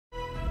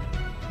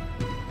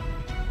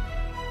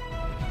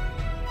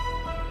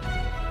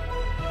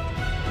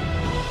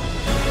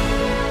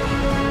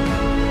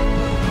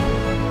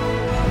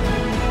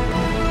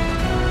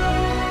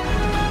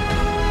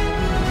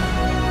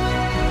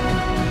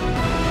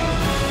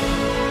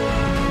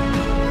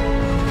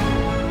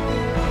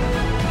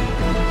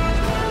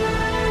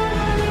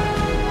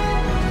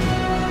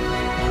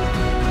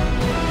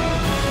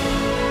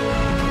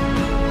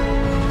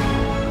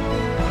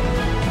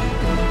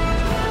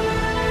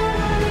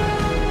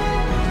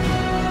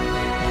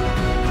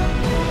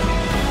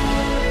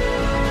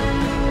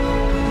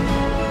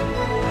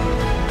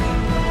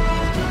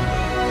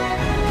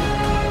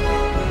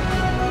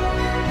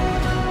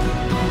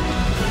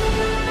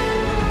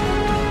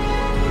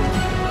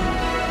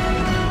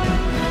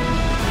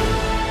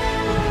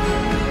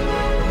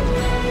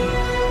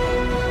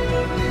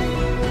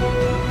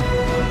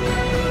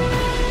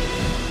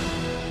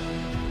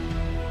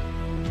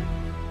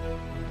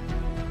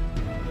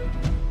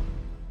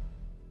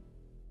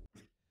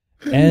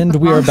And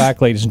we are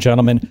back, ladies and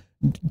gentlemen.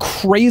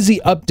 Crazy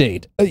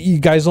update. You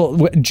guys,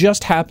 what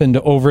just happened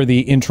over the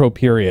intro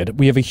period.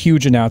 We have a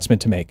huge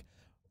announcement to make.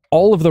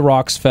 All of the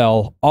rocks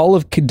fell. All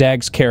of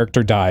Dag's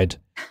character died.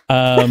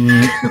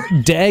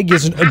 Dag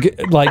is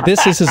like,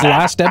 this is his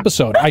last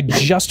episode. I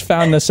just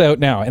found this out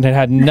now, and it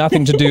had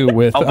nothing to do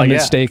with a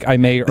mistake I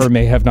may or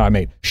may have not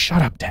made.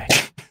 Shut up, Dag.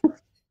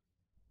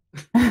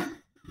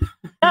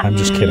 I'm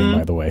just kidding,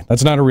 by the way.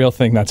 That's not a real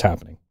thing that's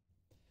happening.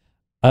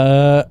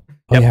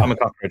 I'm a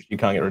cockroach. You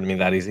can't get rid of me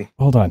that easy.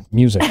 Hold on.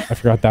 Music. I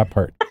forgot that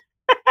part.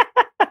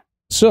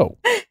 So,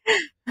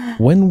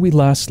 when we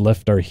last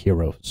left our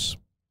heroes,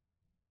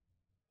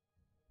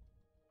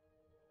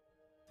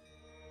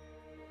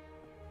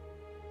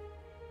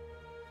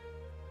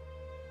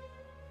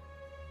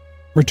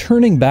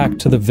 returning back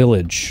to the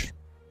village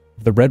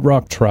of the Red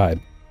Rock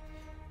tribe,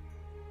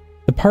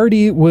 the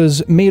party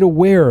was made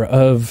aware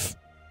of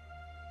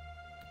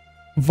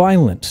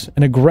violent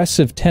and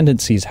aggressive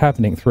tendencies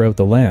happening throughout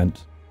the land.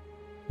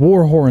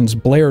 War horns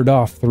blared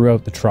off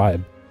throughout the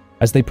tribe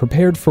as they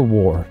prepared for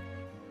war.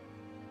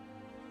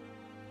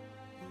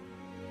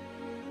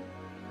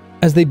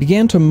 As they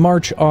began to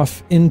march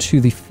off into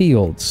the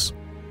fields,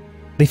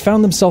 they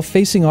found themselves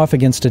facing off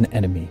against an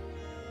enemy.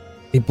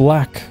 A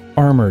black,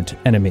 armored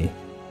enemy,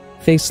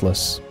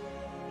 faceless.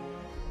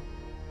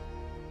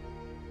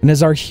 And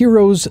as our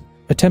heroes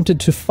attempted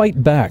to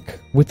fight back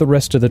with the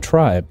rest of the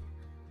tribe,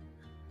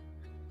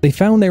 they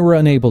found they were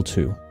unable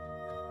to,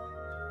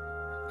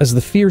 as the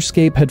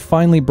fearscape had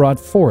finally brought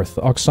forth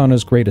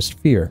Oksana's greatest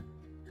fear,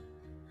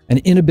 an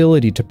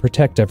inability to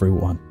protect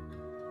everyone.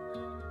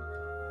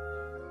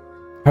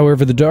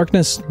 However, the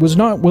darkness was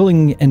not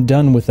willing and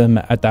done with them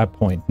at that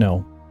point,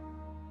 no.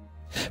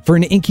 For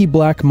an inky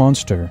black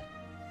monster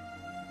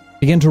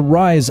began to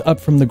rise up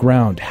from the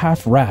ground,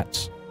 half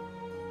rat,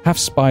 half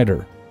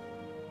spider,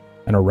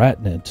 and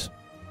arachnid.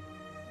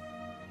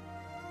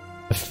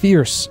 A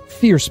fierce,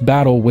 fierce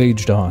battle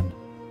waged on,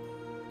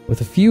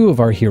 with a few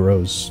of our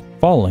heroes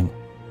falling.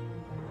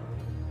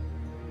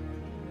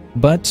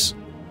 But,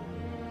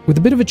 with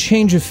a bit of a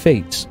change of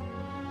fate,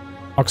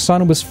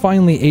 Oksana was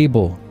finally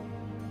able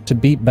to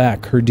beat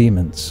back her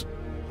demons.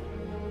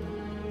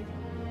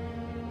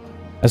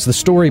 As the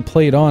story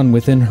played on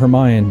within her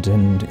mind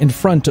and in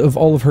front of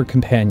all of her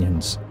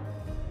companions,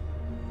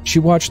 she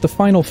watched the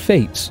final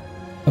fate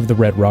of the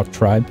Red Rock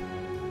tribe,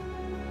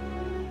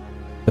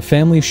 the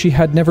family she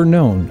had never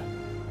known,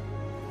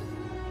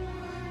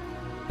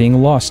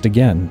 being lost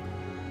again.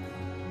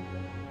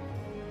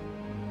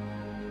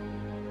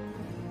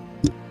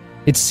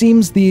 It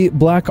seems the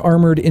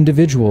black-armored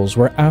individuals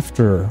were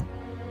after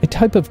a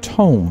type of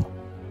tome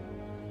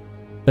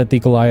that the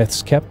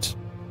Goliaths kept.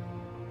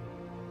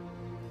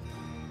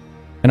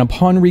 And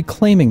upon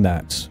reclaiming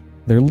that,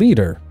 their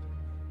leader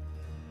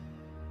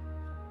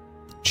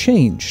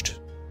changed.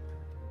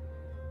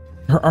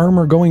 Her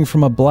armor going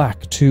from a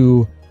black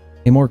to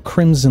a more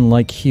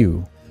crimson-like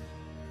hue.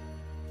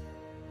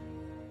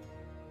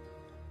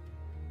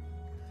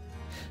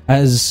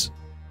 As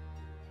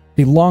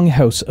the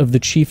longhouse of the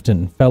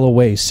chieftain fell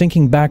away,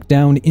 sinking back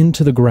down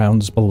into the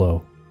grounds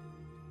below,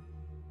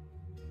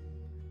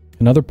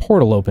 another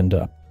portal opened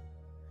up,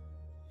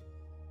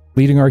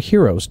 leading our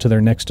heroes to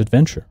their next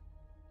adventure.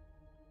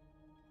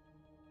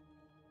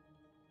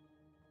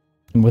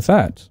 And with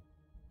that,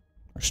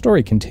 our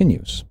story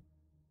continues.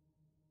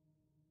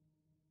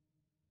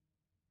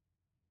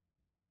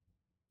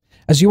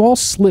 As you all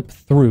slip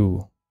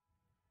through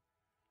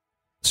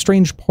a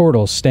strange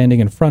portal standing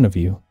in front of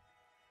you,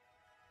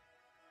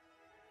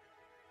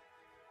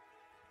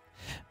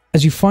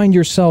 as you find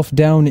yourself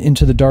down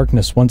into the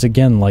darkness once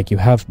again like you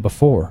have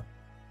before,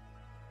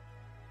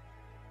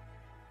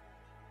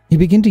 you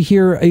begin to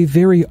hear a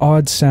very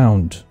odd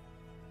sound.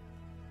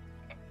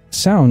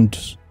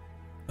 Sound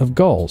of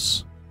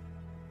gulls.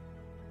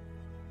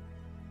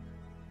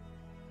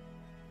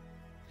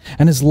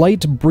 And as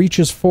light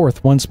breaches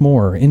forth once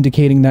more,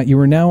 indicating that you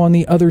are now on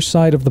the other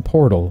side of the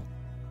portal,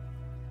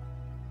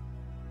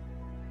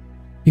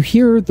 you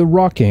hear the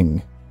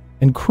rocking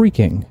and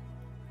creaking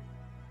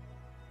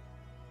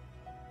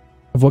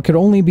of what could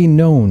only be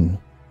known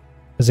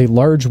as a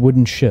large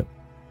wooden ship.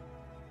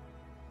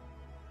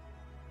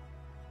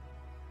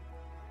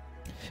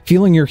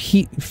 Feeling your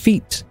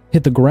feet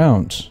hit the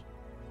ground,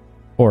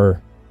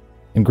 or,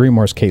 in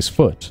Grimoire's case,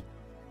 foot,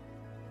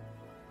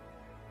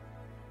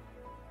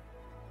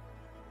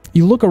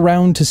 you look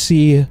around to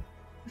see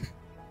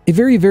a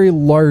very, very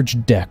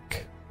large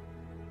deck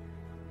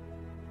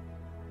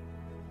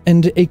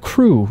and a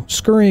crew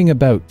scurrying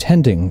about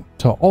tending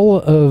to all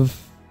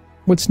of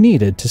what's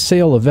needed to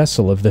sail a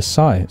vessel of this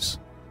size.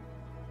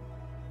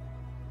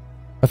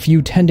 A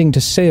few tending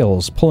to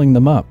sails, pulling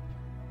them up.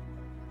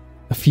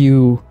 A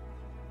few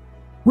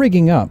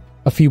rigging up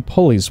a few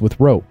pulleys with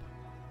rope.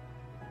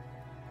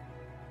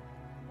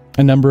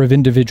 A number of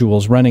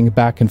individuals running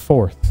back and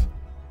forth.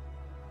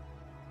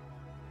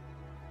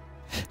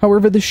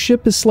 However, the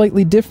ship is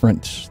slightly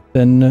different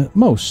than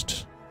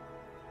most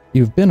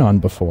you've been on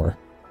before.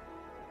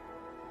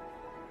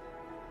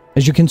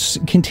 As you can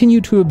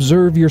continue to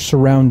observe your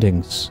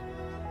surroundings,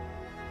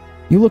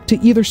 you look to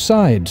either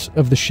side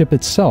of the ship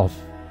itself.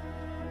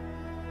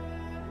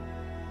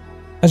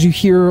 As you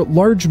hear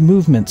large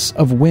movements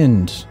of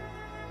wind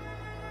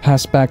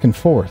pass back and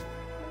forth.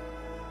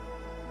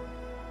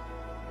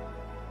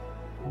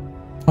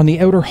 On the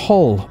outer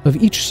hull of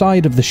each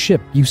side of the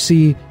ship, you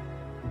see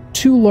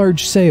 2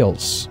 large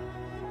sails,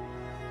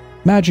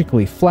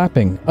 magically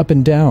flapping up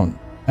and down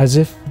as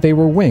if they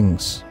were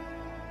wings.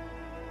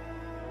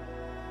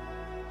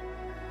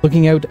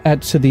 Looking out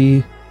to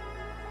the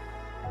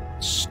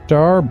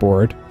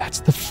starboard,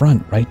 that's the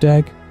front, right,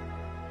 Dag?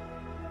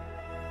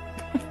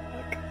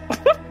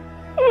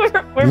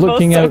 We're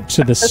Looking out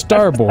to the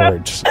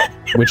starboard,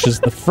 which is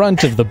the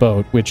front of the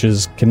boat, which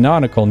is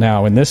canonical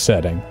now in this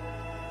setting.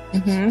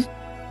 Mm-hmm.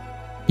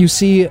 You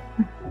see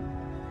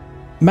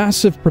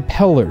massive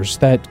propellers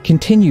that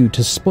continue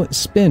to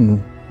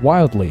spin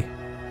wildly.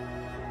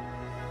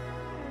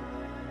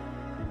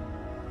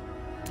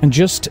 And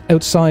just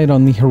outside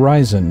on the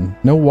horizon,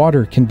 no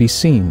water can be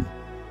seen.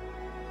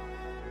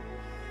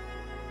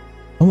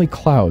 Only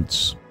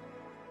clouds.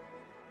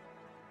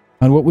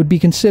 On what would be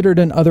considered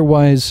an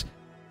otherwise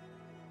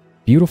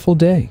beautiful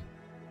day.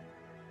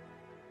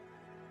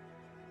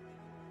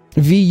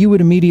 V, you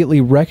would immediately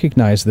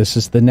recognize this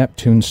as the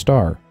Neptune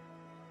star.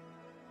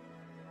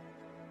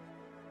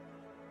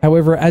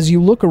 However, as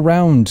you look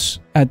around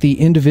at the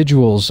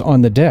individuals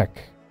on the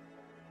deck,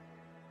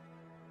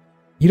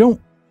 you don't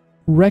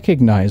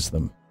recognize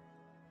them.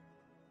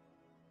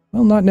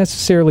 Well, not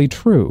necessarily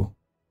true.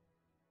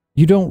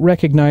 You don't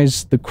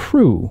recognize the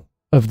crew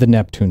of the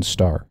Neptune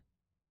star.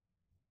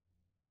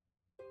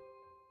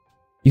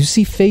 You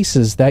see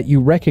faces that you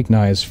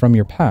recognize from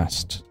your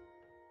past.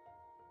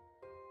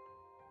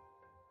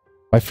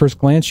 By first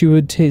glance, you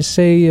would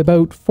say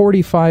about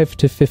 45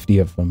 to 50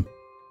 of them.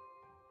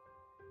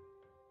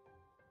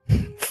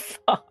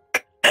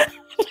 Fuck.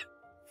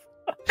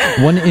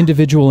 One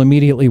individual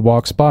immediately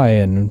walks by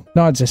and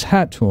nods his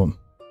hat to him.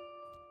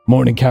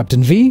 Morning,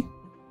 Captain V.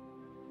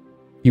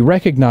 You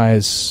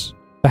recognize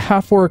the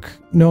half-orc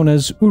known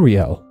as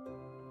Uriel.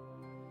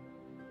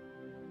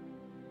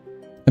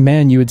 A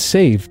man you had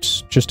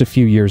saved just a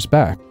few years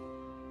back.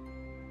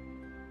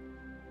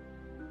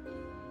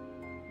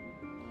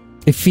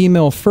 A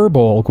female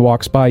furbolg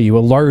walks by you, a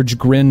large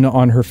grin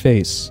on her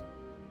face.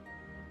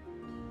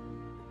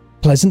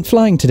 Pleasant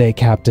flying today,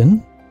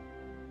 Captain.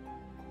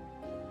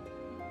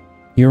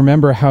 You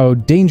remember how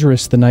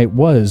dangerous the night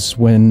was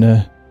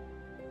when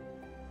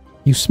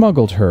you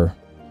smuggled her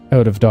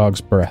out of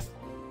Dog's Breath.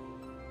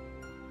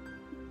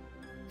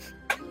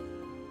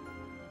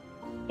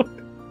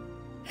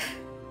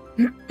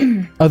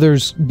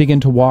 Others begin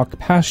to walk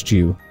past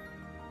you,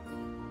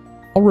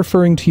 all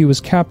referring to you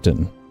as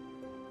Captain,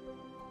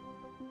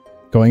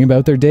 going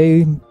about their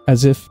day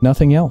as if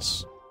nothing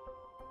else.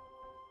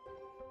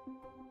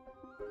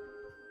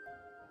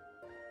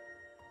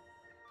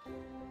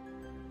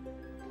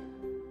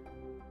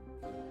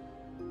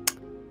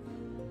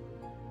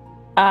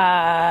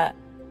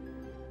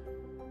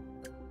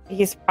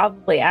 He's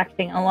probably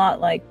acting a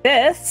lot like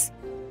this.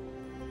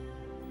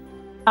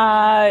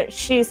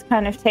 She's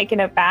kind of taken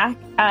aback.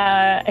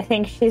 I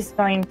think she's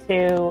going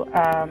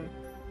to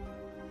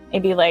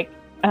maybe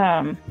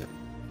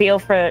feel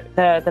for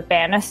the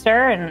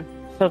banister, and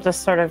she'll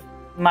just sort of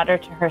mutter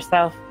to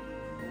herself,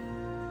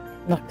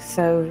 "Looks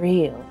so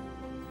real."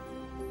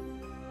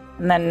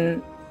 And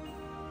then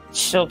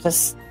she'll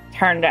just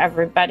turn to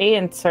everybody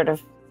and sort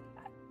of,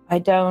 I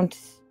don't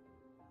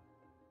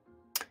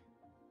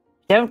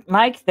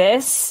like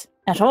this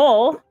at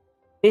all.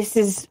 This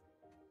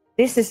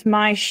is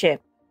my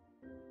ship.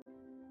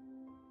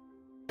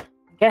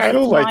 I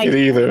don't like it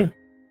either.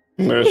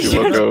 As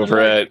you look over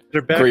at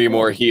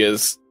Greenmore, he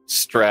is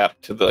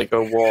strapped to a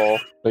wall,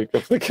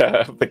 of the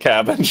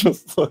cabin,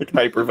 just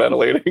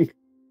hyperventilating.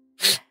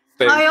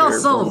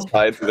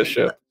 Tied to the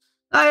ship.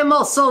 I am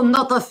also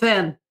not a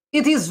fan.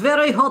 It is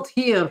very hot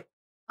here.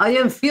 I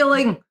am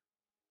feeling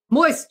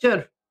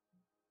moisture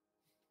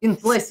in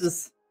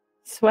places.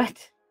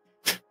 Sweat.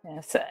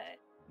 Yes.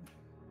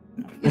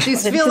 It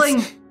is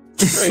feeling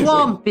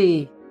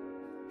swampy.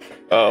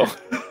 Oh.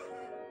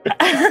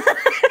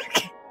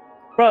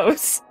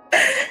 Gross.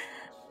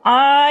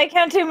 I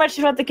can't do much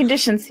about the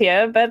conditions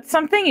here, but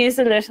something is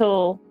a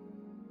little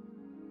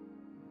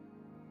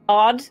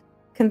odd,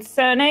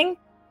 concerning.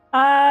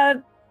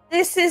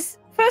 This is,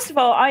 first of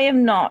all, I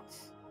am not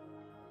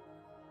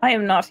a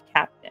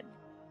captain.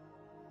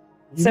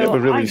 You never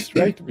really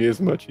strike me as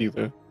much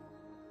either.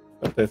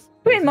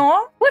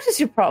 Greenmore, what is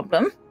your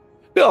problem?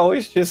 No,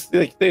 it's just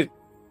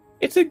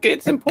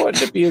it's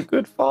important to be a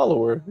good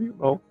follower,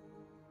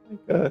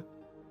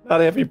 not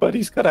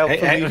everybody's cut out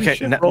for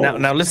leadership roles.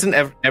 Now listen,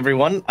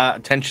 everyone.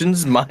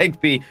 Tensions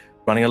might be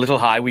running a little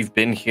high. We've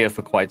been here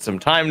for quite some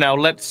time now.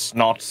 Let's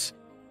not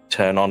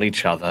turn on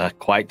each other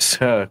quite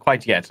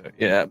yet.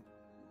 Yeah,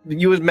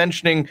 you were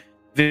mentioning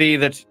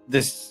that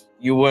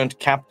you weren't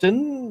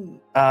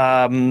captain.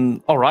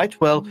 All right.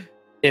 Well,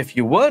 if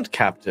you weren't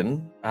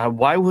captain,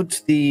 why would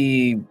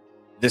the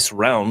this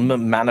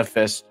realm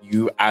manifest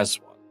you as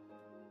one?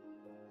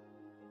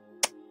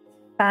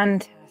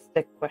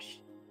 Fantastic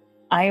question.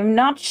 I am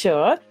not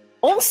sure.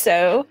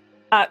 Also,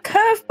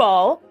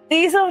 curveball,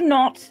 these are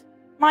not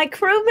my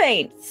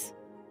crewmates.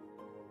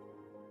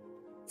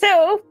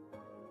 So...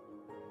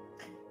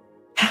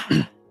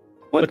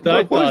 But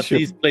I thought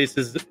these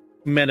places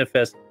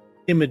manifest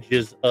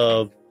images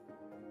of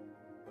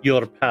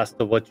your past,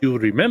 of what you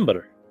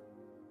remember.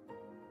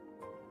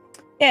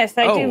 Yes,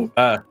 I do.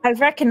 I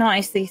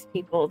recognize these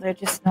people. They're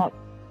just not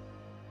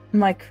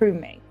my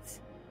crewmates.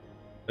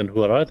 And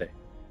who are they?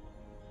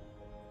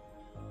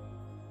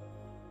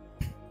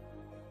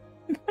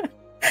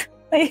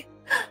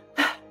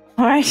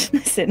 All right,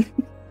 listen.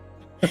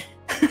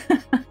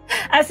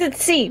 As it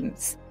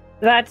seems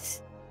that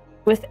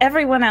with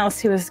everyone else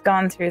who has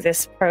gone through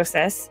this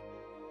process,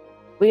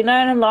 we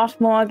learn a lot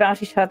more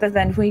about each other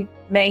than we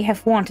may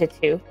have wanted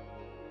to.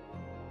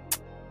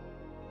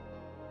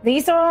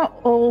 These are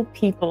all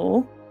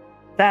people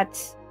that...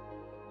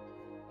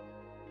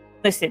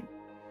 Listen,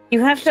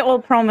 you have to all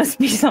promise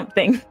me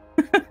something.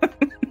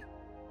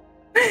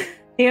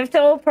 You have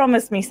to all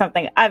promise me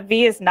something.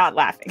 V is not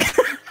laughing.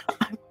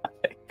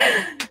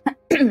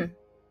 All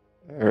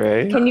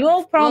right. Can you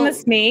all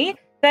promise me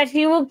that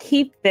you will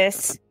keep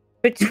this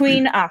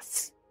between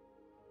us?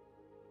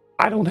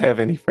 I don't have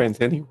any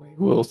friends anyway.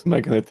 Who else am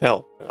I going to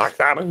tell?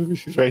 Oksana,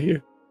 she's right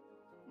here.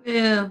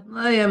 Yeah,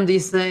 I am the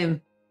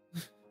same.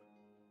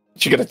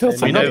 She going to tell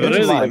I mean, I someone.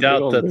 really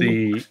doubt that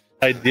the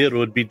idea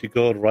would be to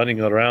go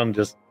running around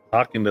just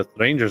talking to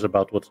strangers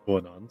about what's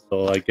going on.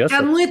 So I guess...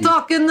 Can we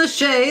talk in the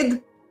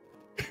shade?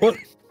 What?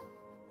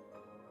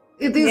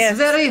 It is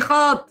very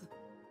hot.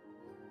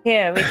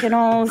 Here, we can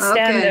all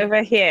stand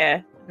over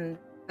here and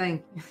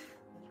Thank you.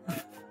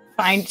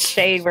 find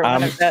shade where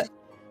one of the...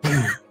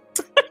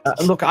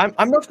 Look,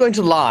 I'm not going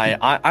to lie.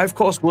 I, of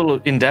course,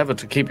 will endeavor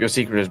to keep your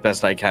secret as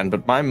best I can,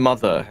 but my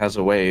mother has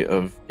a way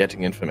of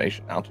getting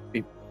information out of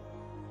people.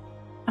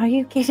 Are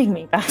you kidding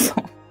me,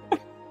 Basil?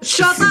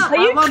 Shut up! Are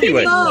you I want to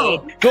kidding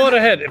know. me? Go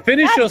ahead.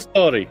 Finish your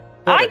story.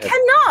 Go I ahead.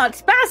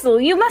 cannot! Basil,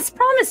 you must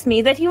promise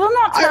me that you will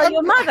not tell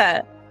your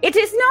mother. It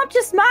is not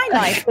just my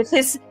life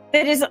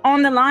that is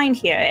on the line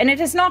here, and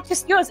it is not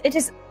just yours. It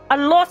is a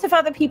lot of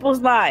other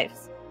people's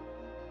lives.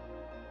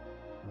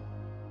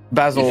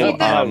 Basil,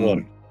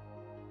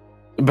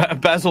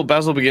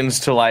 Basil begins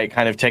to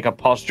kind of take a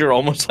posture,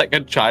 almost like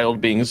a child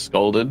being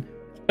scolded.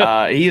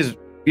 He is,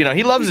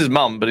 he loves his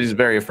mom, but he's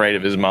very afraid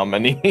of his mom,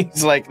 and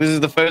he's like, this is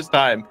the first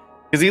time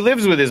because he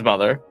lives with his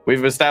mother.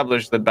 We've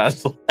established that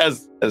Basil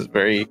has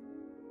very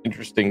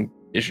interesting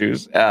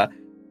issues,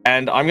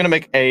 and I'm gonna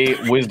make a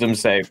wisdom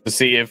save to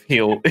see if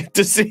he'll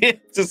to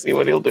see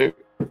what he'll do.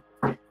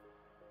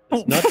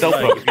 It's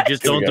not like you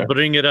just don't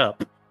bring it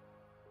up.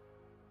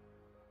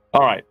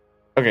 All right.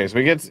 Okay, so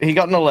he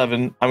got an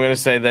 11. I'm going to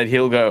say that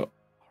he'll go,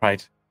 all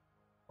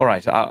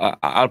right,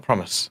 I'll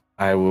promise.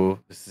 I will,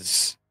 this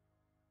is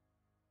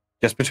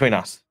just between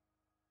us.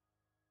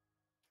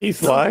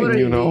 He's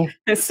lying,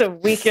 It's the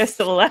weakest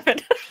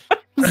 11.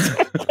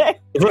 Okay.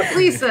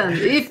 Listen,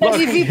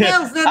 if he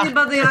tells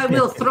anybody, I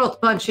will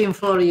throat punch him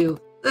for you.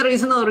 There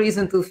is no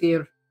reason to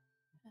fear.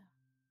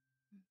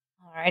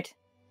 All right.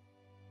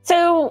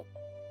 So,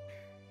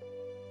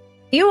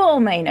 you all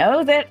may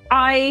know that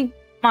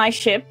my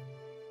ship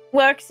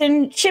works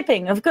in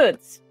shipping of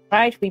goods,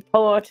 right? We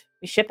port,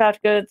 we ship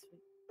out goods,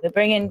 we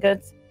bring in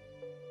goods.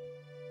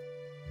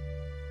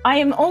 I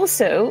am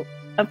also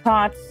a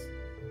part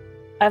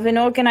of an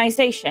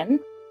organization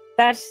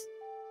that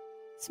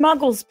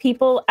smuggles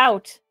people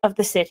out of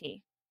the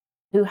city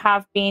who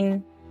have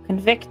been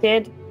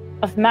convicted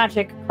of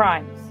magic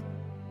crimes.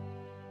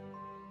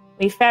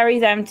 We ferry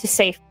them to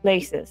safe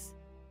places.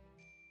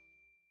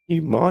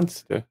 You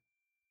monster.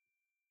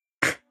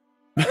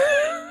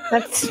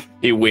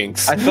 He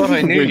winks. I thought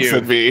I knew you.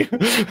 At me.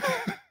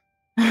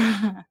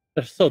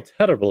 They're so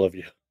terrible of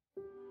you.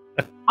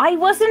 I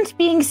wasn't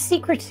being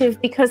secretive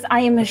because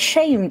I am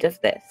ashamed of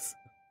this.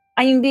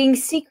 I am being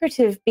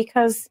secretive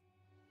because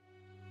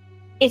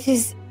it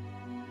is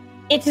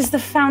the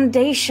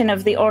foundation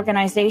of the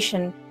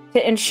organization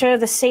to ensure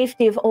the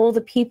safety of all the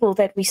people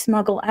that we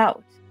smuggle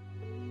out.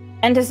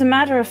 And as a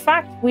matter of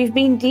fact, we've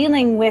been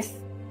dealing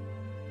with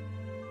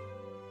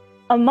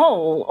a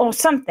mole or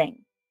something.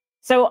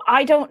 So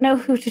I don't know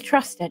who to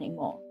trust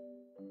anymore.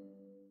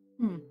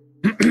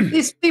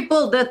 These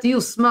people that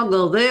you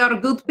smuggle, they are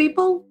good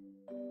people?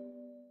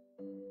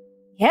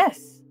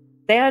 Yes.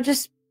 They are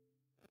just,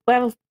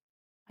 well,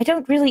 I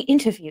don't really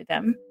interview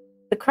them.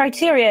 The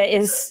criteria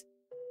is,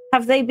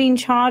 have they been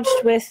charged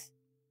with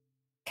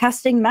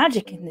casting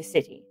magic in the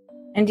city?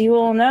 And you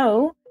all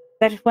know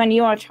that when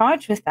you are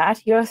charged with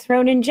that, you're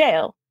thrown in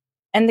jail.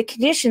 And the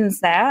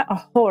conditions there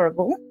are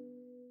horrible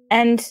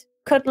and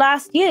could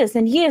last years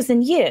and years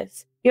and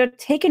years. You're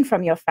taken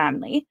from your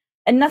family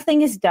and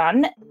nothing is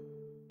done.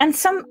 And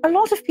a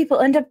lot of people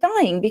end up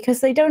dying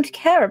because they don't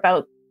care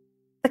about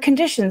the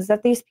conditions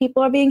that these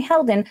people are being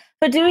held in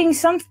for doing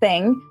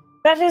something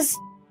that is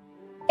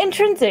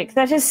intrinsic,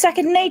 that is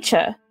second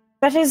nature,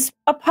 that is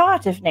a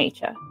part of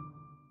nature.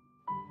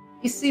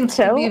 It seems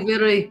to be a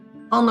very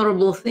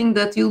honorable thing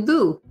that you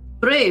do.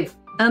 Brave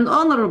and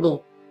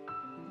honorable.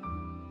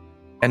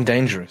 And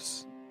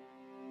dangerous.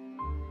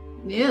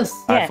 Yes.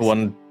 I, for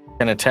one,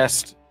 can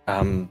attest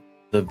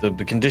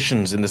the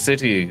conditions in the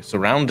city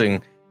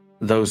surrounding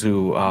those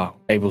who are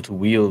able to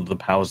wield the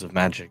powers of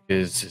magic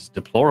is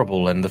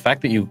deplorable, and the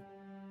fact that you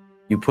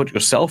put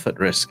yourself at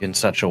risk in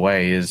such a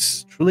way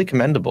is truly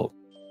commendable.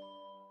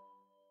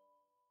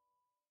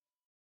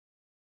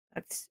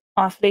 That's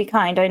awfully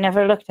kind. I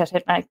never looked at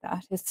it like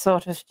that. It's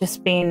sort of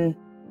just been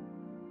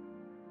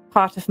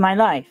part of my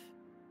life.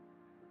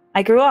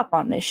 I grew up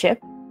on this ship,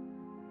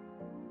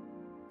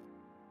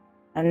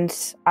 and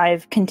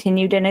I've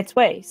continued in its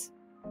ways.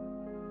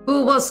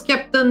 Who was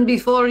captain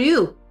before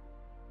you?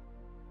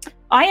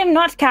 I am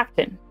not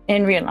captain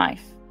in real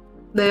life.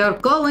 They are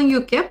calling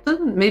you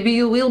captain. Maybe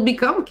you will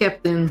become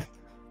captain.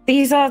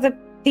 These are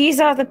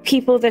the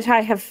people that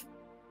I have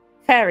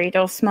ferried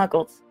or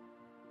smuggled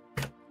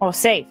or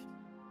saved.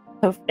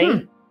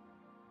 Hopefully.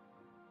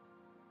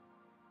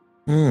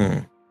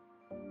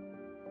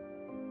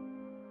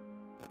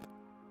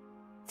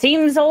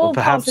 Seems all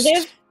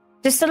positive.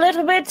 Just a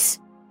little bit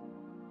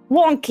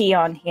wonky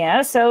on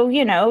here. So,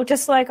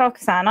 just like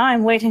Oksana,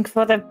 I'm waiting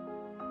for the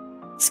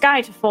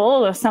sky to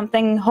fall or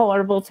something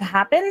horrible to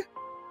happen.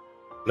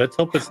 Let's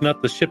hope it's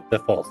not the ship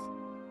that falls.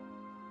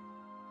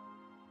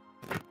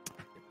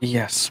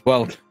 Yes,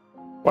 well...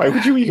 Why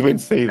would you even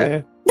say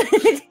that?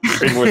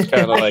 Ring was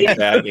kind of like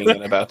gagging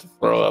and about to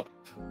throw up.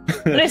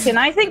 Listen,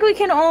 I think we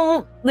can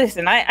all...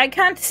 Listen, I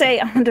can't say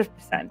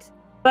 100%,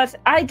 but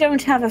I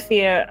don't have a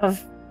fear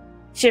of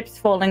ships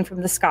falling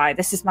from the sky.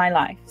 This is my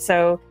life.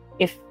 So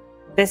if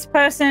this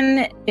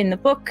person in the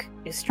book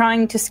is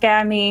trying to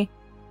scare me,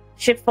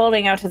 ship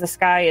falling out of the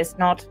sky is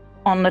not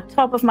on the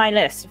top of my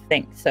list of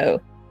things,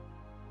 so...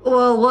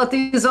 Well, what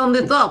is on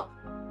the top?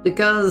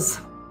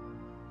 Because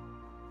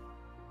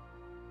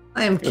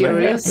I am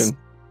curious.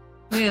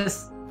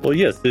 Yes. Well,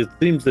 yes, it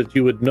seems that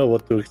you would know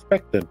what to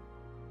expect then.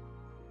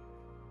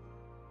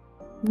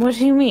 What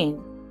do you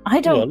mean? I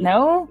don't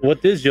know.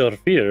 What is your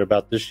fear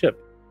about the ship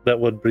that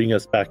would bring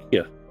us back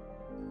here?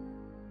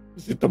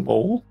 Is it the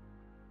mole?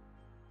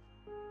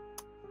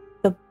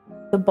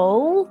 The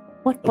bowl?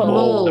 What bowl?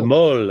 Mole. The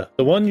mole.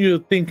 The one you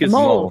think is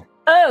mole.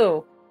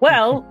 Oh,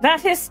 well,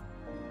 that is...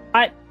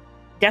 I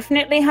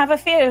definitely have a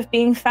fear of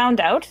being found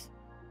out.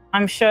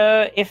 I'm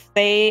sure if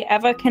they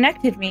ever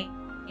connected me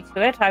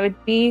to it, I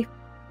would be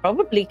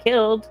probably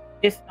killed,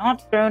 if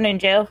not thrown in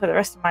jail for the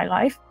rest of my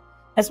life,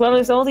 as well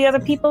as all the other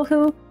people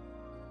who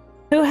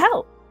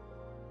help.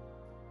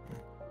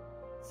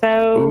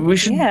 So,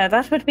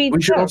 that would be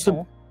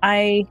terrible.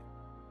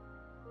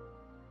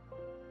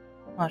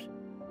 What?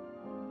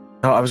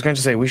 No, I was going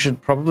to say, we should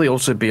probably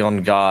also be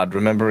on guard,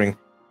 remembering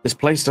this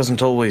place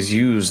doesn't always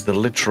use the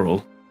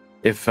literal.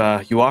 If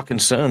you are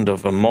concerned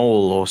of a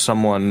mole or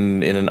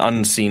someone in an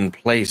unseen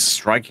place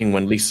striking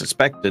when least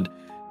suspected,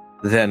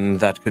 then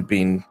that could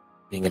be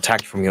being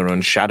attacked from your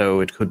own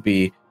shadow. It could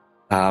be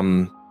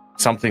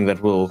something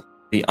that will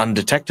be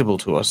undetectable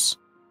to us.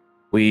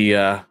 We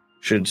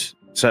should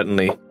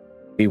certainly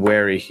be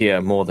wary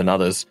here more than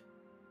others.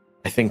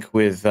 I think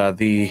with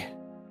the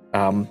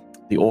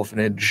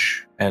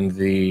orphanage and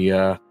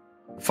the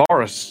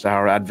forest,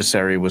 our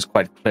adversary was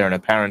quite clear and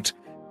apparent,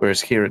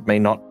 whereas here it may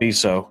not be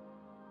so.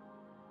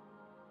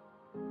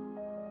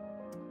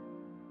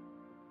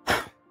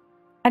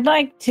 I'd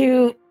like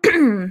to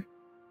go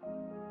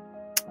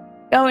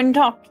and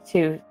talk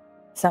to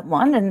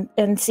someone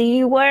and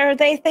see where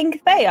they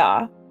think they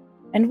are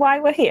and why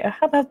we're here.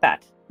 How about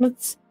that?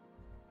 Let's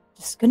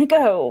just gonna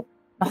go.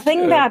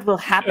 Nothing bad will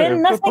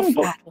happen. Nothing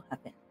bad will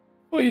happen.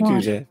 Before you do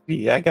that,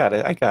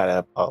 I gotta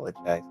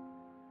apologize.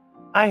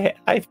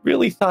 I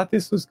really thought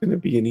this was gonna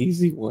be an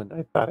easy one.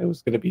 I thought it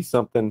was gonna be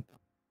something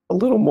a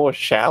little more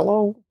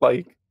shallow,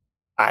 like,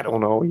 I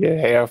don't know, your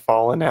hair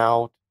falling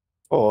out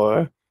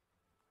or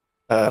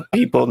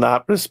people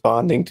not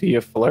responding to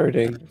your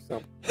flirting or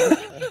something.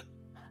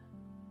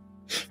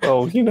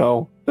 So,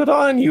 good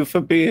on you for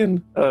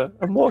being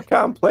a more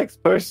complex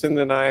person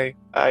than I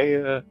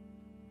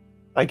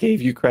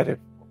gave you credit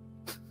for.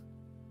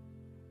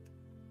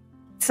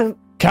 So,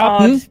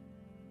 Captain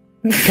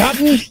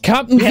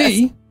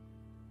V.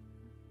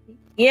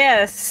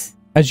 Yes.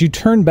 As you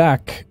turn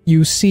back,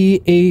 you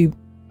see a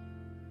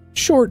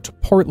short,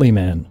 portly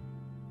man.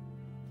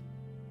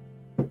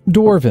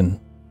 Dwarven.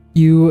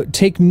 You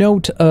take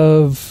note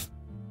of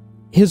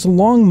his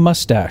long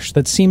mustache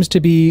that seems to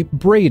be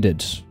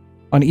braided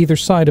on either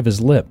side of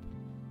his lip.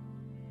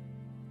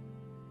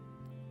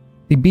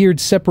 The beard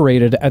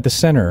separated at the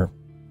center,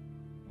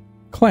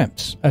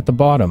 clamped at the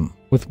bottom,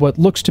 with what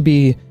looks to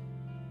be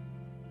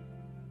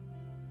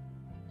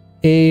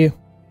a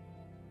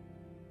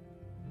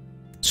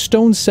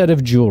stone set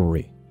of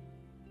jewelry.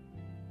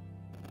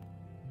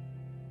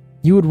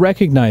 You would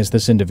recognize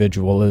this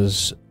individual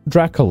as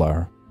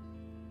Dracular.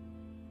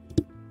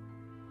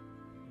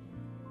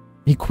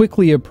 He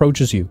quickly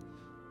approaches you.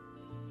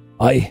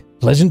 Aye,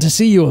 pleasant to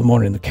see you this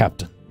morning,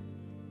 Captain.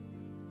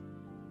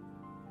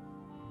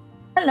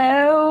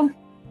 Hello.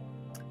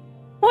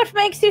 What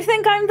makes you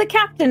think I'm the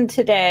captain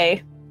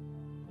today?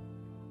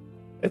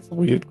 That's a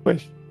weird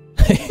question.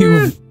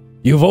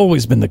 You've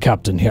always been the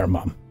captain here,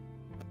 Mom.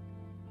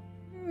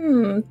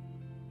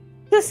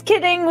 Just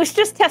kidding. Was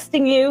just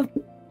testing you.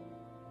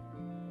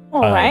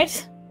 All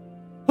right.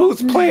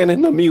 Who's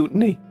planning the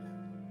mutiny?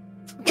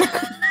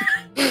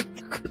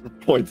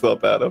 Points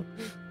up at him.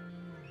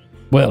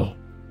 Well,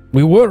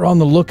 we were on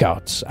the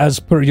lookout, as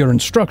per your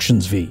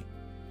instructions, V.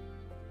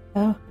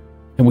 Oh.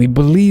 And we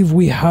believe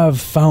we have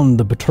found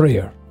the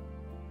betrayer.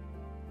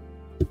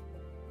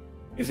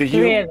 Is it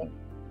you? Really?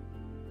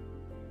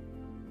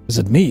 Is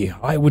it me?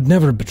 I would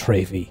never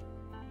betray V.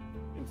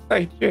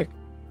 Inside chick.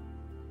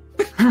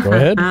 Go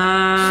ahead.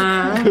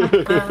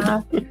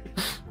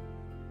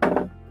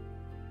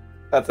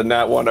 That's a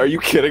nat one. Are you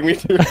kidding me,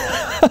 dude?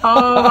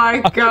 Oh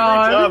my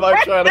god.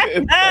 I'm trying to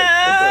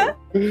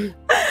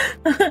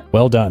insight.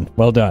 Well done.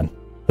 Well done.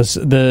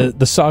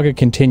 The saga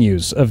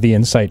continues of the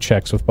insight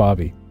checks with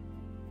Bobby.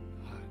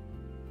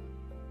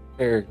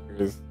 Character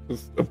is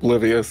just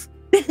oblivious.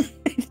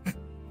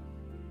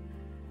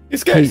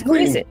 This guy's Who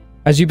is it?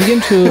 As you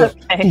begin to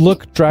Okay.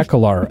 look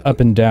Dracular up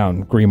and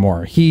down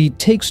Grimoire, he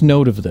takes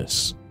note of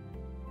this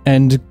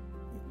and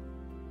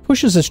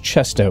pushes his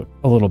chest out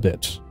a little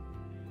bit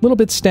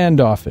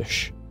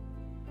standoffish.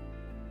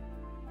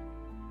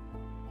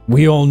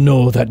 We all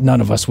know that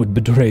none of us would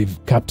betray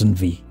Captain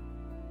V.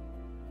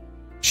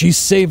 She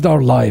saved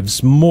our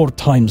lives more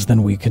times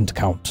than we can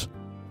count.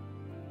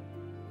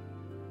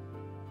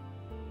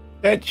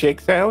 That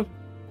checks out,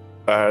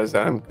 as far as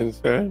I'm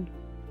concerned.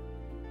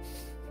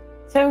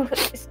 So,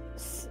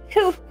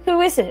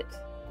 who is it?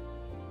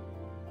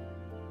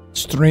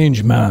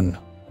 Strange man.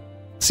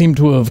 Seemed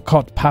to have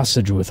caught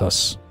passage with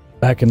us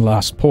back in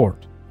last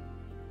port.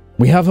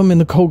 We have him in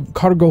the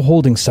cargo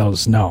holding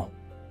cells now.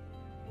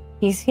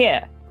 He's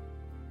here.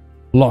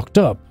 Locked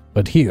up,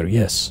 but here,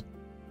 yes.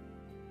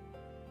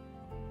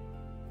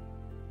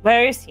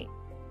 Where is he?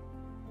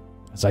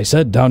 As I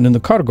said, down in the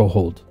cargo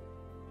hold.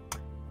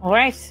 All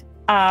right.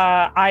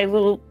 I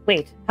will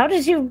wait. How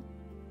did you?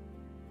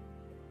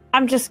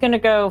 I'm just gonna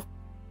go.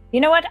 You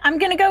know what? I'm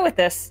gonna go with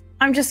this.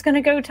 I'm just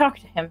gonna go talk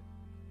to him.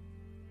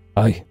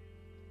 I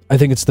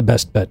think it's the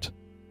best bet.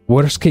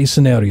 Worst case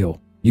scenario,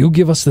 you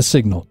give us the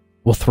signal.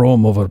 We'll throw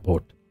him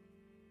overboard.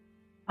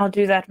 I'll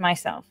do that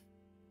myself.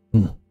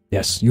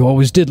 Yes, you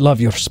always did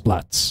love your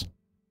splats.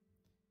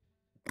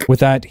 With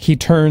that, he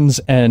turns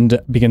and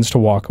begins to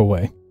walk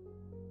away.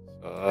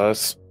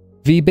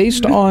 V,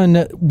 based on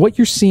what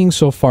you're seeing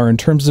so far in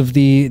terms of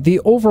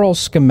the overall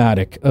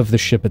schematic of the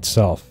ship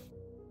itself,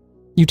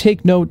 you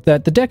take note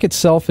that the deck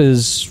itself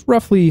is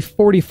roughly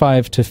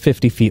 45 to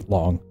 50 feet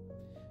long.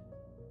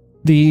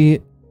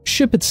 The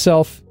ship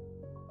itself,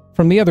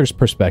 from the other's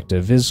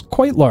perspective, is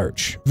quite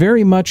large,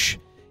 very much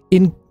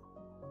in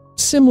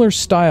similar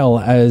style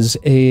as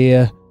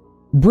a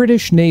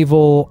British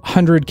naval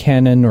 100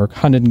 cannon or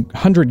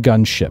 100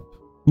 gun ship,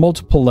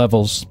 multiple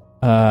levels,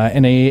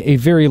 and a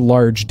very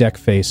large deck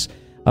face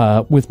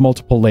with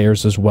multiple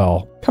layers as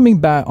well. Coming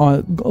back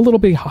on a little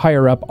bit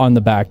higher up on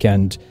the back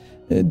end,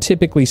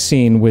 typically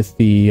seen with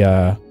the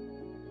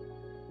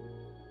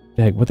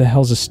what the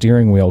hell's a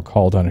steering wheel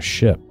called on a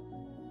ship?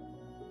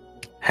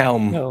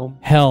 Helm. No.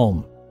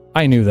 Helm.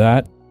 I knew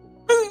that.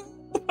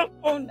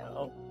 Oh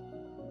no.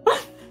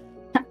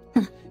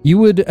 You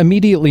would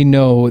immediately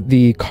know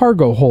the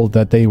cargo hold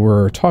that they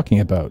were talking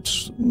about.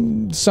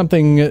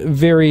 Something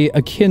very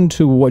akin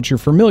to what you're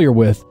familiar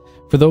with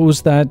for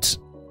those that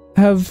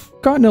have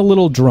gotten a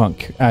little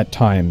drunk at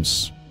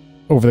times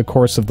over the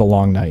course of the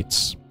long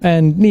nights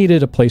and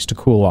needed a place to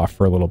cool off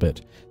for a little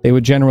bit. They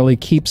would generally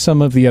keep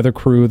some of the other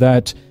crew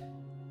that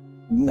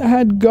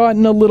had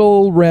gotten a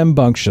little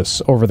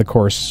rambunctious over the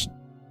course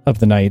of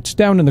the night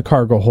down in the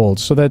cargo hold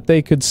so that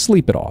they could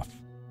sleep it off.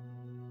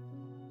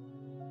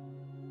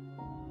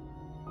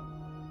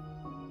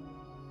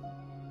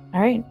 All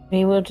right,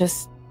 we will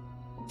just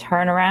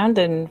turn around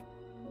and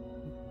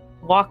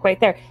walk right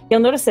there.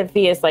 You'll notice that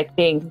V is like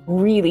being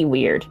really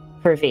weird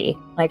for V.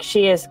 Like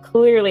she is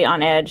clearly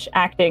on edge,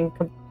 acting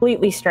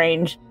completely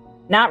strange,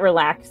 not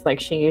relaxed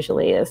like she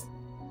usually is.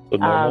 So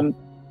normal.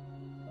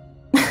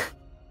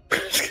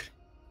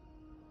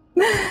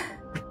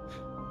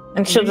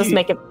 And she'll just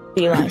make a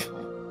beeline.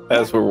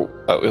 As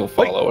we'll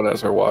follow it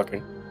as we're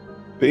walking.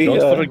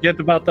 Don't forget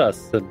about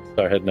us and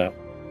start heading out.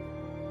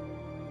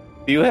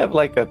 Do you have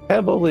like a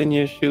pebble in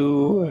your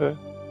shoe or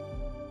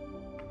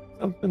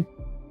something?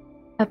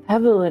 A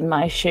pebble in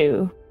my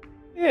shoe.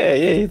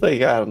 Yeah,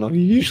 like, I don't know. You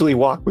usually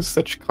walk with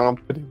such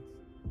confidence.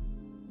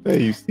 Yeah,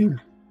 you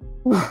seem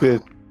a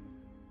bit,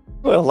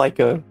 well, like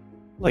a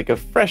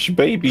fresh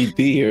baby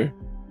deer.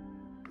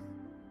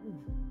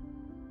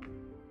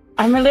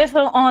 I'm a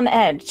little on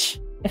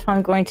edge, if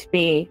I'm going to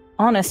be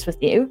honest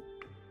with you.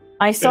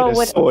 I saw That is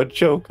what. so a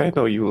joke. I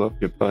know you love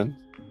your puns.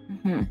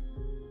 Mhm.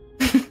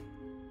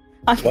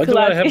 Why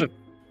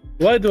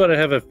do I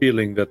have a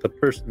feeling that the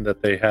person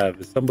that they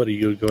have is somebody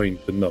you're going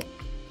to know?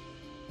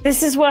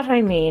 This is what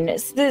I mean.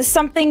 There's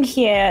something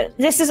here.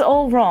 This is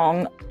all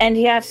wrong, and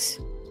yet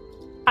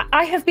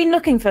I have been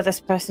looking for this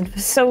person for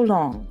so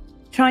long,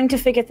 trying to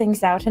figure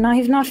things out, and I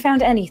have not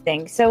found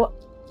anything. So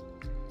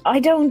I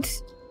don't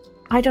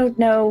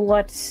know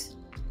what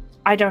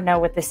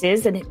this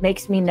is, and it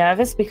makes me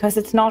nervous because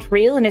it's not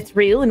real, and it's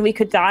real, and we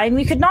could die and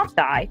we could not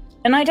die.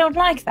 And I don't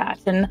like that.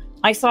 And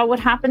I saw what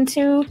happened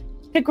to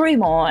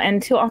Grimoire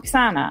and to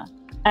Oksana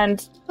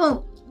and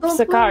Don't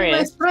Sicarius. worry,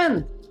 my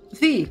friend.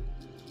 V,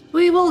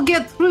 we will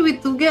get through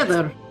it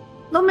together.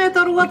 No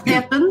matter what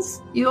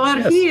happens, you are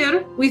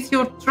here with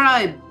your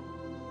tribe.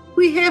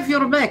 We have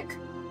your back.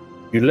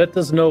 You let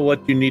us know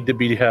what you need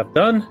to have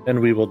done, and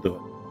we will do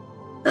it.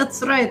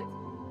 That's right.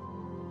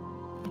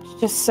 It's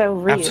just so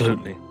real.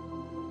 Absolutely.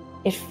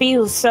 It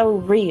feels so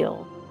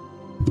real.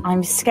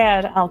 I'm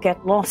scared I'll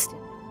get lost in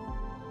it.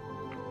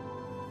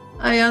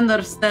 I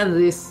understand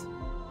this.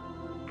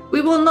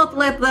 We will not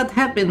let that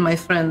happen, my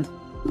friend.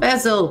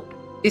 Basil,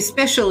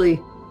 especially,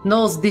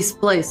 knows this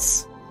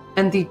place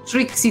and the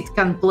tricks it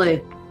can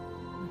play.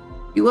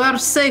 You are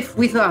safe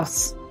with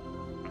us.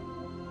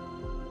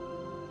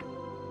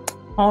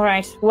 All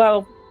right.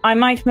 Well, I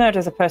might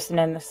murder the person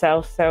in the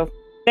cell, so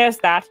there's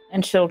that.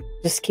 And she'll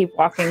just keep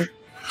walking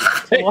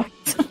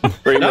towards.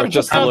 Grimoire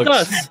just without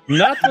looks. us.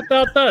 Not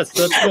without us.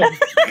 Let's go.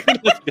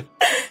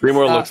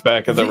 Grimoire looks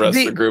back at the rest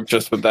the- of the group.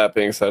 Just with that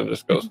being said, and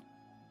just goes.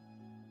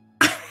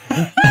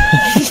 Can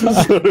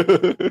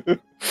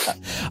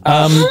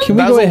we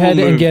Basil go ahead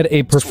will and move. get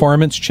a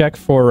performance check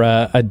for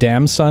a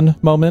damn son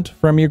moment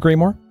from you,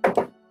 Grimoire?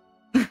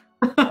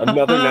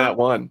 Another nat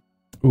one.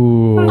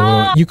 Ooh,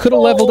 you could have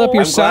leveled up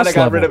your I'm glad sass I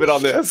got level. rid of it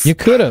on this. You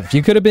could have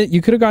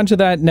gone to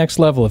that next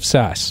level of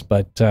sass,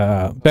 but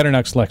better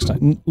next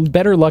time.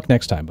 Better luck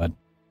next time, bud.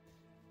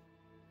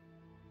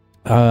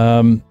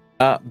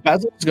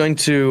 Basil is going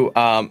to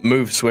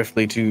move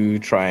swiftly to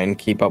try and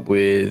keep up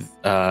with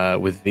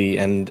V,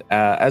 and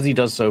as he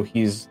does so,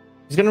 he's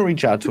going to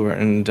reach out to her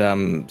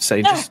and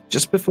say,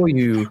 just before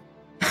you.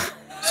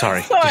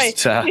 Sorry, Sorry,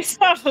 just, you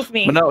startled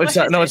me. but no, it's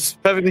What is it? it's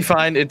perfectly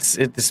fine.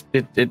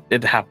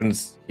 It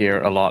happens here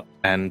a lot,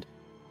 and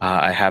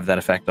I have that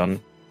effect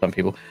on some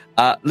people.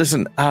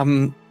 Listen, I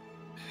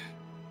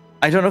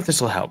don't know if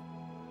this will help,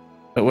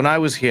 but when I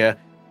was here,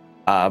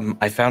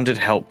 I found it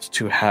helped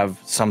to have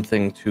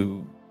something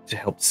to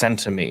help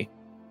center me.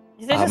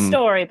 Is it a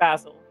story,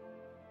 Basil?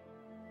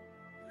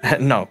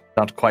 No,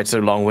 not quite so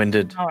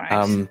long-winded. All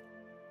right.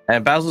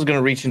 And Basil's going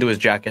to reach into his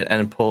jacket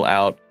and pull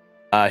out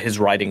his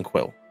writing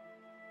quill.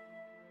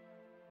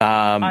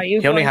 Are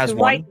you he only going has to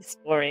one. write the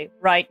story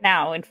right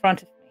now in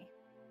front of me?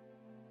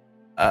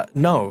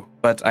 No,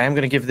 but I am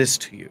going to give this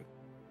to you.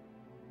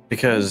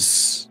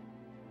 Because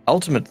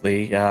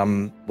ultimately,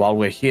 while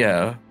we're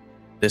here,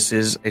 this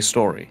is a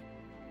story.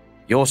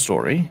 Your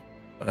story,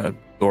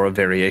 or a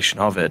variation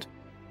of it.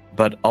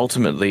 But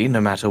ultimately,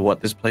 no matter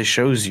what this place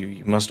shows you,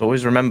 you must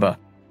always remember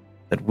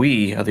that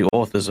we are the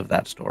authors of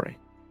that story.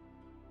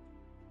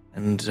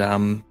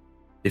 And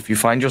if you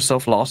find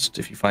yourself lost,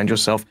 if you find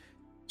yourself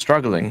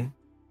struggling,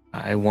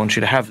 I want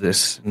you to have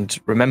this and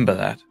remember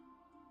that.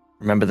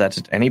 Remember that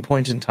at any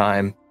point in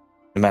time,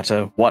 no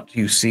matter what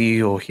you see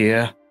or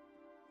hear,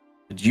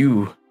 that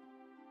you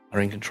are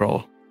in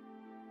control.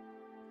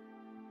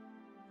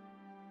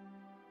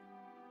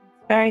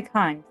 Very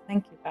kind.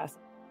 Thank you, Basil.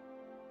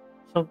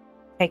 She'll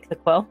take the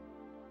quill.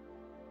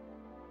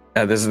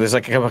 There's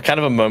like a kind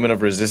of a moment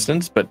of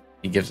resistance, but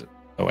he gives it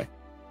away.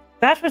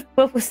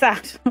 What was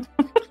that?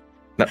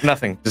 No,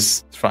 nothing.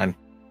 Just it's fine.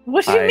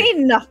 What do you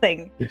mean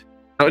nothing?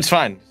 No, it's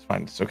fine. It's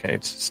fine. It's okay.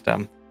 It's just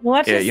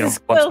What Yeah, is you know, this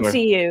once quill more. to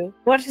you?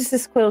 What is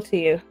this quill to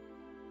you?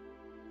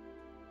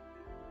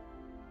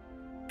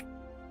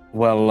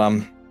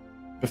 well,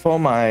 before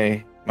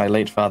my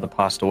late father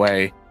passed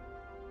away,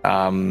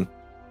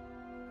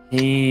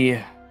 he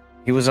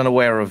was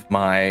unaware of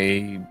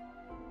my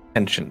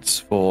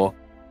penchants for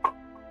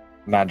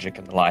magic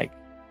and the like,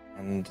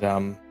 and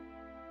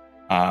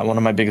one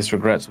of my biggest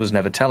regrets was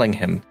never telling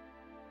him.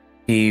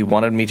 He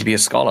wanted me to be a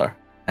scholar,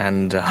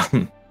 and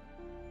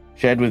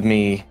shared with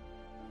me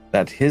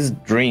that his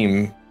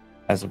dream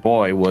as a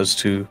boy was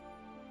to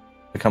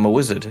become a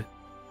wizard.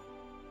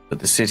 But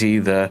the city,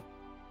 the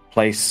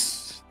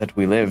place that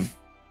we live,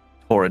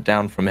 tore it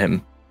down from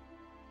him,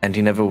 and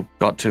he never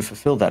got to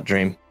fulfill that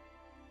dream.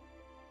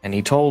 And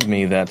he told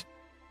me that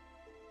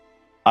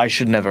I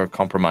should never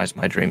compromise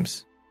my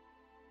dreams.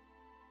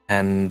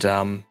 And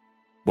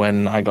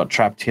when I got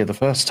trapped here the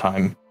first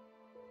time,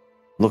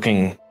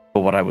 looking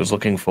for what I was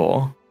looking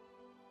for,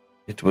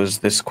 it was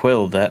this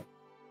quill that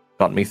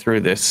got me through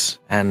this,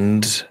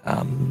 and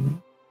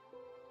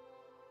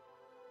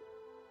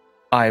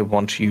I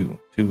want you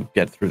to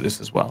get through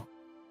this as well.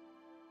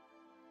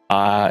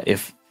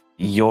 If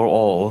you're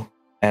all,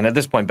 and at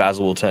this point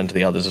Basil will turn to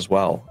the others as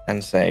well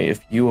and say,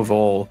 if you have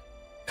all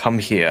come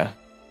here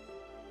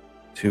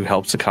to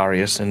help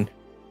Sicarius and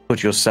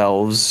put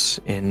yourselves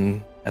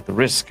at the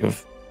risk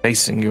of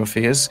facing your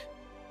fears,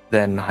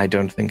 then I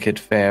don't think it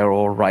fair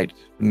or right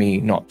for me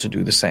not to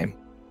do the same.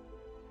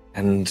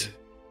 And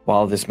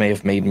while this may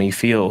have made me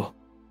feel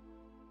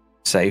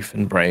safe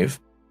and brave,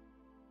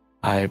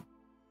 I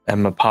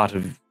am a part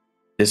of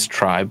this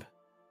tribe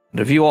and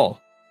of you all.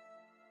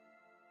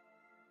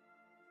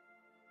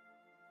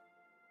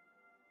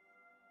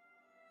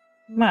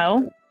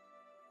 Well,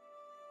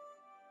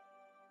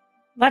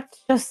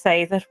 let's just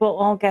say that we'll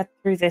all get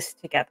through this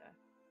together.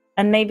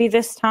 And maybe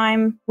this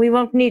time we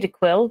won't need a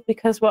quill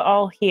because we're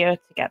all here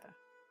together.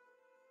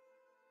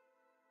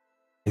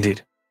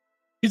 Indeed.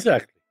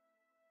 Exactly.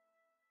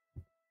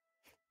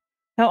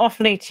 You're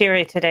awfully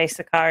cheery today,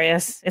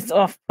 Sicarius. It's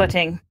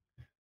off-putting.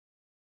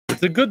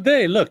 It's a good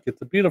day. Look,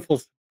 it's a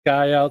beautiful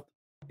sky out.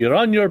 You're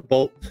on your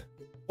boat.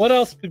 What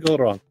else could go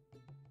wrong?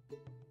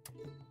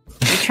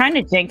 You're trying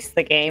to jinx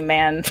the game,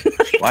 man.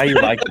 Why are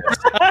you like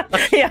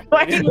this? Yeah,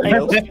 why are you like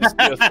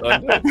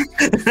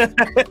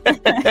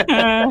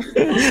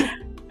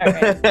All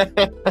right.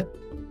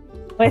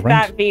 With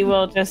that, V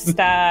will just,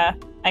 I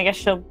guess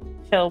she'll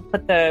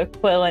put the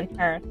quill in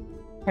her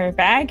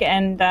bag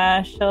and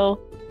she'll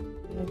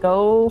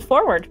go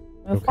forward.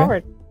 Move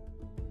forward.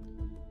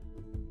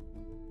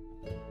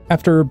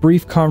 After a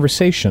brief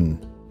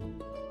conversation,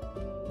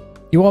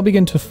 you all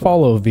begin to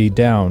follow V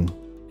down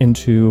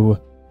into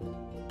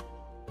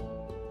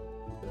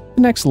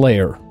the next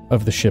layer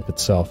of the ship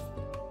itself.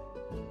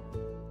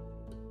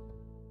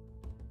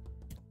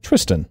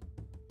 Tristan.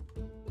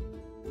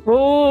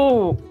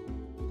 Ooh.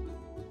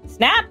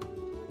 Snap!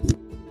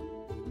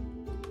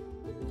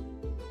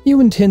 You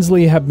and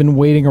Tinsley have been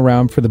waiting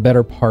around for the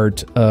better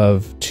part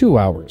of 2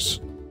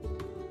 hours.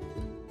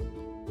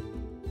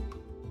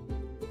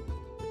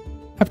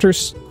 After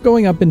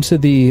going up into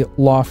the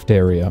loft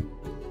area,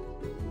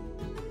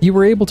 you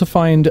were able to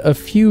find a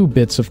few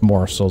bits of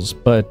morsels,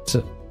 but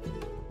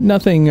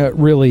nothing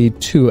really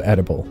too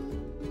edible.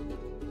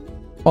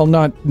 While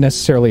not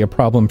necessarily a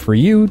problem for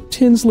you,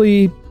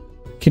 Tinsley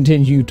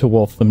continued to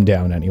wolf them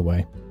down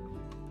anyway.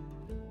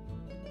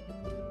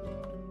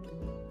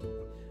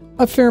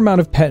 A fair amount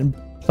of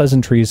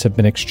pleasantries have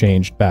been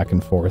exchanged back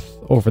and forth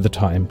over the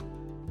time.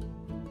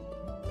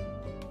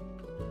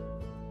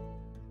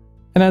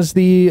 And as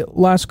the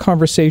last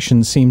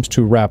conversation seems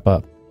to wrap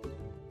up,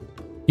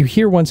 you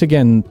hear once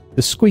again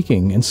the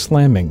squeaking and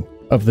slamming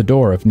of the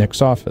door of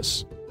Nick's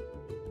office.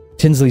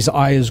 Tinsley's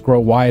eyes grow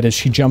wide as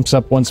she jumps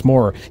up once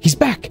more. He's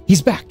back!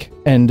 He's back!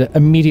 And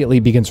immediately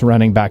begins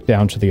running back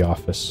down to the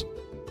office.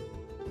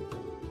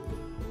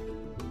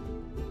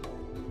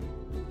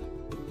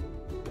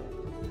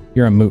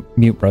 You're on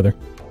mute, brother.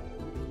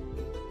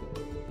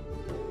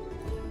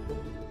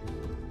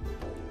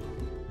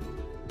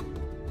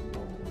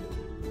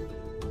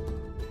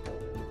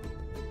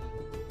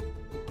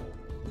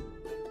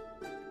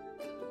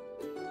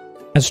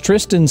 As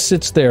Tristan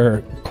sits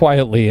there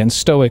quietly and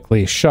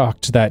stoically,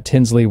 shocked that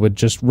Tinsley would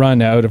just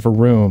run out of a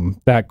room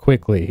that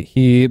quickly,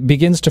 he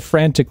begins to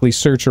frantically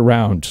search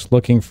around,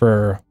 looking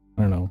for,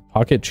 I don't know,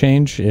 pocket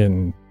change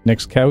in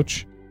Nick's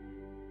couch.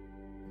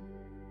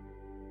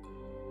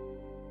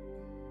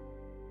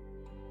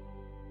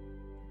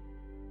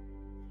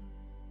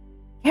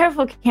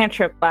 Careful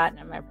Cantrip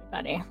Platinum,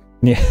 everybody.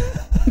 Yeah.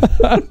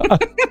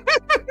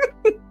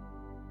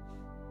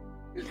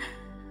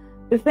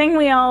 The thing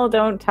we all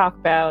don't talk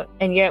about,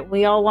 and yet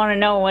we all want to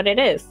know what it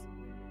is.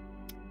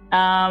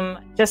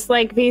 Just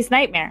like V's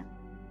nightmare.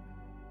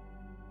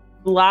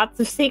 Lots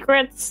of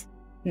secrets,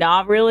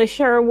 not really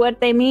sure what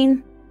they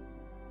mean.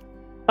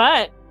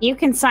 But you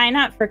can sign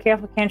up for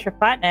Careful Cantrip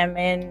Platinum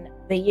in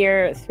the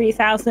year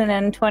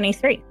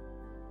 3023.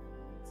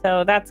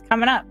 So that's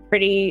coming up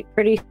pretty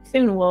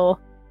soon. We'll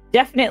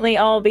definitely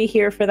all be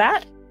here for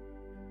that.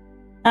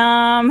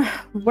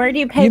 Where do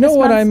you pay? You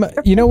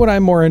know what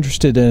I'm more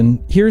interested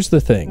in? Here's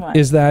the thing,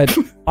 is that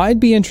I'd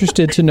be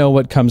interested to know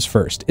what comes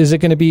first. Is it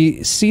going to be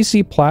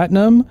CC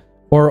Platinum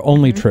or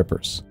only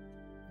Trippers?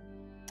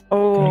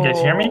 Oh. Can you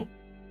guys hear me?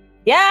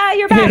 Yeah,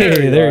 you're back.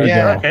 Hey, there you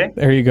go. Okay.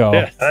 There you go.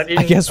 Yeah,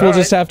 I guess we'll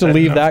just have to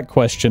leave that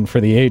question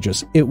for the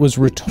ages. It was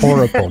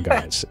rhetorical,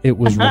 guys. It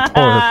was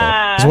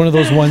rhetorical. It's one of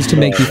those ones to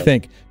make you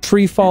think.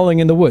 Tree falling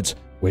in the woods.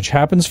 Which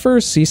happens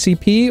first,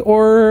 CCP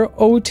or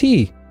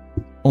OT?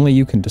 Only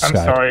you can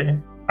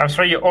decide. I'm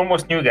sorry. You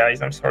almost knew,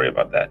 guys. I'm sorry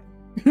about that.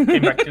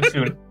 Came back too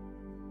soon.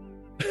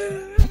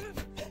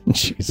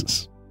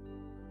 Jesus.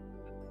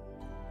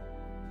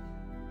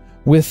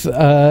 With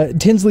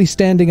Tinsley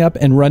standing up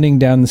and running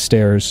down the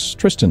stairs,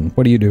 Tristan,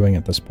 what are you doing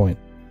at this point?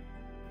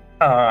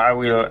 I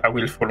will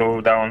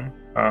follow down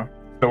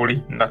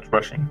slowly, not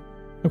rushing.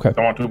 Okay. I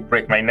don't want to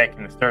break my neck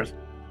in the stairs.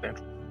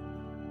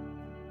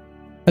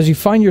 As you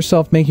find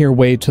yourself making your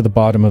way to the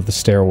bottom of the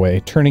stairway,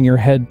 turning your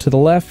head to the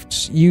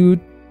left, you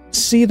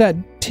see that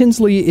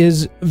Tinsley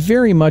is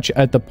very much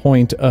at the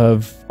point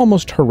of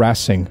almost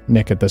harassing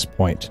Nick at this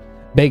point,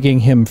 begging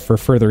him for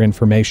further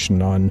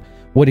information on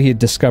what he had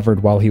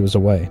discovered while he was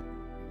away.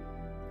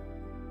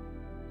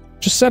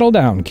 Just settle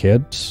down,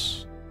 kid.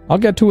 I'll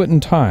get to it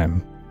in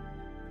time.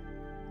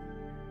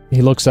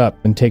 He looks up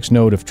and takes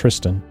note of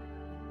Tristan.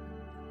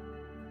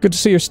 Good to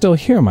see you're still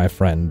here, my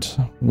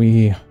friend.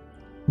 We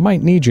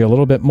might need you a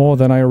little bit more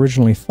than I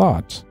originally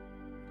thought.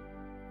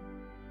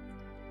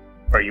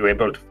 Are you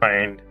able to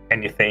find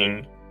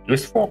anything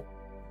useful?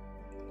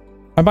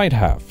 I might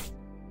have.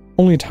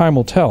 only time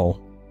will tell.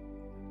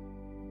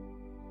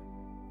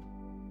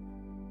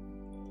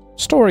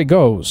 Story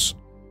goes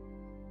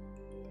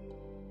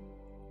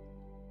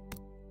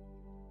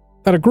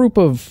that a group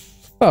of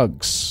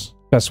thugs,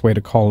 best way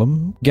to call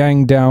them,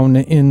 ganged down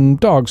in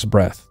Dog's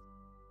Breath.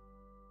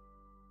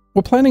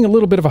 We're planning a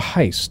little bit of a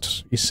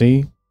heist, you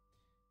see.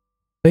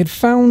 They'd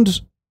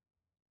found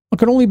what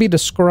could only be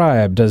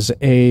described as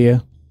a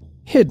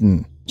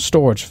hidden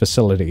storage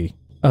facility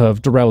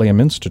of Durelium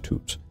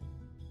Institute.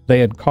 They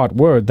had caught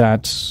word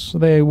that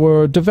they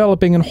were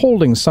developing and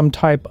holding some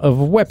type of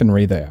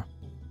weaponry there,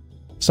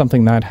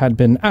 something that had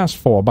been asked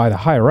for by the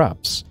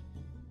higher-ups.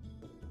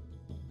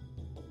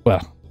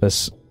 Well,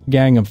 this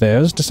gang of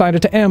theirs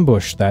decided to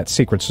ambush that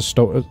secret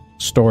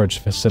storage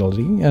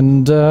facility,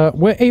 and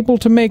were able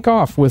to make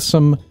off with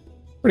some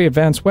pretty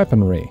advanced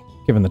weaponry,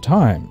 given the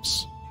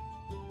times.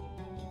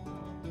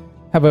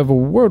 However,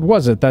 word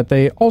was it that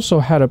they also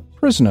had a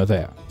prisoner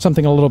there,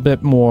 something a little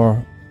bit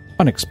more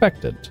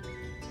unexpected.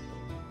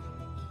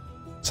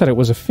 Said it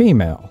was a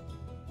female.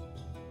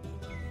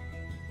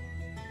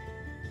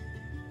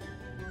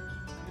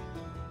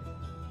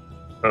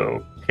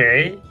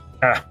 Okay.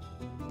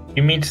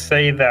 You mean to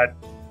say that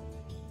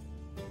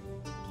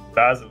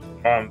Basil,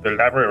 the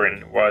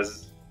librarian,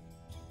 was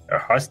a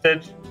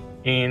hostage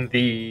in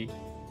the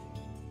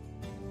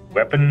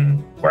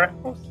weapon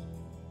warehouse?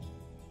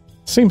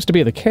 Seems to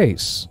be the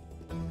case.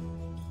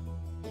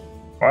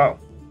 Wow.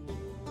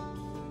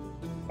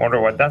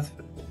 Wonder what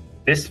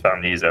this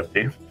family is up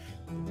to.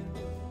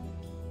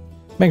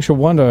 Makes you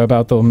wonder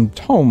about them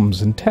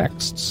tomes and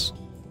texts.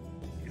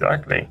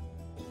 Exactly.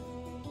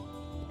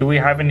 Do we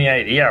have any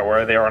idea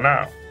where they are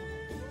now?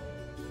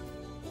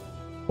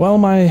 Well,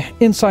 my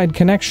inside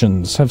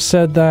connections have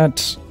said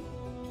that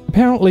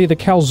apparently the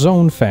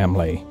Calzone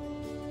family,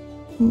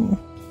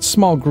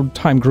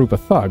 small-time group of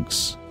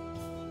thugs,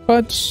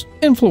 but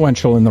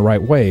influential in the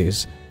right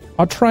ways,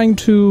 are trying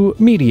to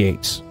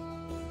mediate,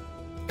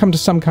 come to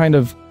some kind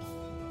of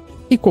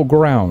equal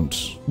ground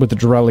with the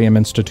Durelium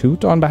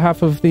Institute on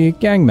behalf of the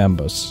gang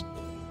members.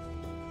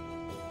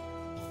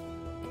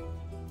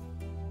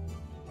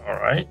 All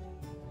right.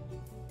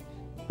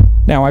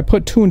 Now, I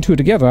put two and two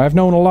together. I've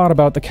known a lot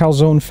about the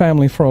Calzone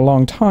family for a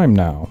long time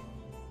now.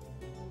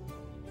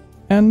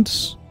 And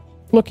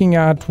looking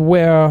at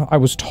where I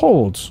was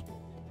told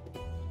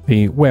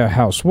the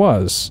warehouse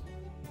was,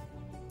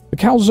 the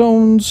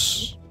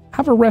Calzones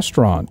have a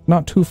restaurant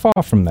not too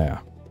far from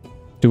there.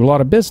 Do a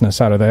lot of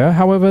business out of there,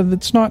 however,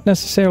 it's not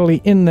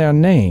necessarily in their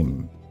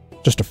name.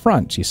 Just a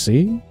front, you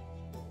see?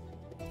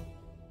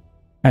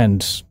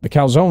 And the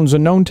Calzones are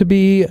known to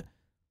be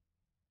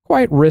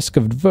quite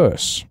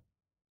risk-averse.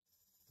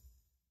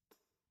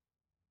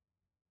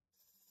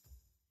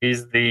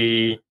 Is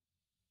the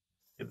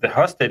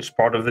hostage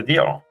part of the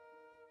deal?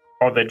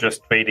 Or they're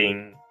just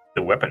trading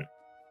the weapon?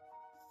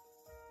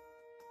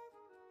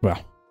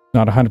 Well,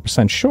 not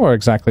 100% sure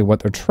exactly what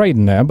they're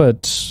trading there,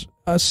 but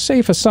a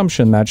safe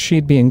assumption that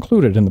she'd be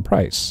included in the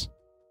price.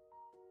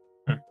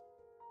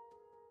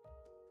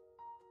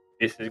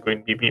 This is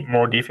going to be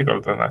more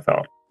difficult than I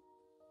thought.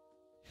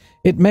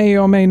 It may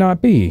or may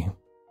not be.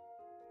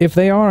 If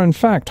they are in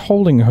fact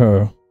holding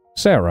her,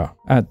 Sarah,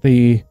 at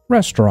the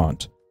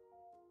restaurant,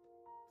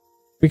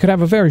 we could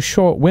have a very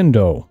short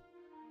window.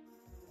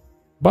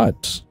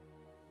 But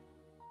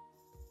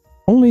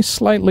only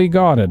slightly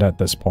guarded at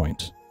this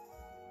point.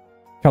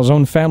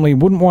 Calzone family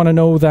wouldn't want to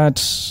know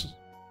that,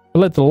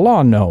 let the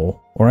law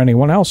know, or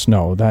anyone else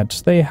know,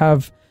 that they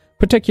have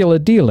particular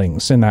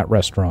dealings in that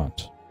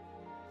restaurant.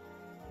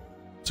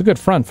 It's a good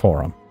front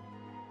for them.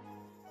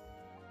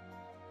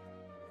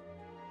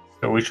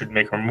 So we should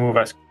make our move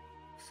as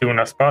soon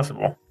as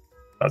possible.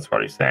 That's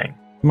what he's saying.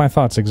 My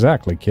thoughts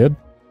exactly, kid.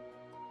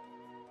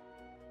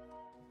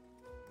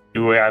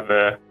 Do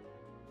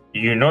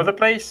you know the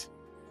place?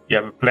 You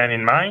have a plan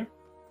in mind?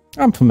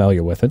 I'm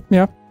familiar with it,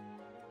 yeah.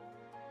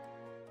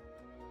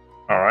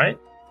 All right.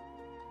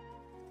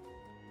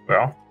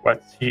 Well,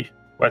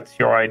 what's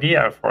your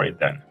idea for it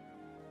then?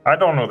 I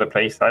don't know the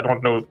place. I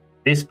don't know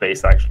this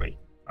place, actually.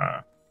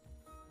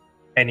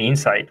 Any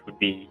insight would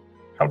be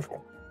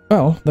helpful.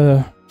 Well,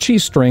 the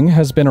cheese string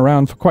has been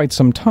around for quite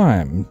some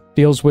time.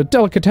 Deals with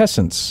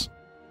delicatessens.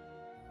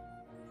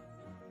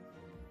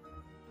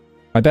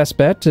 My best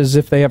bet is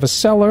if they have a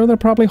cellar, they're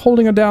probably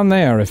holding her down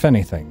there, if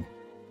anything.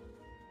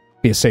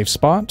 Be a safe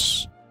spot.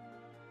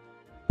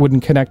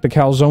 Wouldn't connect the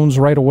Calzones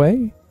right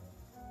away.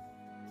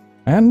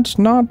 And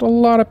not a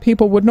lot of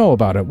people would know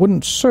about it.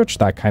 Wouldn't search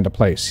that kind of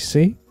place, you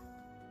see?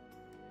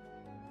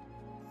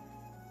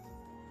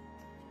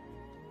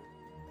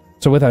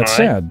 So with that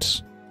said,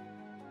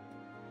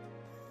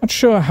 not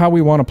sure how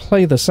we want to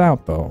play this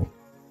out, though.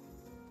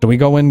 Do we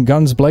go in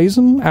guns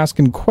blazing,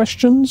 asking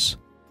questions?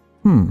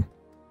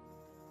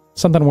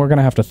 Something we're going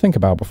to have to think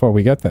about before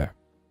we get there.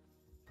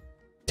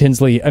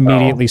 Tinsley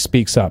immediately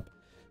speaks up.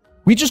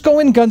 We just go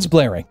in guns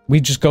blaring.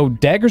 We just go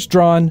daggers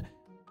drawn,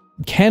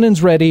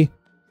 cannons ready,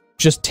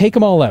 just take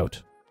them all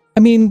out. I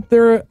mean,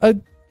 they're a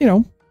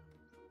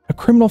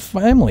criminal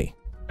family.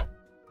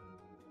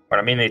 But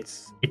I mean,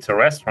 it's a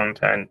restaurant,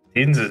 and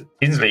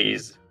Tinsley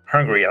is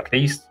hungry at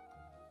least.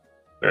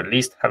 We at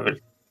least have a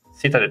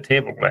sit at a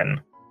table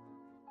and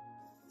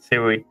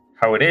see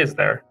how it is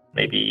there.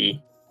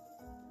 Maybe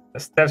a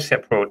stealthy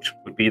approach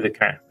would be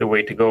the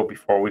way to go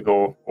before we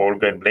go all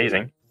gun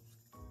blazing.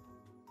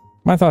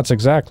 My thoughts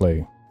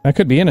exactly. There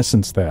could be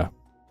innocence there.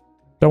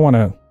 Don't want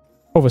to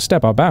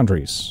overstep our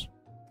boundaries.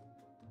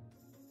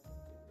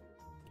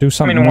 Do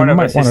something we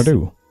might want to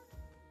do.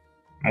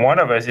 One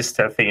of us is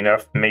stealthy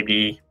enough.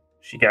 Maybe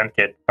she can't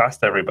get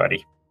past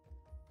everybody.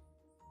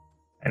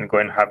 And go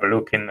and have a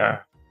look in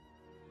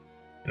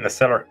the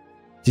cellar.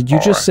 Did you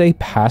just say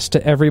past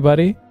to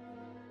everybody?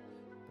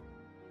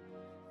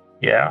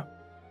 Yeah.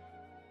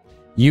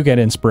 You get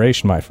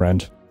inspiration, my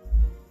friend.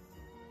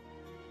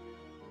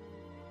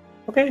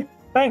 Okay,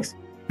 thanks.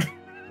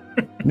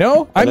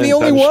 No, I'm the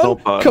only one?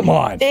 Come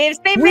on. They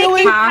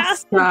Really? make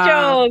pasta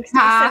jokes.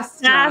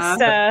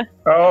 Pasta.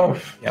 Oh.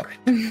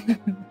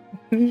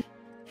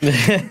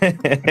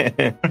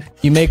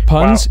 You make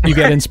puns, you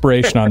get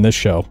inspiration on this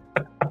show.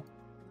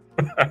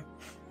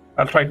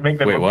 I'll try to make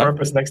them on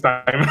purpose next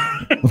time.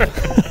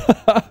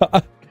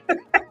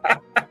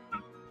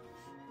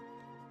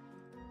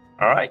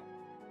 All right.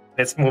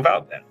 Let's move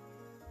out then.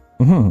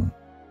 Mm-hmm.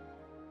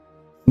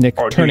 Nick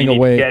or turning do you need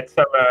away. To get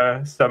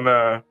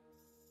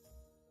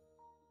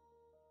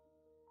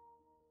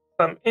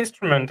some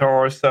instrument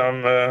or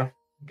some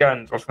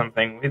guns or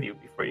something with you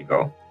before you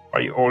go.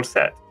 Are you all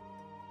set?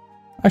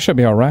 I should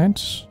be all right.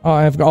 Oh,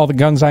 I have all the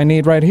guns I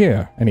need right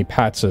here. And he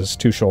pats his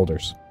two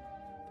shoulders.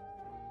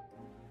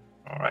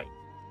 All right.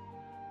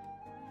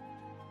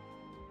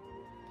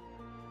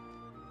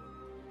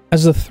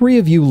 As the three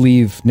of you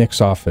leave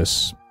Nick's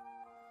office,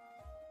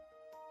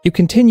 you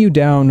continue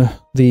down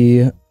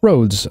the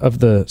roads of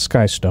the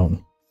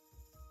Skystone.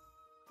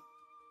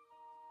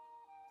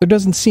 There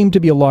doesn't seem to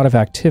be a lot of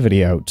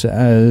activity out,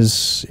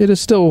 as it is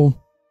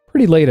still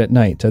pretty late at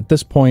night. At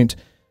this point,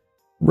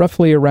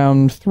 roughly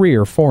around 3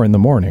 or 4 in the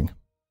morning.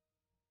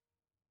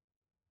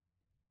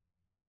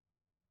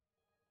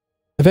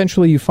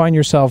 Eventually, you find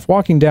yourself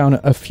walking down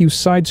a few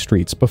side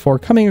streets before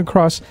coming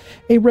across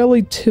a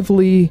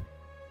relatively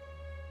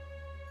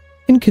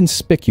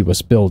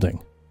inconspicuous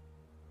building.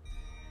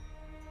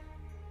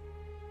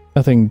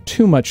 Nothing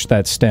too much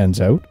that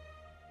stands out,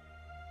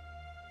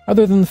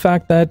 other than the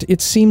fact that it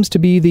seems to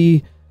be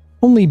the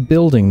only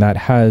building that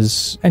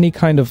has any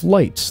kind of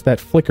light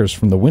that flickers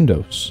from the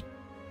windows.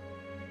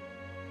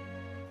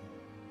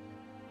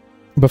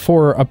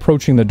 Before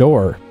approaching the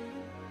door,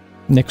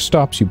 Nick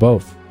stops you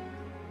both.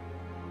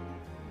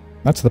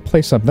 That's the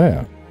place up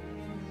there.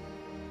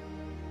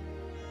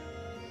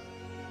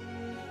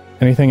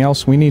 Anything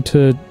else we need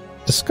to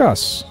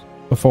discuss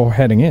before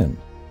heading in?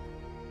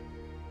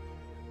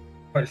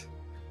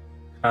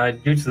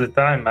 Due to the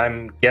time,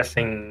 I'm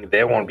guessing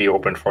they won't be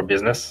open for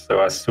business.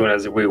 So as soon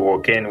as we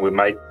walk in, we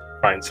might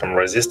find some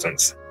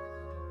resistance.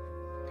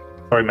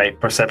 Sorry, my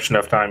perception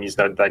of time is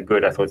not that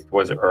good. I thought it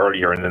was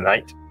earlier in the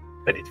night,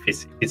 but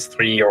it's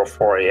 3 or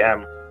 4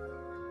 a.m.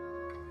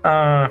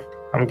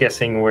 I'm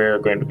guessing we're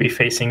going to be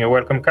facing a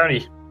welcome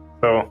party.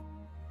 So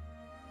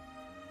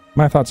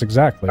my thoughts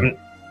exactly.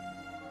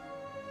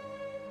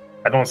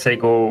 I don't say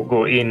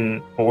go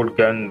in old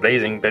gun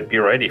blazing, but be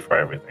ready for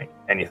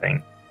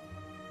anything.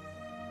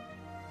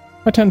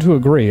 I tend to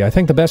agree. I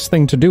think the best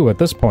thing to do at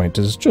this point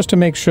is just to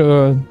make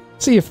sure,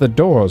 see if the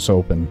door's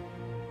open.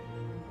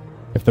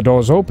 If the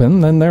door's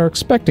open, then they're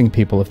expecting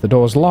people. If the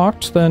door's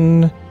locked,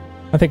 then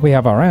I think we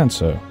have our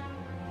answer.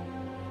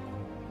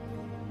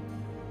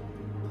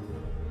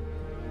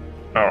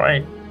 All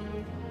right.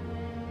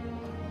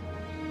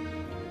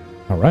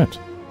 All right.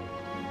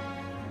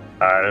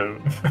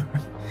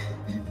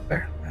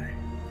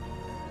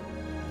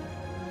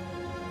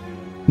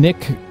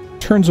 Nick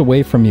turns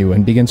away from you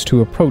and begins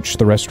to approach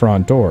the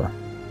restaurant door.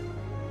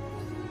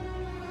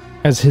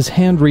 As his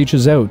hand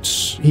reaches out,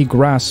 he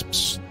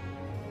grasps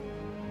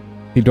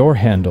the door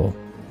handle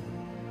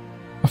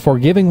before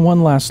giving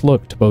one last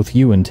look to both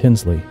you and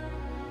Tinsley.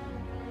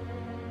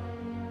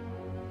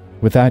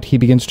 With that, he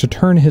begins to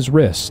turn his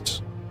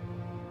wrist.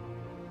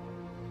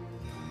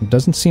 It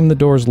doesn't seem the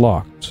door's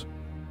locked.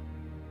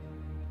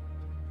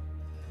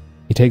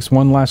 He takes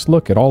one last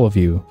look at all of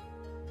you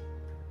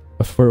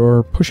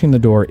before pushing the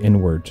door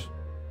inward.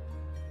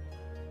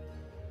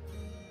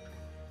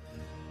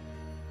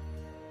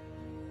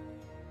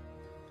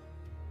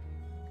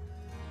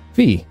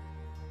 V.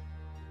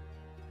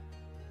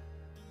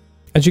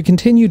 As you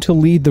continue to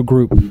lead the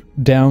group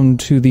down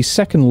to the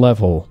second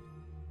level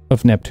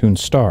of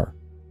Neptune's star.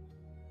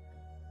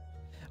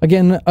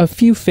 Again, a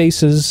few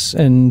faces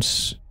and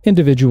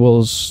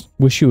individuals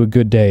wish you a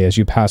good day as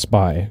you pass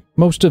by,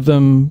 most of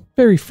them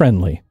very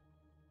friendly.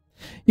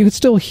 You can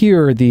still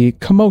hear the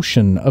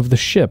commotion of the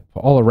ship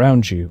all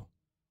around you,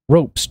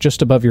 ropes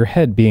just above your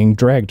head being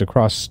dragged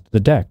across the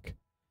deck.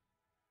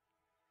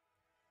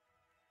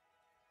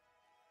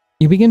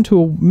 You begin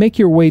to make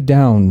your way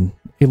down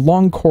a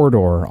long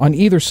corridor. On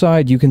either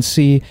side, you can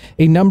see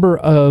a number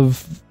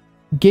of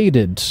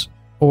gated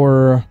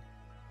or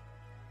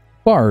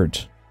barred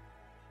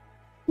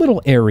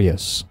little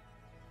areas.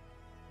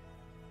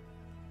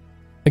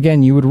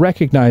 Again, you would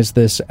recognize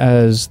this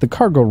as the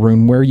cargo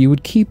room where you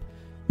would keep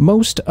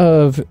most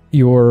of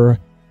your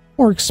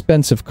more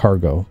expensive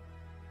cargo.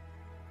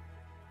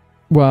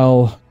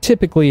 While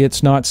typically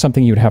it's not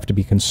something you'd have to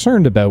be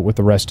concerned about with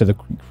the rest of the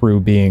crew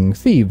being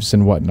thieves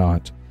and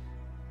whatnot,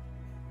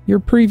 your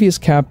previous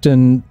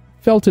captain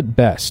felt it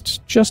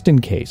best, just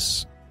in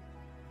case,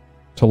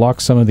 to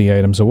lock some of the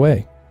items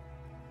away.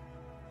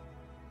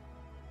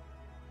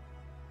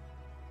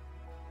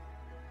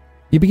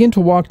 You begin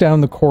to walk down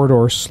the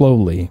corridor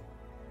slowly.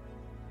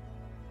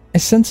 A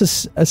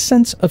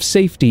sense of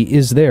safety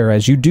is there,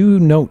 as you do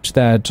note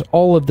that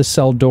all of the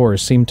cell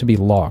doors seem to be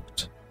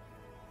locked,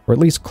 or at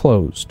least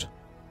closed.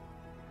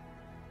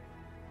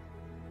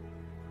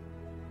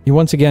 You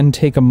once again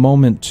take a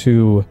moment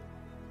to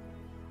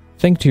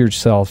think to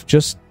yourself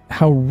just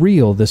how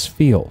real this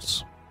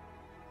feels.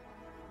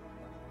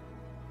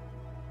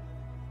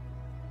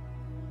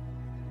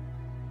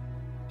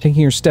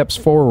 Taking your steps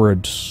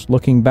forward,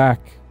 looking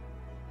back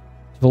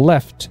to the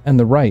left and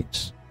the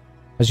right,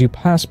 as you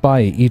pass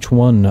by each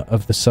one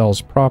of the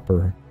cells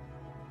proper.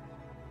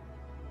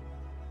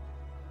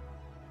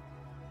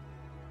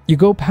 You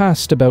go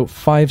past about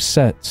 5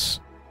 sets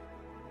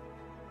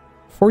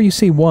before you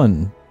see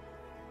one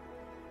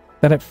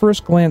that at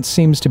first glance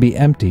seems to be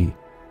empty.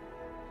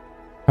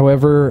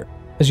 However,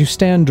 as you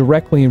stand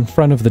directly in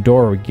front of the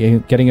door,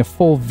 getting a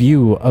full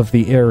view of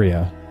the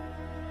area,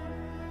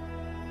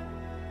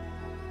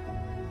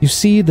 you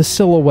see the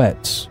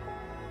silhouette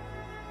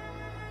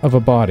of a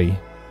body.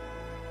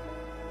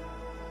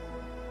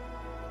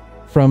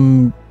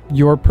 From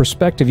your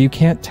perspective, you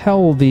can't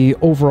tell the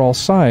overall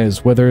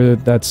size, whether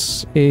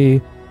that's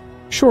a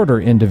shorter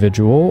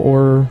individual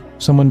or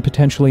someone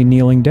potentially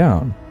kneeling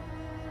down.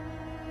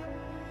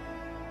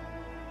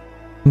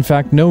 In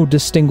fact, no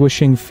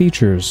distinguishing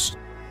features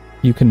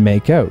you can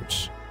make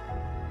out.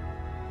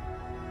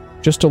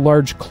 Just a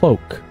large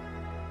cloak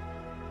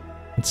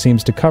that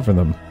seems to cover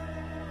them.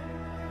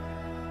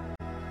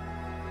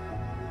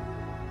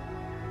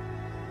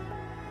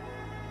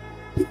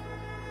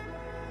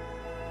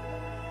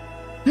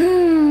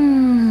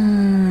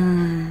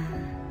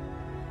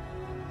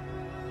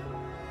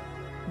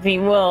 We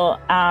will,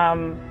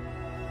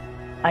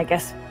 I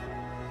guess,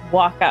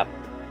 walk up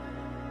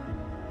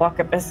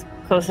as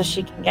close as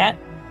she can get.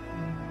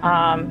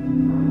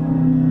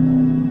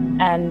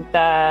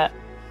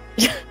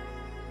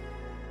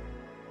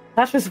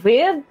 That was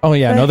weird. Oh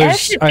yeah, no,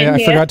 there's.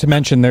 I forgot to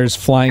mention there's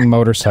flying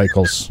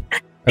motorcycles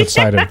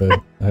outside of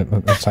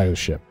the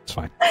ship. It's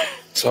fine.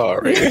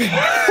 Sorry.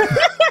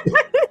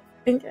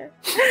 Okay.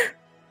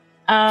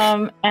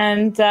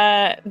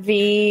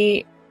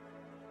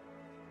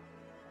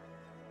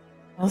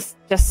 I'll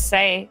just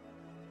say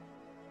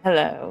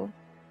hello.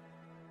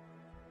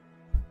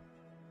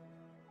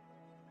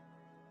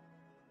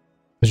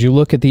 As you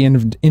look at the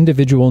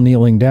individual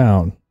kneeling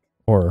down,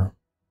 or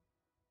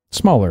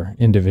smaller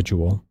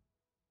individual,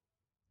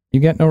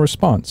 you get no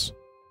response.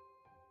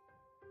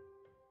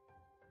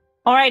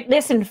 All right,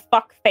 listen,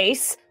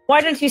 fuckface.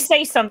 Why don't you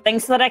say something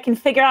so that I can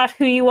figure out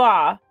who you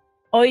are?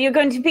 Or you're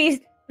going to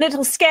be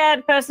little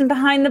scared person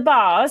behind the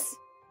bars?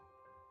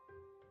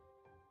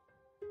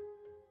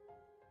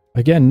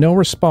 Again, no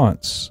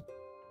response.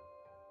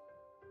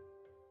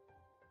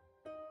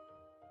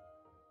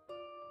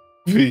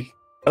 Do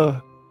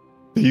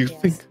you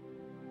think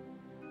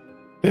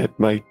that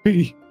might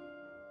be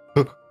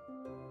the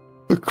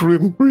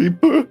Grim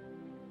Reaper?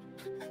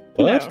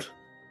 What?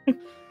 No.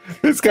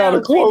 It's got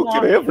a cloak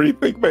and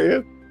everything,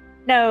 man.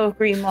 No,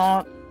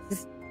 Greenmont.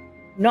 This is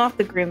not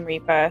the Grim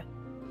Reaper.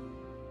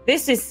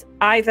 This is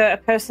either a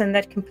person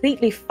that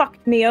completely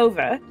fucked me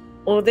over,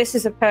 or this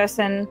is a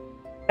person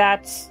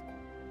that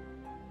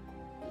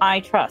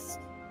I trust.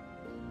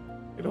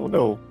 I don't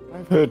know.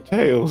 I've heard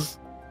tales.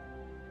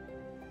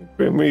 The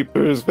Grim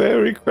Reaper is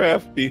very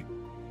crafty.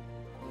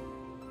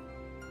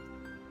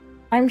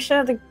 I'm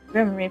sure the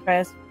Grim Reaper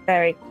is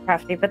very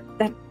crafty, but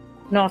that's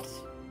not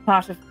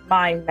part of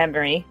my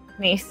memory, at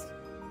least.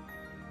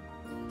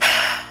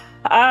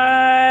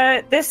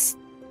 This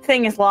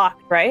thing is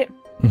locked, right?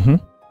 Mm-hmm.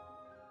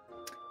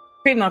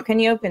 Primo, can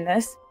you open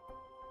this?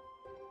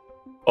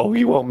 Oh,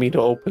 you want me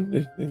to open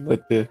it and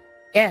let the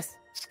Yes.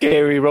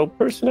 scary rope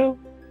person out?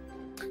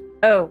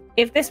 Oh,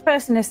 if this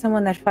person is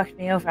someone that fucked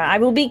me over, I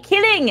will be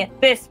killing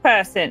this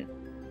person.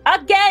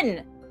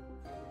 Again!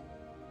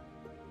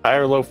 High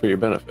or low for your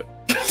benefit?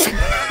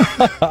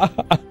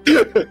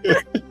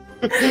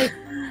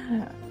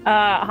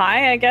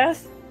 High, I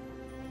guess.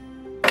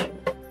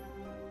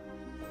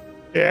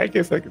 Yeah, I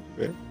guess I could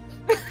do that.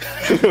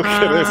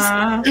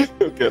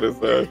 He'll get his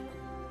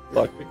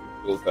lockpick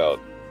tools out.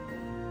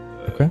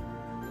 Okay.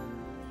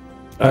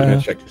 I'm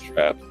gonna check his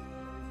traps.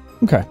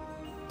 Okay.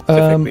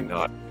 Specifically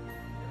not.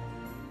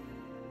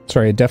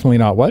 Sorry, definitely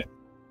not what?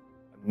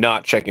 I'm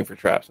not checking for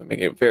traps. I'm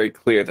making it very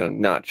clear that I'm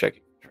not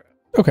checking for traps.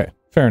 Okay,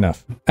 fair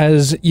enough.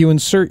 As you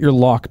insert your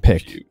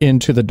lockpick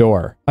into the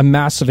door, a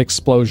massive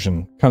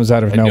explosion comes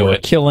out of nowhere,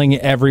 killing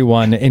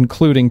everyone,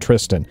 including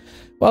Tristan.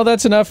 Well,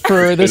 that's enough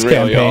for this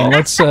Real, campaign. y'all.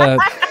 Let's. No,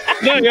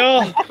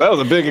 y'all. That was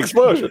a big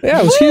explosion. Yeah,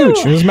 it was huge.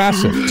 It was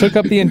massive. Took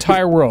up the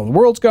entire world. The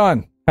world's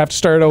gone. Have to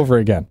start over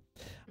again.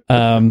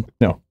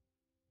 No.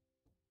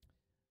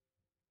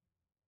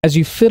 As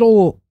you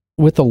fiddle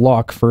with the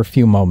lock for a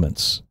few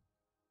moments,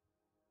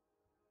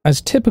 as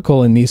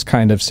typical in these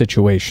kind of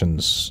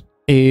situations,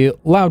 a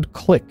loud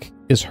click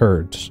is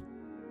heard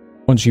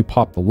once you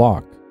pop the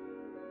lock.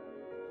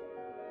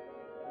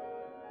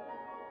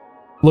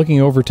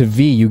 Looking over to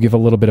V, you give a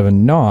little bit of a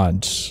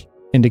nod,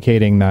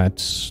 indicating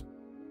that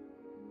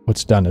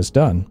what's done is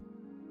done.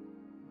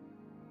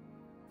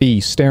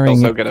 V staring...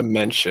 Also going to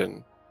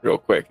mention, real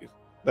quick,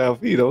 now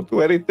V, don't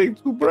do anything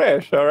too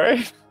brash, all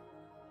right?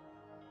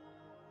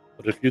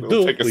 But if you We'll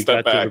do, take a we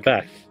step got your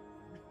back.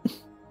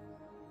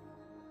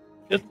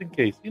 Just in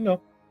case, you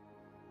know.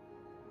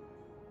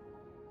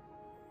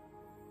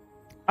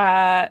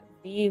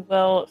 V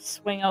will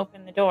swing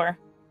open the door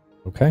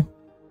Okay.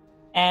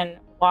 and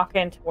walk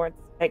in towards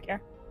the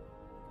figure.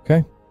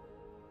 Okay.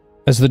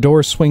 As the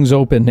door swings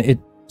open, it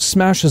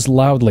smashes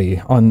loudly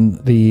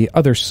on the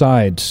other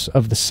side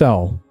of the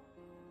cell,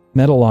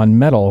 metal on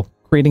metal,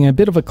 creating a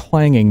bit of a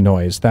clanging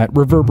noise that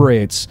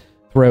reverberates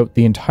throughout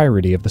the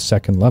entirety of the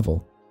second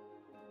level.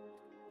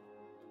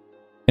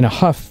 In a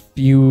huff,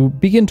 you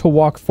begin to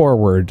walk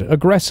forward,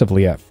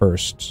 aggressively at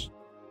first.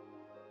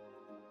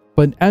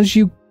 But as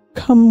you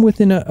come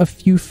within a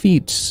few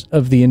feet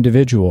of the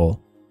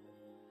individual,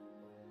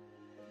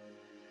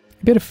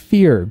 a bit of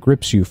fear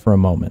grips you for a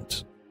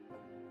moment.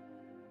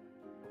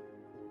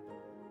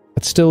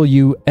 But still,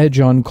 you edge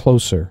on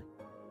closer.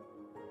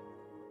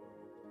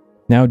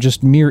 Now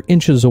just mere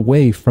inches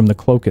away from the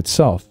cloak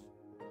itself.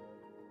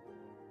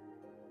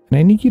 And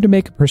I need you to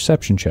make a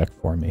perception check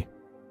for me.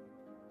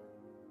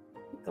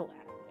 Gladly.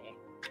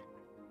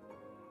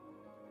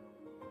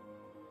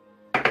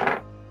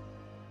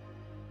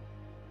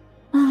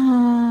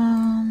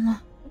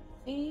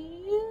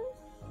 Please.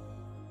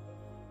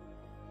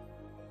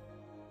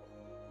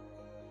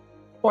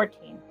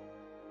 14.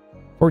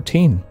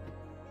 14.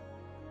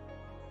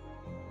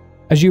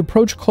 As you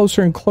approach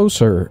closer and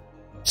closer,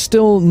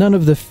 still none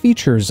of the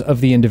features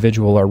of the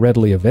individual are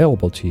readily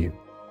available to you.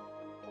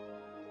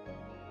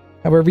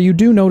 However, you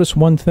do notice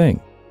one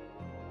thing.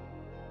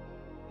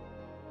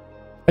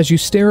 As you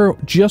stare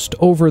just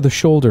over the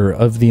shoulder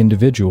of the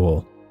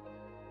individual,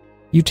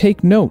 you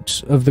take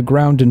note of the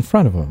ground in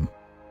front of him.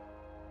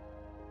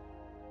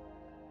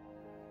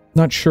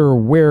 Not sure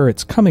where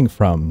it's coming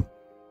from,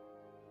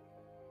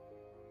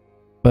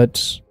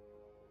 but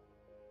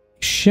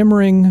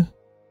shimmering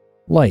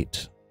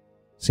light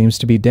seems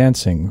to be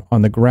dancing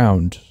on the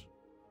ground,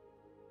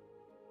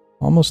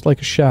 almost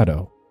like a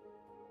shadow.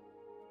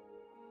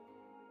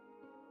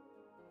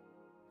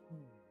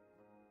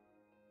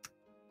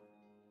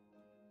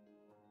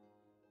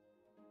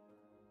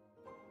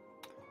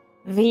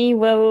 V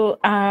will,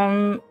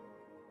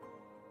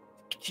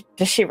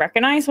 does she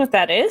recognize what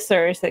that is,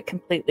 or is it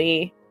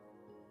completely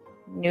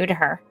new to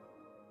her?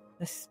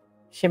 This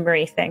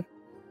shimmery thing.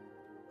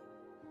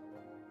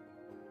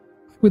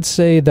 I would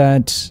say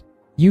that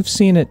you've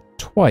seen it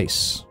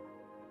twice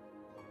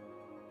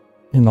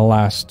in the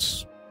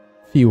last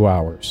few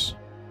hours.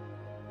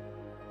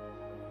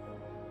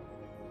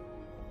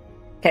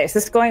 Okay, is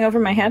this going over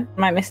my head?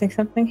 Am I missing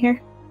something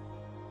here?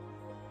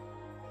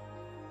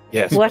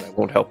 Yes, What? but I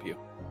won't help you.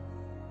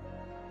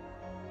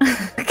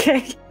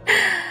 Okay.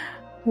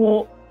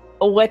 Well,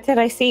 what did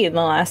I see in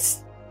the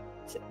last...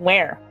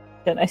 Where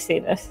did I see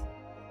this?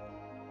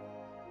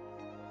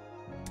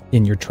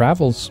 In your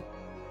travels.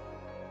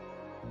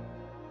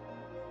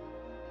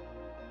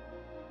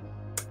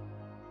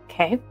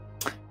 Okay.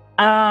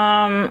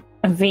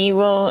 V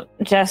will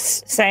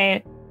just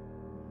say,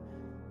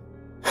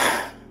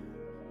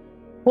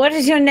 what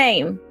is your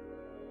name?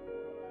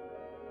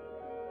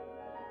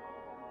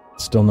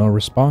 Still no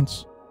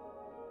response.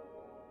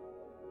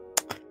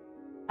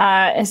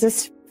 Is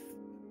this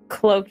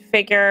cloaked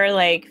figure,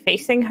 like,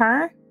 facing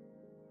her?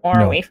 Or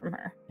No. away from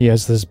her? He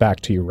has his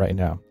back to you right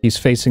now. He's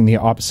facing the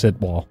opposite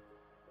wall.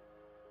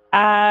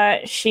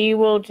 She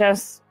will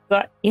just...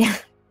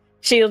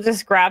 She'll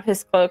just grab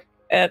his cloak,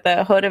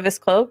 the hood of his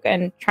cloak,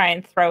 and try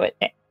and throw it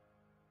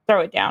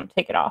down,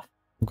 take it off.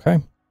 Okay.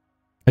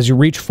 As you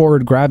reach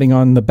forward, grabbing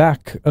on the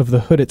back of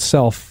the hood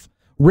itself,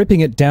 ripping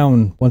it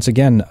down once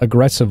again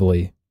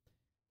aggressively,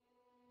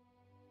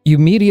 you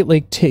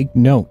immediately take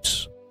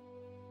note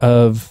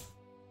of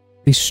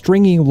the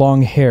stringy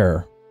long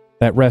hair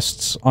that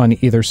rests on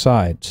either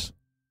side.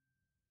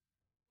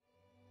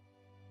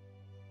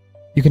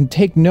 You can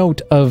take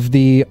note of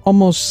the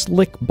almost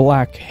slick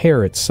black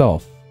hair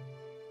itself.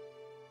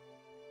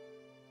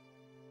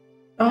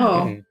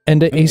 Oh,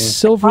 And a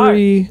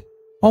silvery,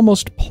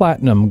 almost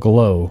platinum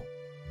glow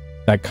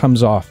that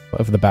comes off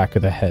of the back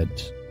of the head.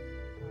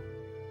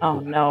 Oh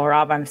no,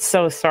 Rob, I'm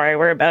so sorry.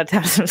 We're about to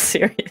have some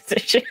serious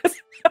issues.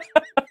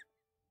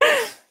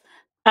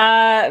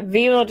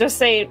 V will just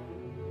say,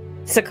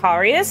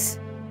 Sicarius?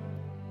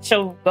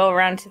 She'll go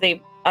around to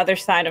the other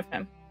side of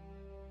him.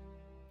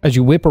 As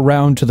you whip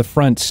around to the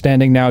front,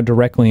 standing now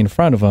directly in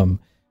front of him,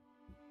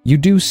 you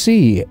do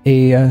see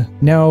a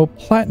now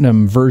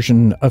platinum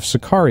version of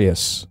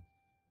Sicarius.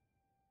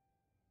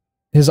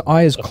 His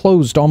eyes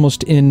closed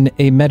almost in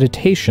a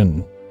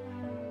meditation,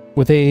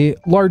 with a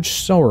large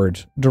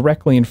sword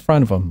directly in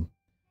front of him,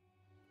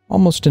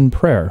 almost in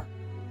prayer.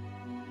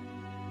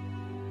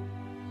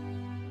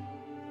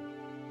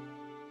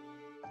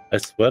 I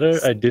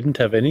swear I didn't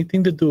have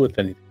anything to do with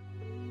anything.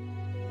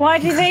 Why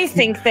do they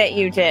think that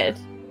you did?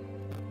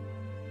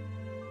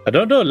 I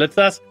don't know. Let's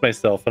ask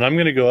myself. And I'm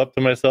going to go up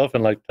to myself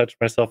and touch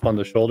myself on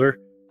the shoulder.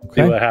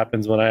 Okay. See what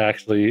happens when I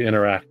actually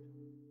interact.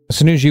 As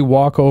soon as you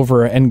walk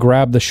over and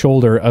grab the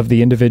shoulder of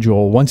the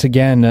individual, once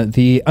again,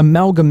 the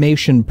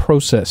amalgamation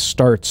process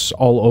starts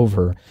all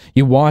over.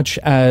 You watch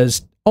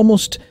as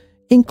almost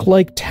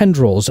ink-like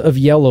tendrils of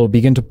yellow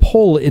begin to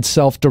pull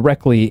itself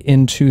directly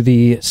into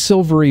the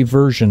silvery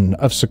version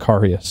of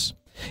Sicarius.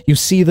 You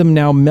see them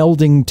now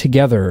melding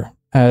together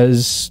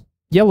as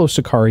yellow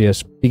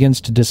Sicarius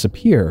begins to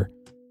disappear.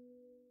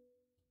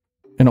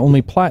 And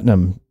only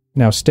Platinum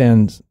now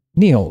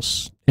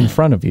kneels in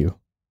front of you.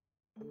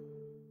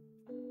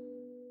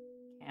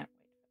 Can't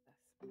wait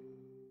for this.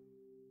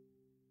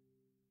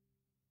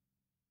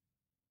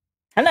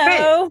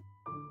 Hello.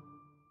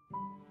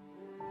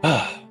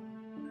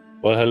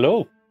 Well,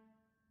 hello.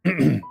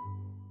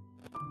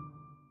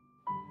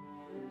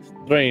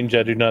 Strange,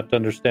 I do not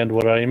understand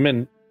what I am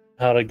in,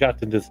 how I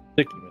got in this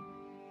predicament.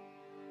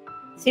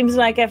 Seems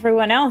like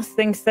everyone else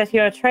thinks that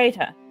you're a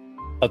traitor.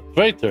 A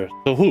traitor?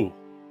 To who?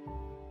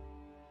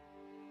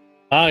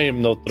 I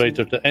am no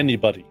traitor to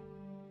anybody.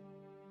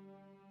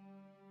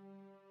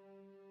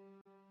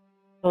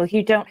 Well,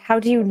 you don't. How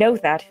do you know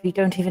that if you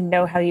don't even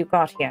know how you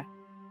got here?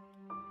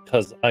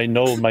 Because I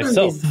know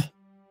myself.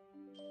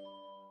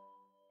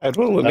 I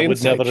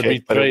would never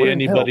betray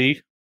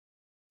anybody.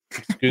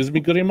 Help. Excuse me,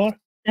 Grimor?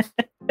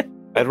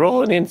 I'd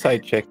roll an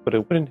insight check, but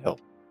it wouldn't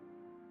help.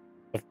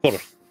 Of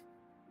course.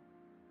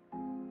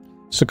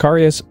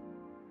 Sicarius,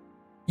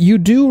 you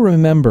do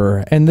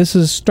remember, and this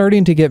is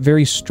starting to get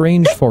very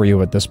strange for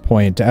you at this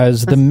point,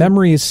 as the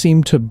memories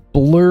seem to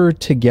blur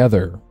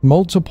together.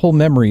 Multiple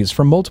memories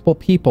from multiple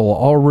people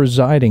all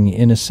residing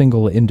in a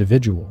single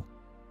individual.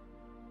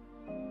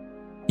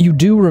 You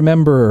do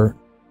remember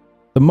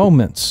the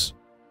moments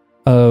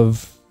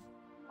of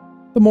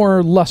the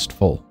more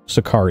lustful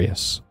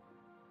Sicarius.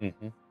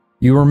 Mm-hmm.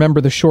 You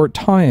remember the short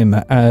time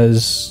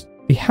as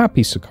the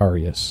happy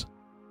Sicarius.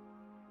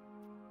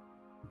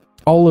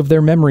 All of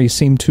their memories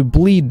seem to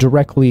bleed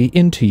directly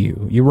into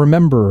you. You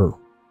remember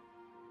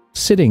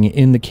sitting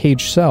in the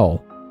cage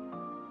cell.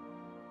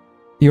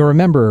 You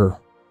remember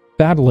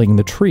battling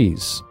the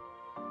trees.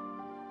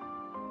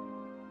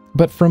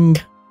 But from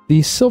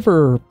the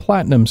silver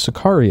platinum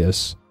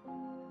Sicarius,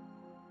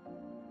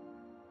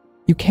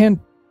 you can't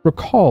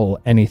recall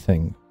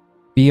anything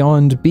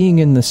beyond being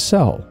in the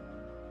cell,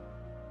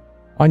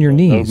 on your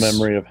knees. No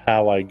memory of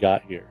how I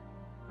got here.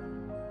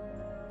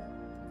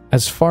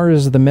 As far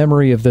as the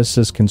memory of this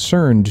is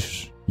concerned,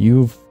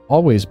 you've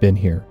always been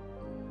here,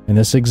 in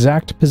this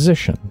exact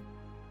position,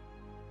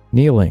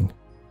 kneeling,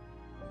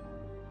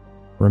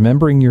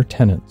 remembering your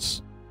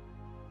tenants.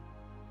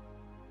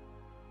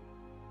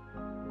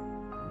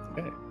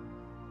 Okay.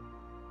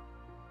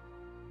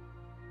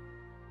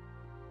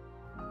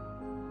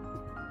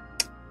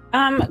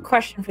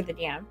 Question for the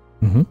DM.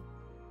 Mm-hmm.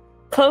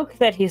 Cloak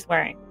that he's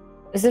wearing,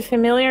 is it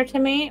familiar to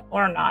me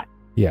or not?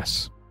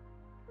 Yes.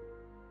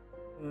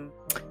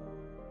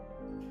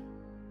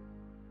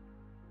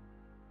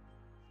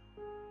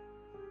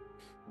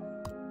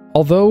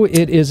 Although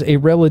it is a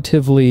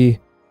relatively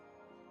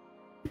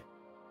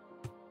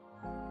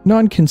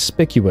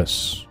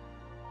non-conspicuous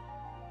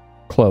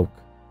cloak,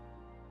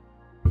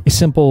 a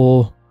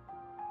simple,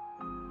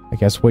 I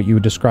guess what you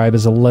would describe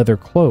as a leather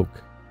cloak,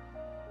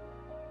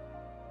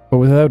 but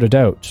without a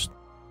doubt,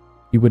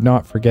 you would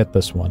not forget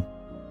this one.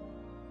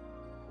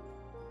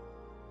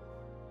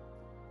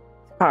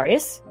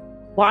 Sicarius,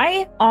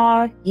 why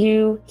are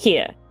you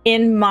here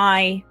in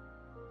my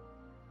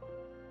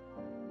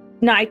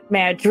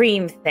nightmare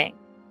dream thing?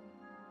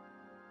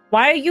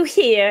 Why are you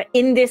here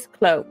in this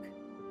cloak?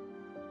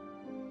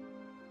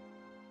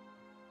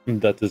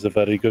 That is a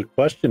very good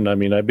question. I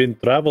mean, I've been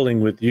traveling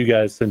with you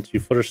guys since you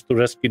first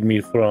rescued me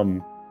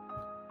from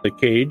the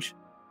cage.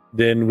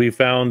 Then we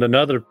found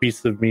another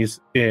piece of me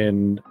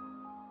in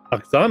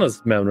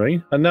Oksana's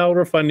memory, and now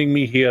we're finding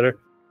me here.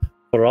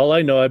 For all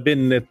I know, I've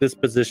been at this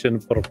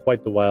position for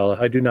quite a while.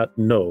 I do not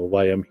know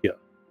why I'm here.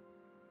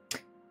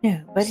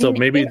 Yeah, but so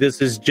maybe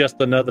this is just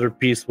another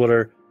piece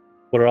where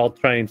we're all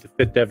trying to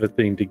fit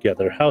everything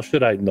together. How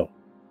should I know?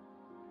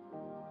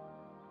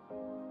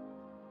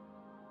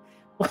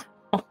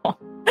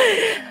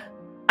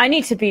 I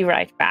need to be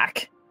right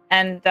back.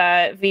 And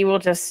V will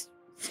just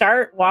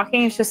start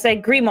walking and she'll say,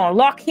 Grimo,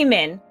 lock him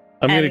in.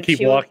 I'm going to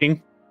keep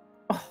walking.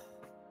 Oh,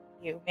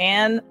 you,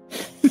 man.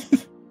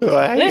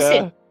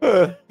 Listen.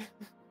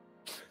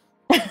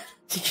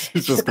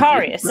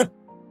 Sicarius.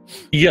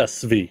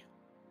 Yes, V.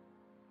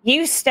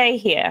 You stay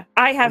here.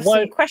 I have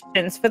some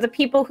questions for the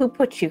people who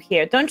put you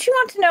here. Don't you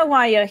want to know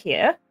why you're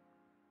here?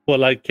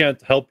 Well, I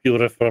can't help you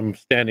if I'm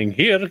standing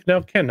here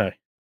now, can I?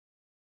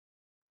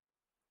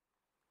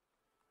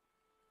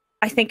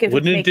 I think it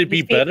Wouldn't it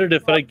be better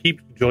if I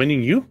keep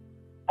joining you?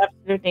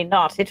 Absolutely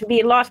not. It would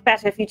be a lot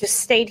better if you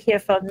just stayed here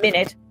for a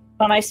minute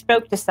when I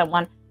spoke to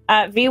someone.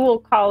 V will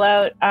call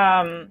out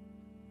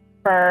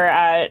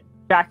for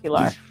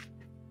Dracula.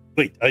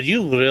 Wait, are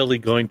you really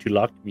going to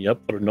lock me up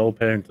for no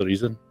apparent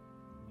reason?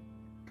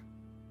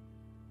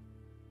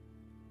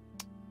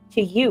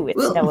 To you,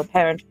 it's no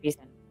apparent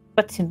reason.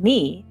 But to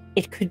me,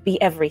 it could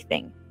be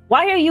everything.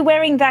 Why are you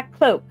wearing that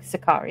cloak,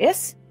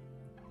 Sicarius?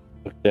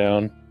 Look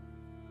down.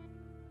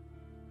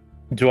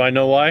 Do I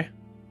know why?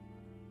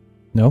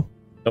 No.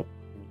 Nope.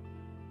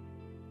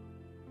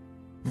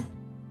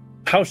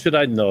 How should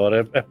I know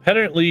it?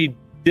 Apparently,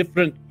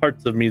 different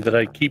parts of me that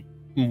I keep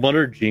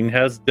merging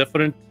has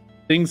different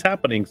things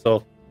happening,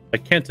 so I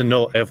can't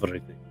know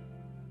everything.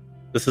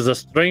 This is a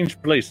strange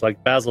place,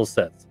 like Basil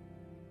says.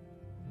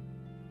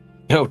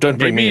 No, don't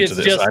bring me into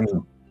this.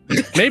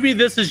 Maybe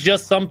this is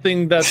just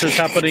something that is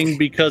happening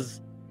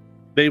because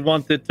they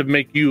wanted to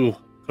make you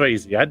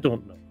crazy. I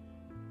don't know.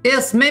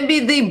 Yes, maybe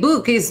the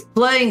book is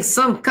playing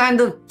some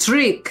kind of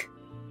trick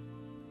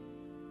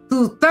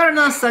to turn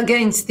us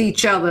against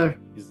each other.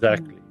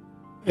 Exactly.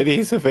 It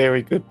is a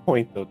very good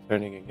point, though,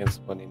 turning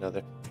against one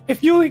another.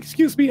 If you'll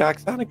excuse me,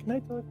 Oksana, can I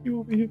talk to you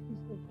over here?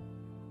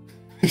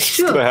 Just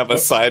gonna have a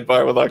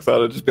sidebar with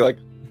Oksana, just be like,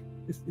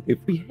 listen, if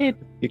we had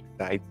to pick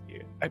sides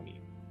here, I mean,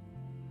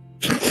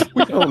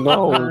 we don't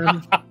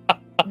know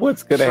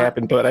what's gonna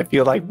happen, but I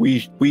feel like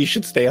we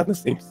should stay on the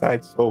same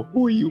side. So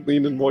who are you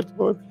leaning more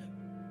towards?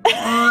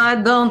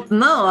 I don't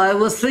know. I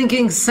was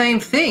thinking same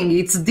thing.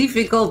 It's a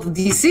difficult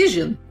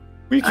decision.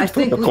 We can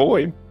flip a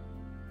coin.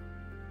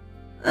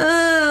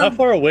 How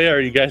far away are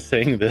you guys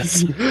saying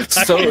this?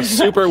 So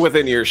super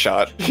within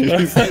earshot.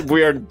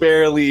 We are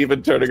barely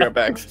even turning our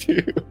backs to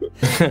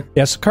you.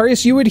 Yes,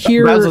 Sicarius, you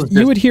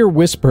would hear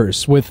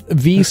whispers with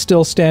V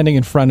still standing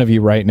in front of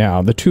you right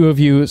now. The two of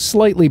you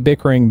slightly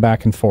bickering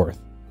back and forth.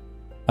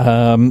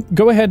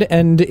 Go ahead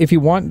and, if you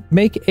want,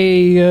 make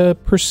a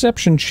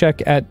perception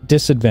check at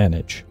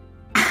disadvantage.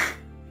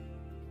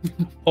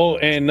 Oh,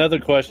 and another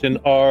question: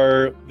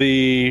 are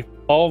the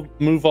all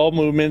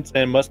movements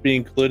and must be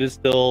included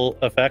still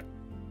effect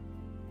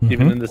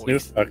even in this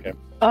news? Okay.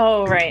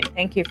 Oh, right.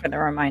 Thank you for the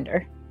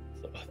reminder.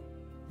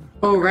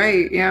 Oh,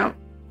 right. Yeah.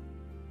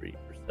 3%.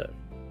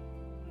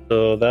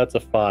 So that's a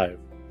 5.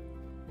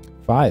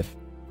 5.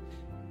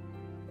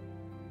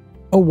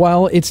 Oh,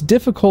 while it's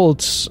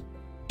difficult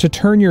to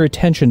turn your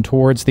attention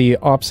towards the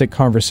opposite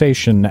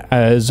conversation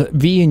as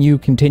V and you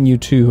continue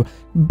to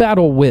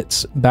battle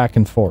wits back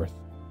and forth.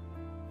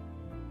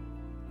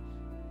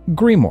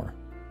 Grimoire,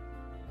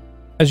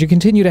 as you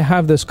continue to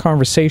have this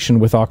conversation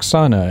with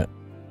Oksana,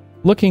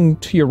 looking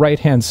to your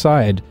right-hand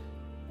side,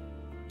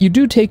 you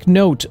do take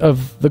note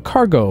of the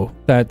cargo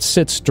that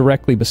sits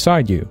directly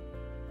beside you.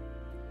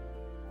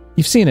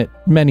 You've seen it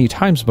many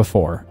times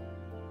before,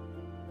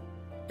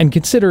 and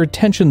consider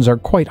tensions are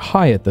quite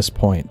high at this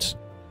point.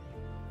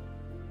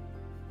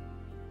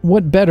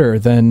 What better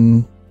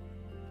than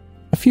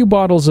a few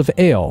bottles of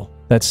ale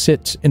that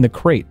sit in the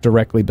crate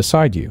directly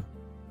beside you?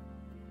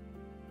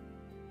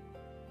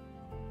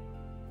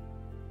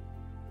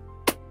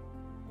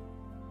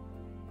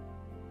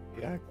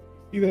 Yeah,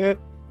 see that?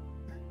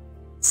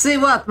 See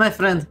what, my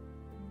friend?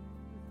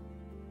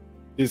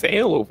 There's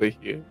ale over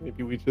here.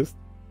 Maybe we just...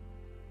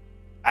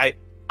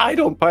 I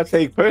don't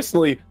partake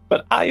personally,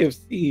 but I have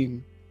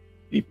seen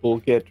people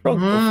get drunk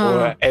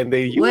before, and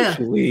they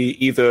usually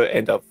either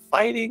end up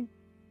fighting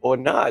or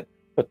not.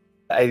 But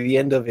at the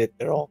end of it,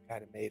 they're all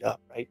kind of made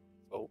up, right?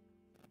 So,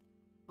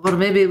 or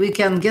maybe we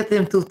can get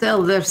them to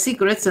tell their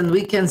secrets, and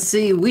we can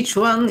see which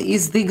one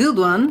is the good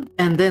one,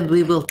 and then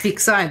we will pick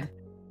side.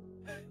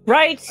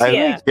 Right? I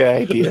like the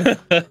idea.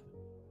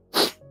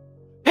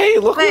 Hey,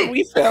 look what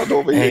we found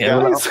over here,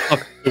 guys.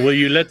 Will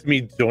you let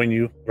me join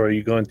you, or are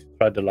you going to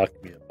try to lock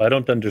me up? I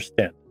don't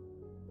understand.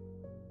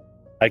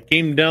 I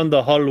came down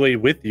the hallway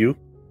with you.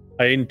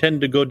 I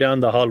intend to go down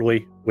the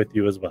hallway with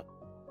you as well.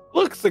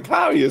 Look,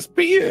 Sicarius'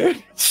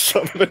 beard!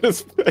 Shove it in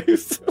his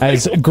face.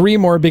 As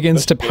Grimoire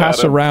begins to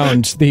pass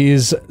around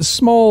these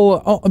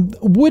small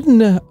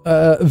wooden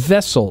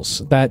vessels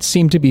that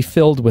seem to be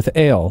filled with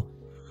ale.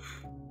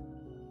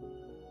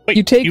 Wait,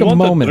 you take a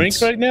moment. A drink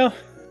right now?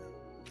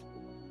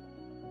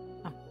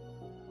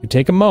 You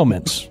take a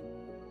moment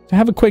to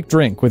have a quick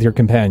drink with your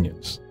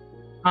companions.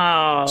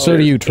 Oh. So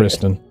do you,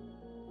 Tristan.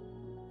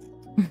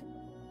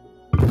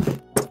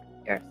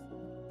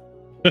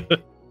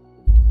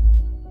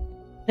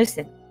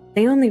 Listen,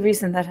 the only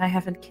reason that I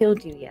haven't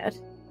killed you yet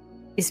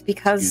is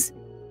because...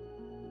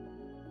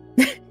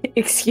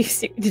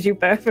 Excuse you. Did you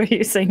burp or are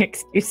you saying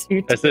excuse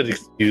you? I said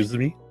excuse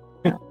me?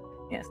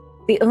 Yes.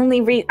 The only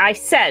reason... I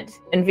said,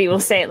 and V will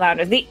say it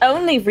louder, the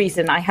only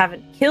reason I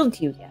haven't killed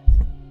you yet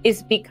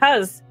is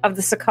because of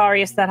the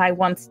Sicarius that I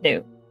once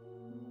knew.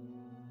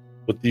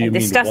 What do you and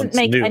mean this doesn't once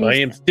make new? any I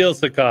am still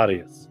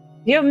Sicarius.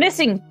 You're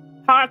missing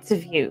parts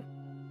of you.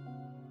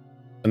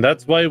 And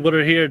that's why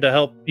we're here to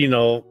help,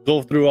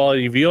 go through all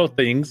of your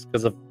things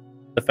because of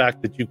the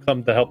fact that you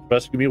come to help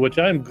rescue me, which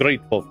I'm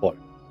grateful for.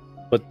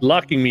 But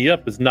locking me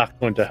up is not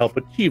going to help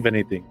achieve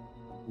anything.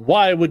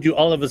 Why would you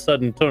all of a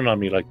sudden turn on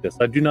me like this?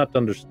 I do not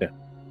understand.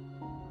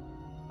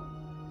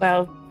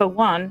 Well, for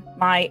one,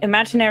 my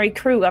imaginary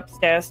crew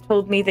upstairs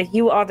told me that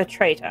you are the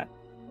traitor,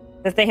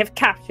 that they have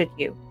captured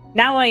you.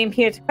 Now I am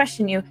here to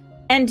question you,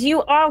 and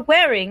you are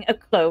wearing a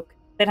cloak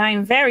that I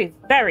am very,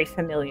 very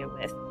familiar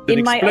with. Then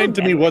explain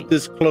to me what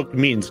this cloak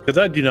means, because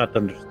I do not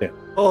understand.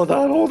 Hold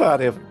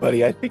on,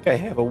 everybody. I think I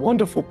have a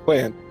wonderful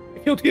plan.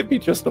 If you'll give me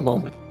just a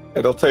moment,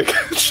 and I'll take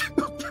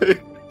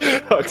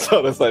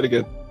Oksana aside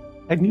again.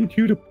 I need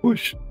you to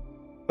push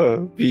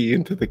V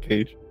into the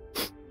cage.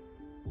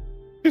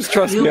 Just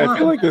trust me, I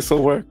feel like this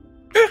will work.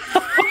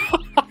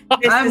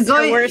 This is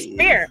her worst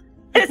fear.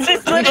 This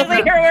is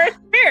literally her worst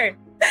fear.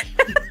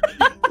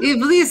 If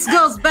this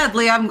goes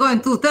badly, I'm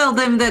going to tell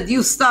them that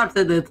you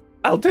started it.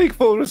 I'll take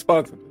full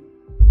responsibility.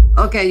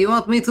 Okay, you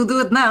want me to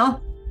do it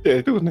now?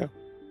 Yeah, do it now.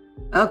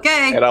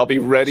 Okay. And I'll be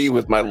ready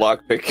with my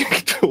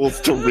lockpicking tools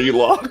to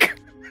relock.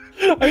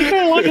 I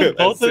can't look at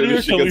both of you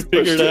until we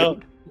figure it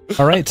out.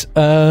 All right.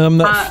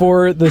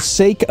 For the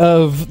sake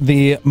of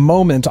the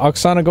moment,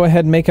 Oksana, go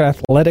ahead and make an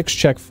athletics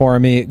check for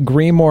me.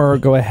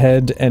 Grimoire, go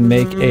ahead and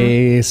make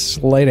a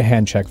sleight of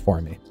hand check for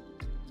me.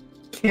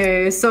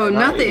 Okay, so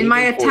nothing.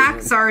 My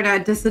attacks aren't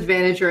at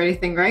disadvantage or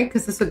anything, right?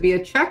 Because this would be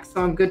a check,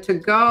 so I'm good to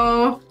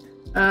go.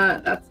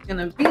 That's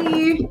gonna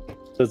be.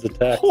 Says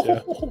attacks, yeah.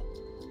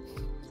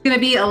 It's gonna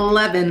be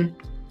 11.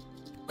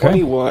 Okay.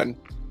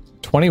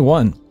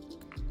 21.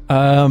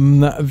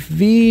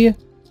 V,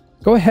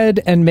 go ahead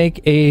and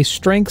make a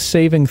strength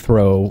saving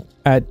throw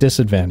at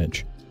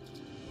disadvantage.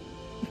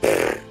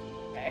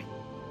 Okay.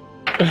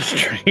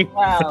 Strength.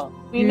 Wow.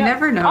 You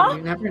never know.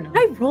 You never know.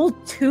 I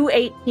rolled 2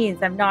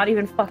 18s. I'm not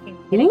even fucking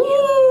kidding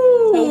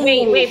you. So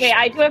wait.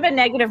 I do have a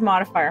negative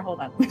modifier. Hold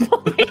on.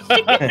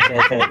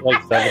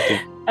 Like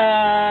 17.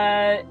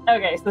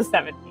 Okay, so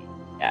 17.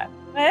 Yeah.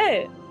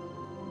 Hey.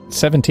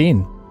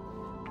 17.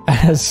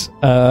 As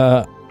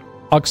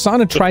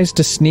Oksana tries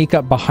to sneak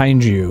up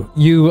behind you,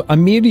 you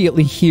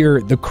immediately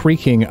hear the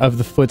creaking of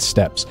the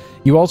footsteps.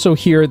 You also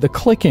hear the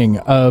clicking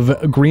of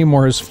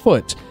Grimoire's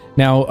foot,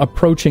 now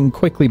approaching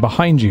quickly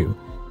behind you.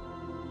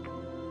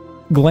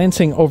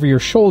 Glancing over your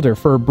shoulder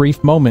for a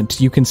brief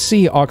moment, you can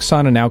see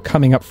Oksana now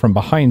coming up from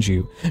behind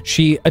you.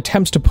 She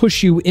attempts to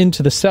push you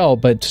into the cell,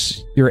 but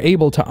you're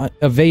able to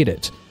evade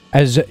it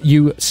as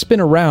you spin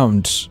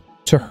around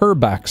to her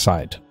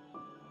backside.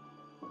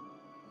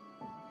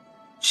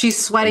 She's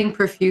sweating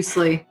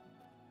profusely.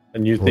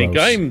 And you think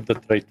Gross. I'm the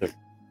traitor.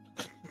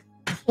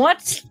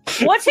 What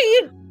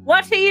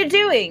are you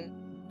doing?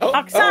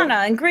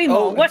 Oksana and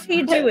Grimoire, what are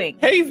you doing?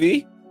 Hey,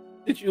 V.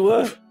 Did you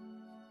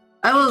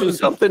I do was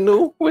something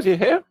new with your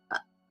hair?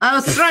 I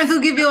was trying to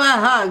give you a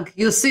hug.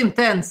 You seem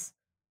tense.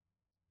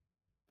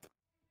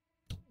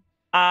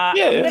 I'm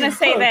going to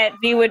say that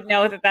V would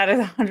know that is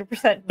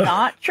 100%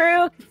 not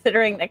true,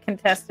 considering the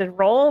contested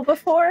role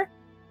before.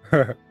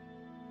 I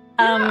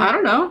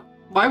don't know.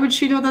 Why would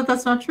she know that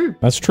that's not true?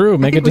 That's true.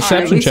 Make a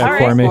deception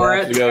check for me. You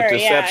know,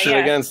 deception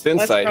against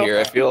insight here,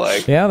 I feel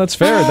like. Yeah, that's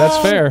fair. That's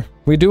fair.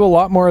 We do a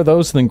lot more of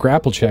those than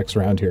grapple checks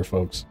around here,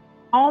 folks.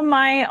 All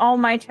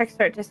my checks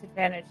are at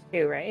disadvantage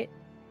too, right?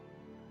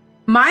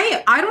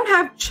 I don't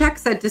have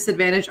checks at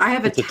disadvantage. I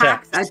have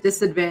attacks at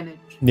disadvantage.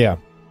 Yeah.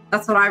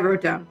 That's what I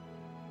wrote down.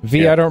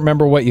 V, I don't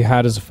remember what you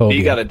had as a phobia.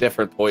 You got a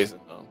different poison,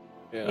 though.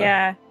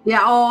 Yeah. Yeah,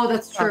 oh,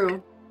 that's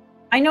true.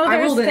 I know I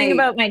there's rolled a an thing 8.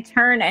 about my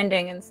turn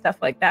ending and stuff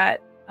like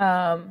that.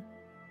 I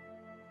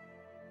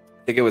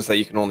think it was that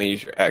you can only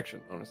use your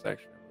bonus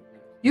action.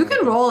 You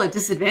can roll at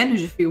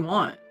disadvantage if you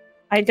want.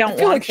 I don't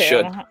feel want like to.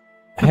 should.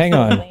 Hang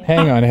on.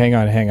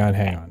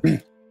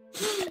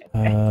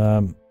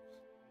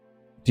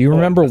 Do you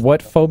remember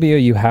what phobia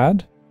you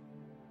had?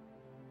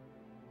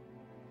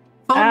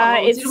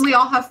 FOMO. it's- Didn't we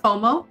all have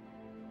FOMO?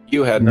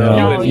 You had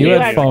No, you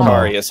had FOMO.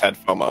 Darius had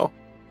FOMO.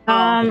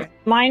 Okay.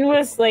 Mine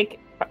was like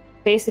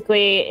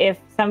basically if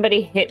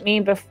somebody hit me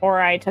before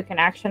I took an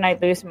action,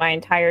 I'd lose my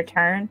entire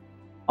turn.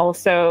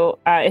 Also,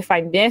 if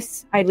I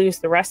miss, I lose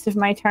the rest of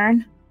my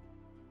turn.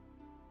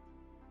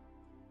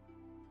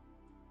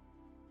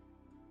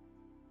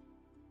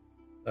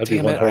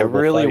 Damn it, I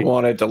really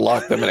wanted to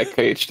lock them in a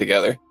cage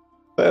together.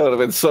 That would have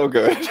been so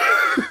good.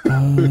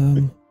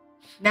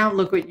 Now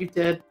look what you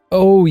did.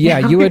 Oh yeah,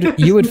 you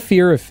would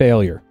fear of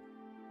failure.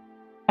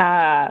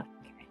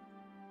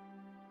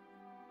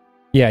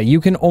 Yeah,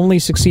 you can only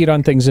succeed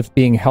on things if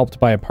being helped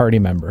by a party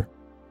member.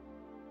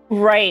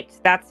 Right,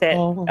 that's it.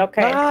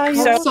 Okay.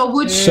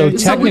 So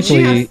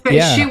technically,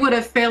 yeah, she would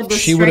have failed the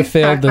she would have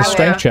failed the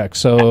strength check.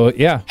 So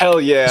yeah.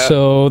 Hell yeah.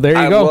 So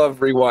there you go. I love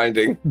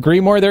rewinding.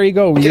 Grimoire, there you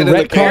go. You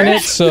retcon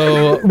it,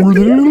 so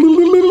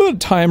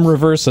time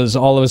reverses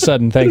all of a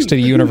sudden thanks to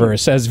the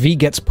universe. As V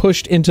gets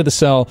pushed into the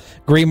cell,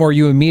 Grimoire,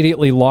 you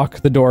immediately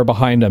lock the door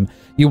behind him.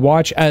 You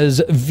watch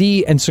as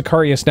V and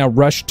Sicarius now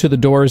rush to the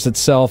doors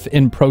itself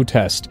in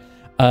protest.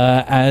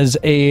 as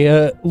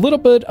a little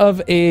bit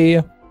of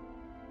a,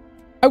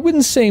 I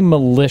wouldn't say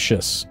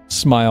malicious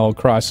smile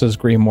crosses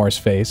Grimoire's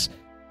face.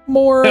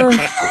 More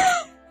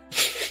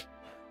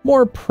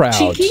proud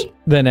Cheeky?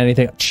 than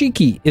anything.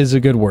 Cheeky is a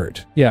good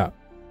word. Yeah.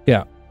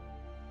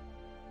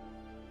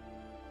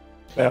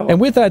 Well,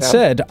 And with that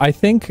said, I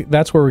think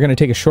that's where we're going to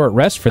take a short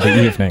rest for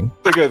the evening.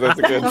 that's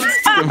a good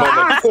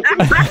moment.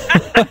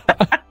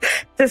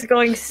 This is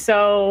going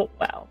so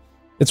well.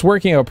 It's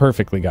working out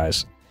perfectly,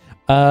 guys.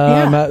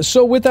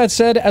 So with that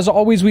said, as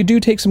always, we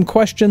do take some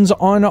questions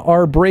on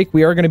our break.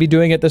 We are going to be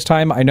doing it this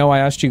time. I know I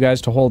asked you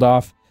guys to hold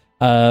off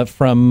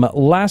from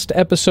last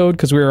episode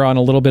because we were on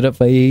a little bit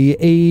of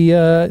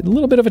a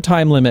little bit of a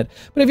time limit.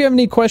 But if you have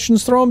any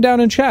questions, throw them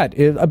down in chat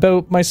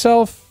about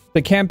myself,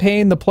 the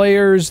campaign, the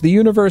players, the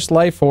universe,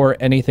 life, or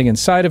anything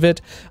inside of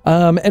it.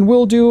 And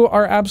we'll do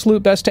our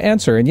absolute best to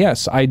answer. And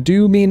yes, I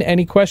do mean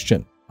any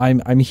question.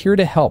 I'm here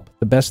to help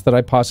the best that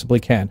I possibly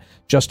can.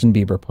 Justin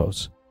Bieber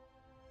pose.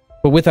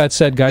 But with that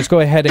said, guys, go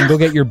ahead and go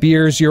get your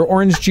beers, your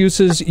orange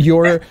juices,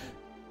 your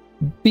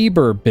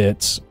Bieber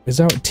bits. Is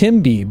that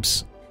Tim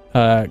Biebs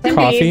coffee?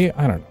 Biebs.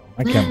 I don't know.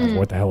 I can't remember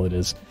what the hell it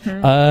is.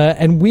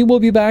 And we will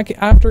be back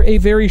after a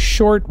very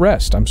short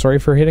rest. I'm sorry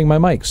for hitting my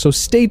mic. So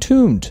stay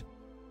tuned.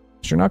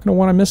 You're not going to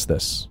want to miss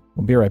this.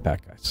 We'll be right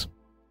back, guys.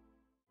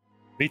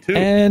 Me too.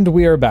 And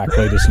we are back,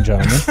 ladies and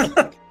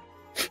gentlemen.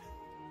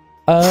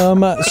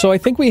 So I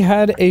think we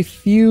had a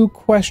few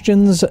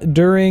questions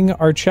during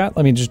our chat.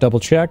 Let me just double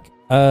check.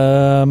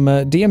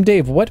 DM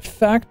Dave, what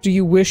fact do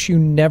you wish you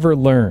never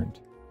learned?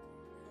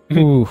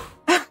 Ooh,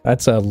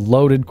 that's a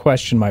loaded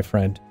question, my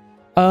friend.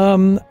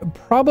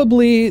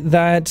 Probably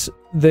that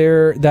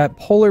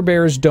polar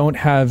bears don't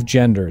have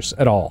genders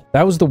at all.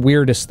 That was the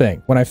weirdest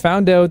thing. When I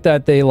found out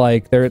that they're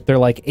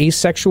like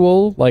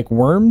asexual, like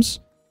worms,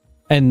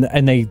 and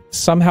they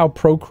somehow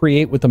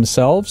procreate with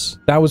themselves,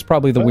 that was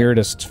probably the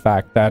weirdest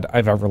fact that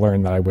I've ever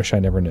learned that I wish I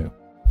never knew.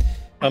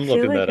 I'm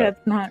looking that up.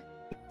 That's not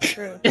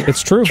true.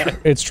 It's true.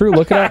 It's true.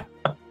 Look it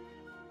up.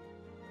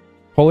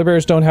 Polar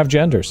bears don't have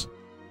genders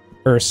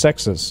or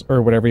sexes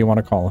or whatever you want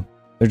to call them.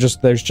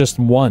 There's just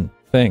one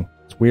thing.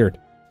 It's weird.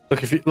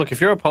 Look,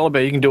 if you're a polar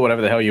bear, you can do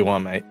whatever the hell you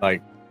want, mate.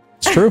 Like,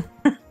 it's true.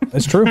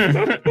 It's true.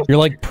 You're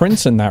like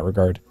Prince in that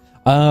regard.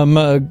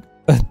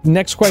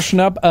 Next question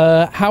up.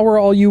 How are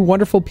all you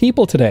wonderful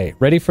people today?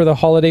 Ready for the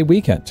holiday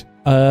weekend?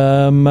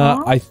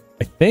 I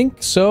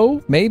think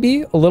so.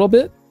 Maybe a little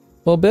bit.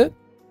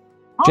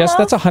 Jess,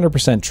 that's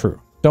 100%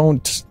 true.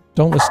 Don't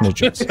listen to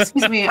Jess.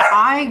 Excuse me,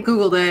 I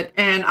Googled it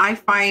and I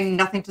find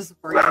nothing to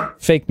support you.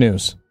 Fake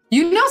news.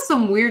 You know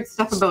some weird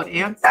stuff about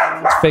ants.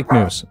 It's fake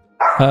news.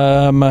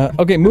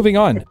 Okay, moving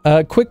on.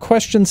 Quick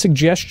question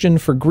suggestion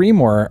for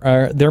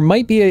Grimoire. There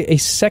might be a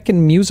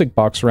second music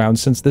box around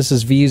since this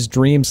is V's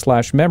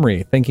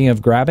dream/memory. Thinking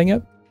of grabbing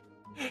it?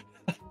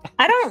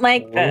 I don't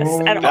like this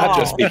at all. That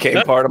just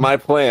became part of my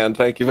plan.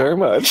 Thank you very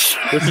much.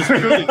 This is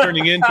truly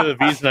turning into a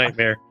V's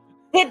nightmare.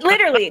 It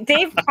literally,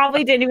 Dave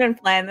probably didn't even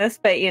plan this,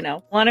 but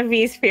one of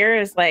V's fear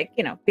is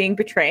being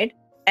betrayed.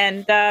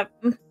 And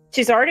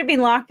she's already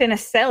been locked in a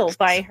cell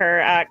by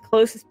her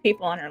closest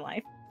people in her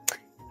life.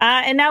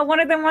 And now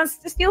one of them wants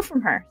to steal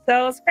from her.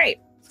 So it's great.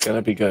 It's going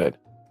to be good.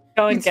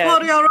 Going It's good.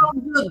 for your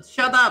own good.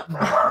 Shut up.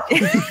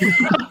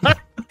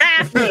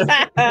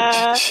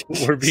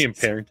 We're being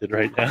parented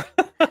right now.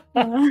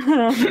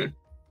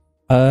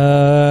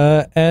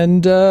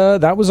 And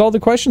that was all the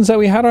questions that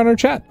we had on our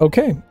chat.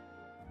 Okay.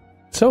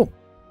 So,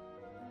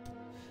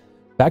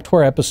 back to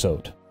our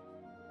episode.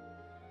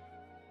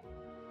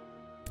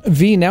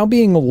 V now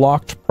being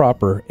locked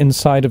proper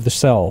inside of the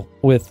cell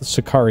with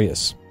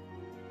Sicarius.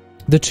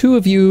 The two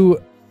of you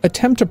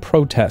attempt to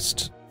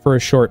protest for a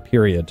short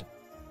period,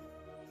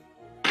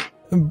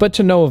 but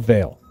to no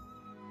avail.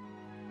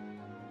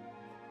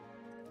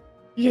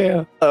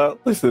 Yeah,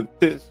 listen,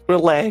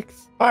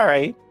 relax. All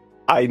right.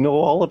 I know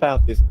all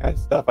about this kind of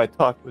stuff. I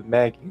talked with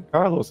Maggie and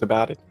Carlos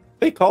about it.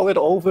 They call it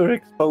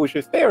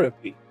overexposure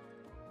therapy.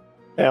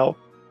 Now,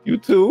 you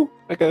two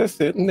are going to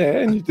sit in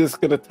there and you're just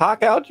going to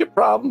talk out your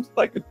problems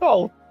like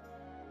adults.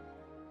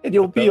 And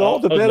you'll be all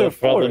the better for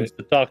problems it.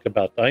 to talk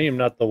about. I am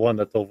not the one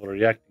that's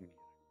overreacting.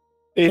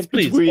 It's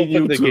Please, between you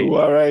open the two, gate.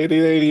 all right?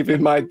 It ain't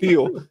even my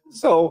deal.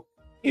 So,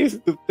 here's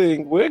the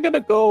thing. We're going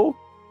to go...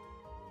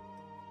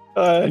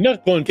 You're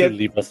not going to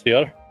leave us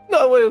here.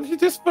 No, wait,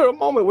 just for a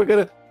moment. We're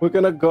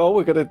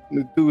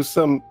gonna do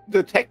some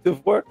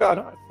detective work on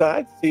our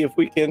side, see if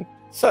we can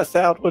suss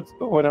out what's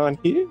going on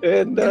here.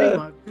 And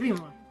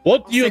Grimoire.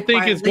 What do you Say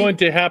think is quietly. going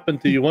to happen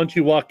to you once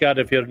you walk out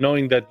of here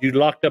knowing that you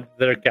locked up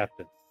their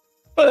captain?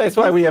 well, that's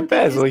why we have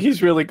Basil.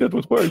 He's really good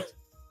with words.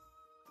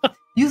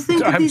 You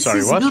think I'm this sorry,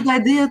 is what? a good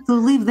idea to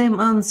leave them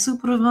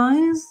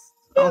unsupervised?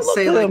 I'll Look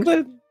say at like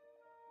them.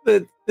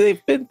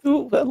 They've been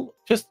through, well,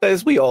 just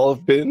as we all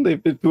have been.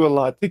 They've been through a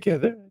lot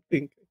together. I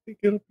think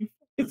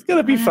it's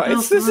gonna be fine.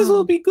 This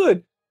will be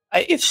good.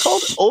 It's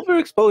called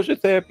overexposure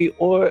therapy,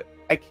 or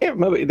I can't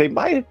remember. She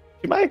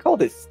might have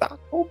called it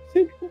Stockholm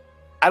syndrome.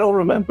 I don't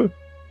remember.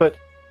 But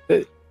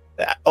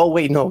oh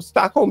wait, no,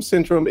 Stockholm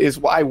syndrome is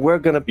why we're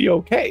gonna be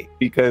okay,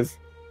 because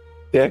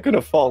they're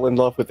gonna fall in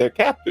love with their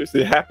captors.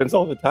 It happens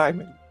all the time,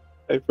 and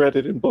I've read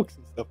it in books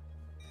and stuff.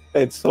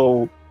 And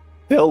so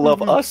they'll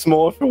love us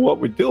more for what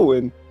we're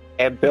doing,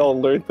 and they'll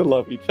learn to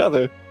love each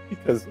other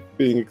because of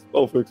being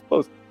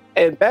overexposed.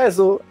 And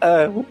Basil,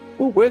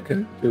 what we're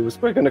gonna do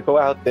is we're gonna go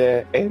out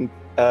there and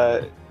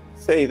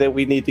say that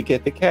we need to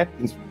get the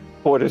captain's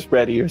quarters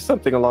ready or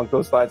something along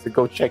those lines, and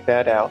go check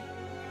that out.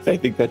 I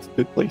think that's a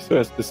good place for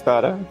us to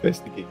start our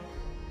investigation.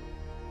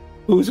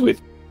 Who's with?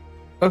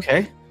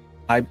 Okay,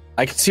 I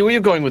can see where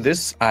you're going with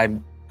this. Are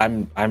you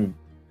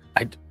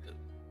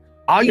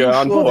You're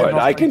on sure board.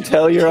 I can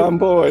tell you're on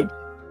board.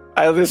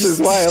 This is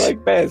why I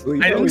like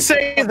Basil. I didn't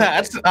say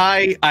that.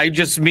 I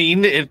just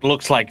mean it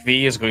looks like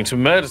V is going to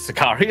murder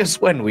Sicarius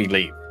when we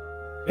leave.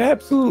 You're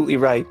absolutely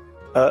right.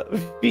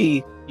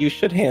 V, you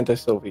should hand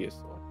us over your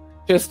sword.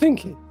 Just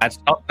thinking. That's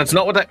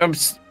not what I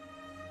meant.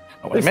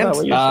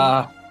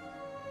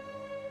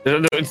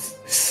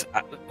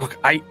 Look,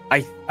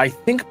 I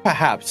think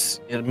perhaps,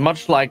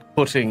 much like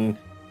putting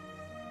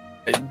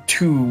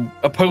two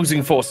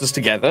opposing forces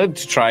together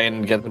to try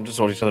and get them to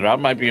sort each other out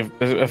might be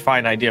a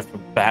fine idea for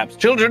perhaps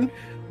children,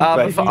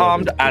 but for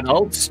armed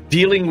adults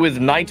dealing with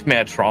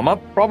nightmare trauma,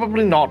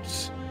 probably not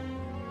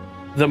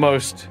the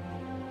most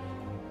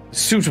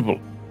suitable.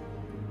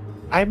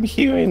 I'm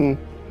hearing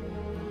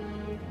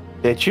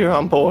that you're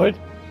on board,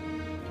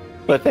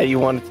 but that you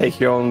want to take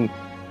your own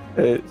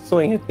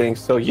swing at things.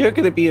 So you're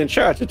going to be in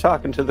charge of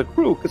talking to the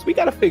crew, because we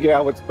got to figure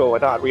out what's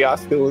going on. We are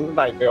still in the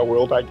nightmare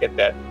world. I get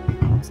that.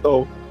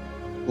 So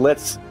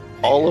let's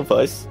all of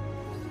us.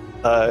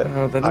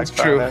 That is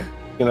true.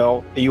 You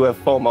know, you have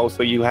FOMO,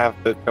 so you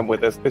have to come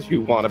with us because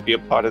you want to be a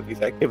part of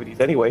these activities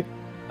anyway.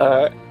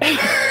 We're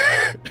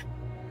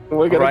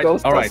going to go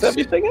suss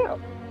everything out.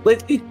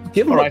 Let's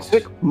give them a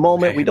quick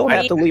moment. We don't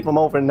have to leave them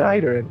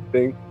overnight or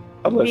anything.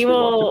 We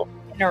will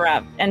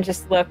interrupt and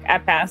just look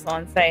at Basil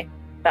and say,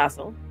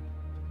 Basil.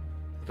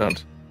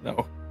 Don't.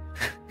 No.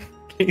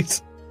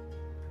 Please.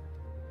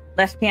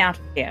 Let me out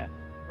of here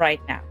right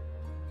now.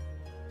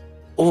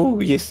 Oh,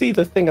 you see,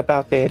 the thing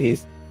about that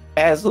is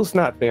Basil's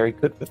not very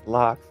good with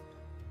locks,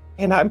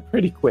 and I'm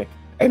pretty quick.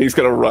 And he's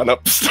going to run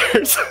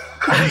upstairs.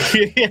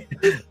 Wait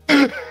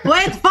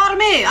for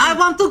me! I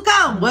want to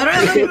come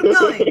wherever you're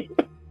going.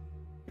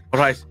 All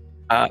right.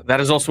 That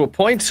is also a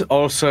point.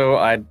 Also,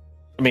 I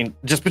mean,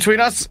 just between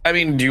us,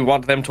 do you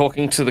want them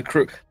talking to the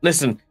crew?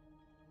 Listen,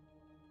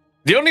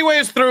 the only way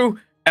is through,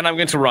 and I'm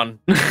going to run.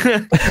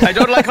 I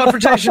don't like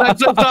confrontation. I'm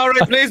so sorry.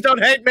 Please don't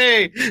hate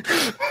me.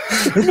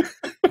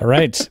 All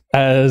right.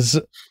 As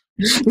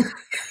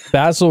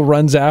Basil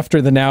runs after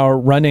the now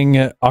running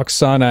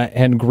Oksana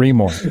and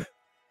Grimoire,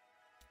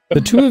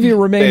 the two of you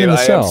remain in the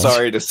cells. I'm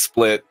sorry to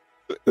split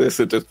this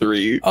into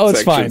three. Oh,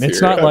 it's fine.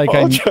 It's not like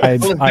I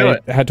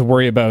had to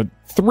worry about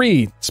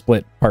 3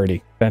 split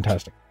party.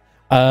 Fantastic.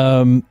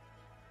 Fuck.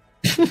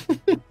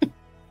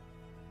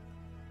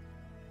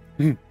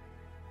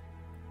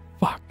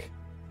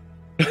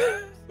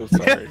 So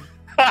sorry.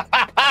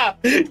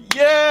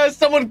 Yeah,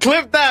 someone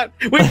clipped that.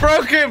 We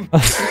broke him.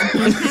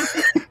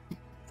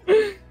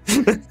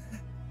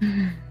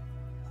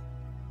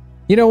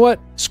 You know what?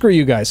 Screw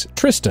you guys.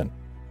 Tristan.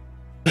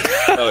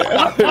 Oh,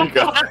 yeah. There you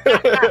go.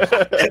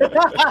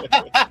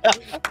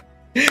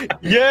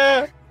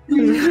 Yeah.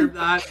 You deserve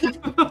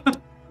that.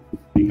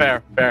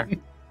 Fair.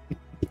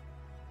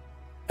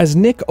 As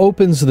Nick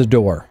opens the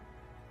door,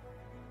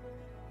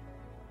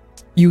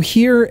 you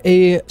hear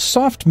a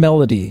soft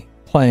melody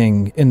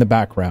playing in the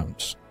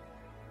background.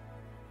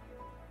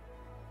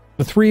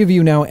 The 3 of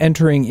you now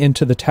entering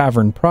into the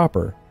tavern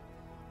proper.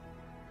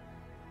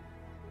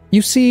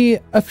 You see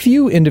a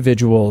few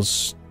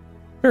individuals,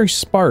 very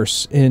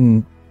sparse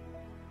in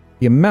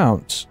the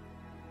amount,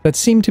 that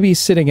seem to be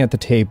sitting at the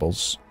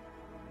tables.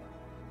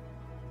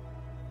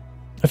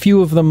 A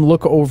few of them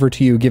look over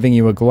to you, giving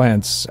you a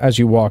glance as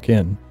you walk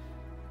in.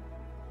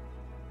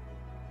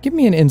 Give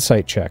me an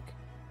insight check.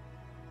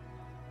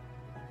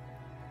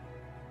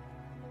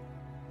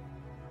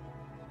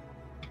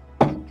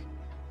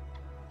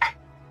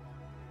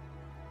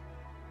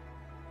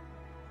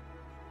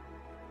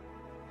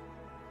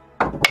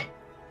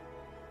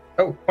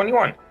 Oh,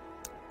 21.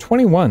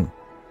 21.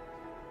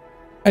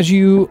 As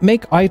you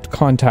make eye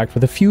contact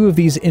with a few of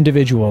these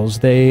individuals,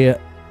 they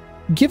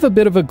give a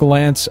bit of a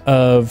glance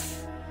of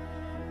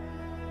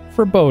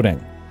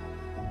foreboding.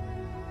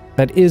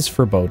 That is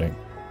foreboding.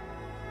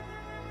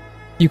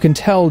 You can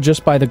tell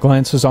just by the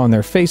glances on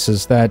their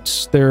faces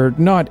that they're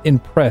not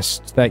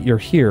impressed that you're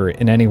here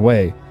in any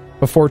way,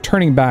 before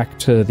turning back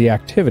to the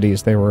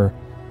activities they were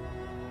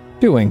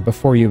doing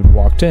before you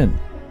walked in.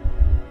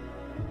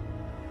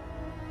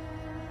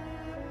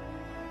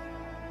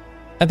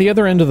 At the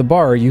other end of the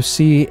bar, you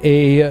see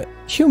a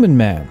human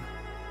man,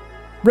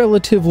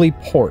 relatively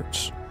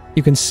port.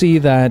 You can see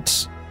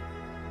that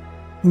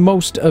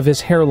most of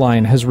his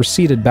hairline has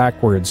receded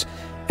backwards,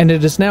 and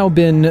it has now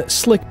been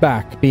slicked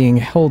back, being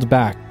held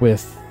back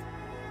with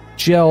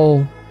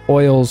gel,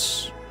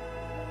 oils,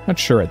 not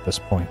sure at this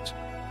point.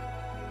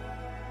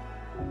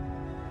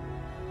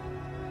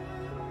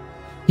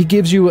 He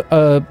gives you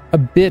a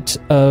bit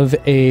of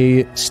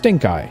a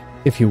stink eye,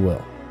 if you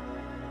will,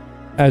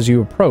 as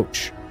you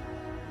approach.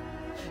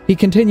 He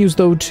continues,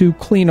 though, to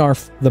clean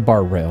off the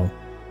bar rail.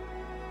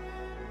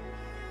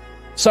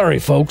 Sorry,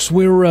 folks,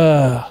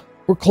 we're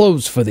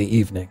closed for the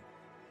evening.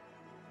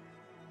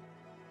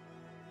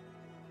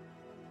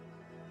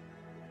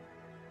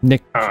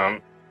 Nick,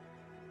 go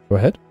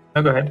ahead.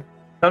 No, go ahead.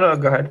 No,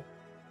 go ahead.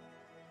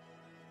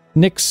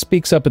 Nick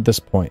speaks up at this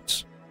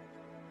point.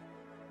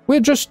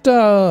 We're just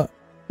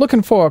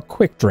looking for a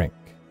quick drink.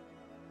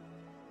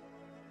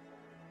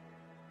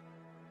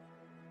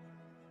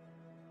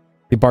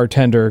 The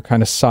bartender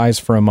kind of sighs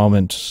for a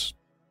moment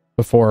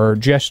before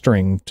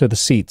gesturing to the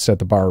seats at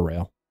the bar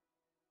rail.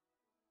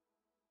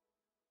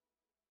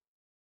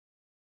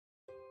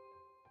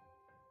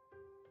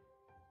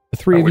 The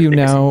three of you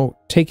now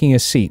taking a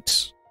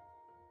seat.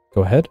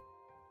 Go ahead.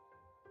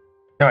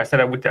 No, I said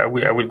I would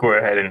go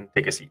ahead and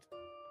take a seat.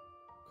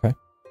 Okay.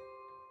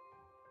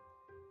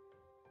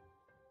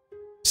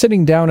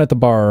 Sitting down at the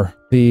bar,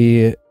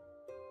 the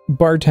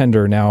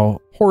bartender now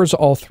pours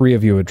all three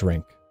of you a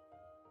drink.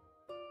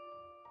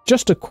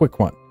 Just a quick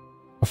one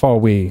before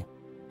we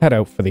head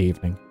out for the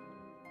evening.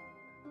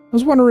 I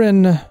was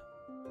wondering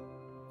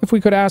if we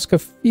could ask a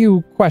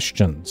few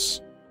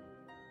questions.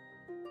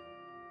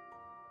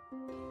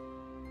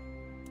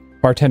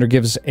 Bartender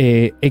gives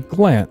a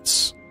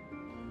glance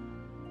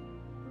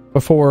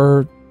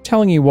before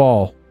telling you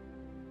all,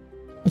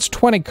 that's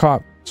 20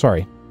 copper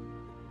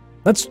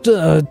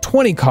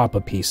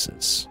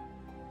pieces.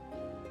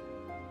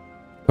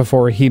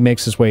 Before he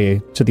makes his way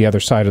to the other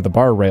side of the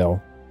bar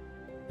rail,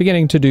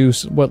 beginning to do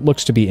what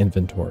looks to be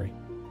inventory.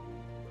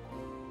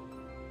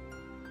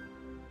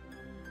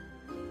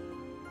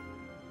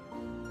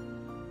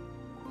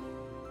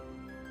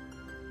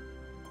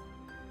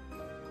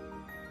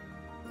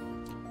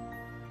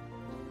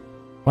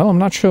 Well, I'm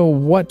not sure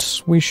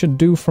what we should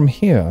do from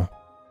here.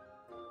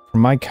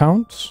 From my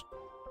count,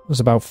 there's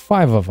about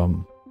 5 of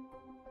them.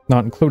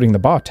 Not including the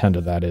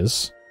bartender, that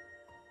is.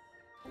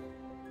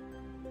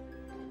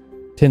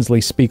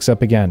 Tinsley speaks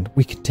up again.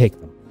 We can take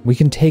them. We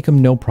can take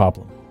them, no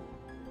problem.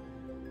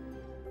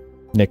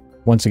 Nick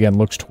once again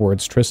looks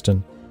towards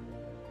Tristan.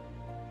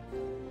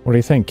 What do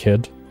you think,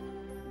 kid?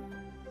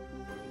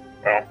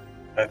 Well,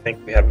 I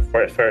think we have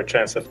a fair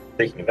chance of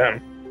taking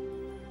them.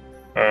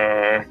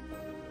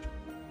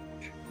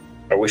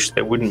 I wish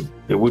it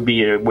would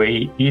be a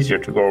way easier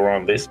to go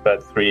around this,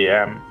 but 3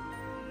 a.m.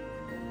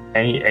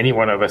 Any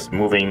one of us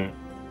moving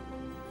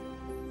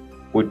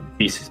would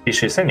be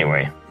suspicious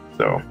anyway.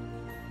 So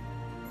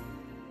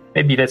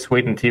maybe let's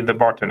wait until the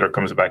bartender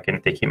comes back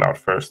and take him out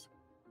first.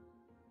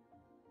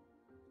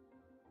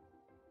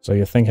 So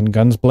you're thinking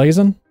guns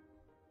blazing?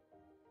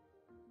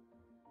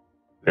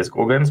 Let's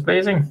go guns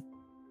blazing.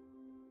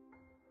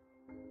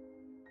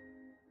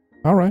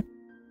 All right.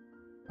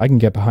 I can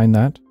get behind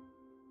that.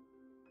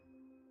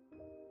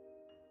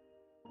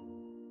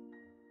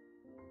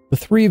 The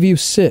three of you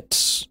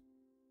sit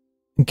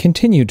and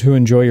continue to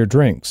enjoy your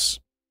drinks.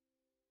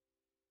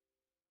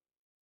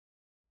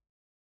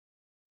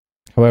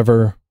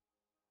 However,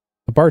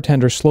 the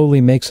bartender slowly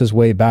makes his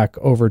way back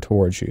over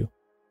towards you.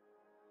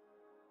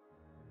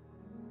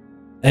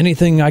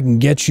 Anything I can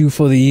get you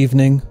for the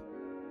evening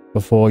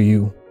before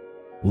you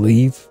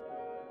leave?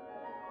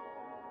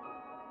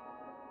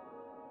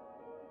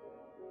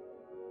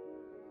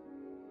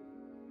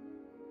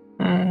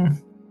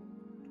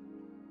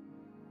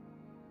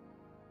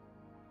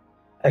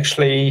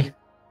 Actually,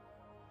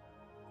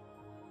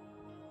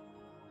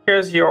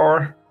 here's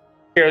your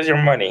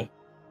money.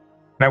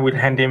 And I would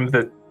hand him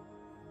the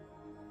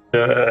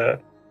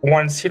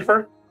 1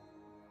 silver,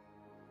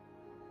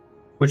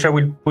 which I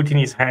will put in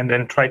his hand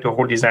and try to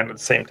hold his hand at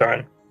the same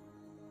time.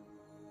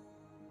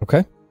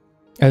 Okay.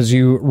 As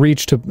you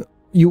reach to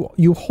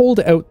you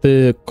hold out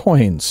the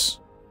coins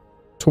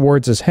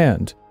towards his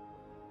hand.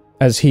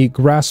 As he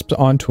grasps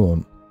onto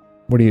him,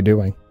 what are you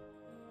doing?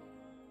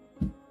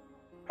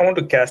 I want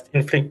to cast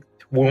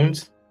Inflict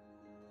Wounds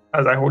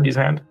as I hold his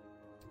hand.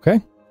 Okay.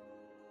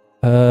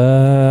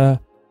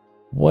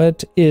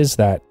 What is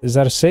that? Is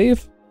that a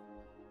save?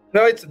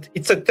 No,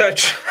 it's a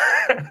touch.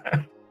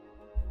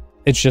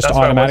 It's just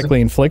automatically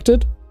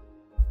inflicted?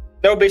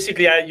 No,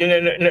 basically,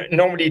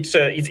 normally it's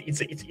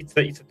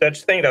a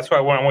touch thing. That's why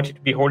I want you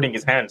to be holding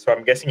his hand. So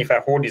I'm guessing if I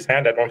hold his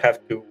hand, I don't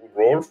have to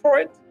roll for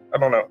it. I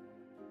don't know.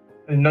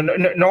 No,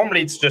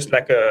 normally it's just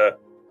like a.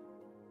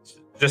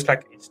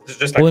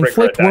 Well,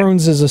 inflict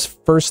wounds is a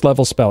first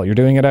level spell. You're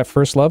doing it at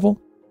first level?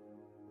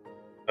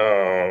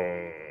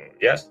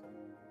 Yes.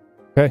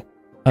 Okay.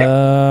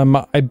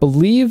 Yep. I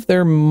believe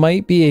there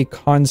might be a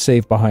con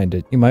save behind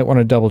it. You might want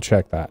to double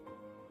check that.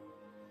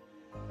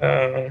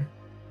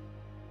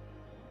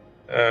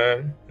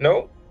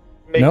 No.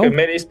 Make a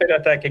melee spell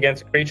attack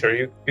against a creature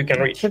you can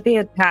reach. It should be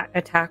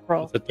attack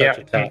roll. It's a touch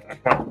attack.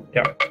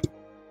 Yeah.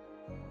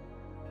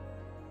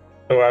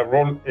 So I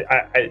rolled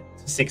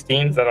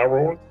 16 that I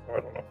rolled. I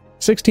don't know.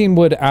 16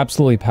 would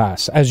absolutely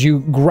pass. As you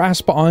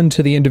grasp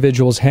onto the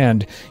individual's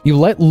hand, you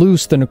let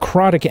loose the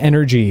necrotic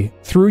energy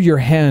through your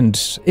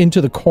hand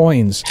into the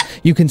coins.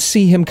 You can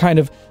see him kind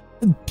of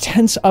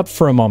tense up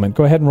for a moment.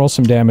 Go ahead and roll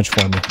some damage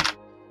for me.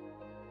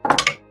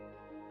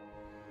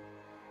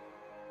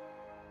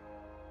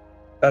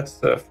 That's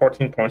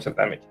 14 points of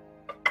damage.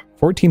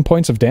 14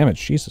 points of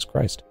damage. Jesus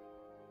Christ.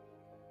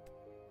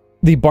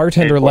 The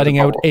bartender letting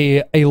out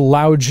a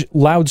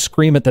loud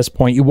scream at this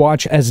point. You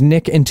watch as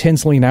Nick and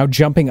Tinsley now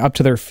jumping up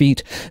to their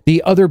feet.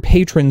 The other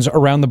patrons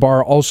around the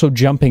bar also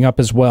jumping up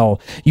as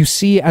well. You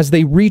see as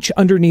they reach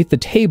underneath the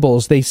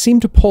tables, they seem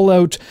to pull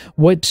out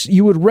what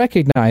you would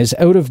recognize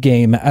out of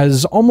game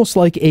as almost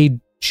like a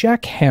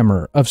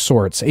jackhammer of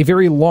sorts. A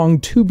very long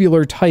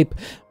tubular type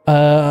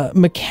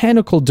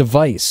mechanical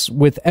device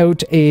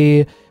without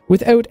a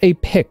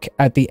pick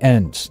at the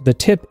end. The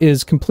tip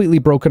is completely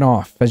broken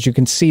off. As you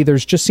can see,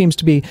 there's just seems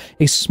to be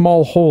a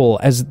small hole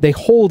as they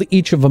hold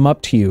each of them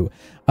up to you.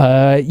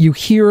 You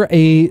hear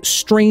a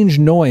strange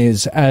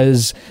noise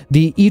as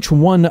each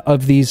one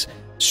of these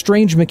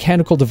strange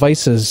mechanical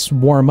devices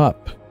warm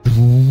up.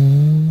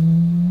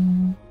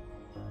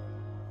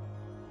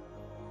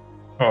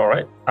 All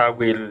right, I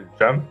will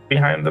jump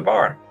behind the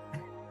bar.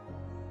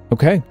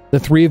 Okay, the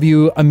three of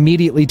you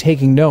immediately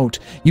taking note,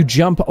 you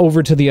jump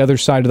over to the other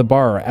side of the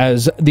bar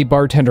as the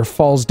bartender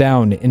falls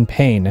down in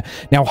pain.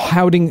 Now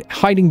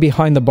hiding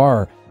behind the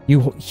bar,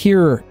 you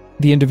hear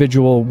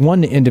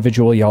one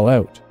individual yell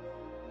out,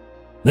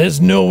 "There's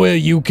nowhere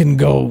you can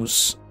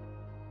goes."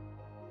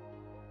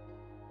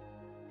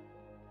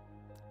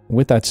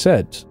 With that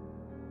said,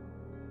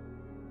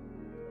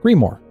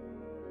 Grimoire,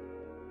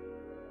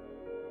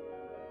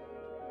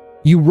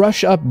 you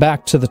rush up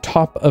back to the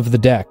top of the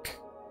deck.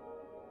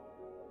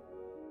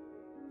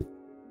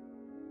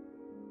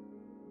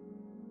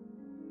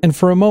 And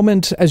for a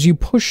moment, as you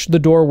push the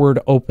doorward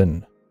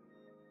open,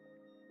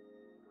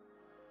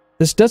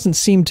 this doesn't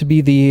seem to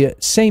be the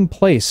same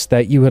place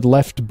that you had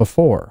left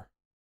before.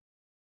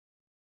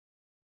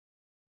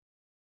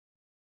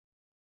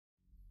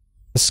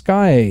 The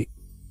sky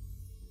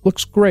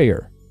looks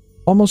grayer,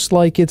 almost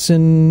like it's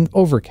in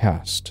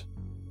overcast.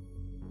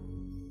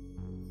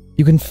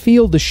 You can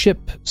feel the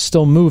ship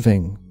still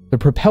moving, the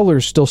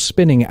propellers still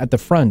spinning at the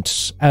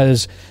front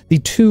as the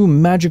two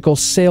magical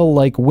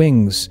sail-like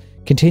wings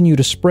continue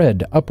to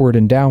spread upward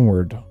and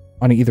downward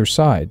on either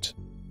side.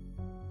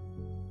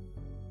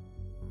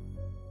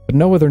 But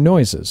no other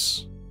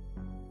noises.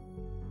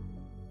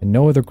 And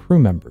no other crew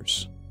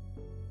members.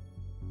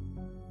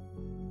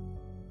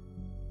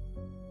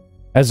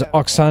 As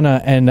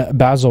Oksana and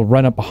Basil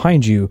run up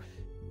behind you,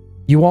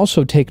 you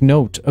also take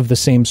note of the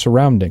same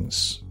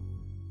surroundings.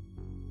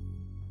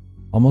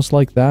 Almost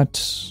like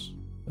that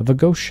of a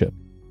ghost ship.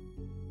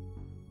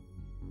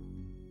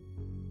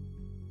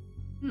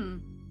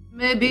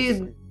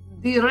 Maybe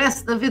the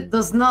rest of it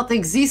does not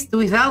exist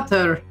without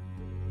her.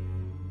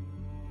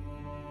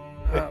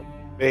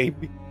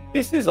 Baby,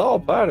 this is all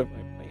part of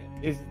my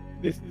plan.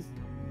 This is.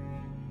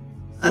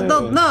 I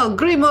don't know,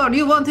 Grimoire.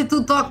 You wanted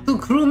to talk to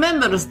crew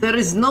members. There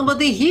is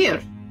nobody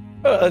here.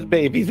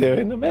 Maybe they're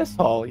in the mess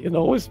hall. You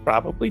know, it's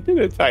probably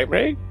dinner time,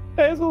 right,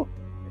 Basil?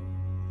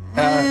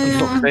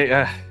 Look,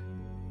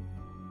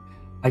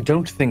 I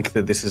don't think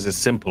that this is as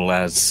simple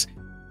as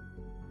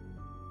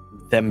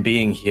them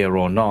being here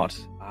or not.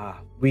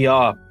 We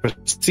are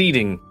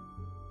proceeding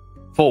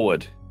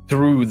forward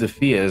through the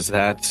fears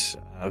that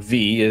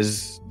V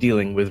is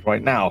dealing with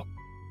right now.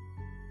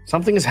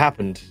 Something has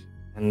happened,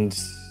 and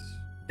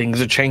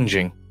things are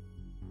changing.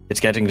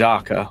 It's getting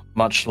darker,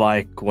 much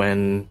like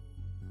when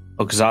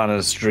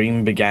Oksana's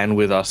dream began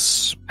with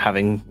us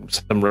having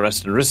some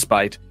rest and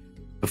respite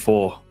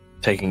before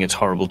taking its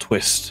horrible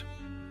twist.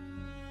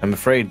 I'm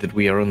afraid that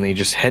we are only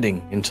just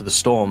heading into the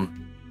storm.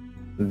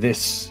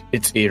 Its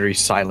eerie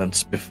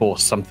silence before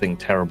something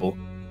terrible.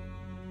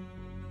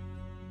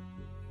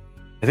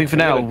 I think for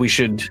now we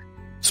should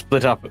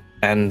split up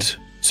and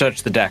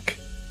search the deck.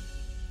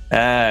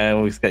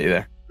 We'll get you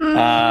there.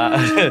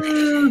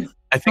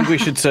 I think we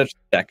should search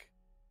the deck.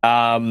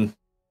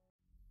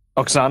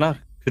 Oksana,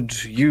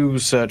 could you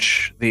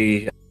search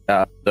the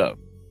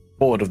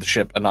forward of the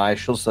ship, and I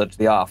shall search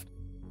the aft.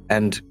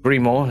 And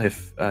Grimoire,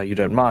 if you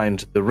don't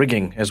mind, the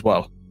rigging as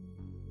well.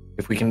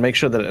 If we can make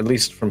sure that at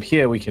least from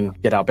here we can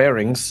get our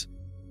bearings,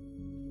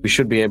 we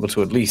should be able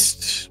to at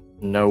least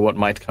know what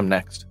might come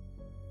next.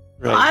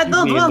 Right. I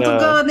don't want to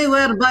go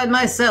anywhere by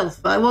myself.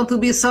 I want to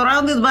be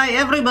surrounded by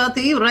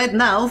everybody right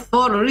now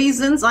for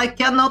reasons I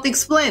cannot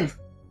explain.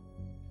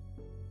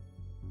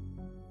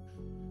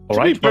 All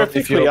right, to be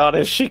perfectly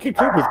honest, she could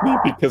come with me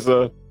because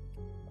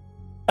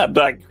I'm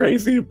not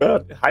crazy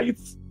about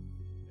heights.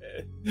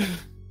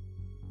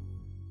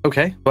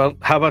 Okay, well,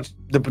 how about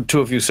the two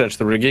of you search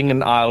the rigging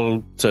and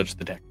I'll search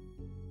the deck?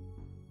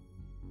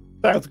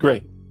 Sounds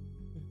great.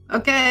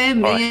 Okay,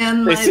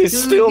 man. This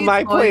is still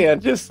my plan,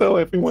 just so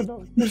everyone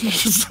knows.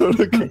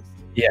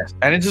 Yes,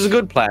 and it is a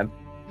good plan.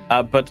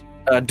 But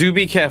do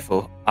be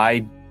careful.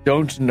 I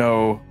don't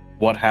know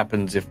what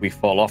happens if we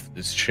fall off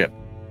this ship.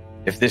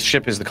 If this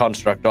ship is the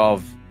construct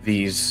of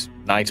these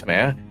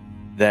nightmare,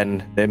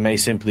 then there may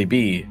simply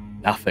be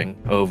nothing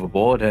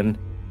overboard, and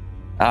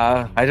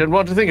I don't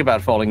want to think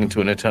about falling into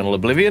an eternal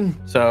oblivion,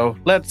 so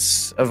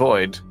let's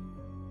avoid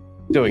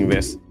doing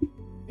this.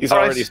 He's All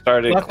right. already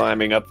started Look.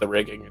 climbing up the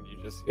rigging, and you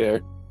just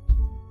hear,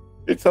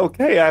 "It's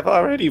okay. I've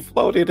already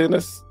floated in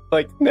a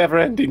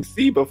never-ending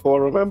sea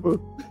before. Remember?"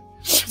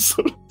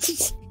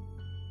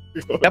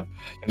 Yep.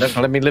 You're not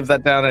gonna let me live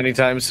that down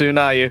anytime soon,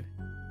 are you?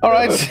 All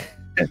right.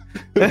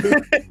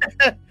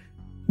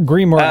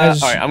 Grimoire,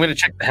 as all right, I'm going to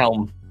check the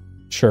helm.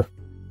 sure.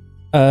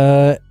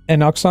 And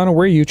Oksana,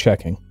 where are you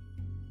checking?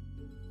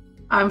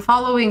 I'm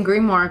following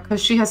Grimoire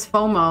because she has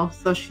FOMO,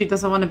 so she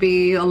doesn't want to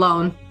be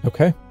alone.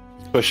 Okay.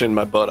 Pushing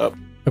my butt up.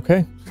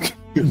 Okay.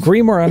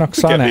 Grimoire and Get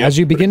Oksana, me as up.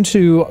 you begin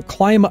to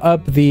climb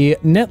up the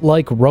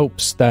net-like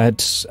ropes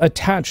that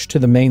attach to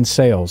the main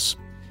sails,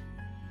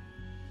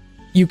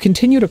 you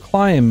continue to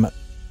climb,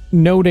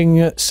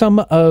 noting some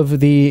of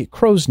the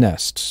crow's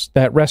nests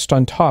that rest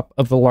on top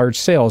of the large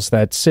sails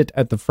that sit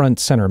at the front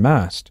center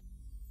mast.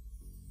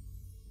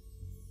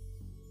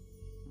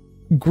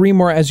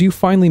 Grimoire, as you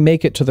finally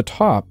make it to the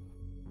top,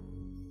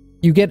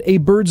 you get a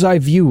bird's eye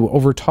view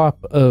over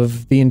top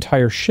of the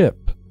entire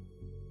ship.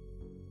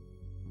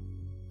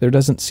 There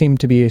doesn't seem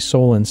to be a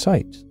soul in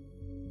sight.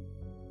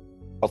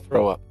 I'll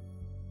throw up.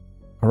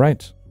 All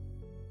right.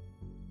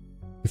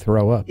 You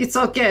throw up. It's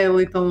okay,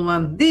 little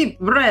one. Deep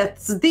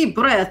breaths, deep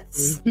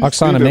breaths.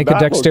 Oksana, Dude, make a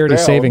that was dexterity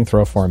down. saving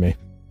throw for me.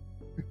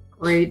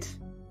 Great.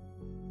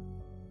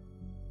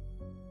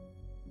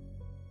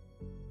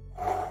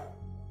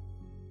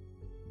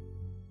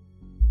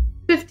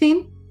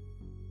 $15.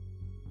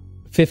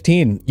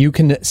 15. You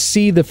can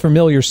see the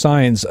familiar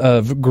signs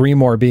of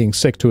Grimoire being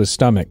sick to his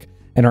stomach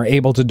and are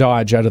able to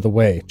dodge out of the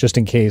way just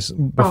in case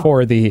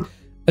before the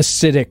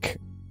acidic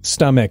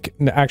stomach.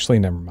 Actually,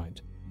 never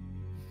mind.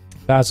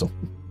 Basil.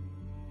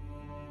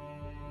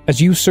 As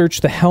you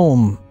search the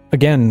helm,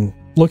 again,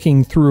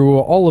 looking through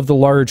all of the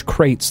large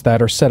crates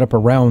that are set up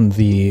around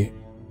the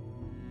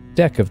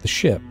deck of the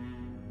ship,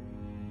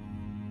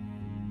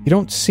 you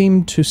don't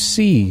seem to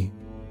see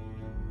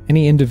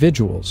any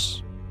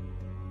individuals.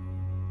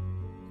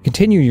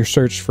 Continue your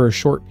search for a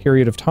short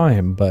period of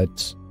time,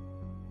 but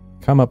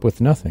come up with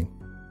nothing.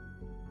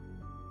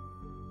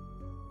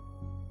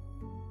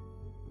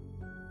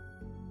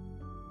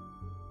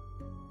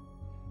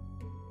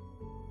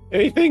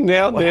 Anything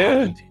down What there?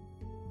 happened?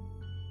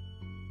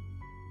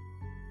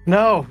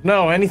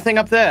 No, anything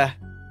up there?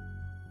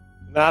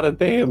 Not a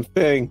damn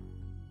thing.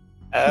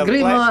 The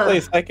Grimoire. last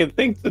place I can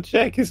think to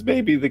check is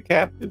maybe the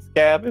captain's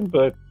cabin,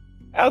 but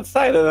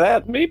outside of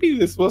that, maybe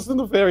this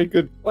wasn't a very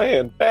good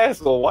plan.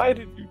 Basil, why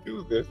did you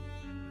do this?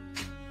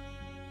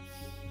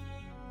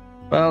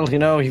 Well,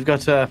 you've got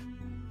to...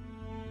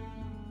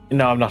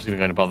 No, I'm not even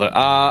going to bother.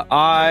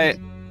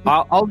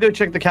 I'll go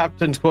check the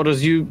captain's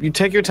quarters. You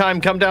take your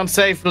time, come down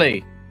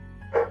safely.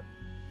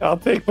 I'll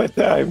take my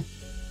time.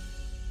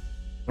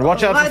 And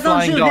watch out Why for don't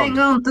flying you dogs. hang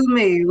on to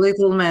me,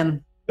 little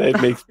man?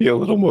 That makes me a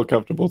little more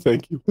comfortable,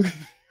 thank you.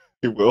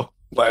 He will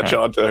latch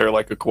onto her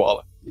like a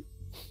koala.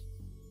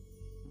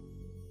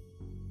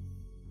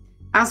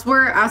 As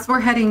we're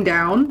heading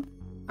down,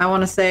 I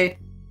want to say,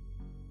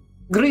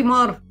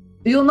 Grimoire,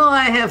 you know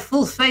I have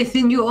full faith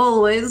in you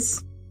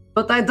always,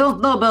 but I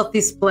don't know about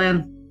this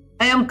plan.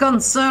 I am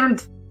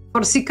concerned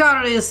for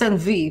Sicarius and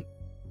V.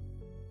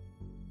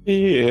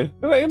 Yeah,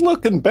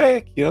 looking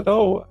back,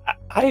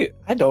 I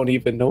don't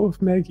even know if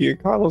Maggie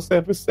and Carlos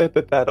ever said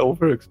that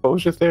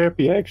overexposure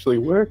therapy actually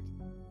worked.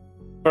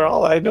 For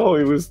all I know,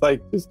 it was like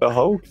just a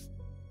hoax.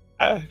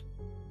 I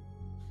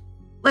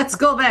Let's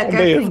go back.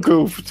 may I have think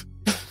goofed.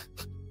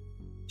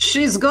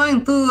 she's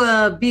going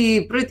to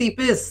be pretty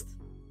pissed.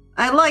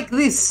 I like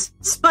this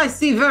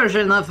spicy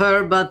version of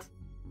her, but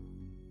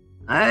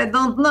I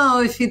don't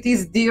know if it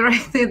is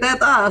directed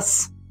at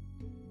us.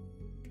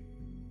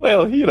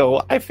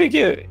 Well, I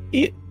figure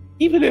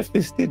even if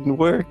this didn't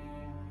work,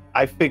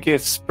 I figure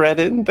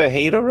spreading the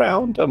hate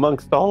around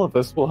amongst all of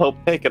us will help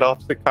take it off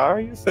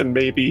Sicarius, and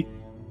maybe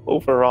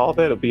overall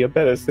that'll be a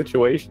better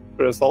situation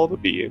for us all to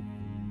be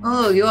in.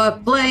 Oh, you are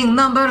playing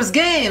numbers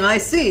game, I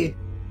see.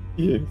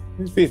 Yes,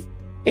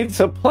 it's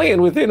a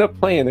plan within a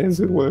plan, as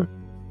it were.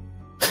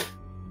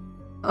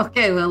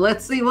 Okay, well,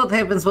 let's see what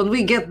happens when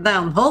we get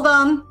down. Hold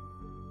on.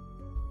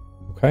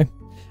 Okay.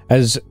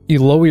 As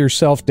you lower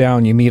yourself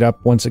down, you meet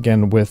up once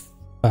again with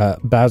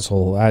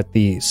Basil at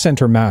the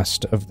center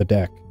mast of the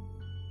deck.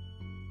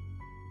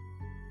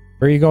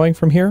 Where are you going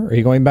from here? Are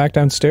you going back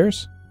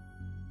downstairs?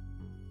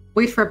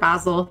 wait for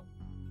Basil.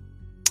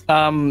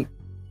 I'm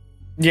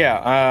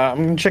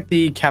gonna check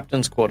the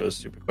captain's quarters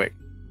super quick,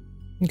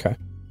 Okay.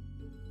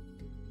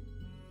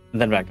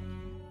 and then back.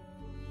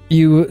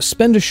 You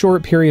spend a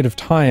short period of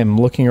time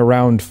looking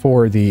around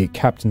for the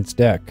captain's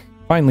deck,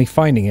 finally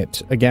finding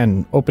it,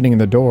 again, opening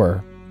the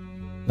door.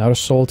 Not a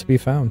soul to be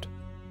found.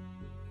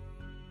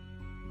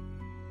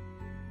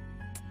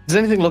 Does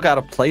anything look out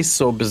of place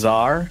or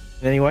bizarre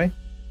in any way?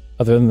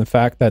 Other than the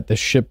fact that the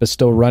ship is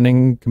still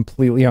running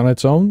completely on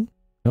its own?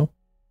 No?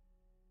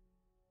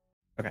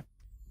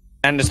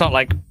 And it's not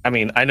like, I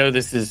mean, I know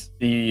this is,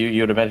 you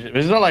would have mentioned,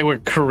 it's not like we're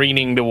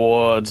careening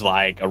towards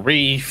like a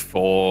reef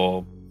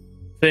or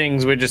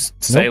things. We're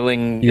just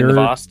sailing in the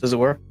vast, as it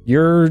were.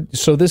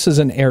 So this is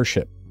an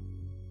airship.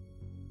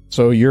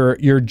 So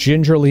you're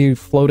gingerly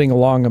floating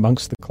along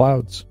amongst the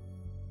clouds.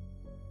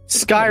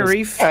 Sky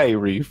reef. Sky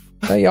reef.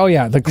 Oh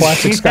yeah, the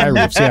classic sky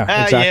reefs. Yeah,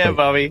 exactly. Yeah,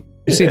 Bobby.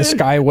 You see the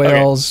sky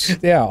whales.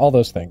 Okay. Yeah, all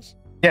those things.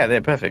 Yeah,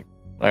 they're perfect.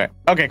 All right.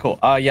 Okay, cool.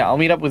 Yeah, I'll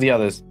meet up with the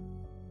others.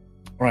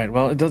 All right.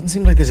 Well, it doesn't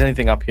seem like there's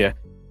anything up here.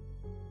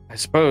 I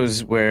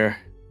suppose we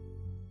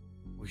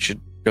should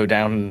go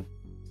down and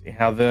see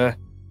how the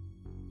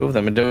two of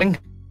them are doing.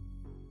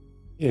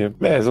 Yeah,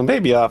 Basil,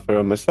 maybe offer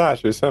a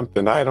massage or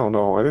something. I don't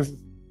know.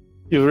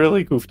 You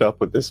really goofed up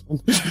with this one.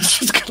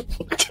 Just gonna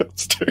look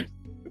downstairs.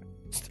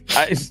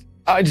 I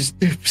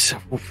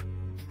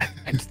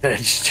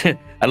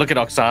look at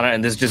Oksana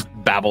and there's just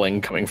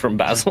babbling coming from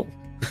Basil.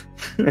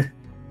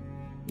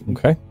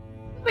 Okay.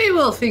 We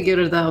will figure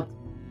it out.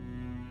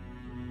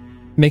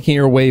 Making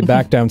your way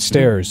back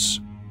downstairs,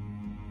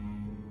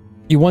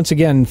 you once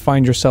again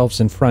find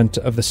yourselves in front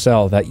of the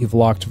cell that you've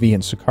locked V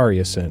and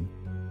Sicarius in.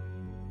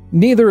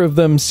 Neither of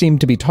them seem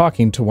to be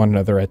talking to one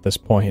another at this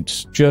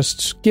point,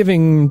 just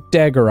giving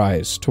dagger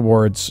eyes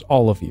towards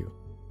all of you.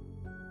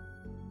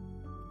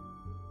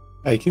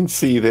 I can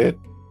see that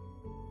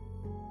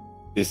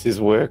this has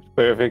worked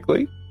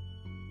perfectly,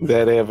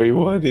 that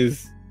everyone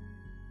is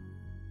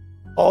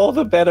all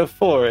the better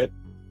for it.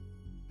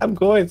 I'm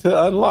going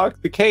to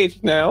unlock the cage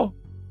now,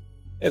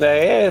 and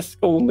I ask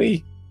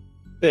only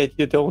that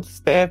you don't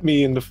stab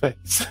me in the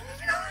face.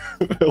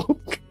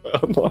 Unlock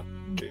the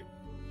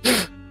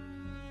cage.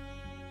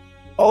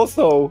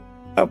 Also,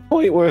 a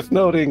point worth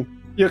noting,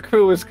 your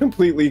crew is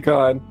completely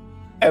gone,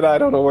 and I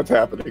don't know what's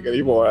happening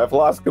anymore. I've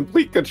lost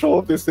complete control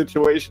of this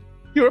situation.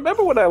 You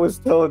remember when I was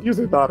telling you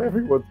that not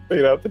everyone's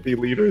made out to be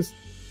leaders?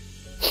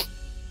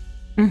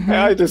 Mm-hmm.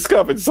 I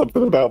discovered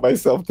something about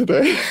myself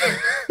today.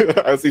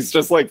 As he's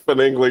just like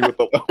finagling with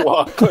the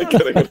lock, like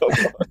getting it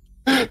unlocked.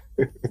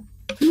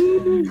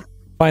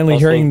 Finally, also,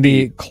 hearing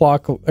the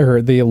clock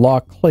or the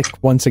lock click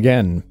once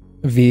again,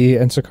 V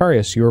and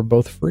Sicarius, you are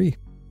both free.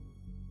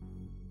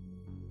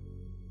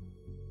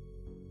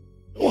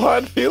 No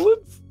hard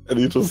feelings? And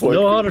he just like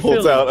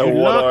holds out a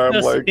one arm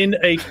like in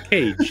a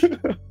cage.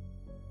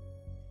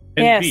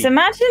 Yes,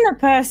 imagine a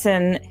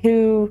person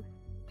who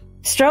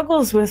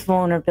struggles with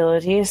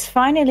vulnerability is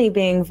finally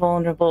being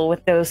vulnerable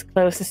with those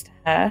closest to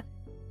her,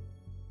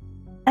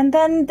 and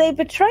then they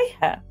betray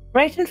her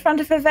right in front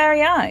of her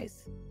very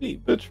eyes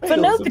for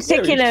no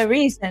particular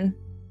reason.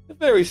 A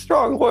very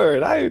strong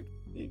word.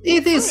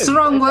 It is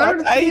strong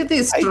word. It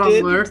is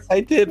strong word. I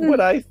did what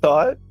I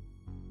thought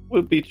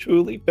would be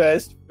truly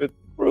best for the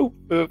group,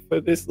 for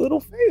this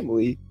little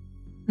family.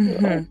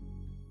 Mm-hmm.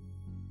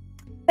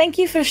 Thank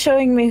you for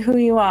showing me who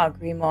you are,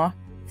 Grimoire.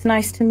 It's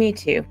nice to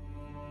meet you.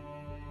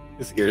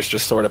 His ears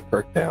just sort of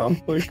perk down.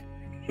 Like,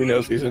 he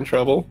knows he's in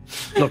trouble.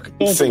 Look,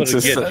 don't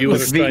forget you were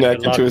trying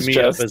to lock me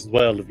up as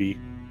well, V.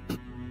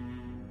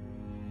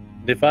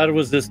 If I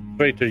was this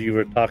traitor you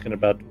were talking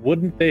about,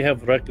 wouldn't they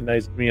have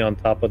recognized me on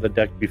top of the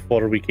deck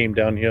before we came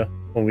down here,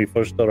 when we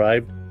first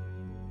arrived?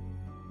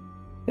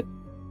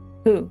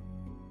 Who?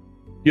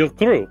 Your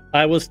crew.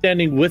 I was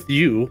standing with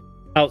you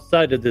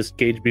outside of this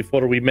cage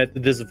before we met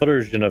this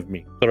version of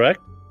me, correct?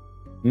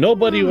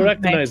 Nobody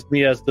recognized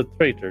me as the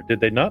traitor, did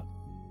they not?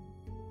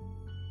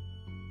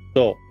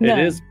 So, It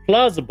is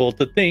plausible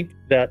to think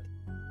that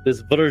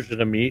this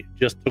version of me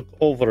just took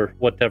over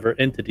whatever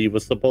entity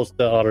was supposed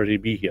to already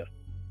be here.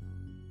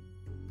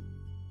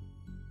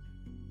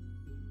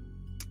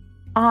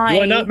 Do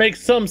I not make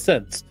some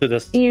sense to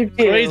this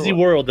crazy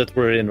world that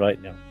we're in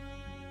right now?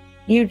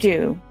 You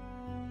do.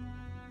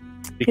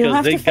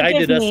 Because they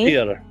guided us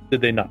here,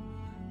 did they not?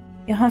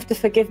 You'll have to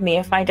forgive me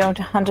if I don't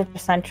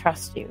 100%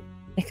 trust you.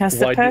 Because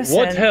the person...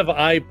 What have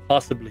I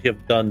possibly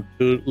have done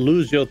to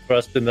lose your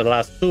trust in the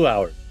last 2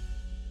 hours?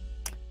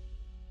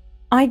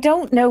 I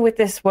don't know what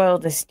this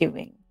world is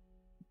doing,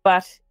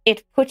 but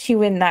it put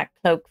you in that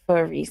cloak for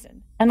a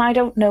reason. And I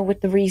don't know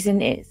what the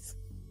reason is.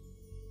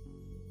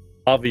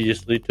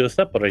 Obviously to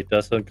separate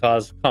us and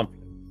cause conflict.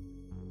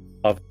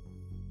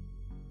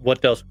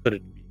 What else could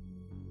it be?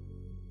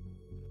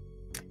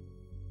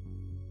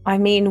 I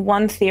mean,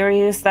 one theory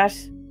is that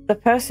the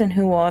person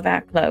who wore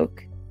that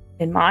cloak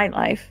in my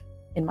life,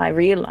 in my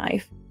real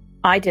life,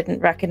 I didn't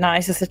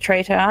recognize as a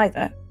traitor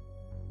either.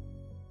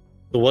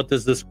 So what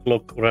does this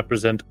cloak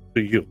represent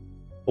to you?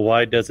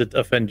 Why does it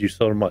offend you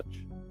so much?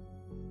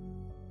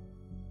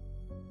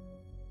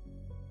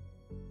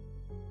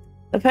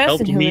 The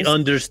person Help me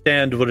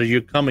understand where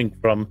you're coming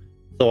from,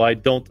 so I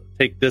don't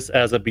take this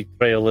as a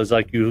betrayal as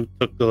like you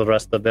took the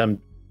rest of them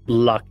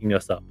locking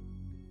us up.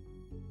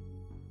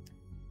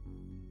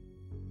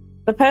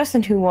 The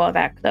person who wore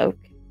that cloak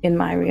in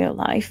my real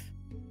life,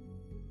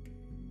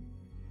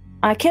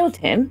 I killed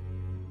him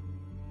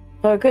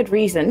for a good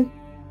reason.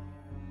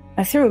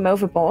 I threw him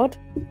overboard.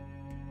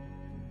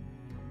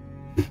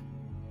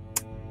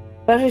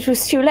 But it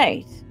was too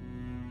late.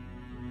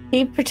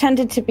 He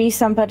pretended to be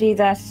somebody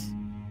that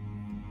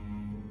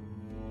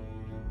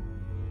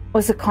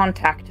was a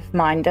contact of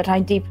mine that I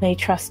deeply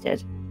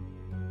trusted.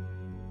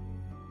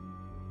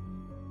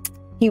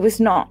 He was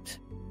not,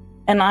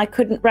 and I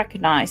couldn't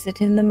recognize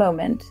it in the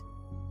moment.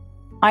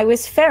 I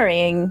was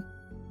ferrying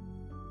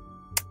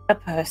a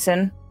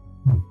person,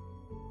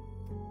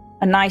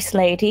 a nice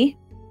lady,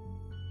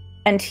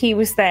 and he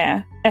was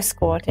there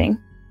escorting.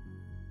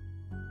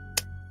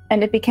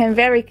 And it became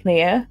very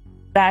clear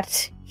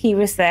that he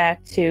was there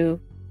to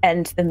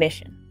end the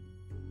mission.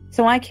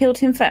 So I killed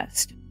him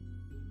first.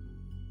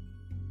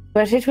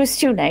 But it was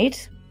too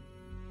late.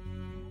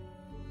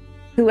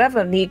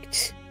 Whoever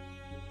leaked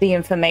the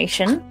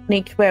information,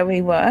 leaked where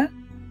we were,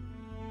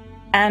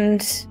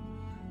 and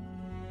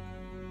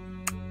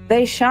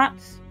they shot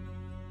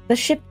the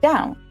ship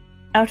down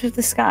out of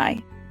the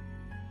sky.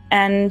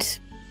 And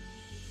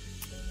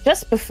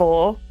just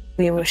before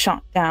we were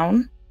shot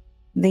down,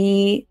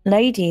 the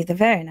lady, the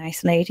very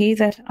nice lady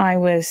that I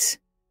was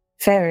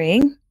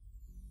ferrying,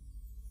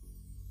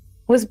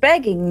 was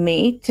begging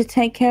me to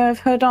take care of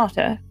her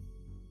daughter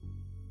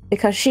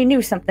because she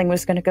knew something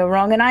was going to go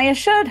wrong, and I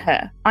assured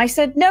her. I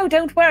said, no,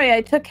 don't worry,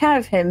 I took care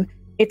of him.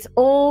 It's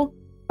all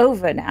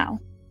over now.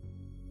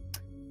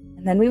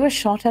 And then we were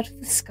shot out of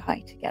the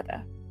sky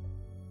together,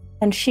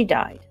 and she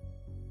died.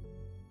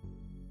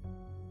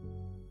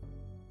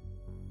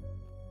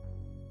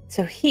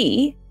 So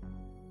he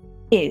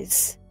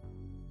is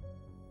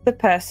the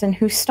person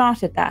who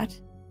started that.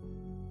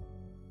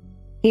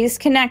 He is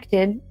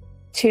connected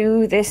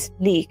to this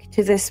leak,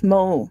 to this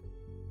mole.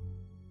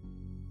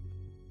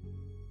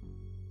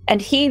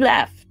 And he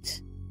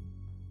left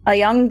a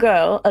young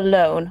girl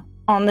alone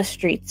on the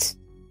streets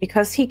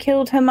because he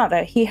killed her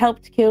mother. He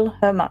helped kill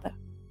her mother.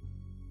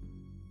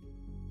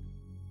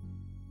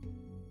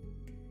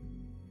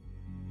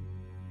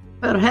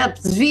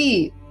 Perhaps,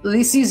 V,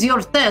 this is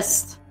your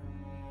test.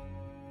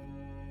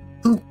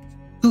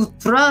 To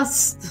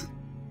trust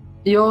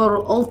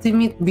your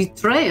ultimate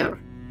betrayer.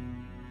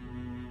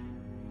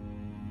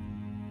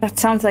 That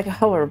sounds like a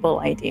horrible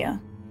idea.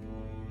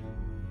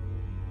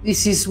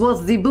 This is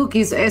what the book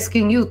is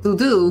asking you to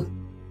do.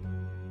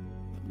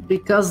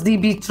 Because the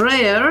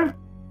betrayer,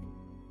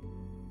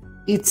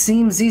 it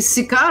seems, is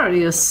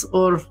Sicarius,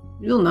 or,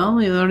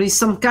 is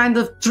some kind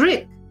of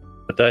trick.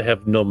 But I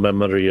have no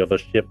memory of a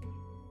ship.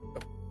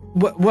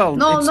 Well,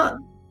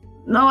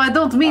 No, I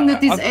don't mean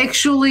that it's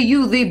actually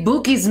you. The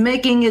book is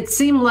making it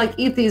seem like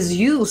it is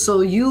you.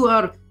 So you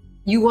are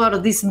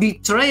this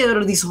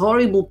betrayer, this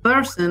horrible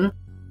person.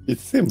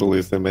 It's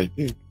symbolism, I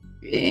think.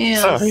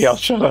 Yes. Sorry, I'll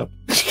shut up.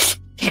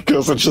 She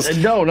goes and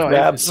just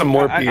grabs some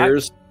more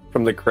beers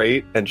from the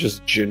crate and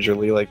just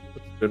gingerly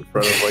puts it in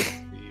front of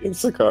me and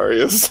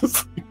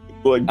Sicarius.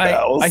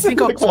 Bows. I think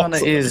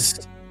Oksana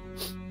is.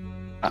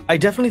 I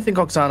definitely think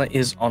Oksana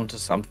is onto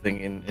something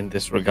in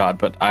this regard,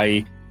 but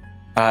I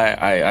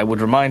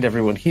would remind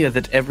everyone here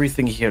that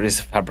everything here is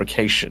a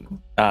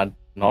fabrication,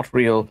 not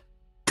real,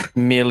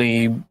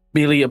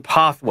 merely a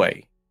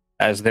pathway,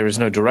 as there is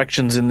no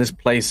directions in this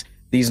place.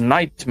 These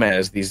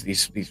nightmares,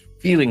 these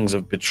feelings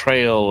of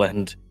betrayal,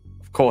 and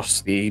of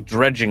course the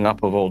dredging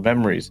up of old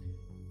memories,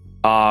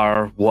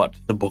 are what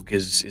the book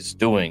is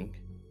doing.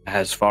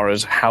 As far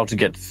as how to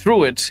get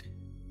through it,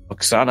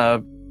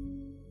 Oksana,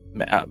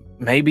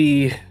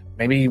 maybe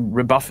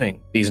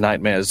rebuffing these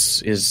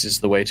nightmares is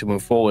the way to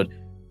move forward.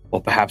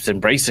 Or perhaps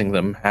embracing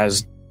them,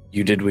 as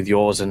you did with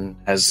yours and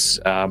as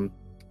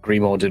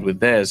Grimoire did with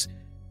theirs.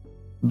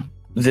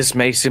 This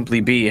may simply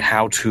be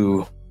how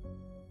to...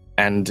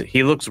 And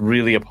he looks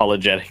really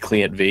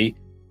apologetically at V.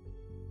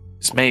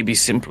 This may be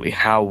simply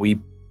how we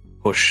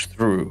push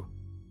through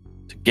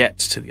to get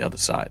to the other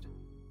side.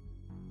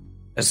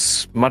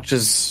 As much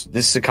as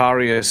this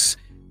Sicarius...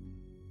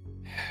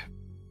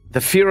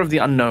 The fear of the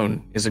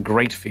unknown is a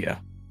great fear,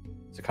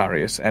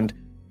 Sicarius, and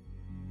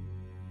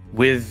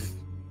with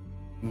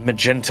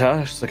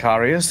Magenta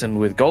Sicarius and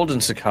with Golden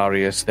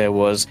Sicarius, there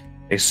was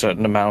a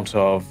certain amount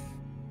of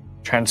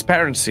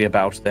transparency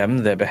about them,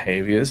 their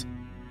behaviors,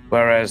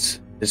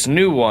 whereas this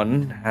new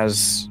one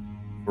has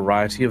a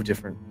variety of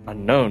different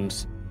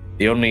unknowns.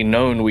 The only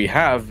known we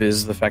have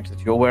is the fact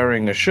that you're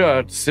wearing a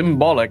shirt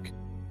symbolic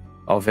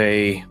of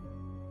a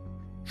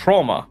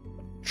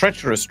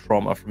treacherous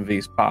trauma from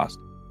V's past.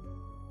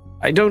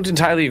 I don't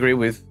entirely agree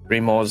with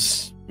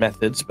Grimoire's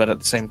methods, but at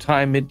the same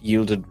time, it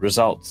yielded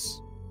results.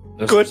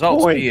 Those Good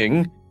results point.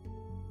 being...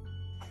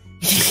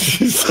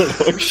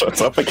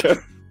 Shuts up again.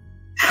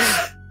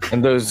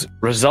 And those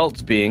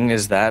results being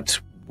is that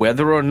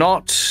whether or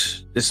not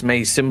this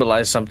may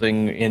symbolize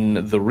something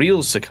in the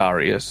real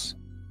Sicarius,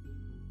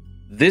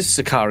 this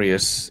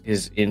Sicarius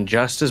is in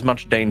just as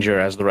much danger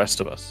as the rest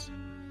of us.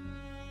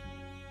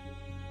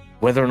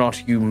 Whether or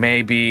not you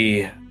may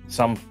be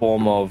some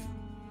form of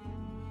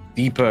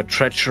deeper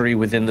treachery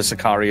within the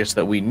Sicarius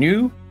that we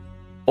knew,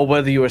 or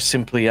whether you are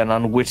simply an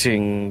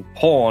unwitting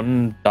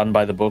pawn done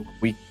by the book,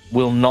 we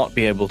will not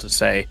be able to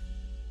say.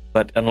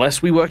 But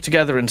unless we work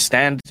together and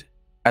stand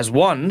as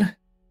one,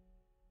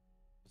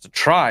 as a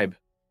tribe,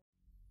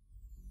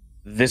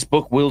 this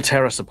book will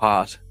tear us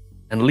apart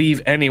and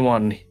leave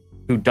anyone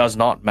who does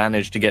not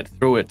manage to get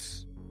through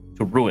it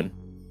to ruin.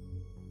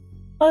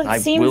 Well, it I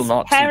seems will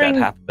not see that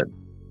happen.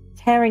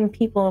 tearing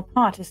people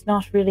apart is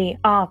not really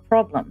our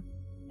problem.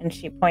 And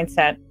she points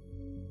at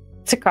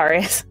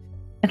Sicarius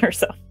and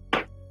herself.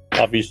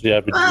 Obviously,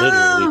 I've been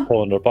literally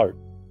pulling her apart.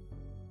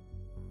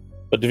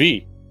 But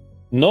V,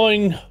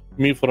 knowing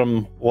me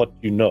from what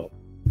you know,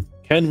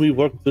 can we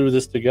work through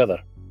this together?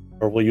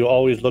 Or will you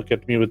always look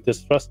at me with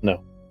distrust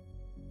now?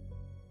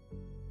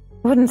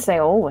 I wouldn't say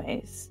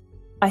always.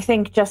 I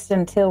think just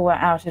until we're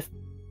out of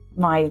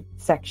my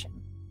section.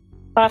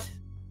 But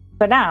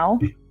for now,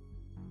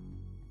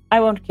 I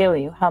won't kill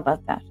you. How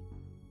about that?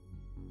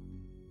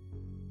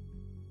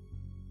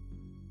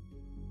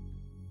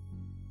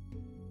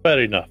 Fair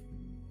enough.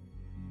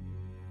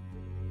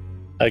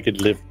 I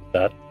could live with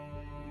that.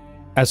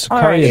 As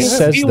All right, Sicarius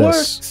says he this,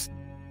 works.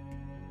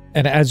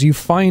 and as you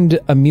find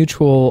a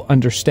mutual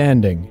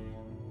understanding,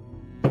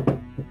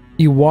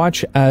 you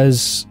watch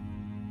as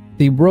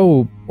the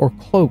robe or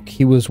cloak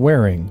he was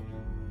wearing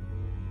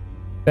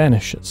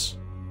vanishes.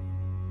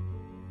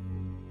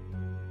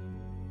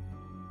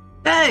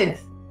 Hey,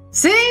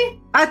 see?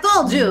 I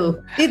told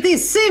you. It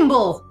is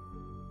symbol.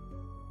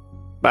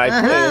 My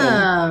Uh-huh.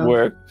 plan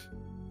worked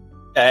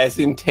as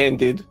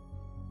intended,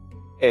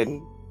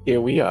 and here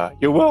we are.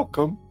 You're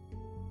welcome.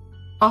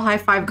 I'll high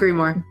five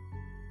Grimoire.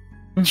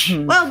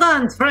 Well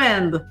done,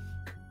 friend.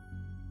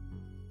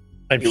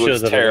 I'm He sure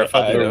looks there are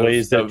terrified other of-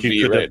 ways that of you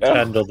V could right have now.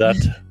 handled that.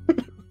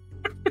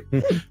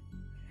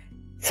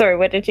 Sorry,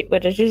 what did you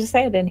just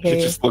say? I didn't hear He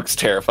you. just looks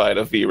terrified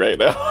of V right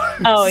now.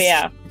 Oh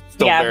yeah.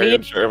 Still Yeah, very V-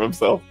 unsure of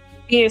himself.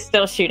 He is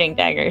still shooting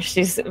daggers.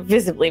 She's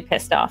visibly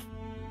pissed off.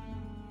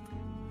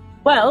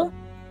 Well,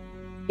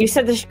 you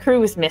said the crew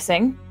was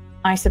missing.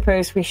 I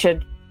suppose we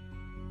should.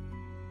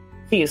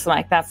 Feels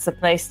like that's the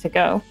place to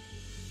go.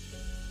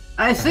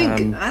 I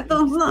think I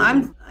don't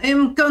know.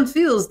 I'm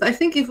confused. I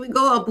think if we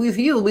go up with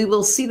you, we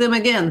will see them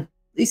again.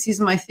 This is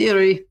my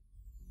theory.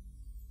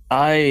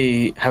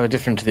 I have a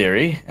different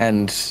theory,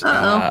 and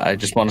I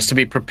just want us to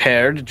be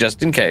prepared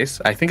just in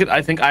case.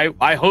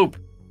 I hope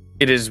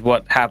it is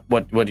what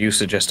you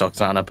suggest,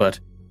 Oksana. But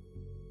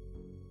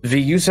V,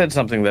 you said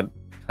something that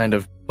kind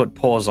of put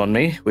pause on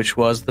me, which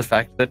was the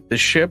fact that the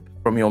ship,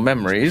 from your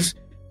memories,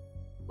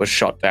 was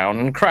shot down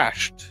and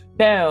crashed.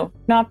 No,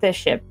 not this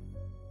ship.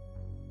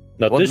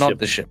 Not Well, this not ship.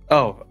 the ship.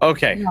 Oh,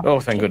 okay. Not Oh,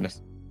 the thank ship.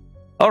 goodness.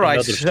 All right,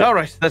 Another ship. all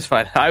right, that's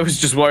fine. I was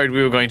just worried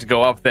we were going to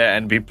go up there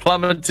and be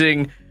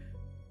plummeting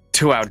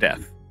to our death.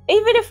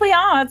 Even if we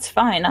are, it's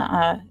fine.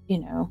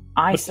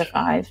 I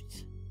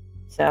survived.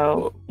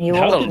 So you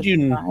How all did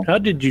you survived. How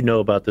did you know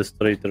about this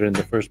traitor in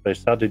the first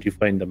place? How did you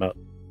find them out?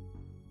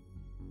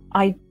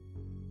 I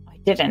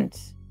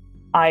didn't.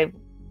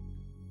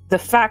 The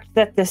fact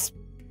that this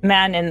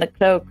man in the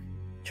cloak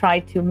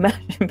tried to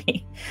murder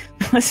me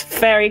was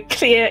very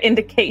clear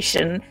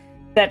indication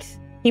that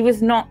he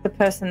was not the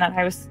person that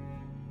I was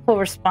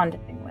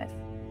corresponding with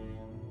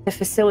to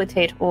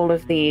facilitate all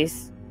of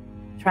these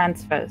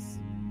transfers,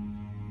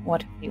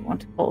 whatever you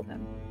want to call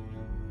them.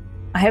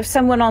 I have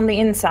someone on the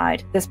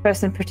inside. This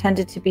person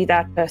pretended to be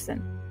that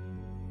person.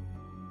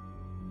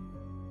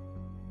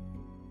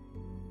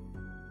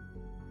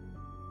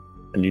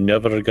 And you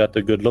never got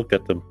a good look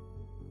at them.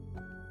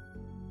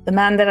 The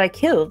man that I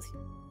killed.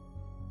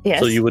 Yes.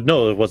 So you would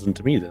know it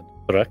wasn't me then,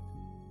 correct?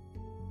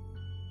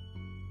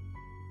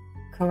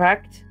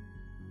 Correct.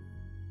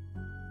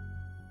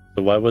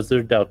 So why was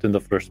there doubt in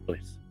the first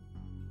place?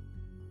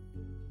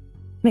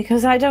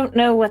 Because I don't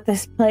know what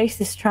this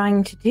place is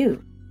trying to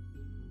do.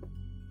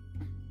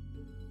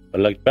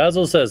 But like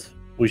Basil says,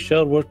 we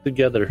shall work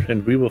together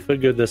and we will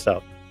figure this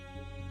out.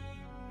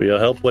 We'll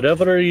help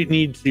whatever you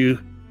need to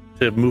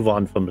move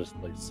on from this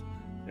place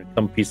and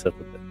come peace up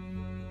with it.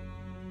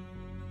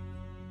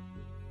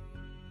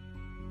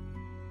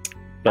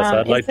 Plus,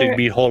 I'd is like to there-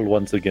 be whole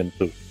once again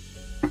too.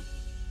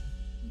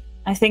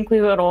 I think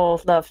we would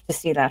all love to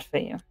see that for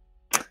you.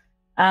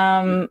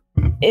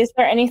 Is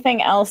there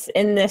anything else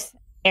in this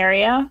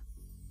area?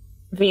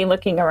 V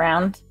looking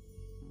around.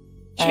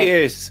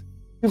 Cheers.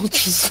 We'll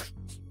just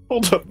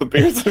hold up the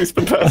beers that he's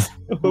been passing.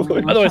 By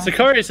the way,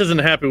 Sicarius isn't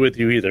happy with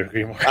you either,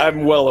 Grimoire.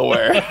 I'm well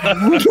aware.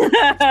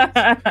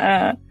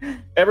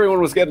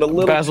 Everyone was getting a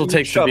little Basil too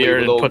takes the chummy beer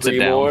with and old puts it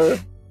down.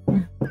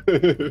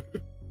 Grimoire.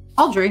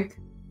 I'll drink.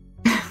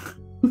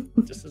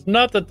 This is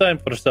not the time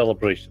for a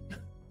celebration.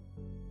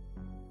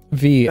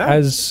 V, Yeah.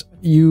 as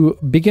you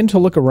begin to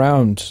look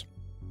around,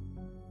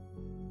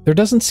 there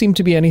doesn't seem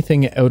to be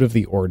anything out of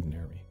the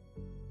ordinary.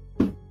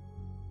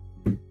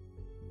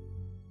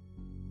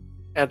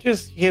 Now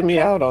just hear me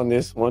out on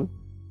this one.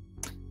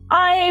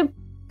 I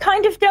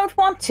kind of don't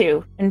want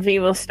to. And V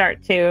will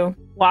start to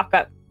walk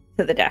up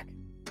to the deck.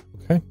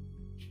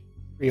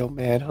 Real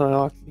mad,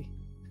 huh, Oxy?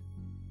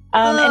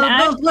 And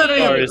don't let her-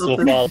 Sicarius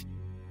will fall.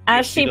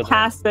 as She she doesn't-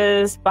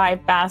 passes by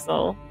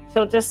Basil,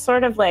 she'll just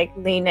sort of like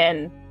lean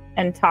in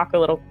and talk a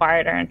little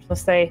quieter, and she'll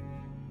say,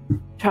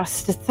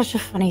 "Trust is such a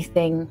funny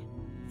thing.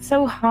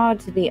 So hard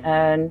to be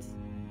earned,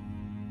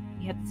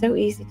 yet so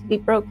easy to be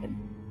broken."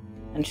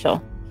 And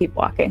she'll keep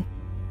walking.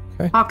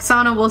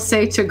 Oksana will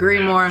say to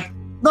Grimoire,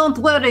 Don't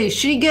worry,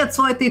 she gets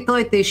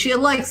hoity-toity. She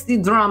likes the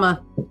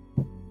drama.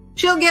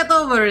 She'll get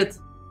over it.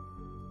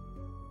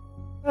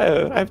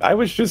 I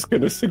was just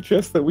gonna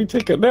suggest that we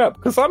take a nap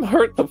because I'm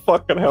hurt to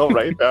fucking hell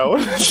right now.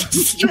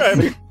 Just trying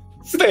to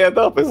stand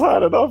up is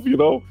hard enough, you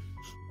know.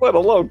 Let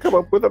alone come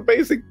up with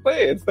amazing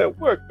plans that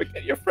work, but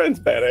get your friends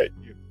mad at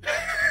you.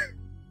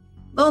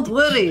 Don't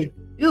worry.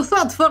 You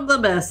thought for the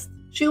best.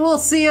 She will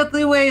see it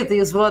the way it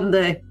is one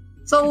day.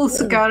 So will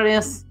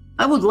Sicarius.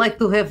 I would like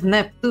to have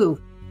nap too.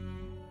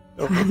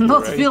 I'm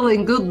not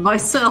feeling good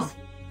myself.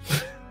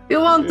 You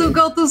want to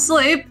go to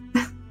sleep?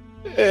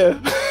 Yeah,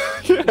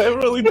 yeah, I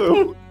really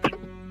do.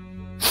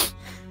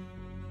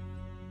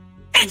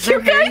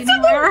 You guys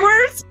are the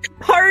worst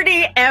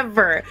party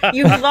ever.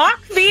 You lock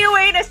V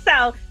away to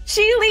sell.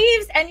 She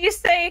leaves and you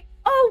say,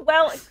 oh,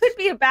 well, it could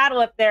be a battle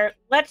up there.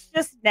 Let's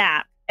just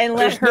nap and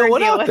let her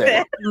deal with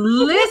it.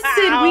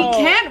 Listen, we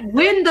can't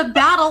win the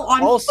battle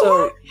on Also,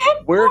 4 hit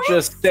we're points.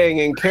 just staying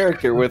in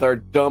character with our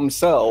dumb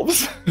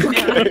selves.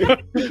 Okay?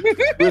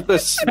 with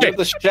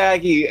the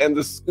Shaggy and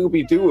the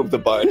Scooby-Doo of the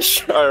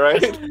bunch, all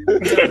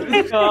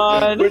right?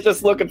 God. We're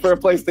just looking for a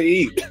place to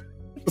eat.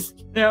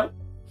 Yeah.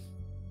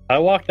 I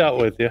walked out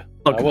with you.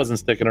 Look, I wasn't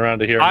sticking around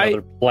to hear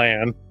another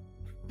plan.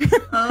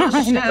 Oh,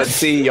 Let's shit.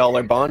 see, y'all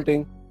are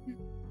bonding.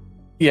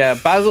 Yeah,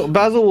 Basil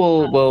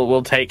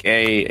will take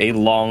a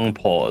long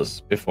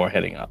pause before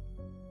heading up.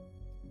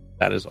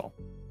 That is all.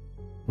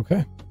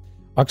 Okay.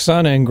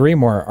 Oksana and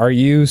Grimoire, are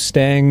you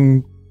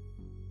staying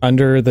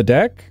under the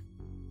deck?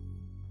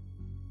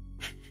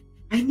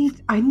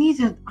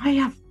 I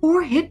have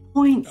 4 hit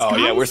points. Oh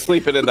yeah, guys. we're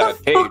sleeping in What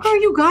that the fuck cage. are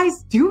you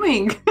guys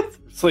doing?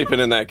 Sleeping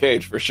in that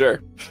cage for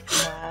sure.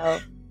 Wow.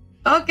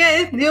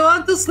 Okay, do you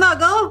want to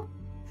snuggle?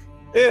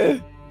 Yeah,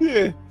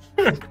 yeah.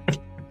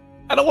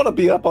 I don't want to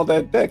be up on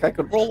that deck. I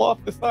could roll off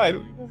the side.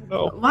 You never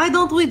know. Why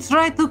don't we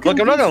try to Look, I'm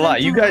not gonna convince lie,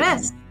 them you to guys-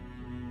 rest?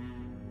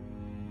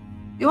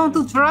 You want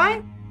to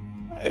try?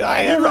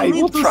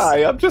 We'll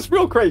try. I'm just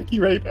real cranky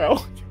right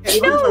now.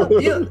 You know,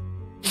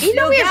 you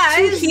know we have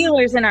 2 guys-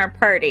 healers in our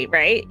party,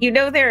 right? You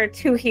know there are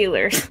 2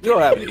 healers. You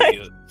don't have any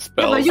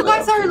spells. But you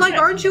guys left. are like,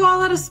 aren't you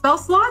all out of spell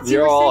slots?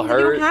 You're you were all saying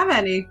you hurt. don't have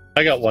any.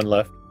 I got one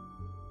left.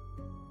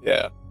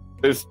 Yeah.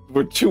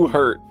 We're too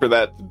hurt for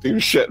that to do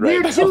shit right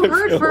We're now. too I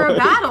hurt feel for a like.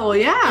 battle.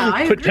 Yeah,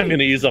 I Which I'm agree. going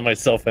to use on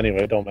myself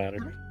anyway. Don't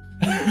matter.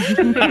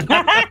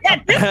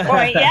 At this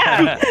point,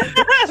 yeah.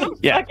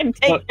 Yeah. Fucking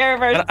take care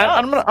of And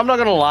ourselves. I'm not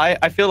gonna lie.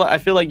 I feel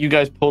like you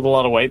guys pulled a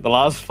lot of weight the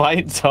last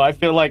fight, so I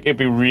feel like it'd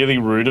be really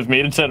rude of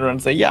me to turn around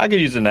and say, "Yeah, I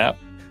could use a nap."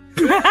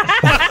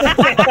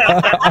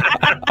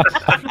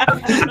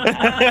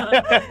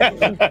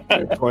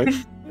 Fair point.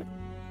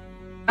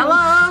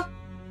 Hello?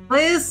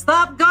 Please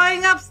stop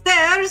going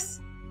upstairs.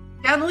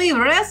 Can we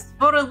rest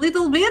for a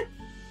little bit?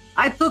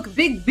 I took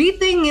big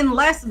beating in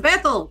last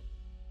battle.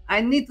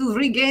 I need to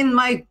regain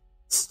my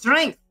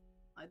strength.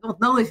 I don't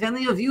know if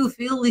any of you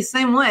feel the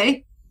same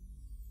way.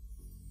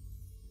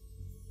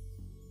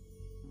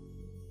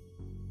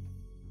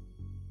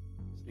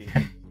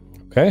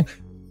 Okay.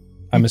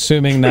 I'm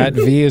assuming that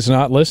V is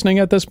not listening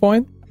at this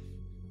point.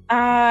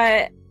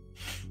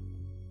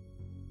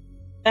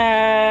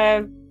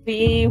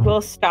 V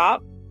will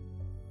stop.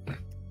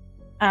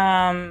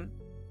 And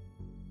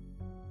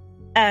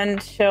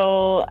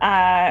she'll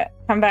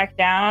come back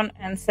down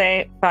and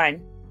say,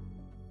 fine.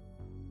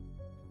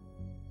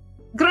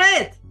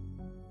 Great!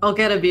 I'll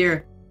get a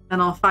beer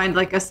and I'll find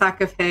like a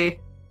sack of hay.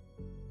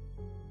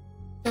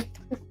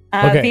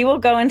 Okay. V will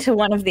go into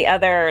one of the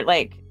other,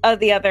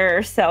 the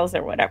other cells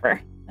or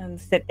whatever and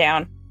sit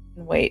down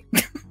and wait.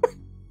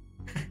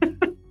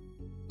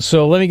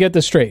 So let me get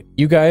this straight.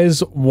 You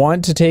guys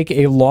want to take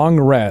a long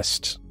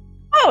rest.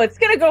 Oh, it's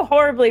going to go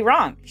horribly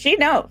wrong. She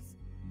knows.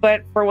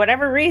 But for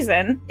whatever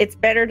reason, it's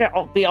better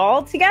to be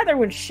all together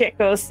when shit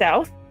goes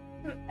south.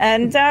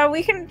 And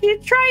we can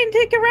try and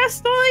take a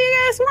rest all you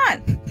guys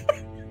want.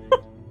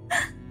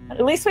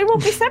 At least we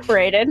won't be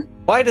separated.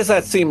 Why does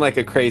that seem like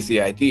a crazy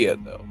idea,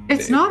 though?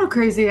 It's not a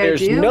crazy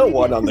There's idea. no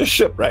one on the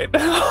ship right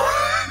now.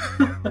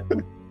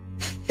 Don't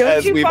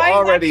As you we've find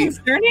already that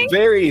concerning?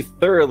 very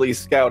thoroughly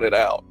scouted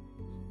out.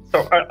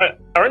 So,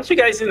 aren't you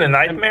guys in a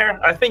nightmare?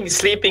 I think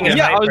sleeping in a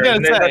Yeah, I was nightmare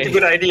gonna that's say. a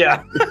good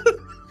idea.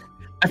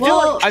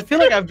 I feel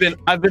like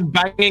I've been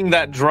banging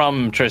that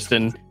drum,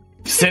 Tristan,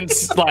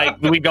 since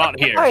we got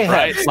here. I have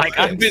Right? Like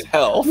I've been.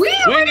 hell. We We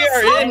already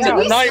are slept. in the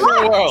We nightmare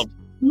slept. world.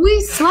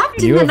 We slept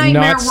in You the have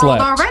nightmare not world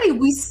slept.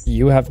 already.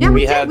 You have Yeah,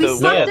 We did. had We the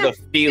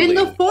slept feeling. in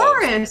the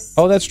forest.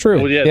 Oh, that's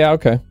true. Well, yeah. Yeah,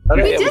 okay. We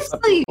Yeah, did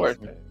sleep.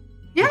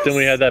 Yes. Then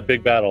we had that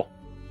big battle.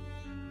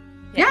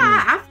 Yeah,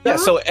 after. Yeah,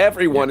 so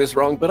everyone is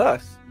wrong but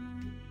us.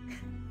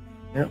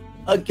 Yeah.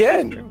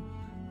 Again.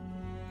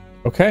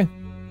 Okay.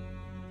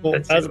 Well,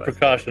 Let's as see a what I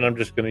precaution, I'm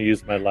just going to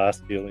use my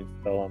last healing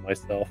spell on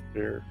myself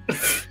here.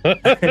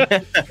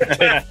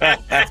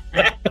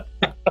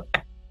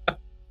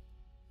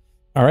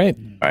 All right.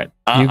 All right.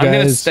 You I'm gonna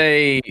guys-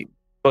 stay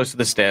close to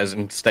the stairs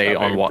and stay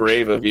on watch.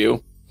 Brave of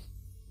you.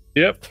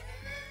 Yep.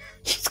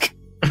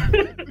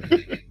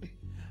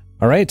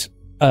 All right.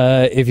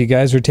 If you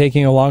guys are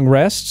taking a long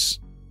rest,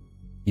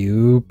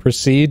 you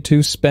proceed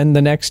to spend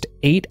the next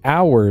 8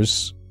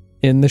 hours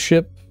in the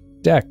ship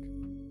deck.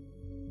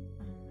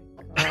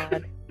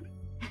 God.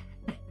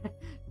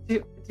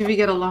 Do we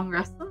get a long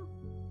rest though?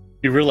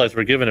 You realize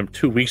we're giving him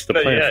 2 weeks to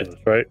plan for this,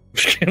 right?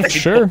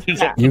 Sure.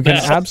 You can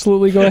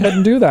absolutely go ahead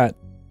and do that.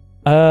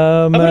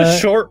 How about a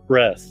short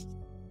rest?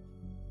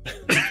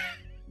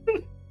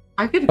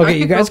 Okay,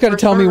 you guys got to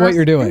tell me what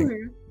you're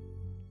doing.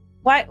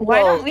 Why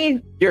don't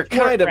we? You're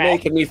kind of rest?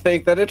 making me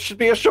think that it should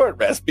be a short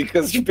rest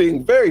because you're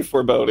being very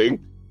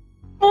foreboding.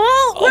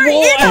 Well, we're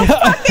in a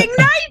fucking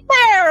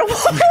nightmare.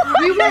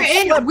 We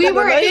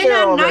were in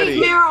a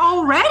nightmare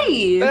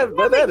already. That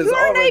is Your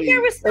already.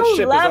 nightmare was That so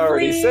ship has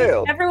already lovely.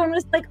 sailed. Everyone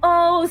was like,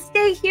 "Oh,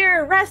 stay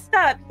here, rest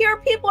up." Here,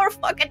 people are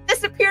fucking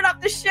disappeared off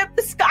the ship.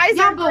 The skies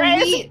Yeah, are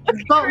gray.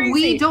 but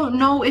we don't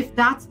know if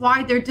that's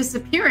why they're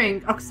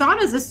disappearing.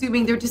 Oksana's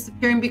assuming they're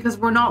disappearing because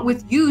we're not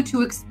with you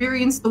to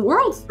experience the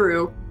world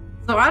through.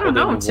 So I don't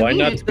know. Why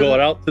not go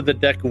out to the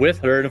deck with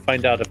her and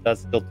find out if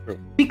that's still true?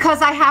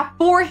 Because I have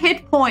 4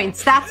 hit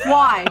points. That's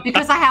why.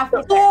 Because I have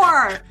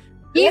 4.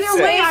 Either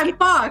way, I'm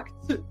fucked.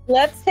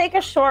 Let's take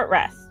a short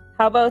rest.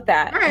 How about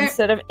that All right.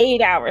 instead of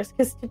 8 hours?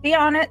 Because to be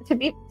honest, to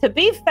be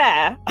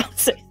fair, I'll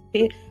say,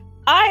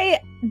 I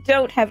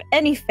don't have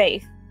any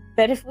faith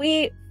that if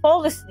we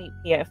fall asleep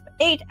here for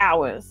 8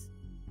 hours,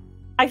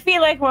 I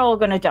feel like we're all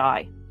gonna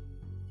die.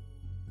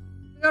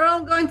 We're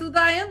all going to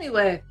die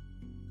anyway.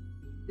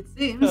 It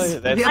seems. Oh, yeah,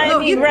 that's- I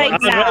mean, right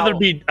now.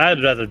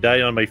 I'd rather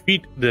die on my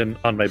feet than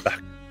on my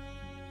back.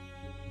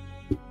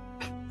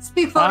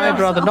 Speak for I'd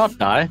rather yourself.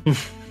 not die.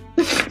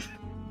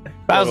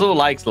 Basil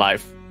likes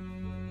life.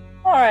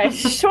 All right,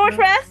 short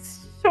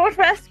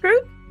rest,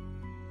 group.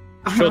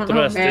 I Short don't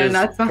know, rest man. is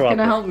That's not proper.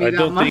 gonna help me I that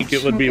don't much. think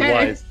it would be Okay.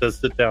 wise to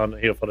sit down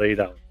here for 8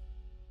 hours.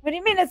 What do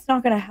you mean it's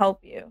not gonna help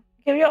you?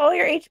 Give you all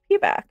your HP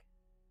back.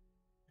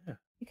 Yeah.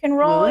 You can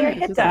roll Really? your It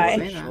hit doesn't die.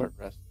 say that. Short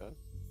rest does.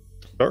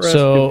 Short rest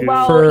So- gives you-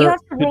 Well, For- you have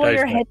to roll Hit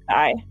your dice hit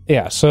die.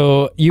 Yeah,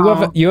 so you Oh.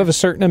 have a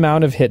certain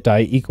amount of hit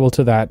die equal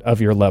to that of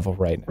your level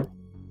right now.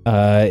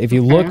 If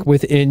you Okay. look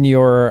within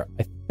your,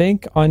 I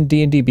think on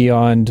D&D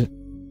Beyond,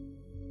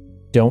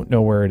 don't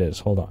know where it is.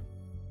 Hold on.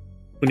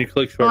 when you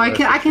click short Oh, I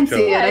rest, can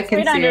see it. Yeah, I it's can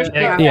right see under- it.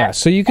 Yeah. Yeah,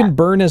 so you can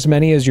burn as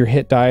many as your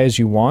hit die as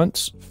you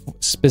want,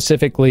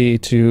 specifically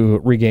to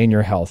regain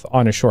your health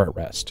on a short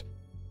rest.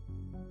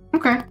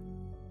 Okay.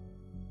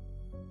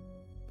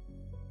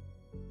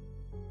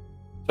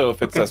 So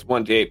if it says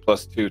 1d8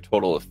 plus 2,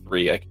 total of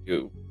 3, I can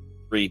do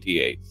 3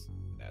 d8s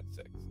and add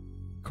 6.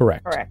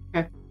 Correct. Correct.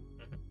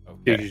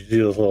 gives Okay.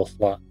 you those little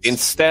slots.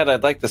 Instead,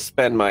 I'd like to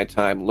spend my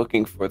time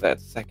looking for that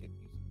second.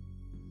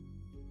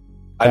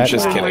 I'm That-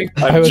 just kidding.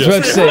 I was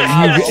about to say,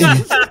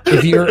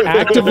 if you're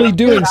actively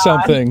doing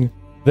something,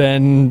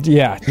 then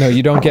yeah, no,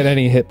 you don't get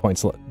any hit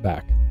points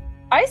back.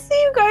 I see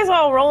you guys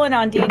all rolling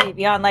on D&D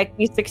Beyond like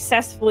you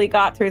successfully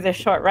got through this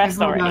short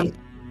rest Hold already.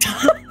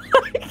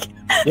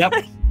 Yep.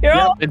 You're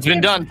all It's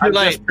been done. Too I'm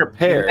late. just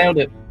prepared. Nailed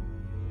it.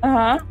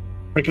 uh-huh.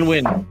 Freaking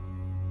win. Okay.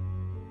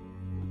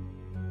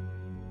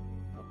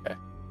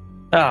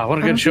 Ah, what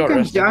a I don't good short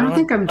rest.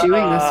 think I'm doing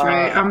this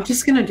right. Ah. I'm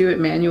just gonna do it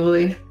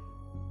manually.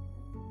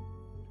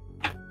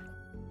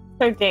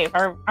 So Dave,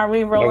 are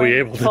we rolling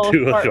able to full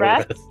do a short short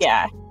rest? rest?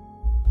 Yeah.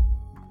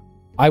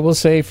 I will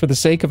say, for the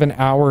sake of an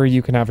hour,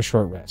 you can have a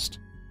short rest.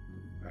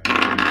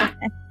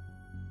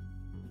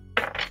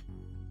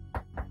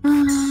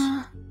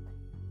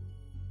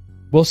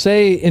 We'll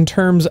say, in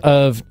terms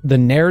of the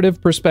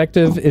narrative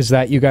perspective, is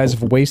that you guys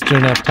have wasted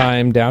enough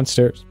time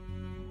downstairs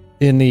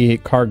in the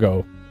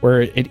cargo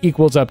where it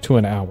equals up to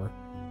an hour.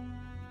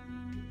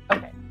 I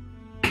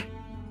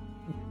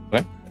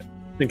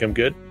think I'm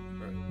good.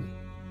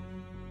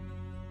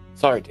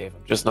 Sorry, Dave.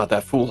 I'm just not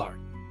that foolhardy.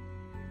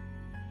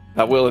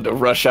 Not willing to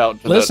rush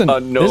out to Listen, the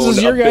unknown this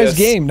is your guys' abyss.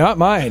 game, not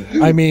mine.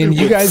 I mean,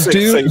 you With guys 6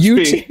 do.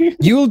 HP.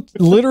 You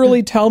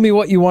literally tell me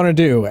what you want to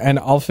do, and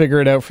I'll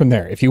figure it out from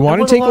there. If you I want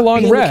to wanna take a lock long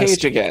V in the rest,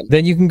 cage again.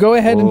 then you can go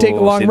ahead and take a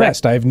Oh, long see, that-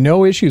 rest. I have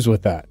no issues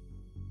with that.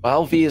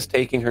 While V is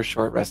taking her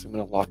short rest, I'm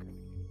going to lock her.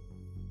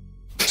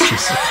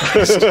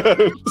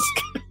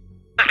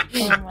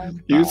 Oh my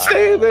You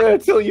stay there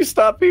until you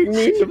stop being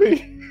mean to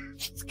me.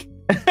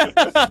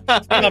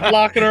 Stop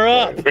locking her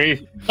up.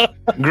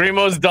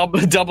 Grimo's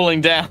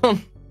doubling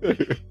down.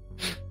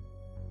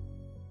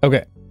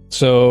 Okay,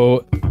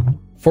 so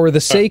for the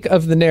sake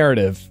of the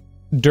narrative,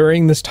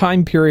 during this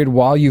time period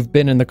while you've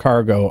been in the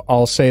cargo,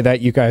 I'll say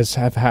that you guys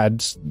have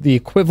had the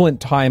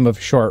equivalent time of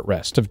short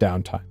rest, of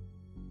downtime.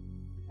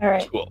 All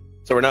right. Cool.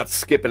 So we're not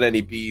skipping any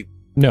beat.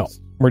 No,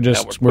 we're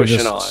just we're we're pushing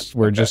just on.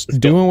 we're Okay, just let's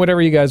go. doing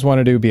whatever you guys want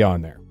to do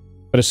beyond there.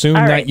 But assume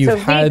All that right, you've so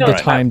V had the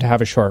goes time to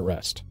have a short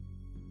rest.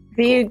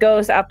 V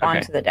goes up Okay.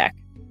 onto the deck.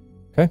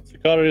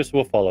 Sicarius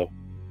will follow.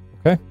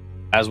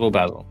 As will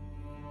Basil.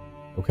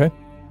 Okay.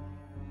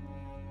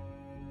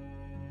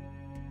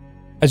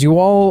 As you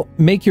all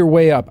make your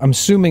way up, I'm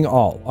assuming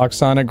all,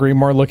 Oksana,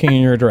 Grimoire looking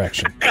in your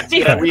direction.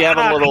 Yeah, we have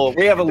a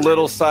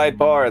little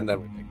sidebar, and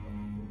then we can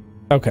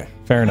go. Okay,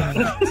 fair enough.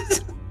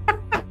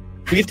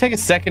 We could take a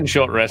second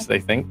short rest, they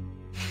think.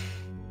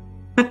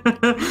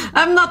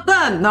 I'm not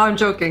done. No, I'm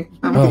joking.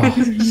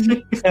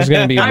 There's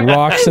going to be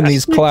rocks in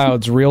these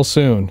clouds real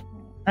soon.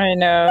 I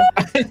know.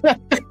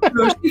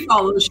 No, she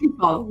follows. She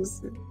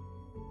follows.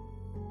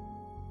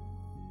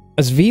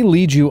 As V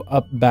leads you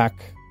up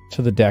back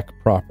to the deck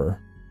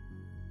proper,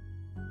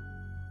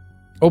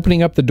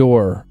 opening up the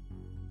door,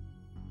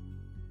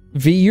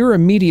 V, you're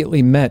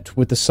immediately met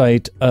with the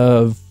sight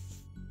of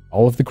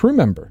all of the crew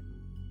member.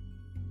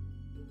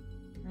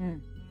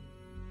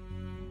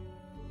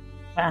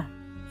 So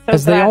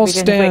as they glad all we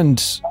didn't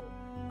stand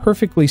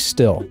perfectly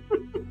still,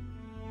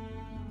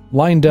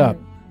 lined up,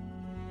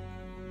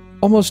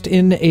 almost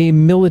in a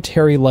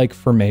military-like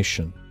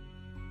formation.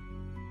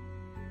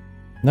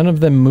 None of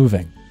them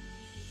moving.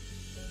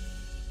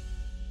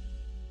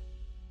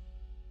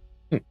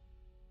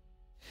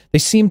 They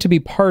seem to be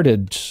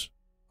parted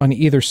on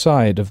either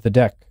side of the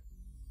deck.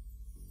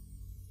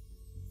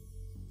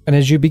 And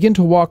as you begin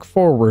to walk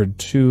forward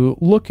to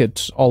look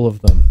at all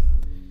of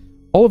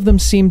them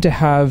seem to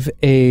have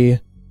a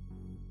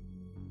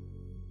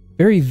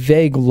very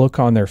vague look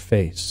on their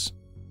face.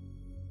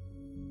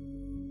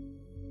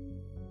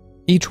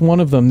 Each one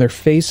of them, their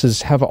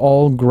faces have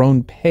all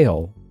grown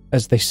pale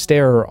as they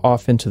stare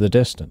off into the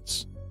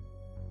distance.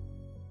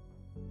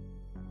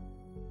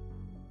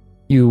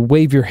 You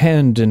wave your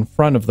hand in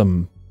front of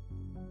them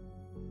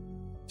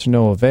to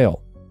no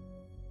avail.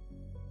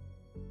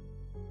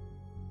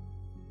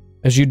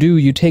 As you do,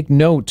 you take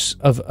note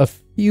of a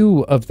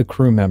few of the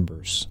crew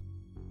members,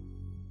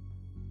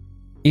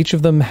 each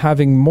of them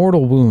having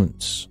mortal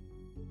wounds.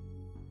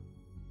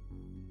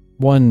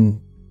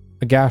 One,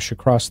 a gash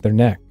across their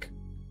neck.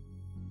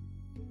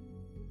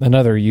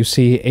 Another, you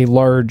see a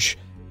large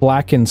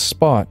blackened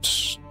spot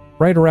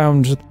right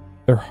around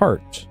their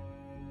heart.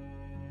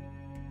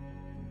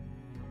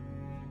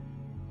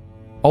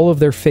 All of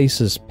their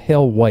faces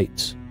pale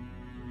white.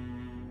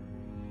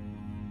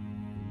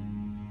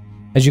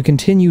 As you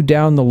continue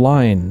down the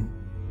line,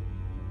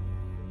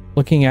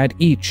 looking at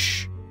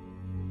each,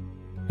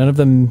 none of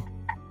them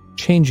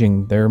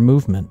changing their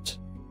movement.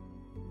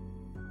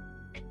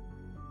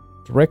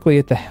 Directly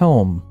at the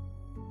helm,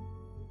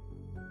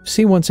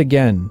 see once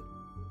again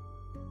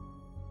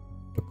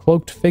a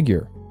cloaked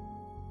figure,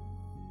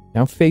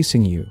 now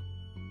facing you,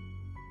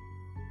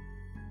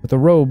 with a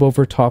robe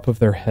over top of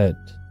their head.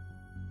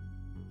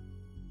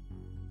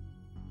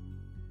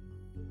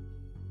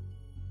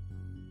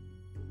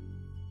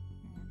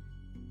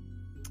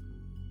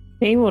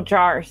 We will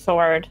draw our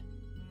sword,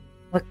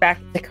 look back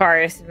at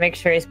Zacharias, and make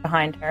sure he's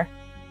behind her.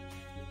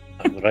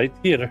 I'm right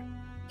here.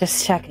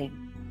 Just checking.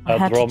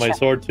 I'll draw my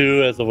sword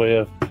too as a way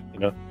of,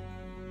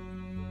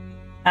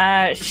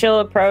 She'll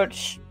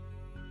approach,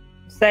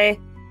 say,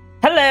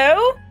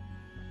 "Hello."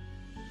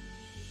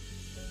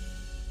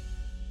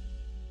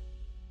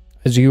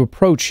 As you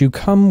approach, you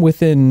come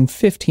within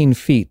 15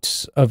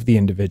 feet of the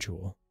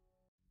individual.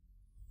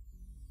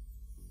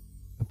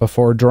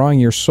 Before drawing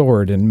your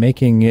sword and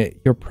making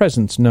your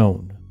presence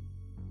known.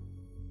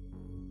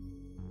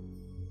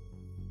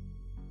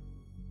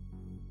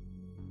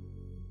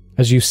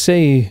 As you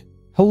say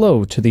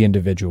hello to the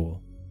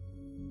individual,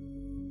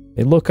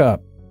 they look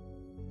up,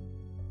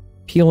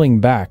 peeling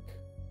back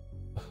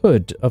the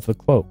hood of the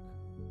cloak.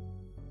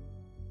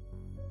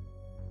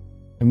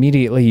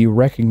 Immediately you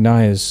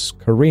recognize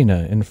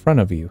Karina in front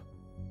of you.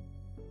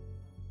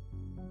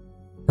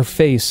 Her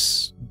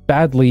face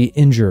badly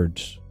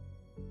injured,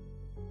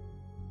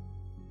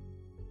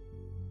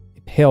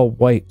 pale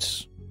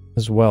white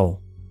as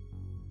well.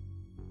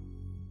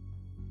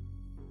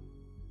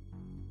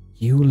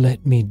 You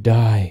let me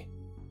die.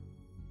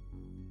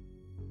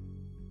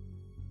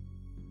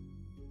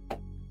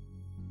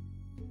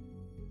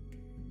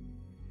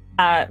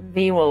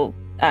 V will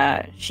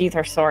sheath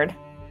her sword.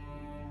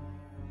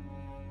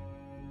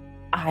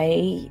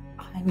 I'm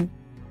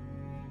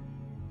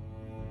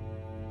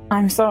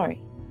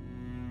sorry.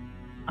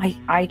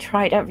 I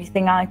tried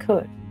everything I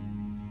could.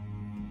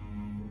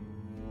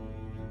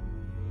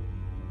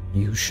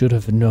 You should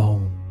have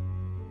known.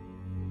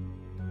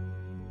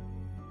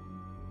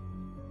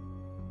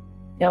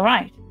 You're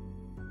right.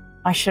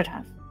 I should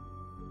have.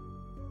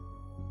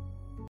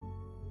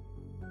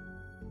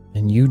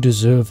 And you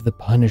deserve the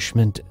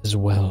punishment as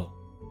well.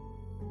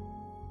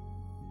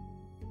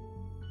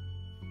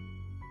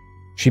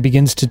 She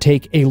begins to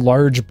take a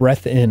large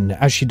breath in.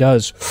 As she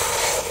does,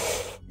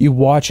 you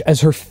watch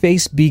as her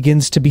face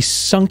begins to be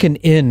sunken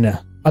in,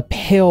 a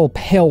pale,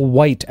 pale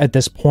white at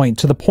this point,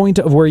 to the point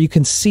of where you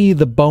can see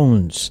the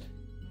bones,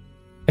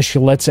 as she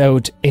lets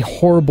out a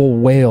horrible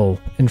wail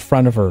in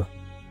front of her.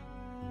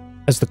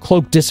 As the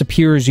cloak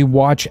disappears, you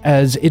watch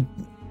as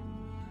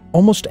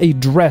almost a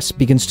dress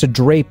begins to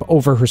drape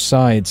over her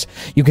sides.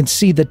 You can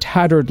see the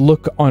tattered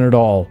look on it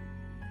all,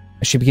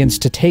 as she begins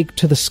to take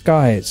to the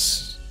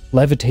skies,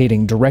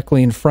 levitating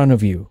directly in front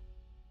of you.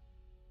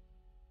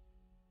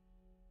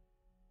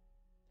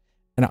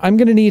 And I'm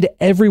going to need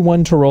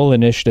everyone to roll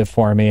initiative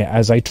for me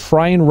as I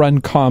try and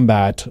run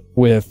combat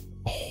with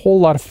a whole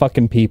lot of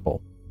fucking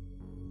people.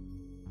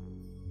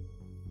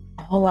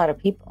 A whole lot of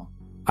people.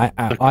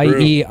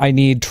 I.e., I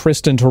need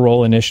Tristan to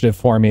roll initiative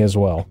for me as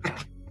well.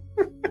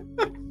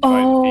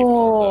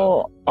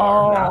 Oh.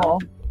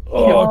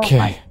 Okay. Oh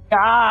my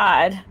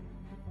God.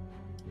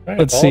 Right,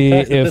 Let's all see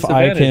attacks at if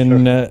I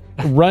disadvantage,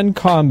 can run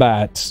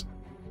combat.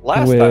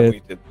 Last with- time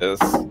we did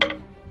this,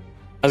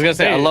 I was gonna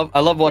say, Hey, I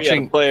love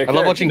watching play a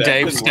character that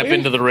Dave didn't step win.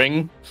 into the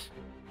ring.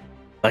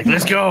 Like,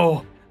 let's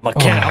go.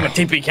 I'm a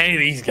TPK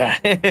these guys.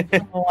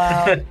 Oh,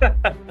 wow.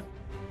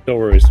 Don't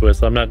worry,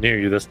 Swiss. I'm not near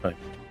you this time.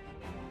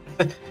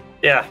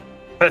 Yeah,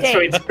 that's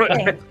Dave,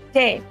 right.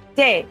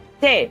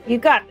 Dave, you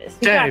got this.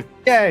 You got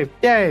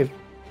Dave.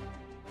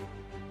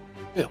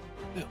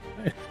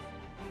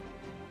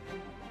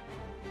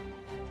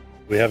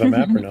 We have a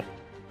map or no?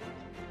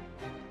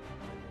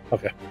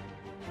 Okay.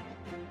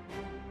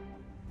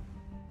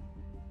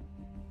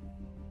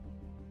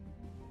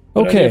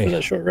 Good idea for Okay.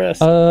 that short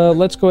rest.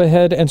 Let's go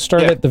ahead and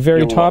start Yeah, at the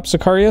very you're top,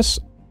 Sicarius.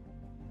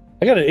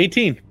 I got an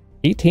 18.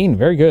 18,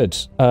 very good.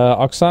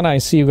 Oksana, I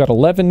see you got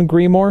 11,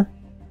 Grimoire.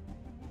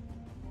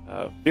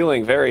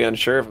 feeling very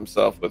unsure of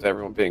himself with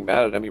everyone being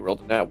mad at him, he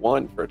rolled a nat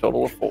 1 for a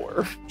total of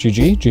 4.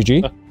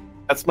 GG.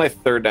 That's my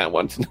third nat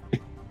 1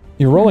 tonight.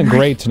 You're rolling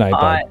great tonight,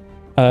 bud.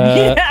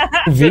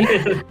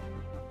 V?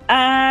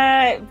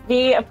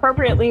 V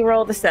appropriately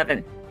rolled a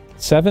 7.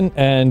 7,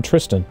 and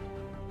Tristan,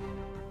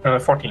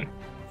 14.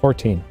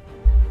 14.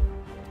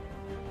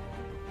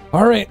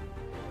 All right.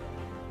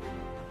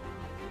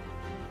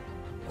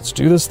 Let's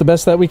do this the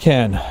best that we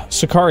can.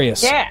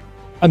 Sicarius. Yeah.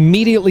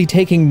 Immediately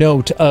taking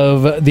note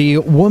of the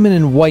woman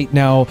in white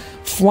now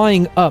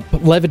flying up,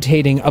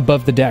 levitating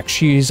above the deck.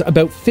 She's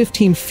about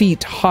 15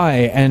 feet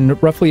high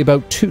and roughly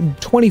about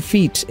 20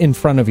 feet in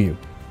front of you.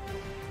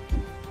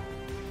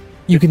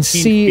 You can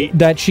see feet.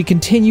 that she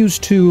continues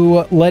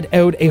to let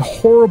out a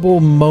horrible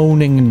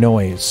moaning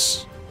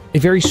noise. A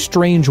very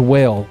strange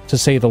wail, to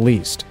say the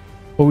least.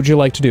 What would you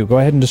like to do? Go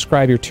ahead and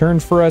describe your turn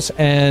for us.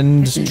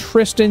 And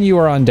Tristan, you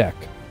are on deck.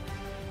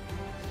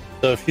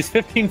 So if he's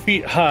 15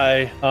 feet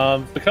high,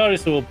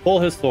 Sicarius will pull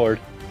his sword,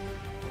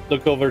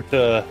 look over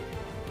to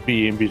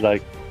B and be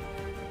like,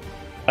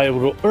 I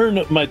will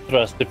earn my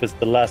trust if it's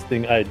the last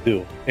thing I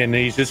do. And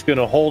he's just going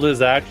to hold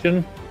his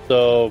action,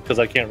 so because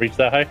I can't reach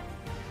that high.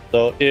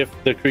 So if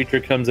the creature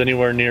comes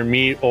anywhere near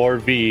me or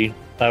V,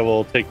 I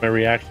will take my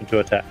reaction to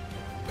attack.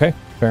 Okay,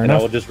 fair And I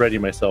enough. will just ready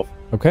myself.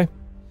 Okay.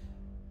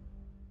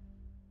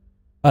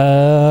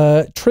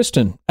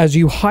 Tristan, as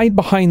you hide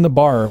behind the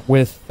bar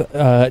with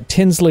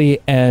Tinsley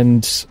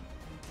and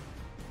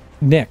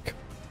Nick,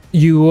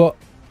 you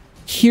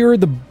hear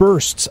the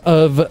bursts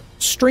of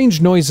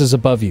strange noises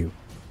above you.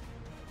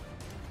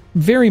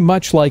 Very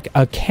much like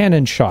a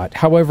cannon shot.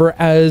 However,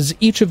 as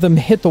each of them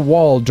hit the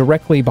wall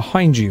directly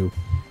behind you,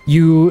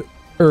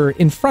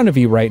 in front of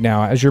you right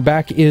now, as your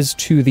back is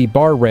to the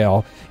bar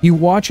rail, you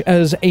watch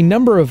as a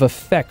number of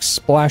effects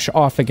splash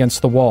off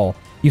against the wall.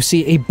 You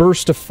see a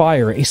burst of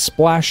fire, a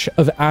splash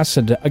of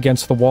acid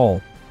against the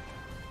wall.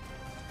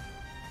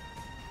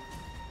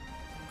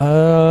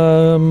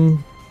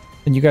 And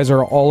you guys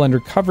are all under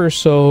cover,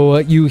 so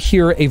you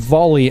hear a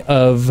volley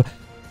of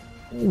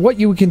what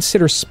you would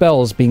consider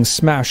spells being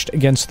smashed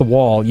against the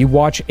wall. You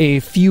watch a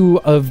few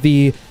of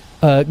the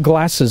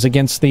glasses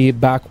against the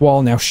back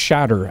wall now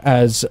shatter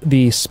as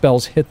the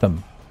spells hit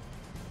them.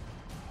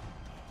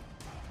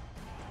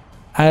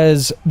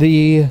 As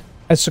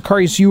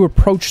Sicarius, you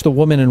approach the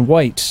woman in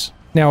white,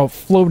 now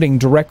floating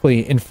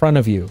directly in front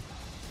of you.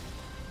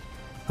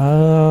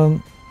 I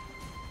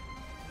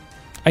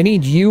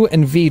need you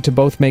and V to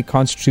both make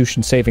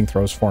Constitution saving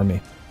throws for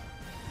me.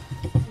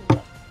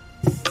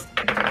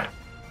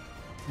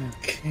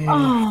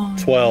 Oh,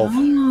 12.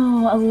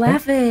 no,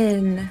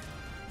 11.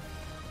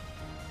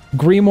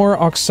 Grimoire,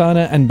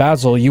 Oksana, and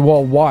Basil, you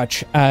all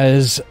watch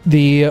as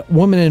the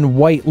woman in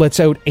white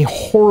lets out a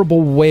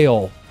horrible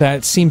wail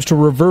that seems to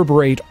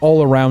reverberate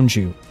all around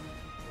you.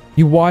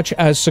 You watch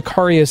as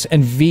Sicarius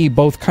and V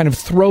both kind of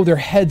throw their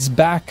heads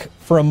back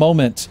for a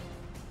moment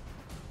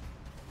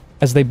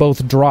as they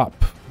both drop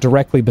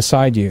directly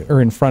beside you,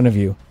 or in front of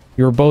you.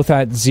 You're both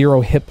at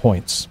 0 hit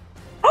points.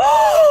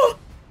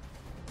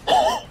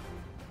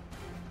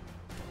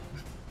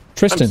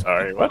 Tristan. I'm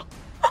sorry, what?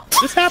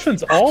 This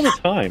happens all the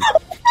time.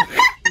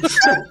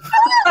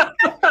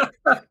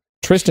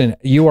 Tristan,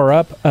 you are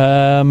up.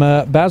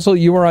 Basil,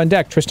 you are on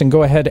deck. Tristan,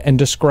 go ahead and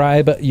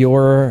describe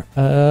your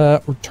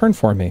turn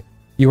for me.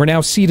 You are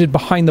now seated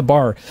behind the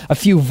bar. A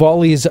few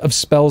volleys of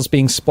spells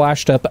being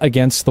splashed up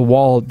against the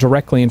wall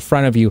directly in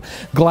front of you.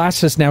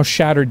 Glass is now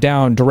shattered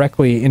down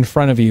directly in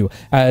front of you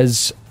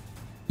as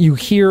you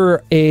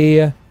hear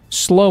a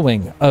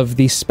slowing of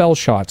the spell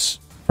shots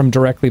from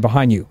directly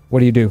behind you.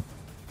 What do you do?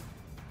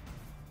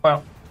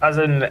 Well, as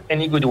in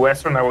any good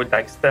Western, I would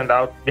stand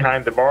out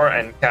behind the bar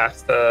and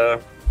cast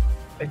a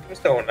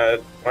tombstone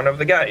at one of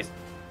the guys.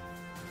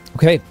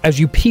 Okay, as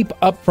you peep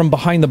up from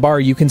behind the bar,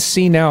 you can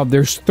see now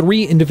there's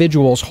 3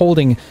 individuals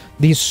holding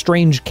these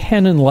strange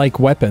cannon-like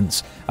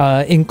weapons,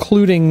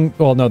 including,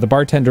 well, no, the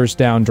bartender's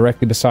down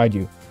directly beside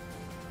you.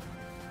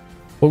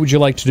 What would you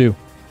like to do?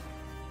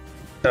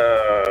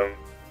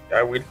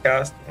 I will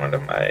cast one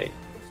of my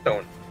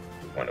tombstone.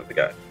 One of the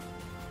guys.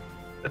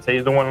 Let's say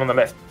the one on the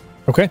left.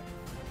 Okay.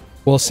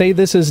 We'll say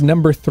this is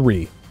number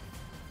 3.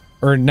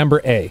 Or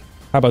number A.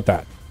 How about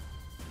that?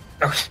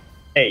 Oh,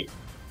 A.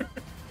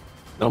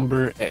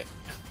 Number 8.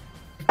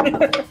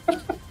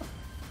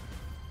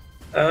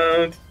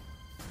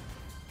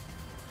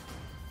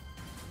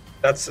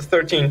 That's a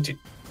 13 to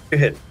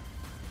hit.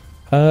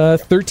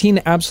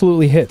 13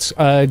 absolutely hits.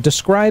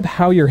 Describe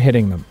how you're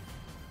hitting them.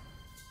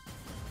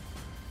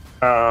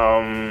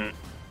 I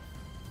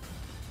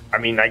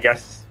mean, I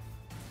guess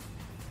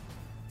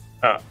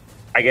I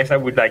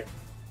would like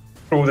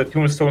throw the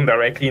tombstone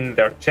directly in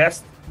their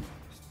chest,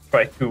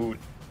 try to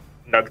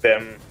knock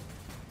them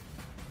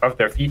off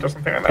their feet or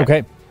something like that.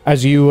 Okay.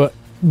 As you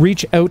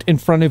reach out in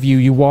front of you,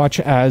 you watch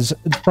as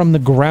from the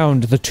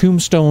ground, the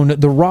tombstone,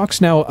 the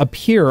rocks now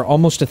appear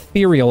almost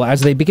ethereal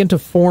as they begin to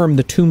form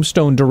the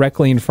tombstone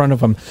directly in front of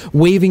them.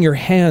 Waving your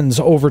hands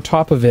over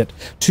top of it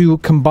to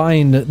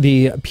combine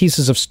the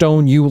pieces of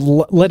stone, you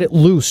let it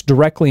loose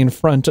directly in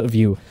front of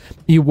you.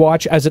 You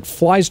watch as it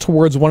flies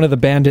towards one of the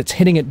bandits,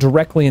 hitting it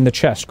directly in the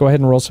chest. Go ahead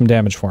and roll some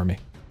damage for me.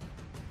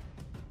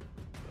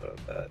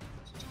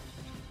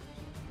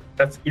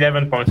 That's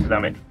 11 points of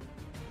damage.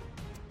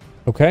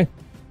 Okay.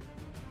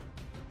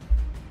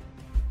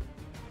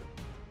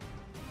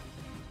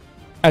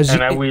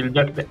 And I will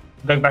duck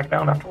back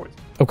down afterwards.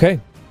 Okay.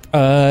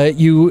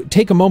 You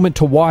take a moment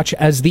to watch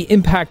as the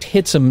impact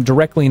hits him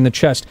directly in the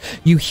chest.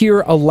 You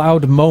hear a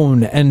loud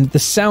moan and the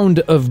sound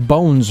of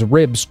bones,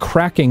 ribs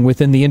cracking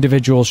within the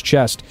individual's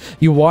chest.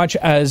 You watch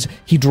as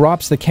he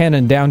drops the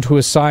cannon down to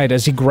his side,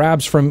 as he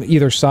grabs from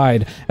either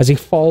side, as he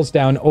falls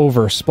down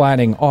over,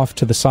 splatting off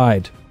to the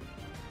side.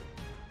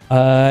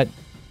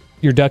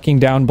 You're ducking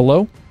down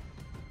below?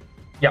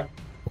 Yep.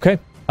 Okay.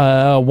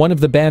 One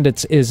of the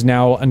bandits is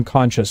now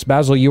unconscious.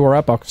 Basil, you are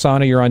up.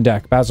 Oksana, you're on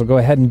deck. Basil, go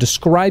ahead and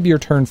describe your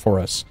turn for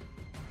us.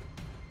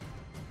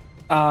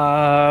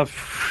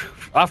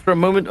 After a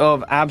moment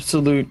of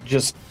absolute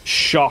just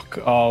shock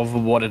of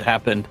what had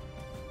happened,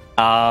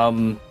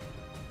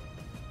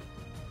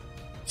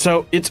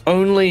 so it's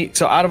only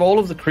out of all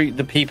of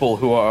the people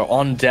who are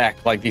on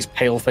deck, like these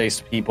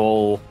pale-faced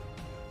people,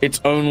 it's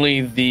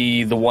only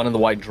the one in the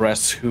white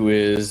dress who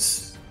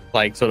is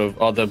like sort of,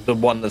 or the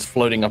one that's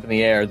floating up in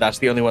the air. That's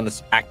the only one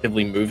that's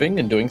actively moving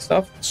and doing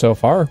stuff so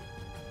far.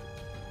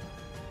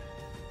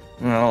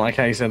 I don't like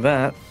how you said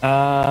that.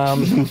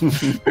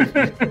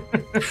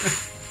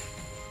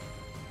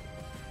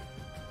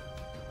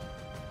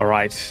 All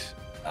right.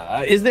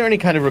 Is there any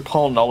kind of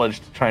recall knowledge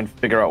to try and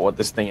figure out what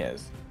this thing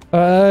is?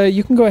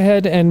 You can go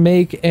ahead and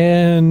make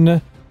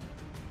an,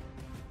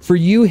 for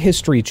you,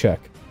 history check.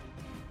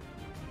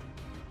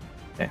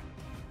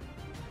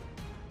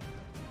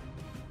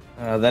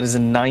 That is a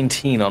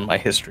 19 on my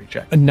history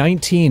check. A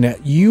 19.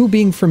 You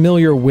being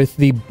familiar with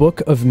the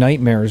Book of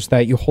Nightmares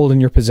that you hold in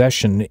your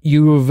possession,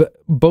 you've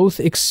both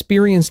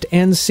experienced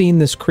and seen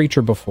this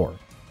creature before.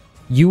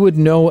 You would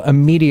know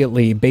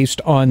immediately,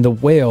 based on the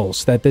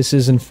wails, that this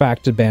is in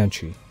fact a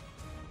banshee.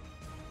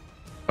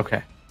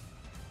 Okay.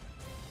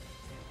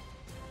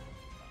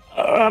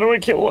 How do I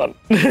kill one?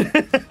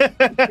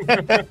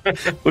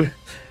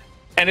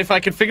 And if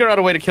I could figure out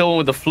a way to kill one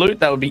with a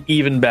flute, that would be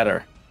even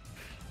better.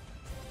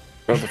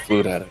 Throw the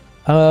flute at it.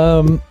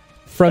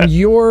 From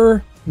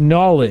your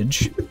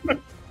knowledge,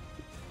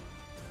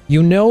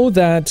 you know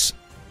that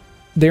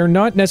they're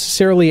not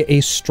necessarily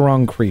a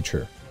strong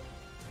creature.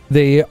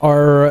 They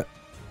are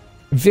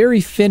very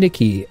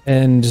finicky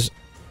and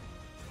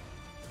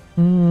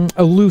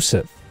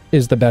elusive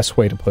is the best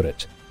way to put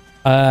it.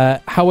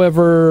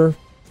 However,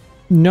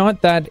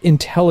 not that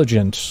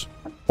intelligent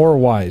or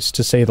wise,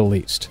 to say the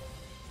least.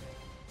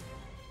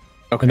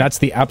 Okay. And that's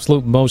the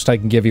absolute most I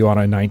can give you on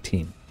a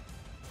 19.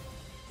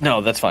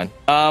 No, that's fine.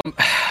 All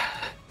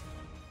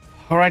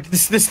right,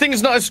 this thing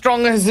is not as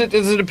strong as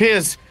it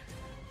appears.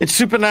 Its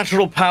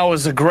supernatural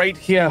powers are great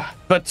here,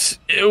 but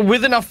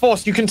with enough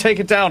force, you can take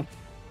it down.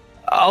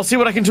 I'll see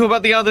what I can do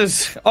about the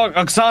others. Oh,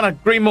 Oksana,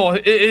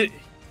 Greenmore,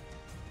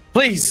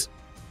 please.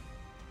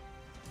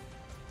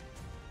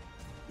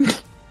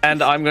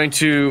 And I'm going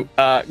to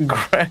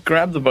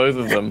grab the both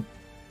of them,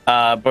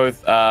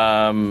 both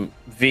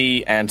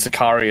V and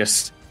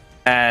Sicarius,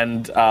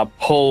 and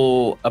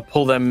pull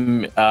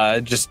them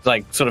just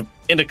like sort of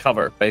into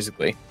cover,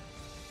 basically.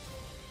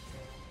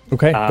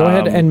 Okay, go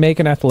ahead and make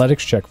an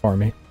athletics check for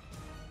me.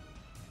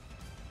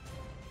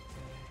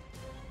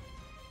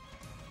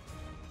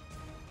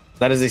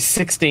 That is a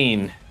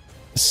 16.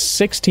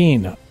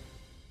 16.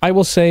 I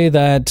will say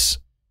that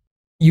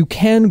you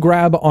can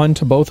grab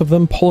onto both of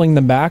them, pulling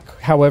them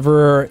back.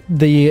 However,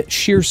 the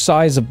sheer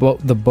size of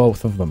the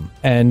both of them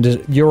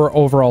and your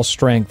overall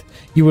strength,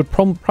 you would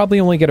probably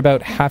only get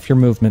about half your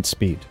movement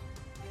speed.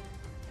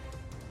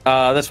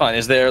 That's fine.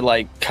 Is there,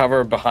 like,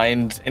 cover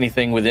behind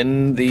anything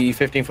within the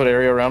 15-foot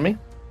area around me?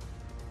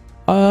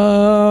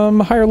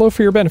 High or low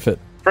for your benefit?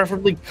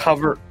 Preferably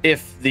cover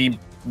if the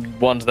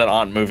ones that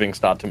aren't moving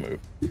start to move.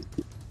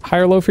 High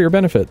or low for your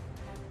benefit?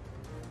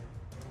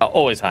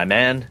 Always high,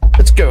 man.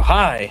 Let's go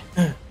high.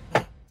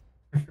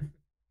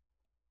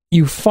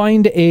 you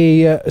find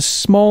a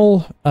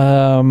small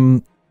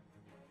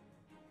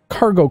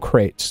cargo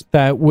crate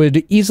that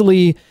would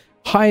easily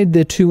hide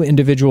the two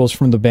individuals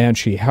from the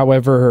Banshee.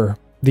 However,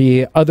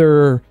 the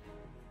other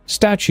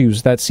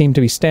statues that seem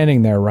to be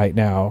standing there right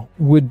now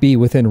would be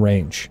within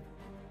range.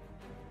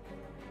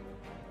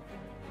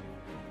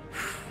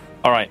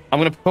 All right, I'm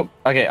gonna put.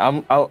 Okay,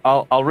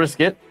 I'll risk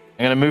it.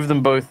 I'm gonna move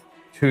them both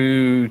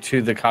to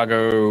the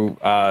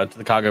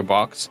cargo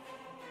box,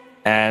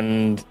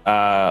 and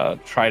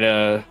try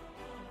to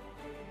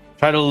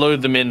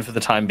load them in for the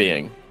time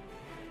being.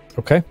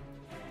 Okay.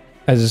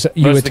 As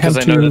you Mostly because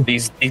attempt I know to, that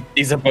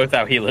these are both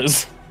our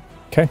healers.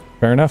 okay,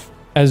 fair enough.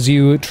 As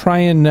you try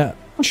and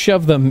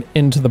shove them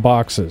into the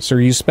boxes,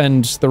 or you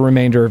spend the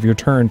remainder of your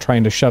turn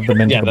trying to shove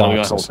them into the that'll be my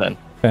boxes. whole turn.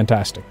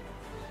 Fantastic.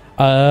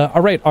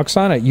 All right,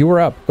 Oksana, you are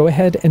up. Go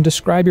ahead and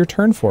describe your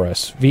turn for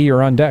us. V,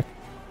 you're on deck.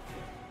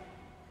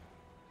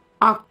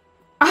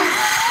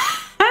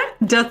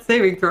 Death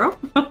saving throw.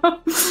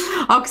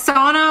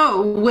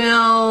 Oksana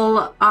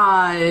will,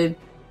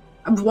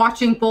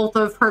 watching both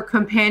of her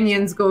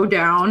companions go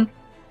down,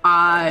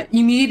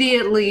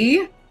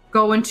 immediately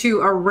go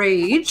into a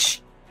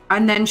rage.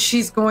 And then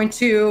she's going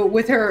to,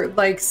 with her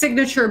like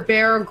signature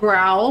bear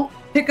growl,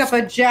 pick up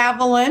a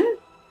javelin.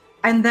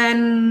 And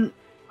then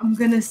I'm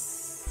going to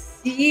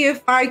see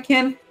if I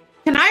can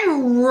I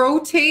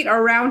rotate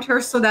around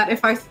her so that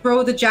if I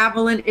throw the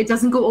javelin, it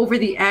doesn't go over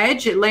the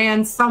edge. It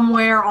lands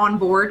somewhere on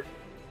board.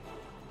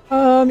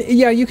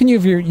 Yeah, you can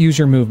use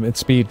your movement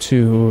speed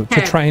to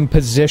try and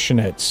position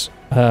it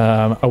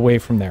away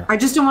from there. I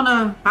just don't want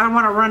to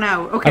run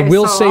out. Okay, I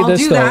will so say I'll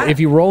this do though: that. if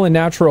you roll a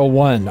natural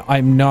 1,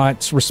 I'm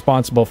not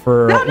responsible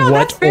for No, what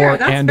that's fair, or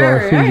that's and fair, or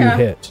who yeah, you yeah.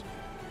 hit.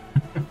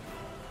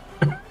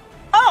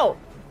 Oh,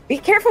 be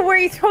careful where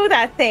you throw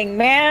that thing,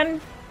 man.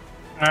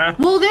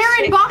 Well,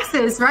 they're in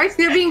boxes, right?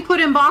 They're being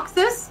put in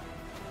boxes.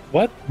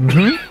 What?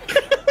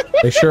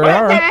 They sure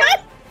are. Okay.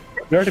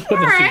 You're already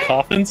putting in some Alright.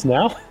 coffins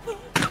now?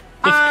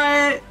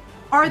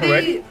 Are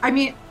they? I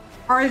mean,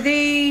 are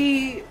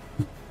they?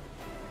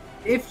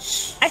 I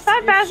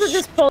thought Basil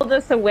just pulled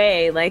us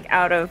away, like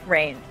out of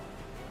range.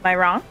 Am I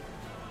wrong?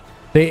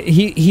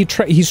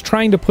 He's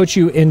trying to put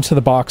you into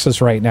the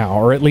boxes right now,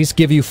 or at least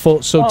give you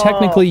full. So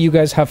technically, you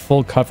guys have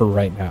full cover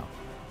right now.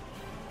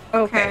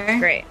 Okay,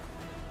 great.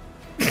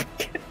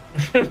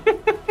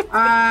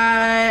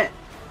 I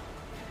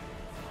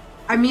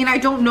mean, I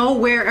don't know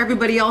where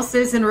everybody else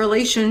is in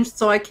relation,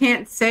 so I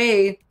can't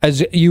say.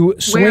 As you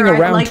swing where I'd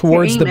around like to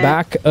towards the aim it.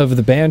 back of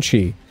the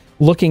Banshee,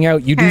 looking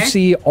out, you do Okay.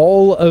 see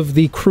all of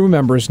the crew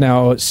members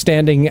now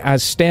standing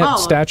as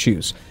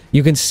statues.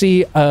 You can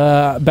see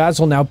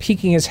Basil now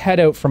peeking his head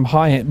out from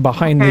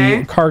behind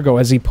the cargo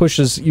as he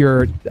pushes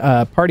your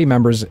party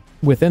members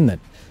within it.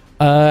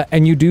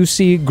 And you do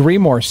see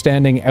Grimoire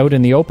standing out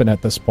in the open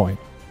at this point.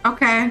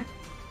 Okay.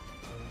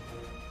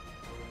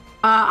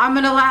 I'm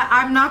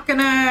not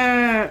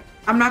gonna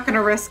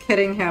risk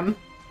hitting him.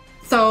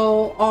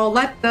 So I'll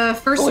let the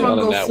first Only one on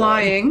a go nat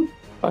flying.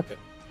 Fuck it.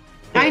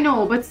 I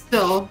know, but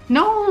still.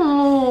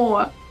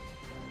 No.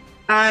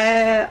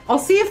 I'll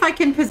see if I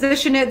can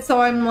position it so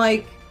I'm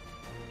like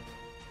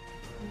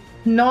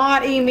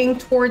not aiming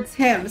towards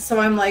him. So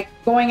I'm like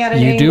going at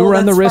an You angle do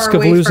run the that's risk far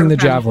of away losing from the him.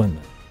 javelin,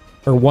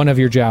 or one of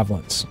your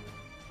javelins.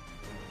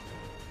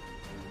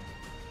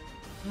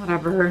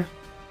 Whatever.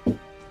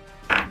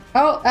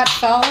 Oh, that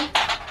fell.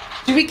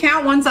 Do we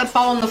count ones that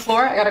fall on the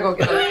floor? I gotta go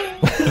get it.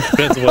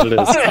 Depends what it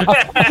is.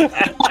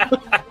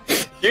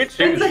 You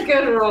choose. It's a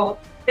good roll.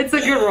 It's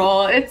a good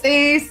roll. It's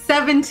a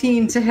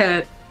 17 to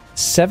hit.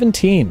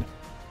 17.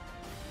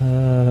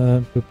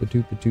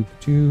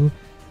 Boop-a-doop-a-doop-a-doo.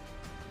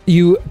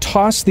 You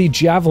toss the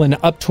javelin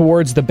up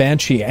towards the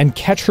Banshee and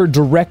catch her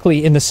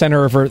directly in the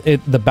center of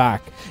the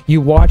back.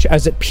 You watch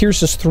as it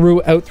pierces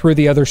out through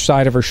the other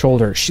side of her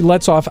shoulder. She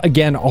lets off,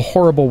 again, a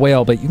horrible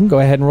wail, but you can go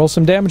ahead and roll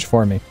some damage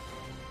for me.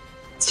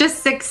 It's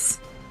just 6.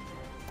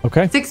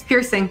 Okay. 6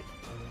 piercing.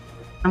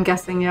 I'm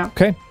guessing, yeah.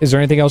 Okay. Is there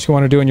anything else you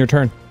want to do in your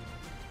turn?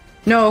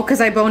 No, because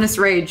I bonus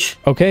rage.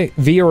 Okay.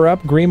 V, you're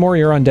up. Grimoire,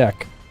 you're on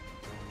deck.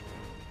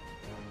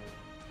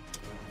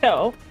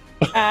 So,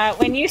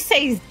 when you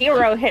say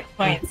 0 hit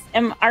points,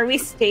 are we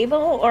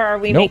stable or are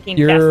we Nope, making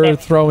you're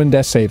death throwing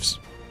death saves.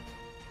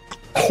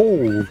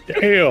 Oh,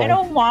 damn. I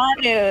don't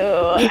want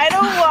to. I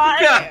don't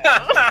want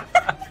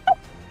to.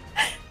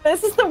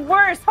 This is the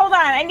worst. Hold on.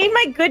 I need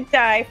my good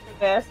die for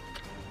this.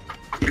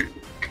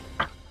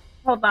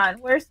 Hold on.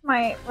 Where's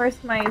my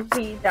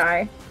V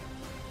die?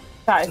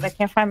 Guys, I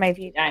can't find my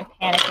V die.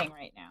 I'm panicking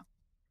right now.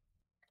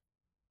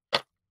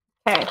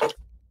 Okay.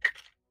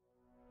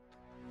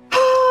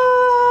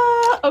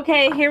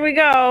 Okay, here we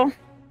go.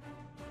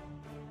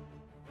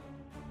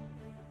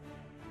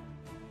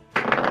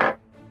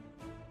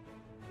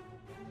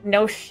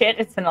 No shit,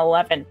 it's an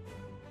 11.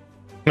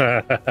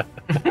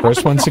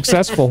 First one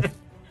successful.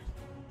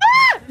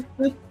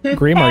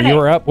 Grimoire, you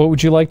are up. What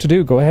would you like to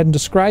do? Go ahead and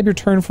describe your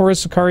turn for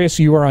us. Sicarius,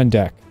 you are on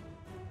deck.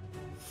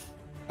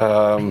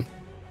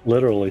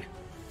 Literally.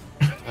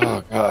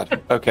 Oh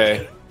god.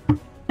 Okay.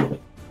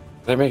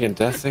 They're making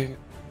death save.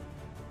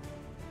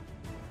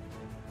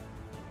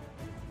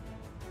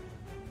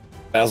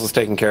 Basil's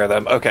taking care of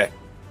them. Okay.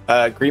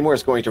 Grimoire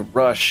is going to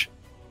rush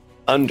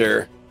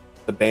under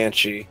the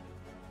Banshee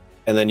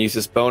and then use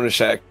his bonus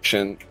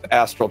action to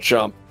astral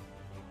jump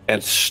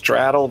and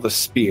straddle the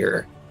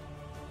spear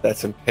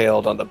that's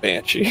impaled on the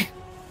Banshee.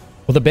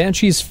 Well, the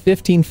Banshee's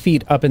 15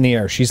 feet up in the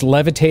air. She's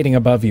levitating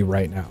above you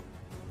right now.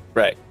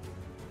 Right.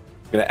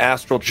 I'm going to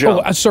astral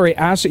jump. Oh, sorry.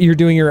 You're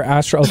doing your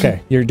astral.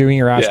 Okay. You're doing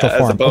your astral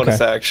form. As a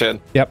bonus okay.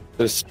 action. Yep.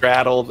 To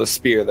straddle the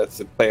spear that's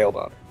impaled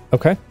on her.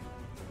 Okay.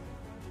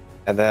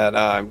 And then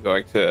I'm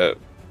going to...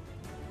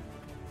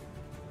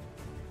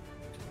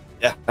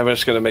 Yeah, I'm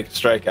just going to make a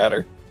strike at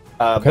her.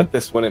 Okay. But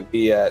this wouldn't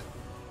be at...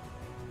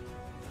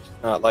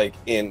 Not like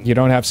in... You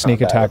don't have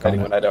sneak attack on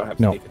it. I don't have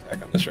sneak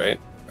attack on this, right?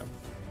 Okay.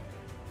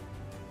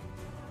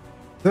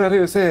 That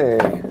is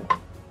a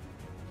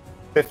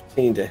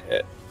 15 to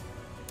hit.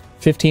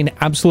 15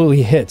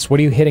 absolutely hits. What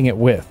are you hitting it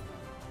with?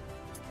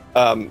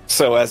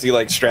 So as he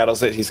like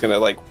straddles it, he's going to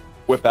like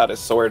whip out his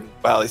sword.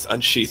 While he's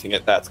unsheathing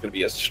it, that's going to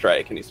be a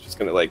strike, and he's just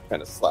going to like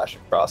kind of slash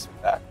across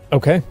with that.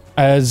 Okay.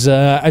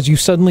 As you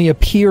suddenly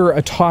appear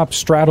atop,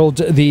 straddled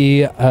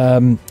the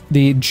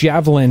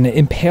javelin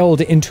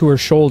impaled into her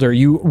shoulder,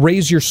 you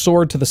raise your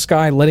sword to the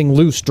sky, letting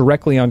loose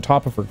directly on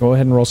top of her. Go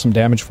ahead and roll some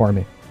damage for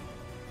me.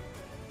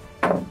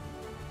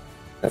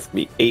 That's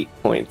going to be 8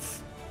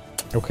 points.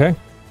 Okay.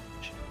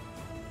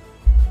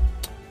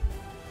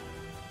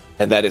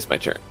 And that is my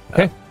turn.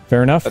 Okay.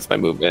 Fair enough. That's my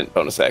movement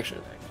bonus action.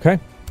 Okay.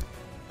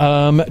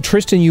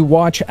 Tristan, you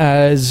watch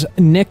as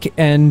Nick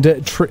and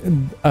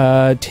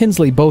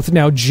Tinsley both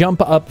now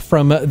jump up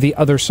from the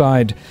other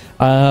side.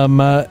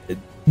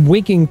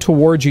 Winking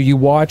towards you, you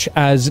watch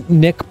as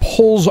Nick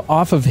pulls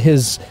off of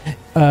his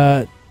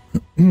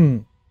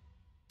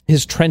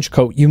his trench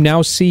coat. You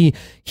now see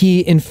he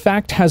in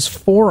fact has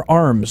 4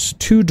 arms,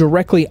 2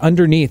 directly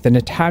underneath and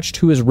attached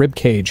to his rib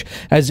cage.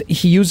 As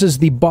he uses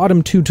the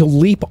bottom 2 to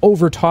leap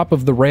over top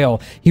of the rail,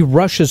 he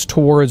rushes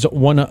towards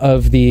one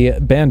of the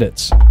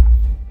bandits.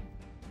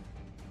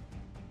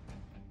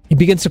 He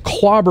begins to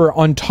clobber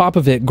on top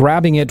of it,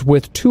 grabbing it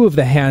with 2 of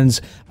the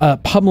hands,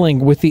 pummeling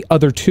with the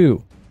other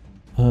 2.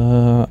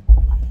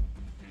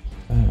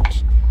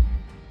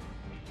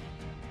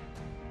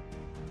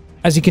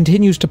 As he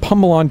continues to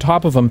pummel on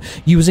top of him,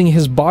 using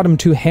his bottom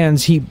 2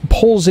 hands, he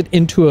pulls it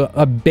into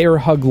a bear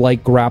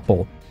hug-like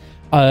grapple.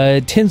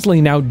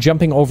 Tinsley now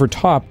jumping over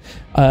top,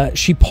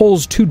 she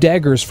pulls 2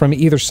 daggers from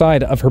either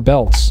side of her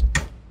belts.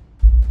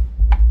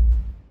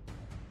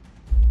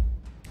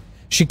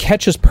 She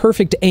catches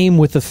perfect aim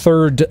with the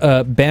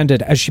 3rd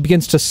bandit as she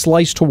begins to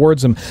slice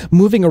towards him,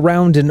 moving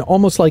around in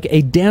almost like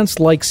a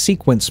dance-like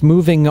sequence,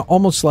 moving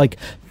almost like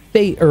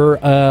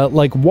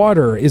like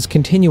water is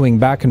continuing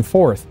back and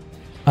forth.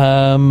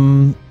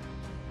 That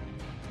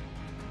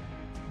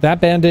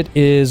bandit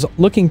is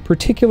looking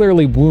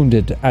particularly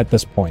wounded at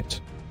this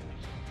point.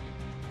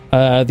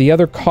 The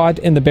other caught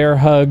in the bear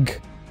hug,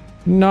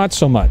 not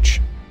so much.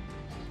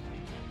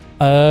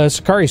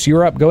 Sicarius,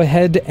 you're up. Go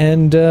ahead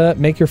and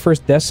make your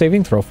first death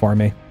saving throw for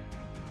me.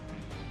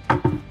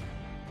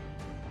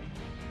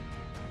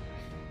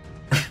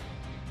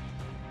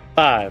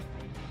 5.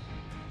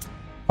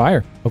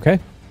 Fire. Okay.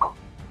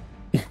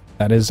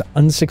 That is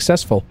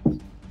unsuccessful.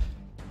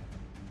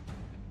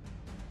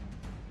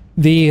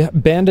 The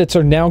bandits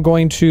are now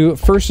going to...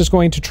 First is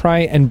going to try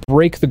and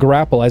break the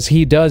grapple. As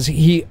he does,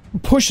 he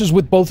pushes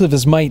with both of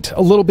his might,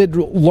 a little bit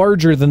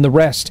larger than the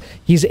rest.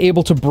 He's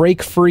able to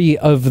break free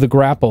of the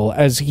grapple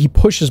as he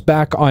pushes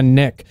back on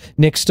Nick.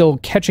 Nick still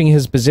catching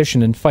his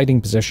position and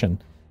fighting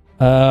position.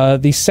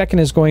 The second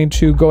is going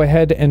to go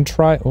ahead and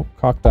try... Oh,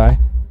 cock die.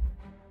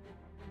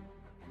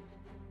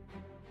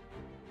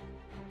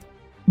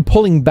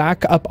 Pulling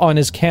back up on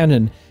his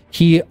cannon,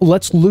 he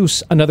lets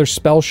loose another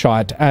spell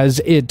shot as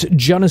it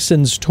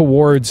jettisons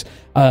towards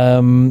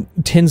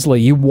Tinsley.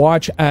 You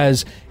watch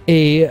as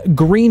a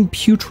green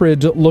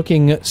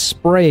putrid-looking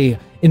spray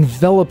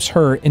envelops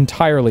her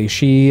entirely.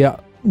 She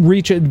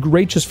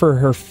reaches for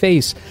her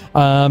face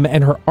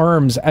and her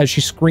arms as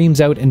she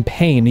screams out in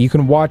pain. You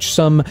can watch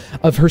some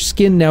of her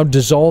skin now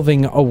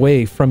dissolving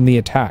away from the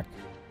attack.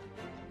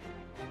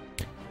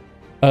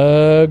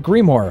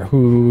 Grimoire,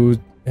 who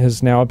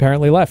has now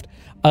apparently left.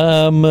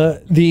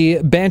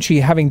 The Banshee,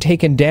 having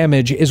taken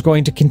damage, is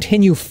going to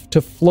continue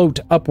to float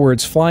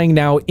upwards, flying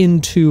now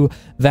into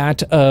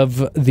that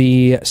of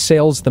the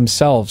sails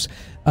themselves.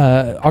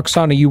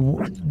 Oksana,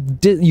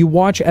 you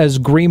watch as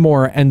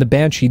Grimoire and the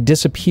Banshee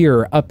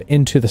disappear up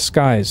into the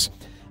skies.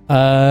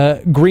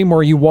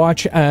 Grimoire, you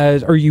watch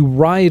you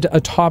ride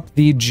atop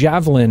the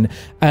javelin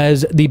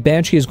as the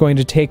Banshee is going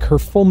to take her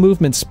full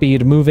movement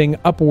speed, moving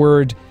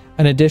upward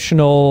an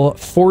additional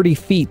 40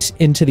 feet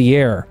into the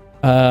air.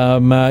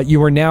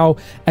 You are now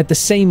at the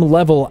same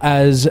level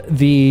as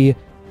the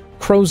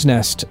crow's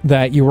nest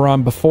that you were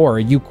on before.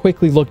 You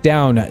quickly look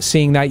down,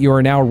 seeing that you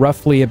are now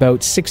roughly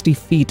about 60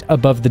 feet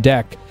above the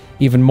deck,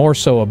 even more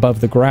so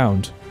above the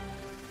ground.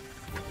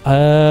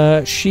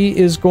 She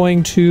is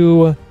going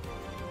to...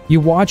 You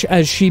watch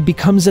as she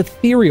becomes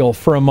ethereal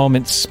for a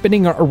moment,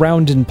 spinning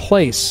around in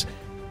place.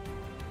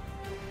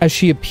 As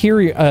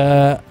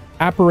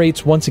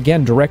apparates once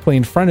again directly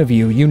in front of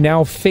you. You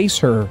now face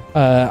her,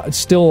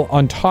 still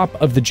on top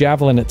of the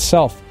javelin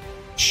itself.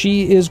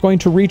 She is going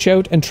to reach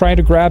out and try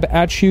to grab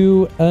at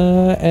you,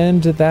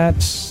 and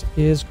that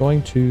is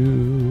going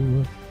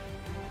to...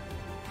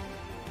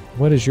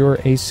 What is your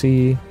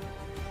AC?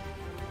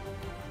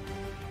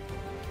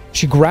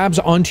 She grabs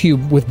onto you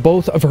with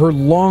both of her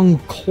long,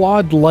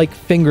 clawed-like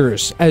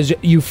fingers as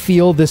you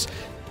feel this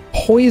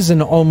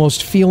poison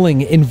almost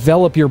feeling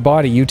envelop your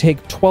body. You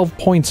take 12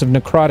 points of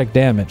necrotic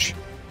damage.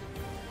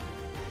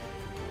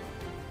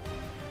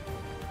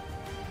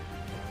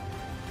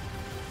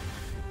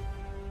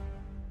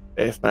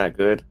 It's not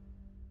good.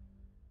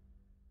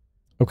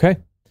 Okay.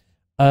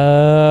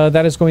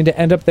 That is going to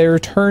end up their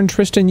turn.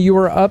 Tristan, you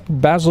are up.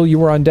 Basil,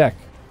 you are on deck.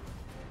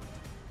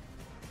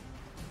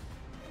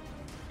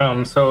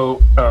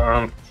 So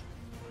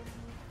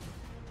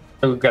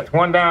we got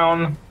one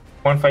down,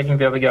 one fighting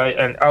the other guy,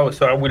 and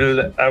so I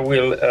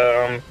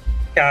will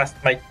cast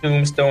my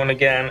tombstone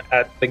again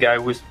at the guy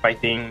who's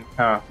fighting,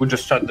 who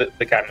just shot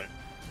the cannon.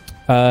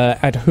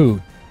 At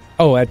who?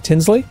 Oh, at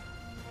Tinsley?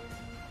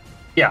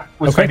 Yeah,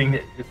 who's fighting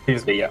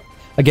Tinsley, yeah.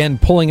 Again,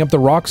 pulling up the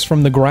rocks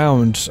from the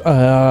ground,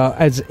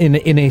 as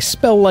in a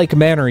spell-like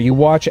manner, you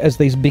watch as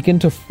they begin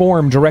to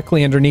form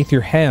directly underneath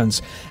your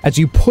hands. As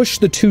you push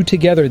the two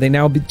together, they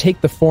now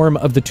take the form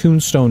of the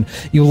tombstone.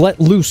 You let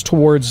loose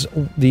towards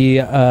the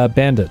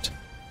bandit.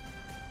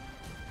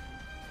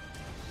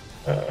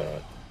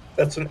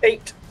 That's an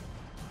 8.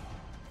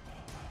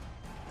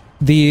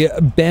 The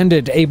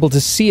bandit, able to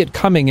see it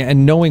coming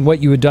and knowing what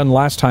you had done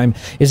last time,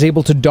 is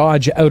able to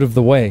dodge out of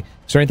the way.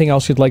 Is there anything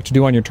else you'd like to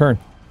do on your turn?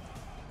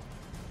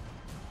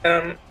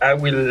 I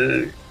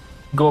will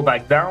go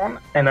back down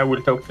and I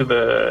will talk to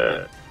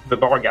the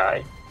bar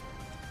guy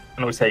and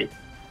I will say,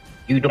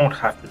 you don't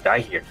have to die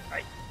here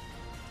tonight.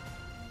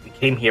 We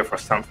came here for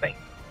something.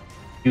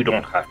 You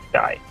don't have to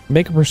die.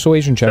 Make a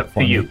persuasion check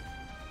for you. me.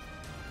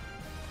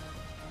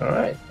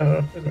 Alright,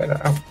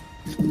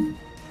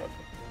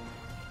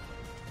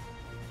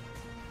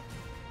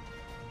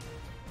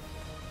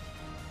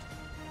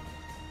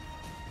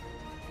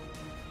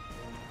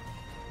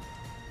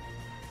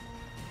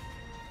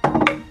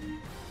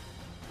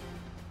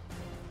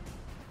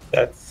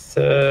 That's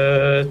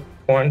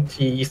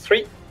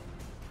 23.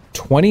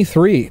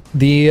 23.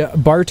 The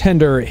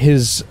bartender,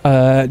 his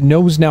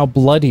nose now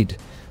bloodied,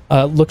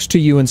 looks to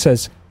you and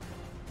says,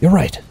 You're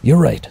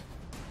right.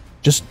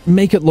 Just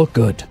make it look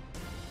good.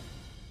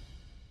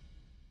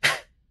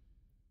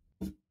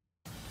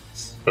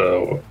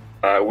 So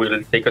I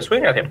will take a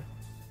swing at him,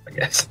 I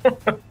guess.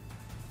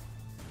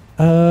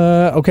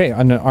 Okay,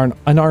 an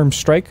unarmed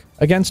strike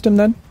against him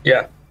then?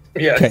 Yeah.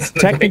 Okay,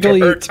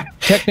 technically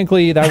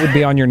that would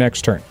be on your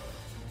next turn.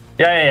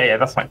 Yeah,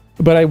 that's fine.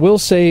 But I will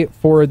say,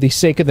 for the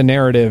sake of the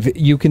narrative,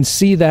 you can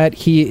see that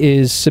he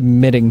is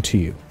submitting to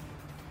you.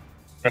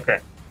 Okay.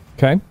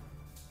 Okay?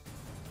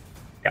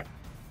 Yeah.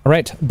 All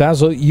right,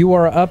 Basil, you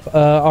are up.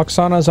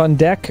 Oksana's on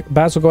deck.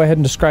 Basil, go ahead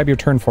and describe your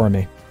turn for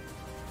me.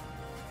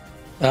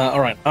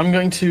 All right, I'm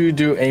going to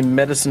do a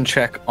medicine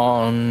check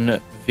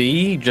on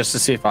V just to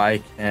see if I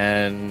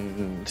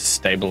can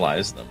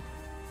stabilize them.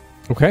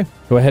 Okay,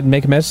 go ahead and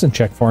make a medicine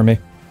check for me.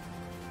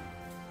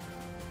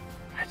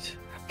 Right.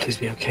 Please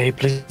be okay.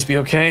 Please be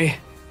okay.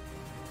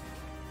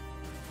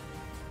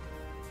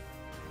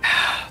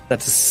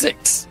 That's a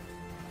 6.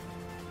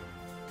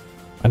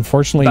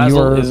 Unfortunately,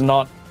 Basil is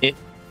not it.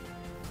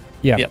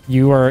 Yeah, Yep.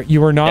 you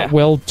are not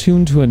well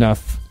tuned to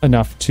enough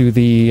to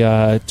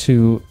the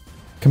to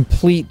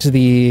complete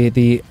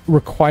the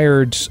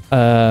required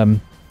I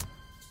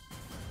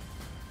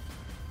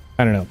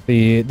don't know,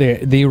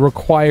 the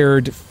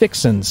required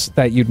fixins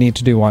that you'd need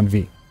to do on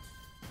V.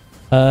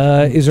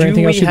 Is there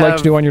anything else you'd like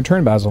to do on your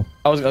turn, Basil?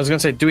 I was going to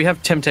say, do we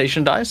have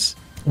temptation dice?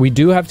 We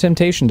do have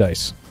temptation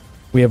dice.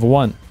 We have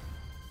 1.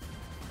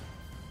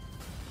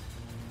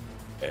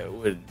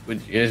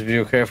 Would you guys be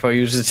okay if I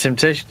use the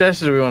temptation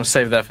dice, or do we want to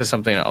save that for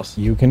something else?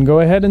 You can go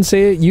ahead and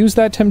say use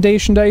that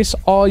temptation dice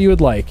all you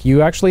would like.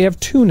 You actually have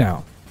 2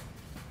 now.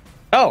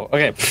 Oh,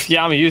 okay.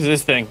 Yeah, I'm going to use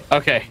this thing.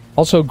 Okay.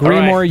 Also,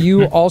 Grimoire, right.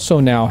 you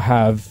also now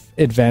have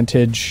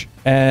advantage,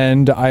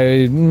 and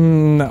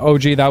oh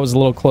gee, that was a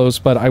little close,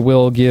 but I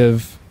will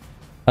give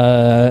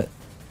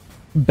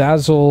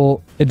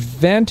Basil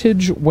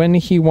advantage when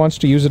he wants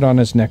to use it on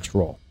his next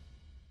roll.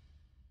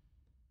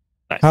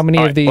 Nice. How many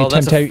of the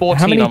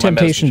how many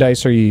temptation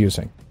dice are you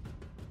using?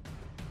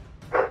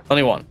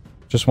 Only 1.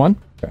 Just 1?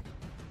 Okay.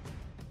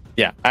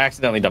 Yeah, I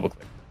accidentally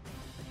double-clicked.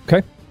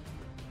 Okay.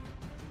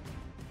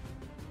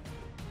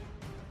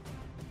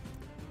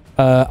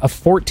 A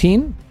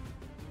 14?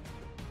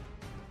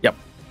 Yep.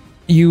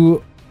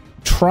 You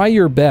try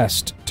your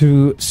best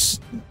to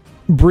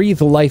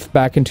breathe life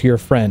back into your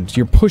friend.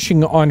 You're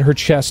pushing on her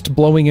chest,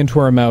 blowing into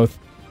her mouth.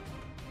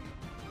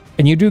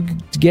 And you do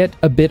get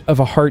a bit of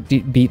a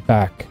heartbeat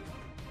back.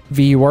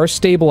 V, you are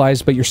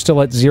stabilized, but you're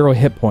still at 0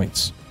 hit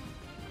points.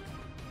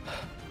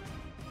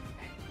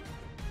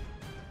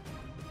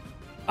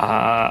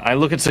 I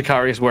look at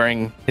Sicarius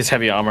wearing his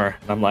heavy armor,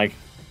 and I'm like,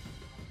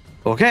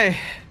 okay.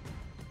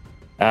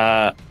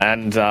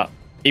 And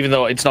even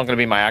though it's not going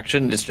to be my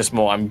action, it's just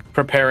more I'm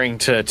preparing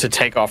to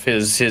take off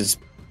his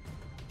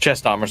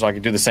chest armor so I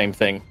can do the same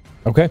thing.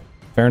 Okay,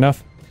 fair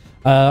enough.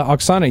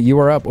 Oksana, you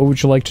are up. What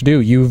would you like to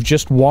do? You've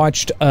just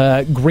watched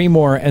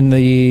Grimoire and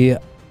the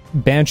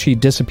Banshee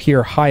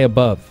disappear high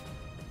above.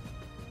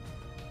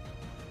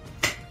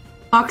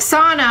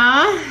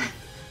 Oksana,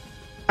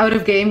 out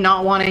of game,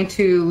 not wanting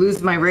to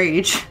lose my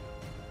rage.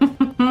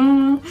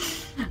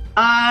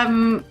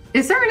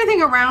 Is there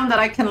anything around that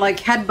I can like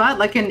headbutt,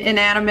 like an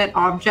inanimate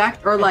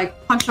object, or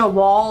like punch a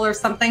wall or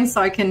something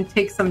so I can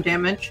take some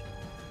damage?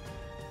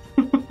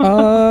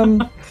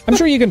 I'm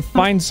sure you can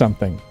find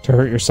something to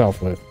hurt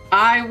yourself with.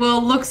 I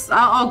will look.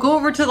 I'll go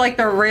over to like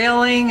the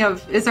railing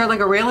of. Is there like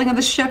a railing of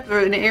the ship or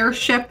an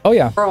airship? Oh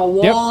yeah. Or a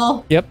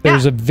wall? Yep.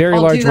 There's a very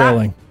large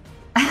railing.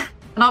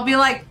 And I'll be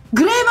like,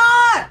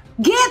 Grimoire,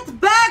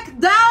 get back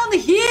down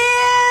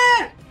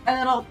here! And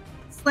then I'll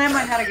slam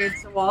my head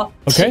against the wall.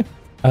 Okay.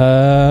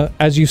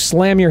 As you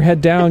slam your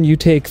head down, you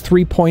take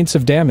 3 points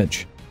of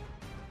damage.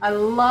 I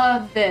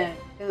love it.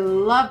 I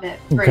love it.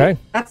 Great. Okay.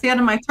 That's the end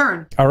of my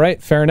turn. All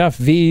right, fair enough.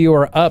 V, you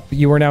are up.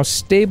 You are now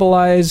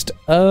stabilized,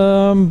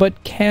 but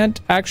can't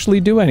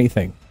actually do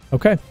anything.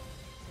 Okay.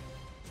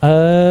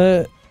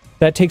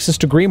 That takes us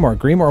to Grimoire.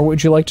 Grimoire, what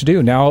would you like to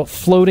do? Now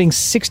floating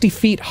 60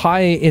 feet high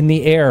in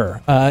the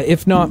air,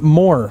 if not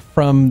more,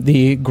 from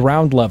the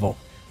ground level.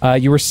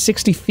 You were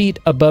 60 feet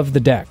above the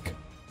deck.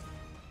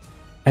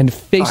 And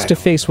face to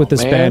face with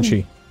this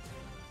Banshee.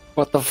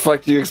 What the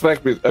fuck do you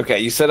expect me? Okay,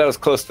 you said I was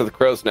close to the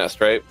crow's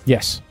nest, right?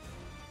 Yes.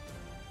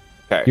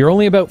 Okay. You're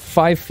only about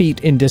 5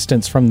 feet in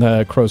distance from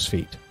the crow's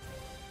feet.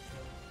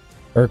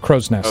 Or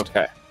crow's nest.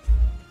 Okay.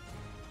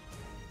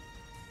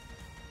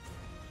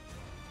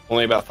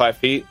 Only about 5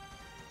 feet?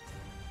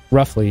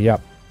 Roughly,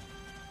 yep.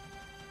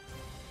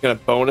 Gonna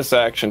bonus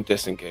action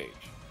disengage.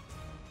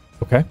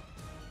 Okay.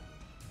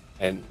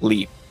 And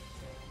leap.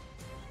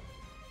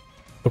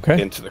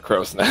 Okay. Into the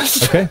crow's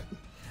nest. Okay.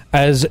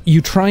 As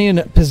you try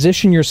and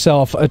position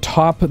yourself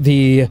atop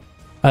the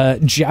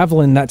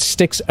javelin that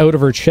sticks out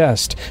of her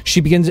chest,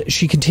 she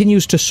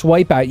continues to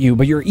swipe at you,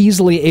 but you're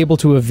easily able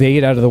to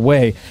evade out of the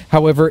way.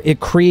 However, it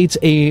creates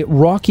a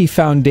rocky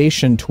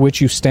foundation to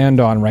which you stand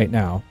on right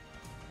now.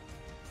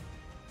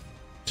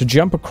 To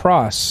jump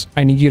across,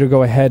 I need you to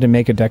go ahead and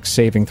make a dex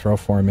saving throw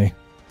for me.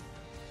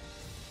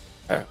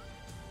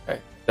 Okay.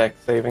 Dex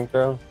saving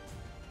throw.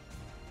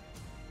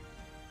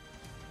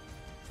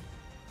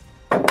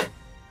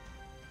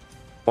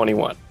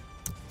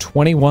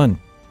 21.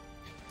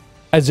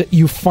 As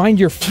you find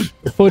your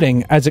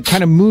footing, as it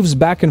kind of moves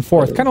back and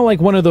forth, kind of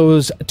like one of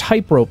those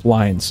tightrope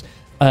lines,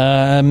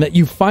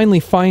 you finally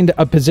find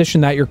a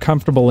position that you're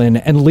comfortable in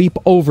and leap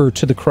over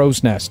to the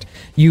crow's nest.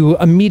 You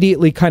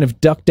immediately kind of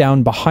duck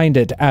down behind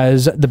it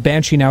as the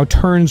Banshee now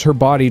turns her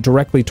body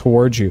directly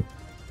towards you.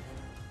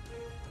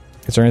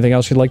 Is there anything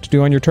else you'd like to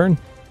do on your turn?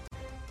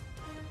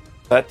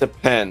 That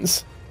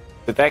depends.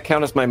 Did that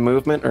count as my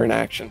movement or an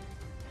action?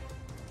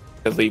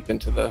 To leap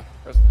into the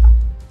crow's nest?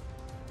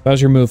 That was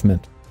your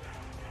movement.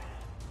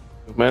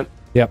 Movement?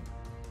 Yep.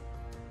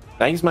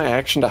 Can I use my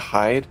action to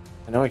hide?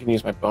 I know I can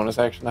use my bonus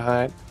action to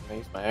hide. Can I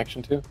use my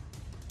action too?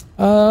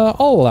 I'll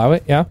allow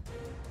it, yeah.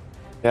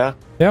 Yeah?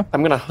 Yeah.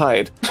 I'm gonna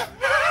hide.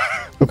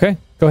 Okay,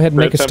 go ahead and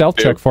make a stealth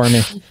to. check for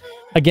me.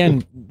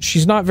 Again,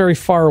 she's not very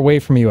far away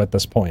from you at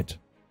this point.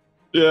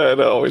 Yeah, I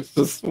know. It's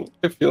just,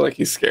 I feel like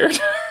he's scared.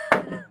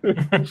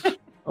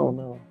 Oh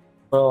no.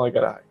 Well, I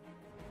gotta hide.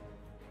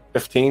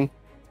 15.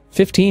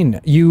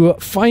 You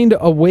find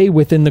a way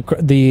within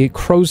the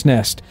crow's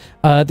nest.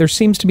 There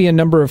seems to be a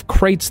number of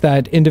crates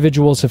that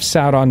individuals have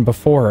sat on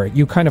before.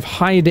 You kind of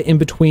hide in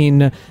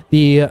between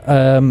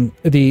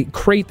the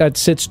crate that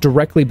sits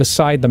directly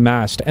beside the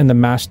mast and the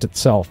mast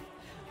itself.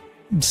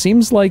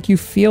 Seems like you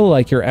feel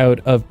like you're out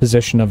of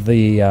position of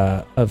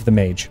the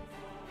mage,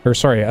 or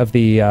sorry, of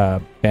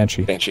the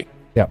Banshee. Banshee.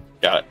 Yeah.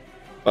 Got it.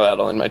 Well,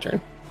 that'll end my turn.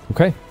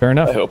 Okay, fair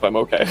enough. I hope I'm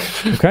okay.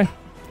 Okay.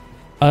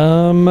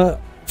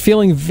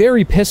 Feeling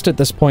very pissed at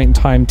this point in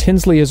time,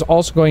 Tinsley is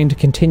also going to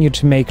continue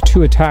to make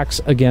 2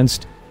 attacks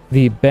against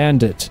the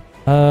bandit.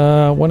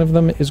 One of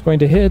them is going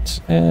to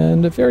hit,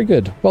 and very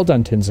good. Well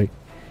done, Tinsley.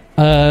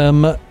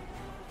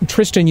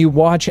 Tristan, you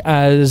watch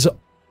as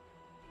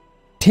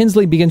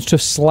Tinsley begins to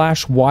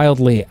slash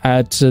wildly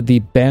at the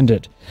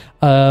bandit.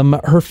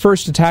 Her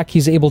first attack,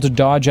 he's able to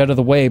dodge out of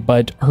the way,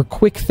 but her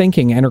quick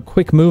thinking and her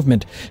quick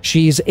movement,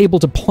 she's able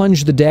to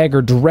plunge the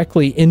dagger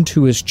directly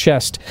into his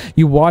chest.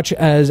 You watch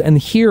and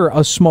hear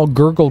a small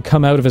gurgle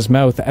come out of his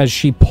mouth as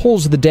she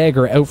pulls the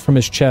dagger out from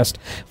his chest,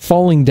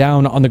 falling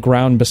down on the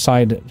ground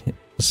beside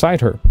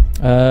her.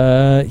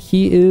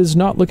 He is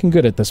not looking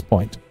good at this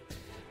point.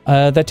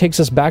 That takes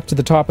us back to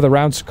the top of the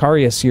round.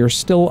 Sicarius, you're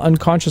still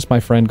unconscious, my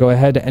friend. Go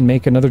ahead and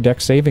make another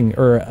dex saving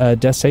or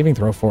death saving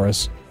throw for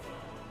us.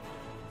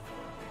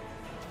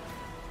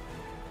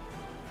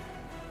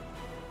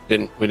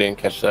 We didn't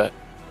catch that.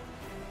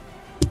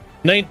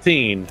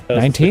 19.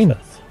 19.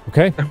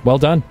 Okay, well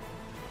done.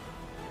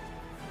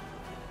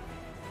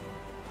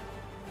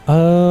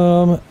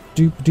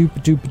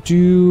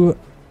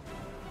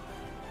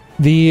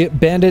 The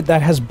bandit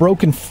that has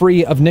broken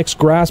free of Nick's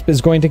grasp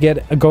is going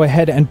to go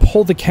ahead and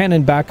pull the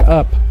cannon back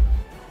up.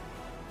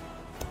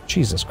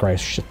 Jesus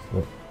Christ. Shit.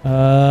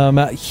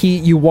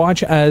 You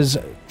watch as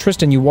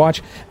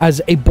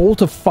a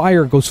bolt of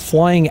fire goes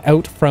flying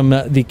out from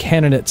the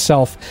cannon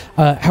itself.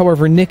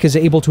 However, Nick is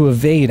able to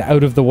evade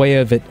out of the way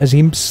of it. As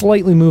he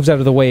slightly moves out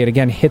of the way, it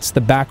again hits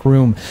the back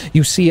room.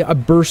 You see a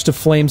burst of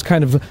flames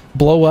kind of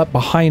blow up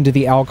behind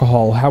the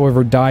alcohol,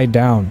 however, die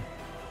down.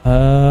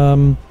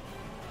 The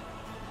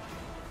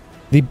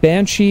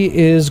Banshee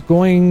is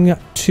going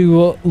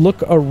to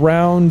look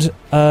around.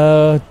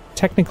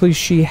 Technically,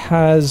 she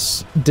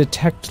has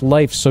detect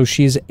life, so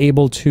she's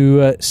able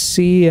to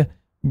see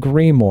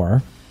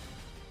Greymoor.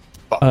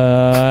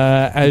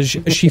 As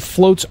she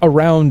floats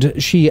around,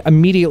 she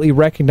immediately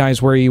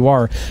recognizes where you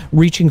are,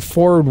 reaching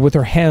forward with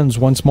her hands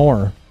once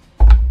more.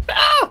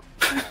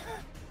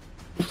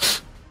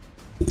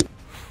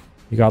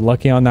 You got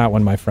lucky on that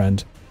one, my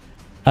friend.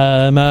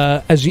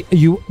 As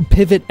you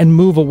pivot and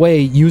move away,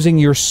 using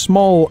your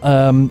small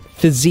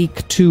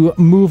physique to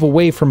move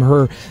away from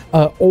her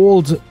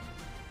old,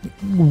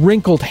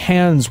 wrinkled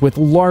hands with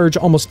large,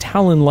 almost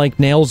talon-like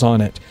nails on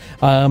it,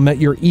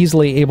 you're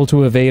easily able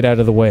to evade out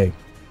of the way.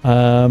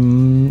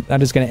 That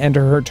is going to end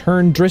her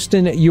turn.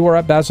 Dristan, you are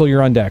up. Basil,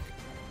 you're on deck.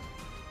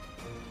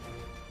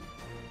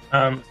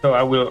 So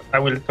I will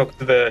talk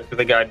to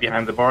the guy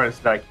behind the bar.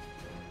 It's like,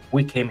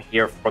 we came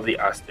here for the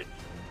hostage,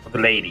 for the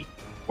lady.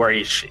 Where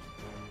is she?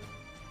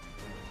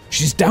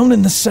 She's down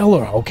in the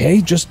cellar,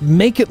 okay? Just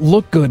make it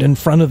look good in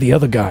front of the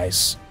other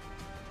guys.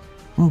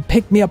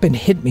 Pick me up and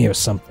hit me or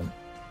something.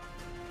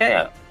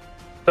 Yeah.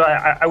 So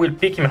I will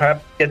pick him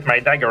up, get my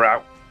dagger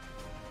out,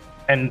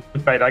 and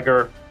put my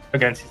dagger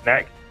against his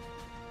neck.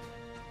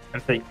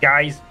 And say,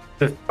 guys,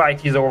 the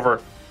fight is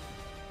over.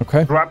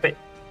 Okay. Drop it,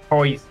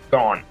 or he's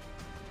gone.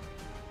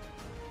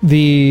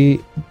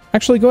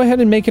 Actually, go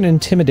ahead and make an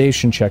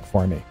intimidation check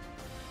for me.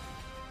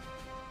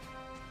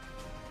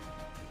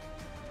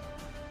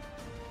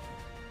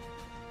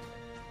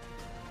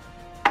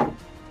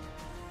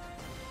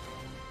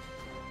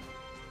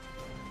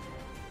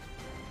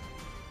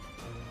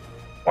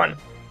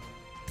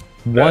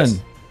 One.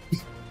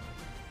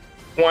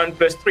 1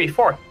 + 3,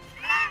 4.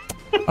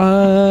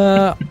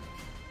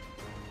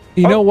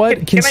 You know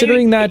what?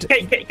 Considering that...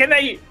 Can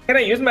I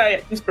use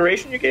my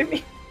inspiration you gave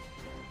me?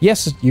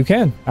 Yes, you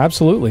can.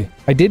 Absolutely.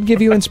 I did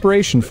give you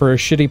inspiration for a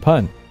shitty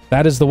pun.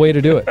 That is the way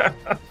to do it.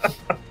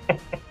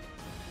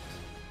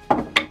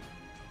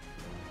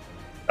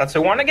 That's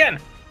a 1 again.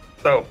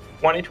 So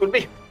 1 it would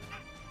be.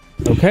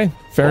 Okay,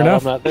 fair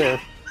enough. I'm not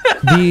there.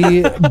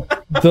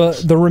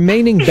 The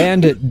remaining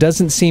bandit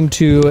doesn't seem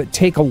to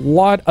take a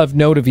lot of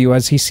note of you,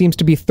 as he seems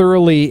to be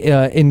thoroughly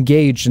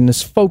engaged and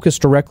is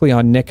focused directly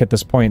on Nick at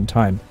this point in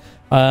time.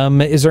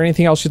 Is there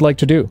anything else you'd like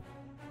to do?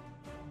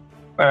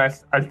 I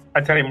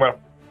tell him, well,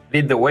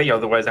 lead the way,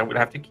 otherwise I will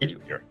have to kill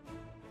you here.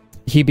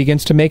 He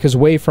begins to make his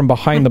way from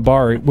behind the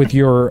bar with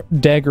your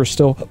dagger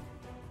still,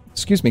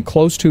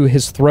 close to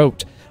his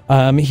throat.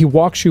 He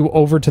walks you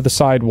over to the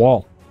side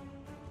wall.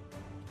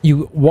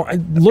 You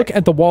look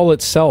at the wall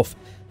itself.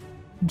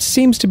 It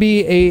seems to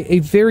be a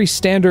very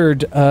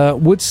standard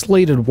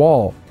wood-slated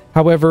wall.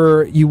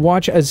 However, you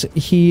watch as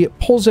he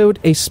pulls out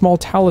a small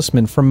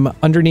talisman from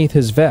underneath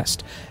his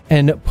vest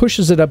and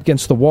pushes it up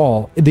against the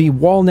wall. The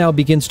wall now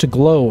begins to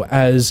glow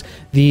as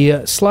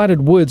the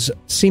slatted woods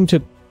seem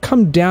to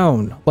come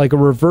down like a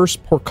reverse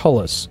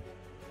portcullis.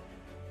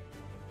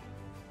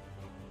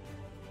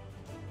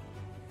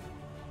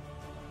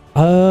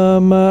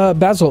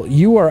 Basil,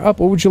 you are up.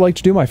 What would you like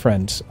to do, my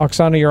friend?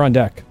 Oksana, you're on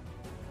deck.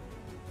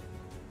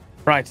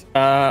 Right.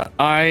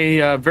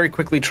 I very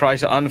quickly try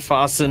to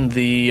unfasten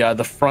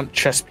the front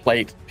chest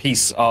plate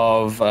piece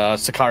of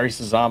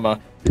Sakari's armor.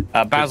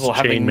 Basil,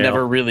 having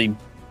never really...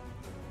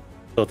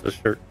 Built a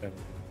shirt. All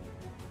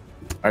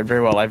right,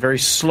 very well. I very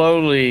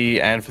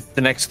slowly, and for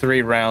the next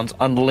 3 rounds,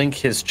 unlink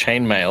his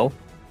chainmail.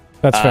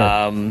 That's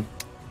fair.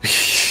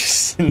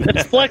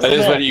 That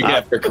is what you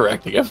get for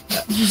correcting him.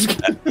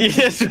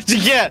 Yes, what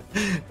you get.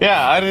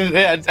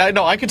 Yeah, I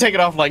know. I could take it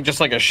off just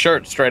like a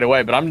shirt straight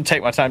away, but I'm gonna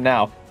take my time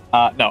now.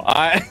 No,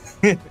 I.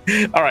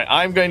 All right,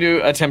 I'm going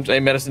to attempt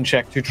a medicine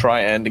check to try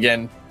and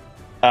again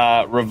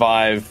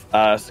revive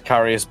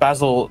Sicarius.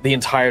 Basil, the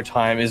entire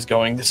time, is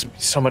going, this would be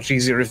so much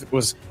easier if it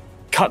was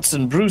cuts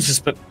and bruises,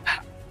 but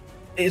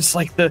it's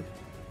like the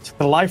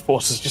life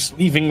force is just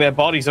leaving their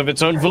bodies of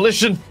its own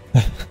volition.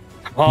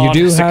 You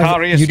do have so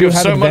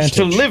advantage. much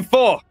to live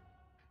for.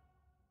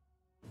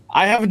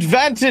 I have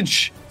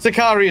advantage,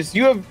 Sicarius.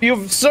 You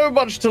have so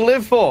much to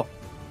live for.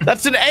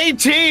 That's an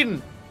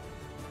 18.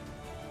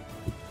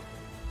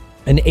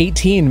 An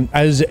 18.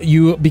 As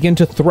you begin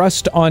to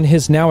thrust on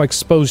his now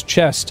exposed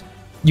chest,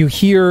 you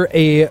hear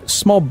a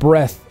small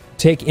breath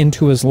take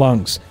into his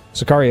lungs.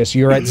 Sicarius,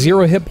 you're at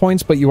 0 hit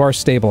points, but you are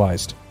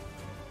stabilized.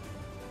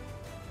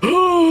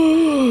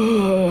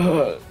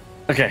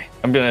 Okay,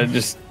 I'm gonna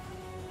just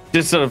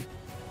sort of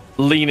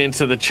lean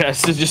into the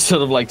chest and just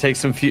sort of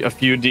take a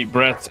few deep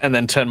breaths, and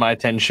then turn my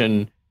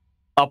attention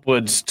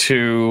upwards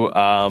to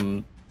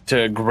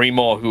to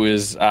Grimoire, who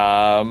is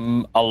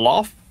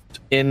aloft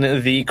in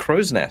the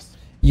crow's nest.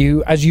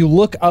 As you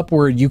look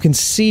upward, you can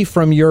see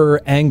from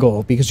your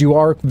angle, because you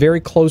are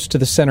very close to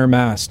the center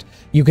mast,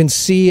 you can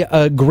see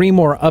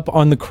Grimoire up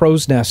on the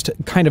crow's nest,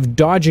 kind of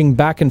dodging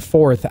back and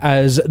forth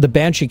as the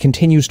Banshee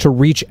continues to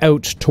reach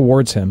out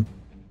towards him.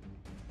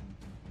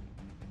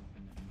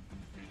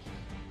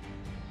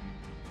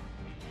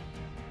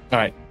 All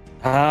right.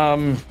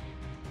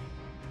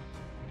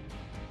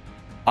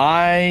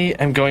 I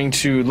am going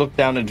to look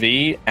down at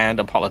V and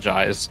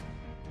apologize.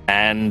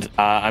 And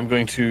I'm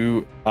going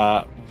to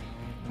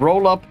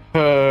roll up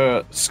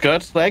her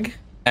skirt leg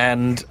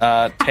and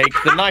take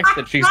the knife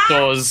that she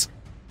stores.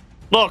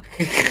 Look,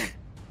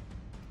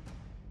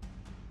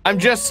 I'm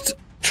just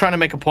trying to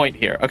make a point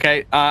here,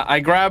 okay? I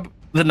grab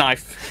the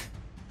knife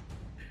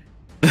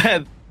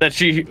that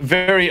she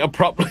very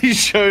abruptly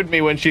showed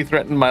me when she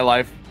threatened my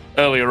life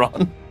earlier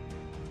on.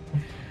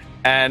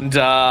 And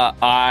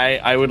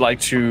I would like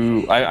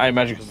to, I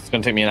imagine because it's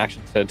going to take me an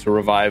action to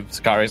revive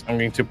Sicarius, I'm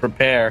going to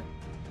prepare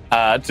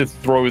to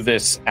throw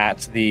this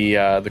at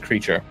the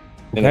creature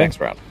in the next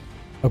round.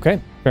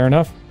 Okay, fair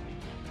enough.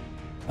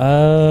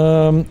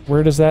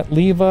 Where does that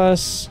leave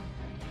us?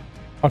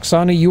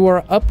 Oksana, you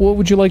are up. What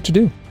would you like to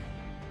do?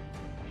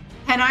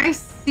 Can I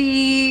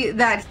see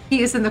that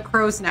he is in the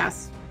crow's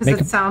nest?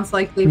 Because it sounds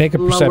like they've Make a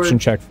perception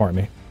check for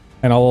me,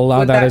 and I'll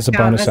allow that as a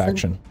bonus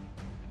action.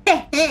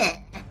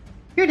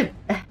 You're the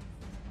best.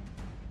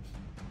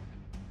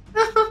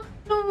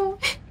 No,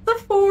 the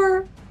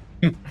 4.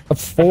 A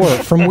 4.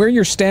 From where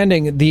you're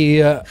standing,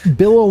 the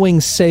billowing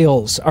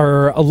sails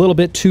are a little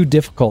bit too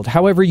difficult.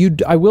 However,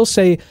 I will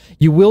say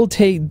you will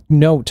take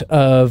note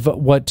of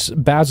what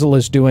Basil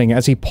is doing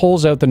as he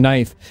pulls out the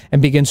knife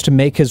and begins to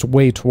make his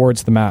way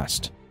towards the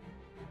mast.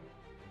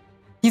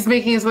 He's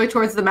making his way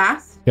towards the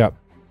mast? Yep.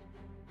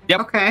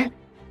 Okay.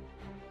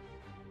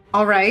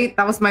 All right,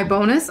 that was my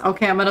bonus.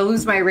 Okay, I'm going to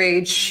lose my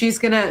rage. She's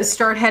going to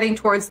start heading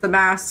towards the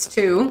mast,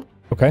 too.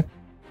 Okay.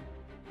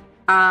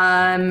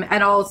 And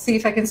I'll see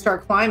if I can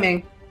start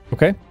climbing.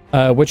 Okay.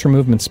 What's your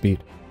movement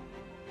speed?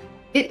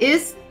 It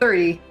is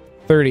 30.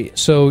 30.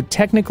 So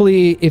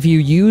technically, if you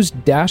use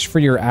dash for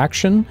your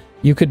action,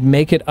 you could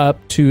make it up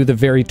to the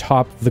very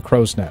top of the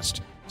crow's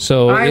nest.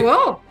 So I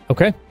will.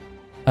 Okay.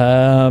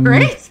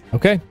 Great.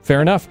 Okay,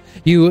 fair enough.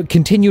 You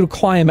continue to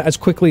climb as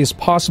quickly as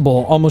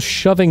possible, almost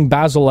shoving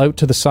Basil out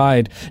to the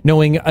side,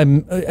 knowing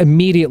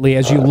immediately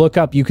as you look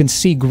up, you can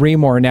see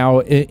Grimoire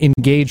now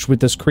engaged with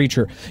this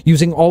creature.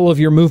 Using all of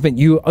your movement,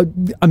 you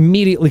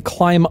immediately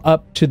climb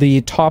up to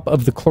the top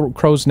of the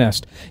crow's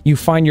nest. You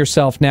find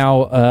yourself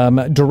now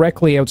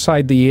directly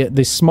outside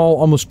the small,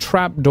 almost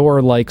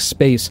trapdoor-like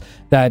space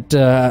that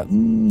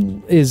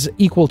is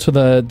equal to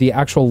the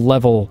actual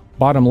level,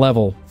 bottom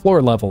level,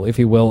 floor level, if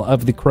you will,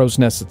 of the crow's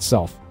nest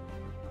itself.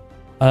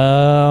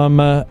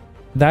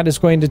 That is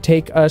going to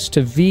take us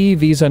to V.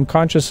 V's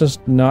unconscious,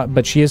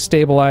 but she is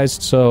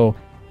stabilized, so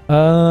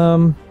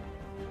I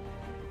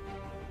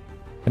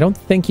don't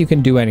think you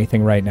can do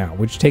anything right now,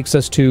 which takes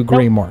us to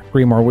Grimoire. Nope.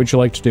 Grimoire, what would you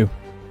like to do?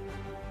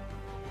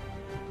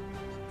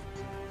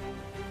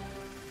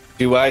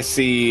 Do I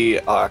see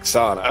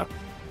Oksana?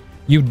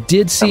 You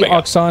did see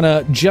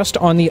Oksana just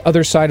on the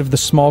other side of the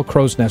small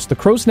crow's nest. The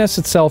crow's nest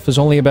itself is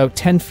only about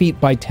 10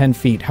 feet by 10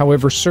 feet,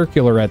 however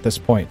circular at this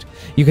point.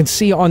 You can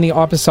see on the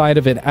opposite side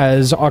of it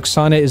as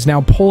Oksana is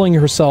now pulling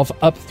herself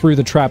up through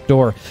the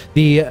trapdoor.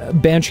 The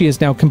Banshee is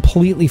now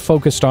completely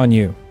focused on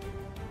you.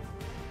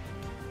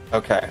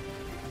 Okay.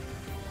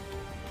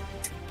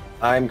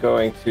 I'm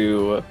going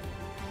to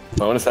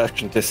bonus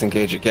action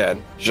disengage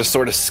again. Just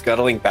sort of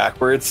scuttling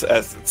backwards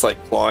as it's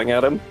like clawing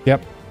at him.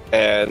 Yep.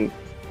 And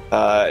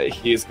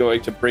he's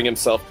going to bring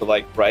himself to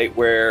like right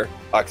where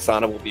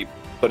Oksana will be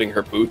putting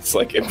her boots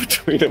like in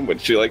between him when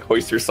she like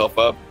hoists herself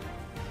up.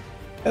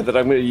 And then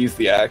I'm going to use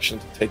the action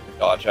to take the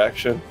dodge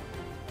action.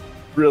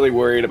 Really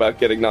worried about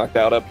getting knocked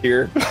out up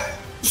here.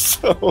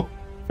 So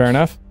fair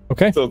enough.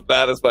 Okay. So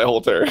that is my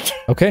whole turn.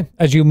 Okay.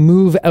 As you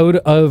move out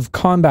of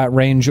combat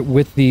range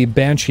with the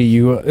Banshee,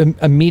 you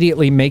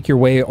immediately make your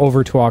way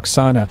over to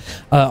Oksana,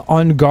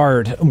 on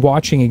guard,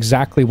 watching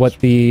exactly what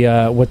the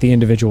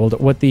individual,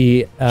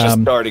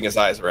 just darting his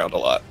eyes around a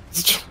lot.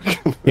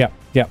 Yeah.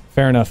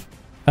 Fair enough.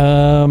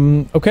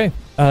 Okay.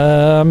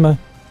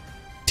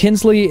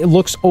 Tinsley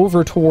looks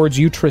over towards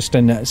you,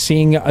 Tristan,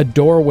 seeing a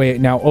doorway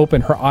now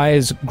open. Her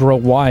eyes grow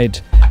wide.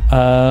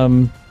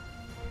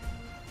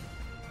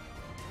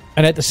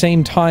 And at the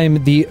same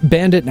time, the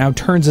bandit now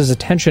turns his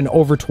attention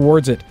over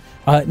towards it.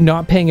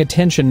 Not paying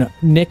attention,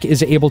 Nick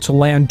is able to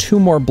land 2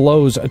 more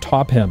blows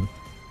atop him.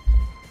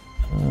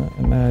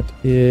 And that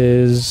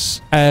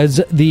is...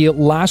 as the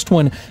last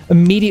one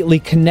immediately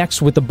connects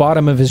with the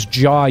bottom of his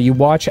jaw, you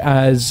watch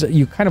as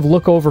you kind of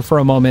look over for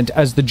a moment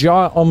as the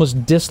jaw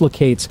almost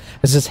dislocates,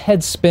 as his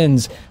head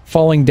spins,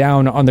 falling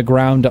down on the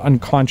ground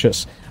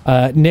unconscious.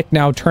 Nick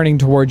now turning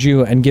towards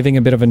you and giving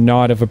a bit of a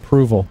nod of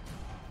approval.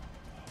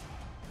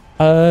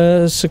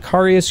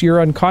 Sicarius,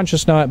 you're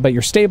unconscious, but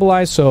you're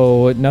stabilized,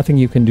 so nothing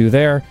you can do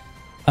there.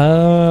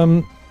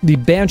 The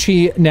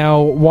Banshee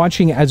now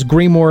watching as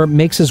Grimoire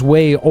makes his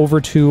way over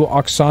to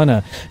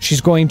Oksana.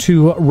 She's going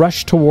to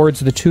rush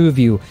towards the two of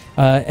you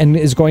and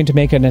is going to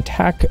make an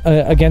attack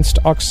against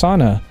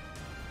Oksana.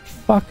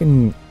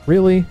 Fucking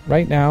really?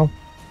 Right now?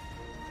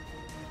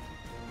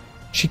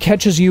 She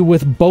catches you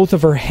with both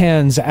of her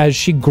hands as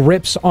she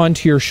grips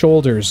onto your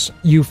shoulders.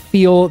 You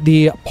feel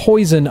the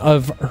poison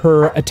of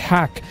her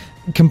attack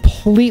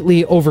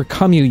completely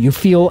overcome you. You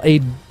feel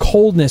a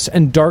coldness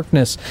and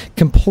darkness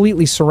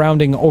completely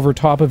surrounding over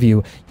top of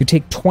you. You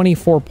take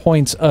 24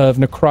 points of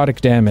necrotic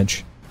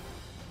damage.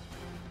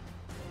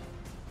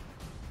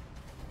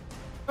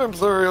 I'm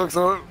sorry,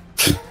 Oksana.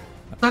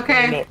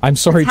 Okay. I'm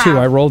sorry too.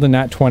 I rolled a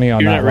nat 20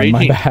 on You're that not one. My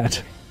raging. bad.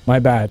 My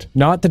bad.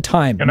 Not the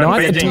time. You're not Not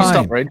the raging. time.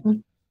 Stop, right?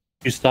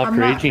 You stopped I'm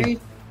not raging. raging.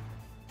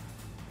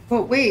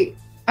 But wait,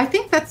 I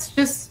think that's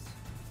just.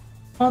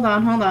 Hold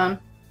on. While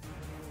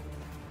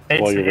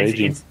you're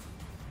raging.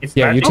 It's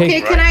Yeah, you magic,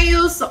 take- Okay,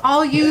 right?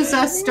 I'll use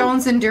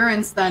Stone's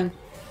Endurance then.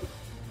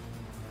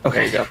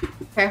 Okay, go.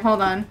 Okay,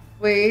 hold on.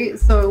 Wait,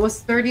 so it was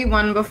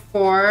 31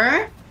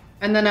 before,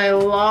 and then I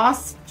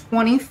lost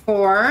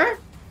 24,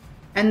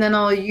 and then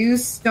I'll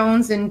use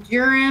Stone's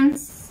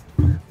Endurance.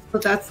 So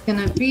that's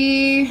gonna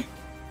be.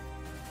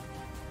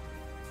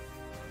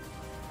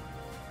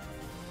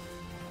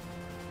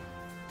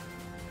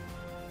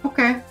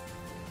 Okay.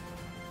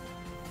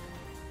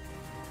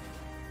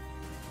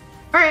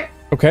 Alright.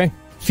 Okay.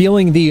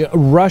 Feeling the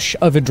rush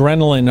of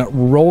adrenaline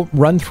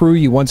run through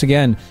you once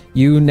again,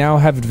 you now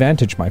have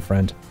advantage, my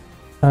friend.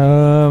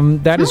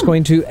 That is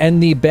going to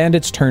end the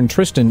bandit's turn.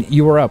 Tristan,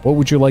 you are up. What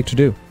would you like to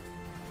do?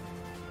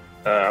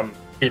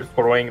 Still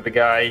following the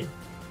guy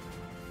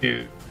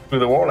through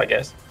the wall, I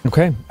guess.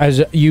 Okay.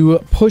 As you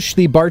push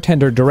the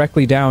bartender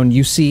directly down,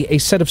 you see a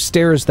set of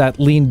stairs that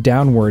lean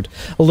downward,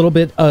 a little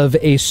bit of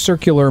a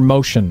circular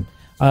motion.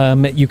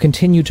 You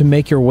continue to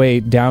make your way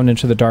down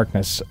into the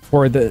darkness.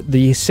 For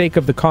the sake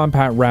of the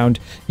combat round,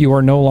 you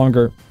are no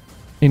longer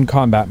in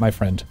combat, my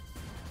friend.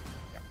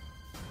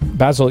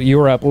 Basil, you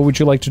are up. What would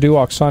you like to do?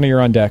 Oksana,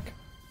 you're on deck.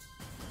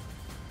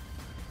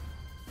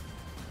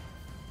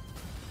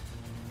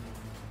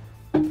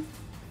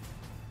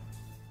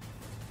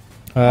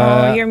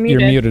 You're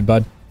muted. You're muted,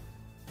 bud.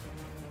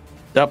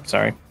 Oh,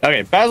 sorry.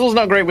 Okay, Basil's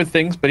not great with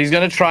things, but he's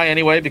gonna try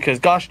anyway because,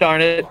 gosh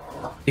darn it,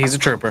 he's a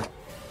trooper.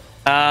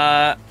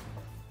 I'm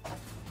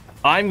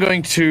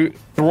going to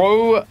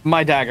throw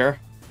my dagger,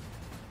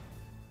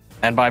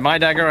 and by my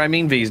dagger I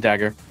mean V's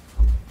dagger,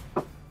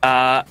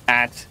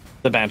 at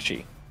the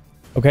Banshee.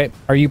 Okay.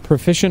 Are you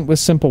proficient with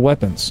simple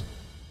weapons?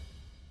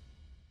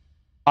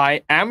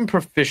 I am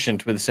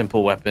proficient with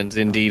simple weapons.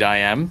 Indeed, I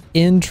am.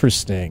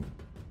 Interesting.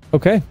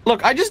 Okay.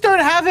 Look, I just don't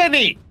have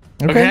any.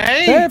 Okay.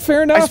 Okay. Yeah,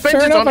 fair I enough. spent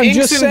Fair it enough. on I'm inks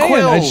just and saying. I'm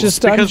quills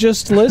just because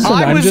listen.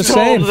 I I'm was just told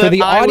saying for that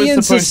the I was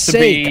audience's supposed to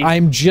sake. be-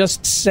 I'm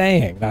just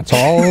saying. That's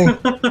all.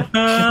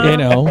 You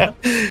know.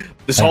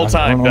 This whole I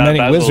time, don't know many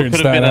Basil wizards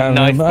could have been that a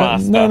knife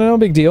master. no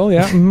big deal.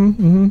 Yeah.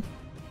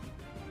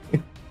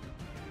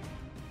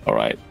 All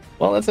right.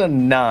 Well, that's a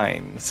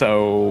 9.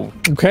 So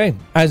Okay.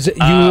 As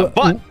you,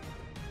 but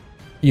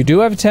you do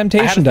have a I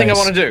temptation had a thing dice. I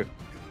want to do.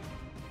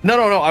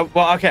 No. I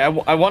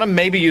want to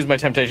maybe use my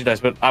temptation dice,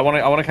 but I want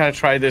to kind of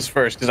try this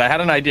first because I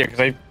had an idea because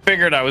I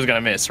figured I was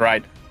gonna miss.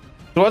 Right.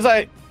 So as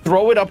I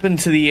throw it up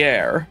into the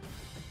air,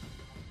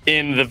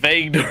 in the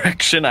vague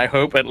direction, I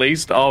hope at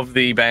least, of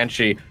the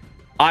Banshee,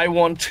 I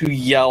want to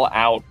yell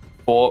out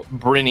for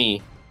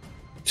Brynny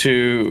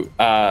to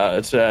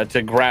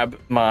grab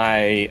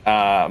my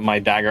my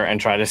dagger and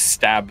try to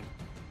stab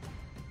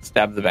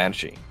the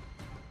Banshee.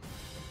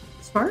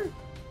 Smart.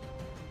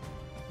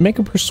 Make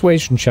a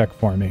persuasion check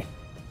for me.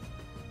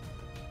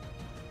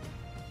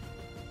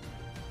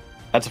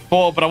 That's a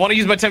 4, but I want to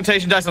use my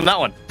temptation dice on that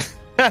one.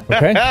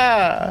 Okay.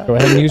 Go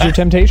ahead and use your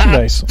temptation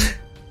dice.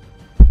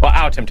 Well,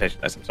 our temptation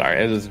dice. I'm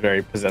sorry, it was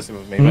very possessive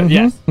of me, but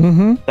yes,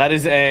 that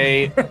is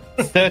a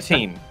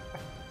 13.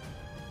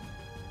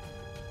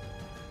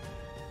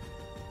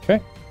 Okay.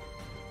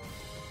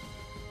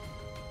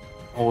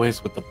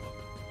 Always with the book.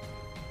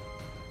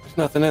 There's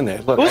nothing in there.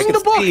 Look, What's I in can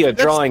the book? see a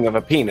That's- drawing of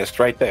a penis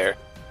right there.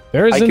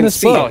 There is I in can this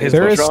see book. his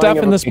There is drawing stuff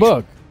of in a this penis.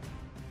 book.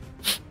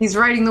 He's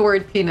writing the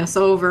word penis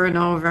over and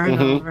over and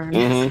over.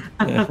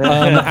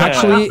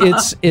 Actually,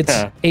 it's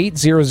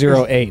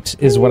 8008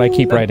 is what I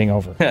keep writing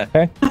over.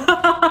 Okay.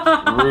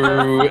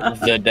 Through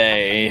the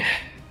day.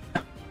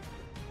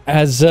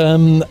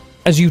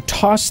 As you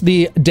toss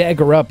the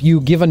dagger up,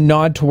 you give a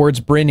nod towards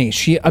Brynny.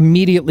 She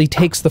immediately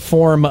takes the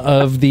form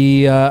of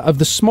the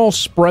small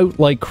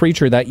sprout-like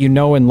creature that you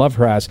know and love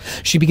her as.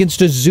 She begins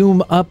to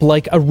zoom up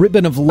like a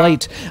ribbon of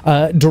light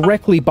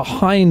directly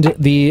behind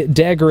the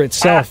dagger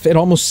itself. It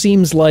almost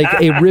seems like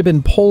a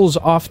ribbon pulls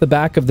off the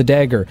back of the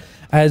dagger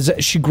as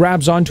she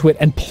grabs onto it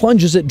and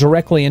plunges it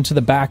directly into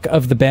the back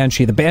of the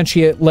Banshee. The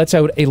Banshee lets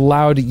out a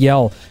loud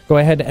yell. Go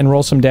ahead and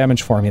roll some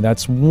damage for me.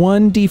 That's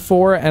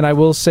 1d4, and I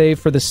will say,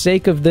 for the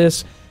sake of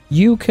this,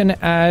 you can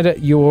add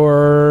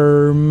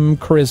your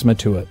charisma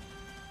to it.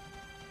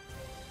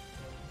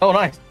 Oh,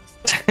 nice.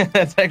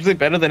 That's actually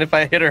better than if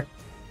I hit her.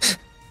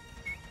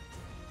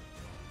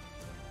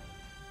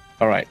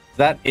 All right.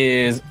 That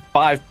is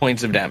 5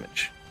 points of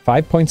damage.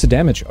 5 points of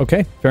damage.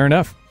 Okay, fair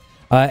enough.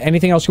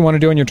 Anything else you want to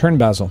do on your turn,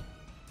 Basil?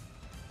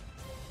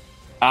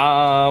 Yep.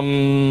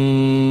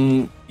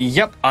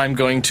 I'm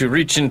going to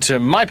reach into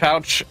my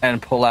pouch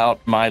and pull out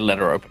my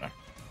letter opener.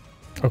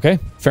 Okay,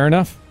 fair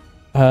enough.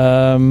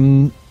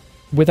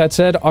 With that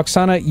said,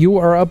 Oksana, you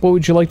are up. What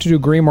would you like to do,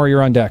 Grimoire?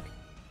 You're on deck.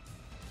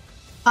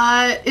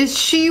 Is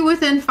she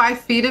within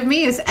 5 feet of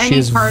me? Is any She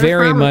is part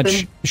very of her much.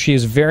 within... She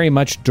is very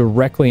much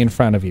directly in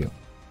front of you.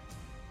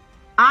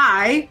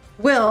 I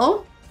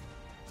will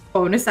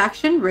bonus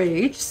action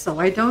rage so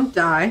I don't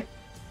die.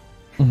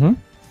 Mm-hmm.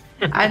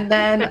 And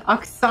then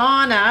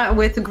Oksana,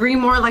 with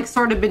Grimoire like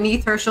sort of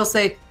beneath her, she'll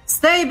say,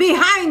 "Stay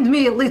behind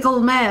me, little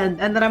man!"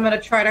 And then I'm going to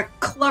try to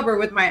club her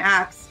with my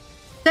axe.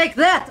 "Take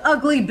that,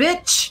 ugly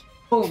bitch!"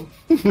 Boom.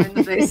 In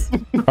the face.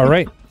 All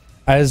right.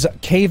 As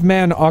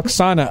caveman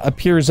Oksana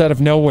appears out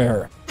of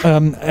nowhere,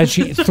 as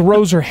she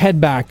throws her head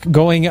back,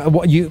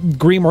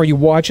 Grimoire, you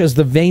watch as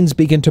the veins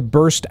begin to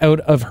burst out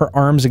of her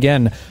arms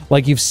again,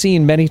 like you've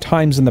seen many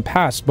times in the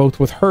past, both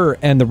with her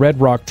and the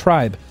Red Rock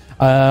tribe.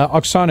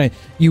 Oksana,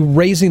 you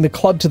raising the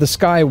club to the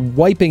sky,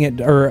 wiping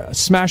it or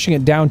smashing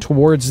it down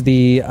towards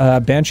the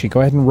Banshee.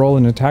 Go ahead and roll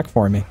an attack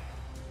for me.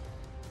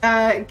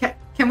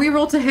 Can we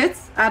roll to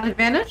hits at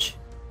advantage?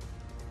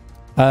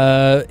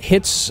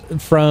 Hits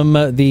from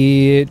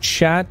the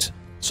chat,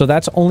 so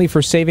that's only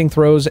for saving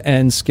throws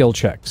and skill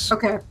checks.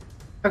 Okay.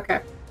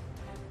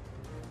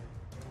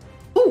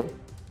 Ooh,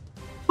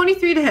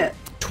 23 to hit.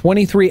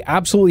 23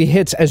 absolutely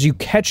hits as you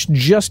catch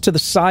just to the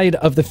side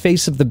of the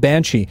face of the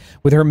Banshee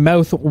with her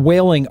mouth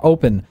wailing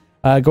open.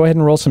 Go ahead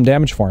and roll some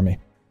damage for me.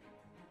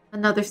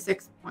 Another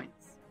 6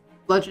 points.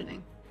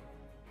 Bludgeoning.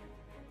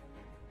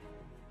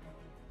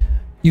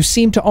 You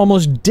seem to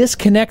almost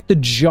disconnect the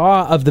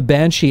jaw of the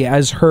Banshee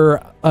as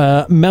her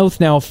mouth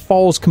now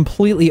falls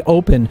completely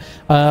open,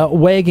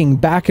 wagging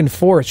back and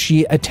forth.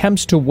 She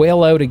attempts to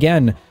wail out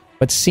again,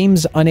 but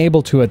seems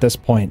unable to at this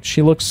point.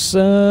 She looks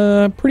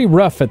pretty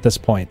rough at this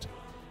point.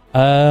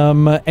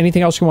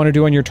 Anything else you want to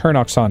do on your turn,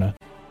 Oksana?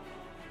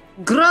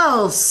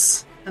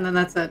 Gross! And then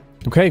that's it.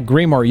 Okay,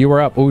 Grimoire, you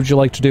are up. What would you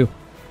like to do?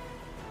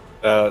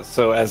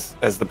 So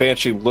as the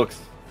Banshee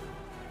looks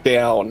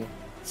down,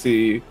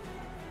 to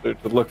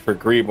look for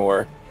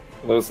Grimoire,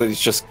 notice that he's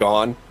just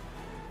gone.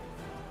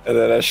 And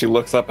then as she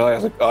looks up, I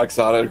like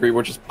Oksana, and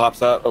Grimoire just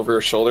pops out over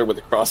her shoulder with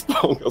a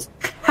crossbow and goes,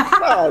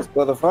 "Nice,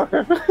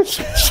 motherfucker!"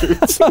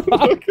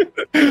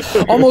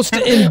 Almost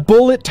in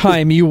bullet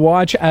time, you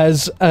watch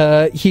as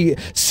he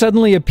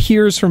suddenly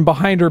appears from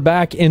behind her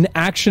back in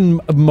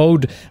action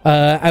mode,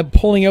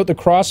 pulling out the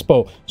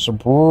crossbow.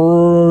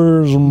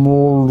 Surprise,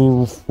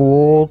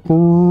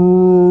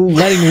 motherfucker!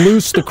 Letting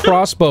loose the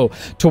crossbow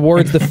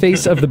towards the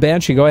face of the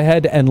Banshee. Go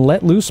ahead and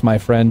let loose, my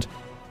friend.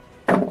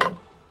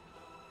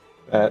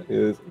 That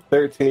is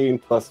 13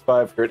 plus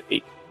 5 for an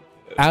 8.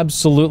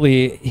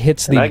 Absolutely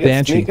hits the and I get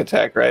Banshee. Sneak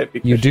attack, right?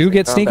 Because you do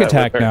get sneak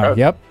attack now.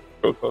 Okay. Yep.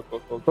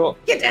 Cool.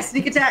 Get that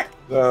sneak attack!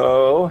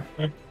 So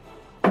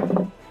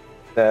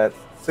that's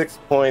 6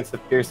 points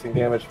of piercing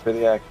damage for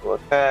the actual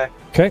attack.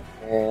 Okay.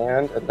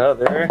 And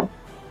another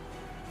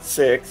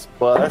 6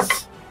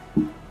 plus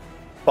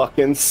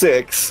fucking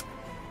 6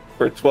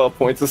 for 12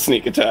 points of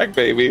sneak attack,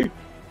 baby.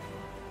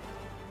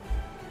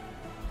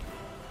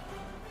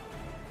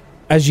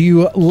 As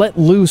you let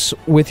loose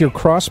with your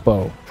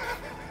crossbow,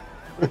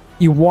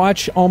 you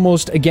watch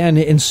almost again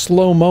in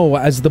slow-mo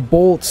as the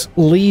bolt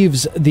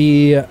leaves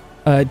the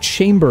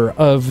chamber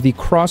of the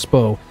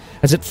crossbow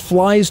as it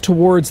flies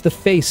towards the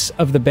face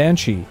of the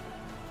Banshee.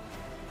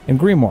 And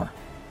Grimoire,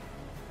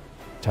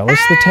 tell us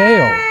the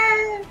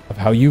tale of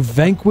how you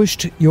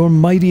vanquished your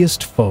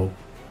mightiest foe.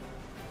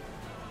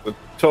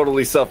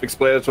 Totally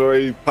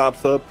self-explanatory,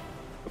 pops up.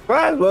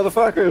 Surprise,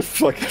 motherfucker!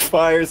 Fucking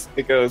fires.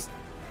 It goes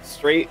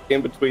straight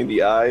in between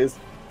the eyes,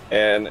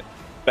 and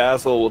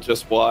Basil will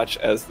just watch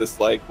as this,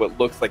 like, what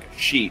looks like a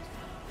sheet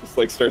just,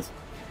 like, starts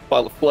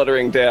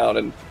fluttering down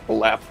and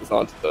collapses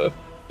onto the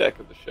deck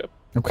of the ship.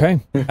 Okay.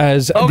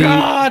 As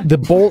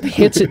the bolt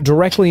hits it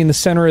directly in the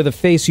center of the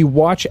face, you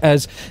watch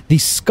as the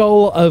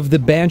skull of the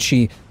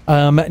Banshee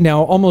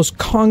now almost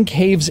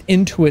concaves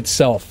into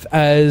itself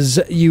as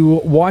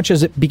you watch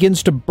as it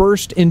begins to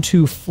burst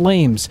into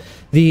flames.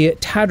 The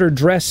tattered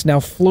dress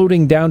now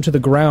floating down to the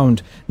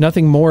ground,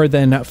 nothing more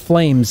than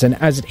flames. And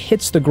as it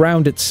hits the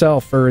ground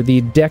itself, or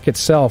the deck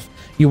itself,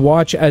 you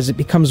watch as it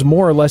becomes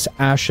more or less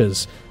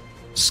ashes,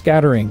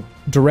 scattering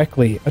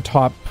directly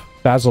atop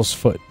Basil's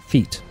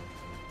feet.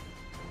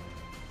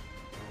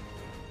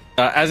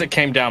 As it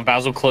came down,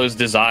 Basil closed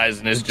his eyes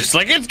and is just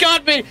like, "It's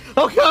got me!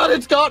 Oh God,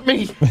 it's got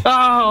me!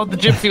 Oh, the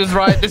gypsy was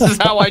right. This is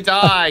how I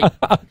die."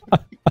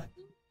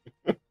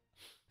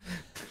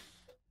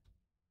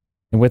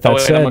 And with that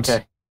said,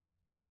 okay.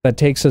 That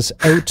takes us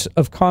out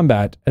of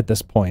combat at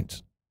this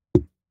point.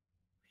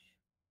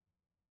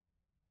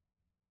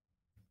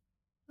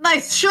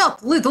 Nice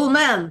shot, little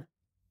man.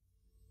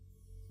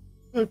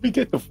 Let me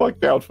get the fuck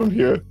down from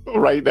here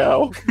right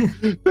now.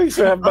 Thanks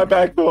for having my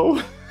back,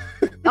 though.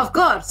 Of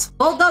course.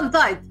 Hold on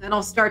tight, and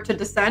I'll start to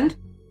descend.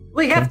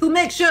 We have to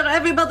make sure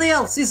everybody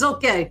else is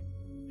okay.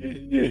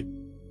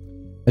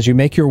 As you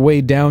make your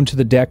way down to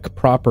the deck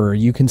proper,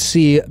 you can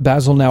see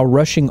Basil now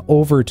rushing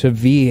over to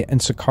V and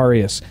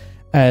Sicarius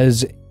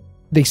as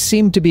they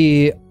seem to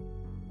be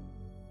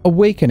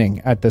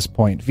awakening at this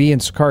point. V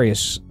and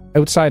Sicarius,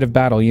 outside of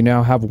battle, you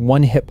now have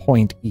 1 hit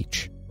point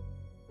each.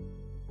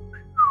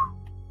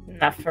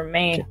 Enough for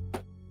me.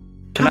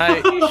 Can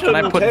I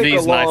put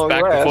V's knife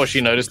back before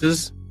she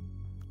notices?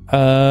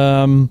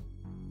 You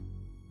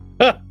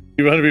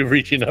want to be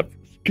reaching up?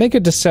 Make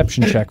a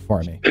deception check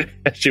for me.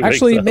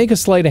 Actually, make a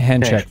sleight of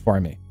hand check for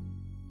me.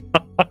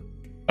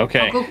 Okay.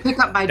 I'll go pick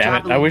up my Damn it,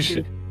 javelin. I wish.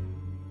 too.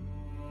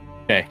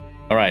 Okay.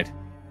 All right.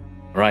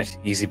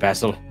 Easy,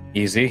 Basil.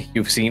 Easy.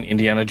 You've seen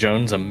Indiana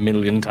Jones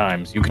 1,000,000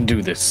 times. You can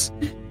do this.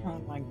 Oh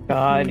my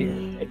god, you're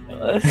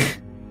ridiculous.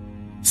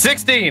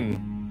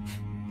 16.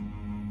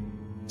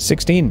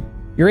 16.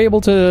 You're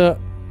able to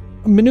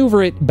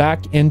maneuver it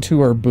back into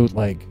her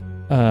bootleg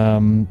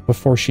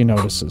before she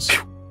notices.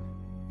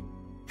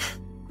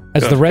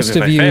 As the rest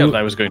of I you failed,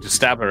 I was going to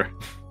stab her.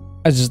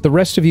 As the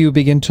rest of you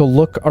begin to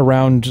look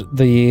around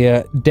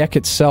the deck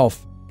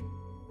itself,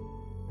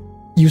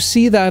 you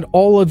see that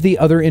all of the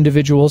other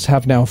individuals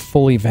have now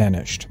fully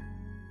vanished.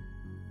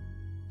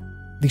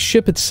 The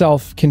ship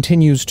itself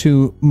continues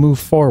to move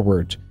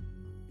forward,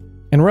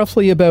 and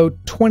roughly about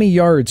 20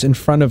 yards in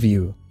front of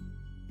you,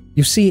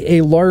 you see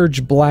a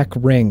large black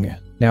ring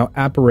now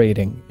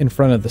apparating in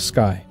front of the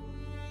sky.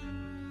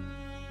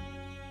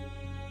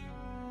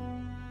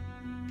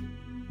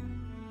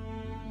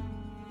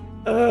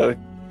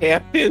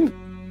 Captain?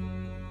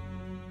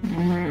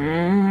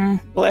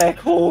 Black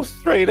hole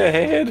straight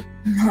ahead.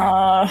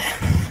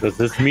 Does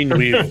this mean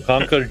we've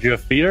conquered your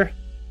fear?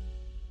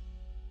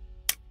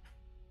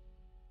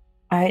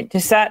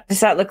 Does that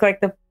look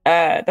like the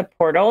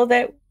portal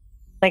that,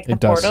 like the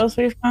portals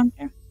we've gone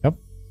through? Yep.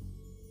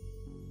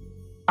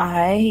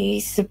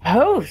 I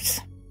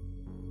suppose.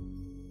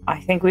 I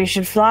think we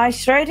should fly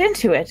straight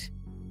into it.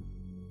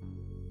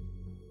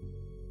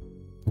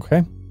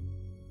 Okay.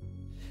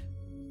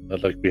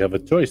 Not like we have a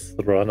choice.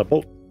 We're on a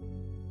boat.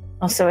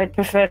 Also, I'd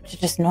prefer to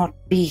just not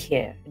be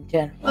here in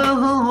general.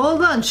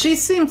 Hold on. She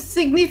seems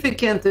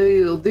significant to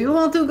you. Do you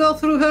want to go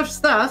through her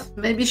stuff?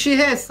 Maybe she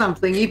has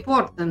something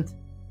important.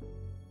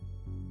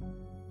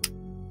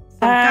 Some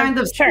kind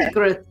of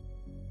secret.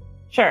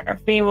 Sure.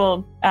 We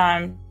will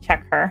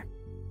check her.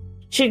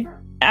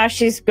 As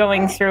she's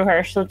going through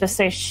her, she'll just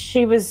say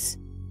she was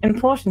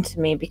important to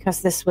me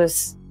because this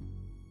was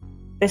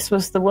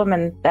the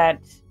woman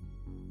that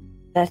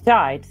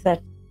died,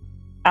 that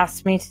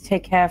asked me to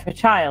take care of her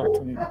child.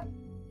 And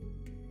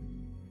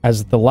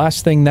as the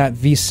last thing that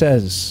V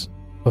says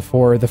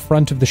before the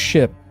front of the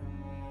ship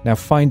now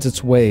finds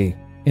its way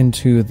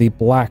into the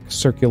black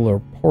circular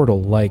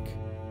portal-like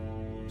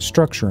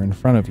structure in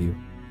front of you.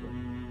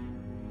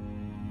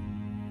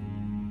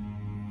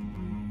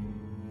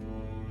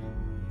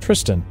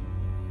 Tristan,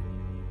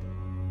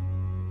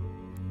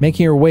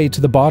 making your way to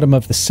the bottom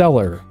of the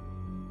cellar,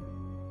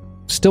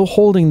 still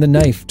holding the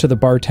knife to the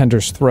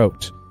bartender's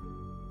throat,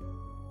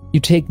 you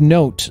take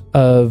note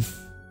of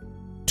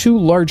 2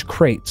 large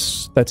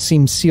crates that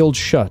seem sealed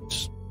shut,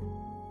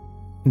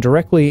 and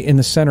directly in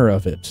the center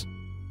of it,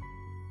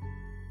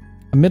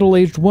 a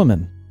middle-aged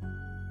woman,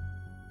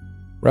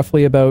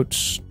 roughly about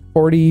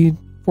 40,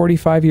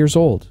 45 years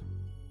old.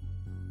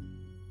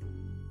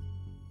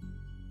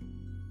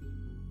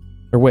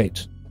 Or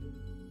wait,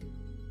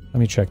 let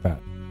me check that.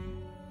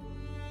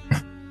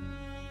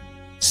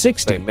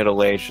 60.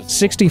 Middle-aged.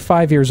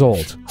 65 years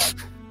old.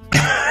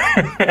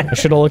 I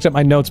should have looked at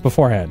my notes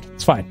beforehand.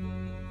 It's fine.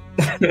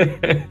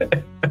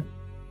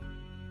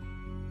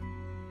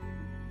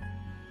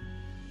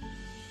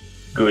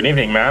 Good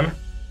evening, ma'am.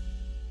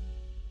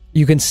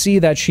 You can see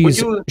that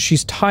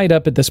she's tied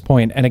up at this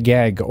point and a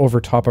gag over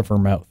top of her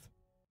mouth.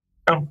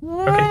 Oh,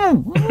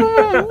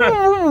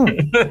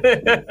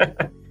 okay.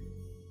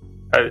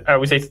 I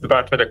would say to the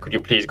bartender, could you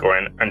please go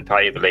and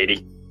untie the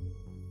lady?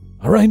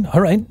 All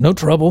right. No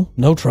trouble.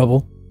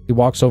 He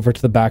walks over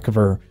to the back of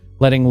her,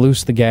 letting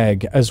loose the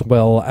gag as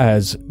well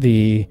as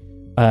the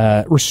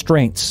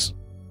restraints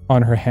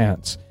on her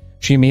hands.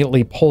 She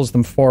immediately pulls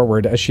them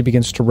forward as she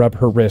begins to rub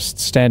her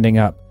wrists, standing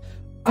up.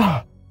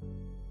 Ah,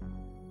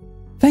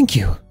 thank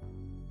you.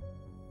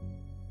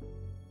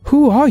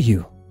 Who are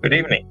you? Good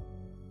evening.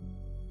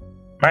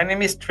 My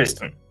name is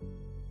Tristan,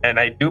 and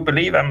I do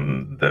believe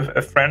I'm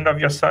a friend of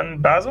your son,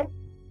 Basil.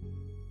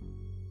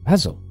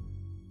 Basil?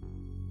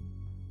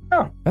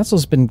 Oh.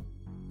 Basil's been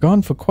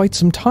gone for quite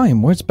some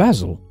time. Where's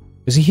Basil?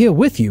 Is he here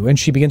with you? And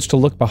she begins to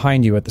look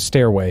behind you at the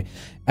stairway.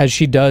 As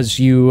she does,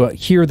 you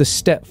hear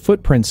the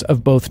footprints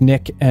of both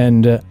Nick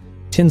and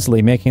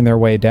Tinsley making their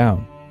way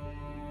down.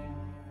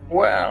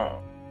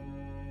 Well,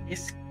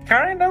 he's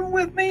kind of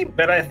with me,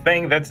 but I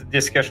think that's a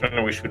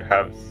discussion we should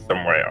have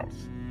somewhere else.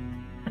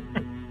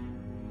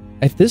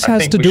 If this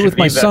has to do with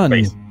my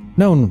son...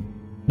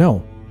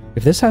 No.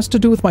 If this has to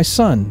do with my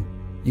son,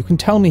 you can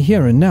tell me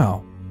here and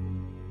now.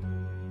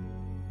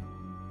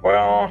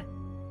 Well,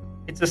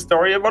 it's a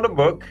story about a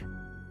book.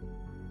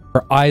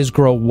 Her eyes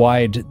grow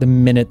wide the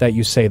minute that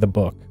you say the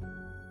book.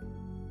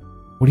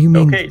 What do you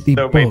mean, Okay, the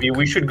so book? maybe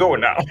we should go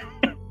now.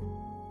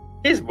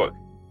 His book.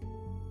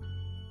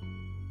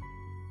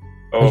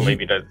 Oh,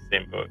 maybe not the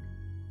same book.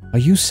 Are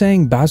you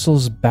saying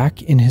Basil's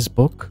back in his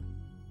book?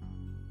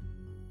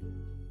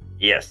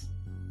 Yes.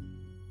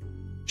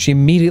 She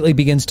immediately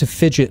begins to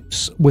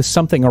fidget with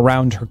something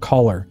around her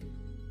collar.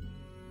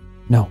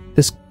 No,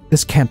 this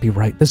can't be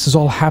right. This is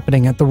all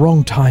happening at the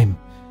wrong time.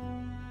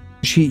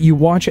 You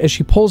watch as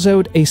she pulls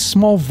out a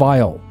small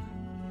vial.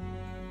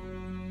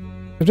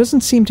 There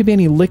doesn't seem to be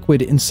any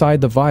liquid inside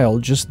the vial,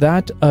 just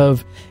that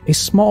of a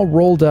small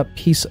rolled up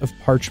piece of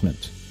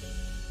parchment.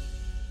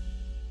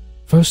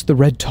 First the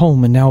red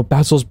tome, and now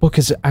Basil's book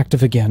is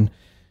active again.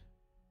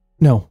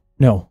 No.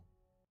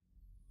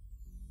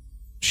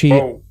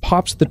 She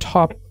pops the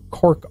top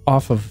cork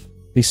off of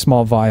the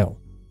small vial,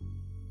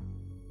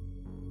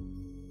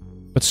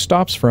 but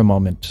stops for a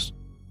moment.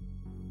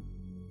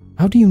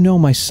 How do you know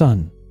my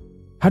son?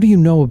 How do you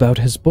know about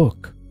his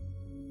book?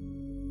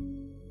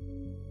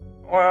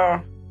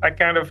 Well, I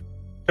kind of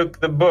took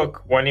the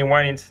book when he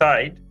went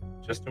inside,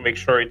 just to make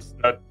sure it's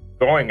not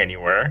going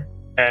anywhere.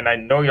 And I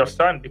know your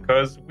son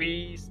because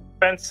we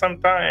spent some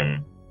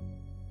time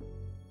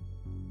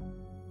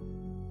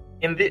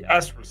in the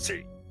Astral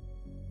City.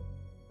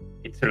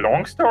 It's a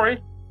long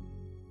story.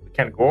 We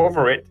can go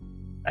over it.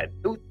 I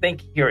do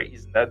think here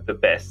is not the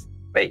best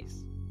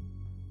place.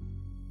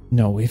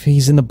 No, if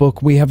he's in the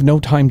book, we have no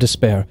time to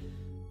spare.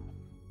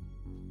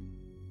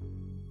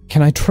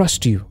 Can I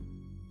trust you?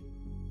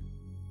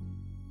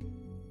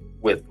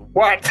 With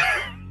what?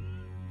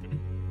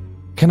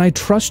 Can I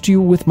trust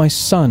you with my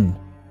son?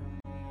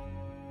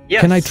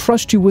 Yes. Can I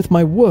trust you with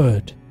my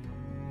word?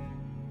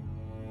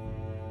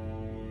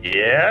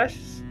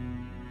 Yes.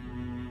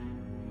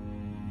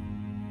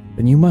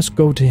 Then you must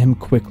go to him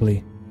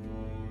quickly.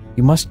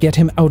 You must get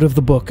him out of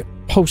the book,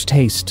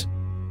 post-haste.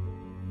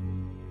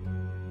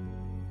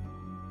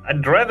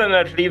 I'd rather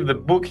not leave the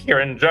book here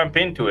and jump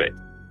into it.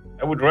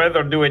 I would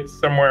rather do it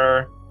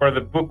somewhere where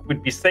the book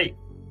would be safe.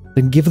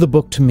 Then give the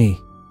book to me.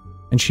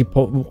 And she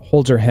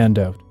holds her hand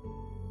out.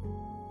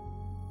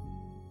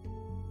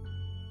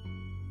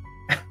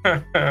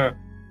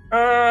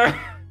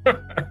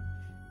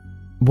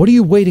 What are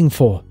you waiting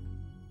for?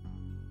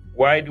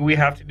 Why do we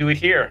have to do it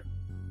here?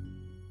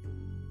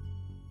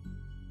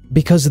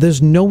 Because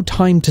there's no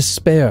time to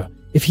spare.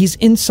 If he's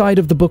inside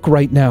of the book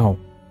right now,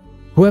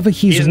 whoever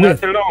he's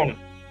with... Not alone.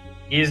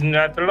 He's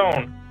not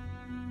alone.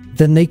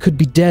 Then they could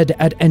be dead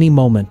at any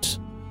moment.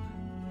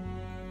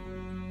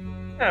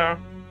 Yeah,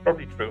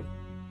 probably true.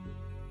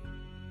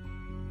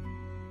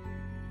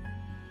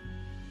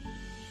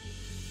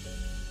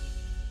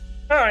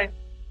 Alright.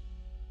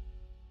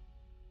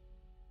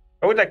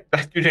 I would like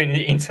to do an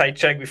insight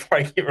check before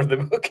I give her the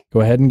book.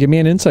 Go ahead and give me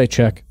an insight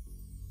check.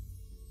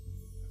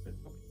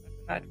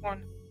 That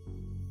one.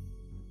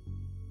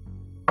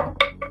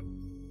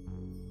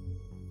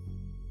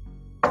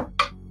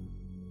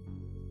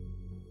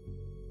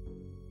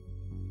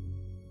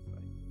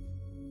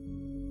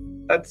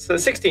 That's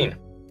 16.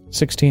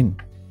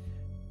 16.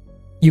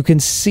 You can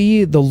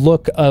see the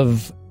look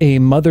of a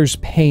mother's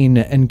pain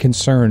and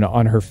concern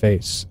on her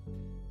face.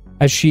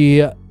 As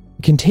she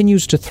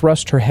continues to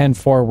thrust her hand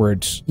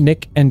forward,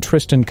 Nick and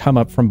Tristan come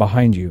up from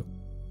behind you.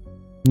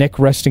 Nick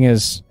resting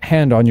his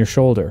hand on your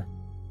shoulder.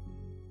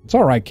 It's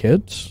all right,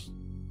 kids.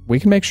 We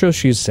can make sure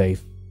she's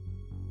safe.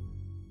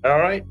 All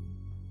right.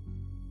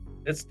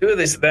 Let's do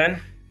this then.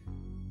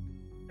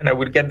 And I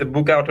will get the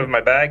book out of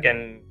my bag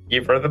and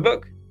give her the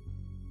book.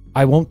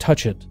 I won't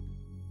touch it.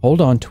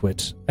 Hold on to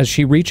it as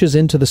she reaches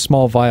into the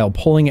small vial,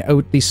 pulling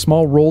out the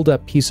small rolled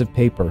up piece of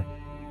paper.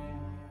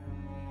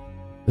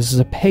 This is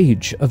a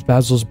page of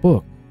Basil's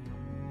book.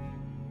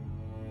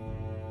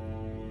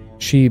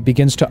 She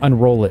begins to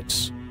unroll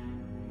it.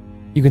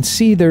 You can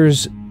see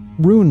there's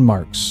rune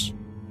marks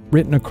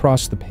written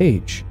across the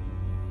page.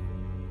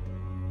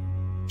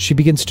 She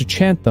begins to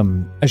chant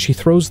them as she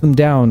throws them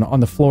down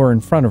on the floor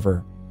in front of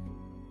her.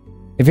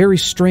 A very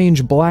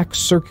strange black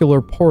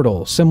circular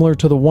portal, similar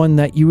to the one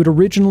that you had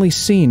originally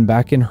seen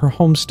back in her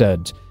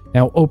homestead,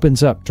 now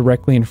opens up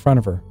directly in front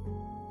of her.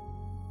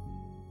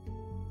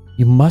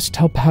 You must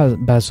tell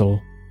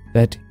Basil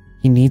that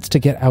he needs to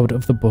get out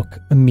of the book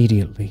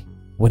immediately.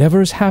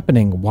 Whatever is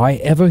happening, why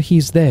ever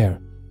he's there,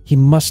 he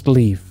must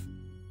leave.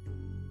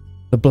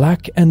 The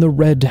black and the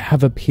red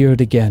have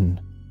appeared again.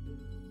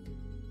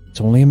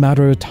 It's only a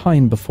matter of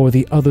time before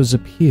the others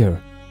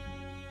appear.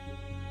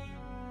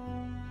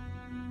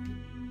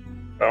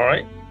 All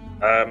right.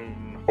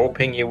 I'm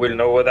hoping you will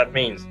know what that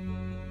means.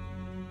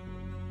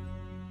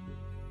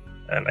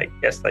 And I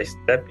guess I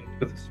step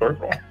into the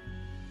circle.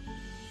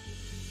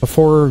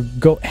 Before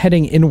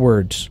heading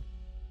inwards,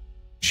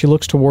 she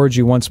looks towards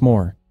you once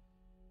more.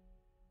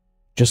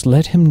 Just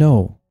let him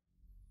know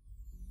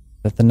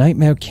that the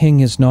Nightmare King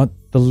is not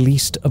the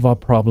least of our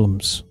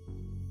problems.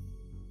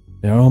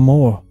 There are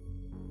more.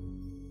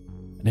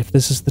 And if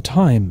this is the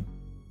time,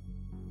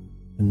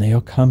 then they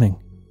are coming.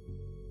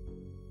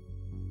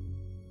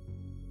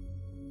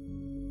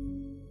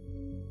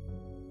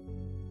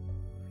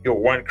 You're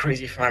one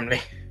crazy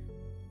family.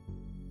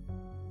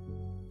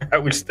 I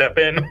will step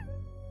in.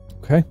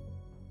 Okay.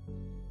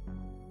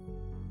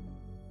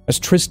 As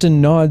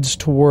Tristan nods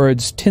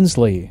towards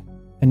Tinsley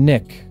and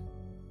Nick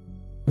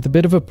with a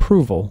bit of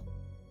approval,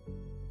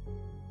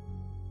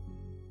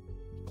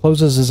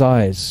 closes his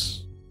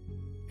eyes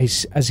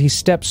as he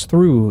steps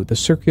through the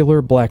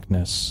circular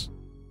blackness.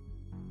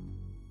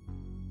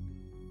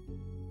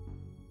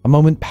 A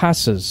moment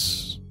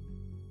passes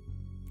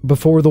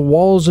before the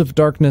walls of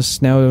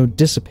darkness now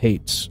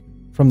dissipate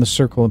from the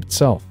circle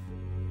itself.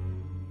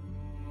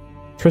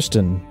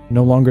 Tristan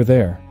no longer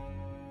there.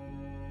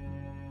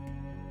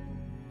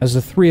 As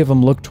the three of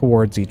them look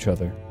towards each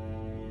other,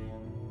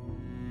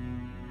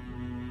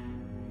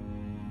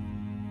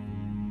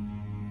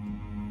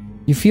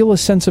 you feel a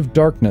sense of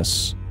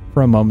darkness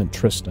for a moment,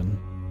 Tristan,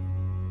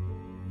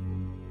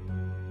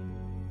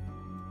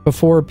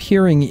 before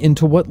peering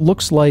into what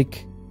looks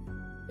like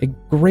a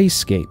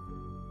grayscape.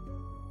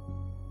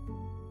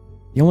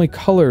 The only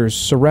colors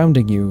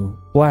surrounding you,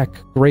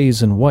 black,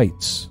 grays, and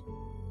whites.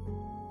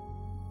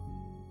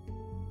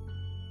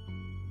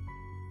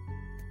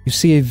 You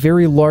see a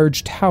very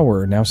large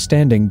tower now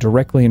standing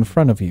directly in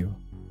front of you.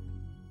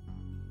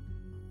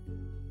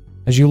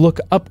 As you look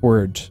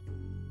upward,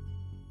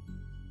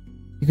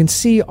 you can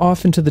see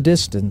off into the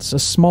distance a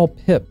small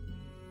pip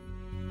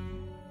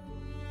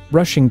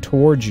rushing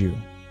towards you.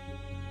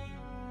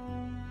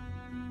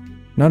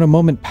 Not a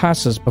moment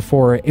passes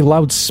before a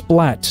loud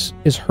splat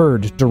is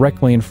heard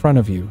directly in front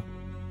of you.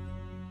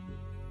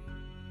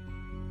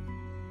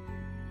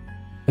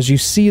 As you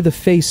see the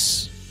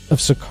face of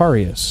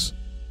Sicarius,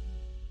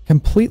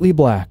 completely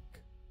black,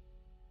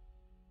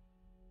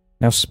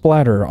 now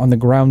splatter on the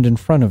ground in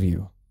front of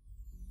you,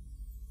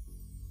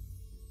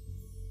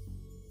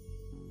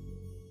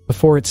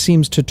 before it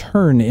seems to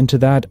turn into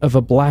that of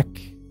a black,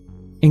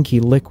 inky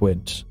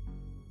liquid,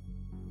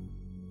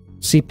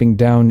 seeping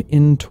down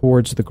in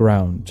towards the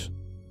ground.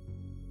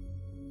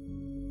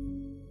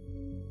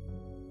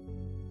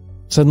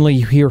 Suddenly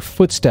you hear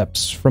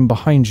footsteps from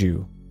behind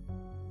you.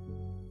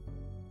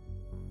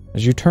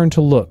 As you turn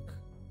to look,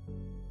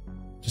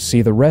 to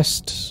see the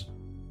rest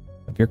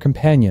of your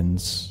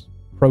companions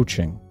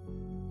approaching.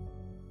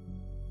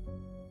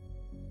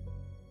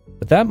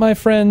 But that, my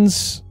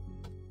friends,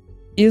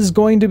 is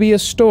going to be a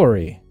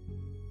story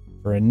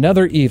for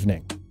another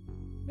evening.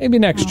 Maybe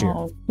next year.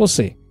 We'll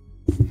see.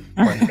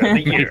 Oh,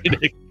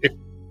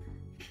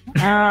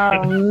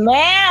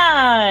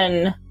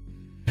 man!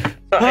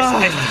 So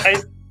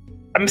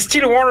I'm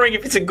still wondering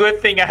if it's a good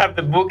thing I have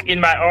the book in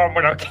my arm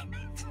when I came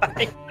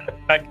inside.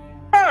 Like,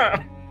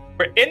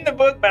 we're in the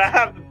book, but I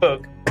have the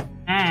book.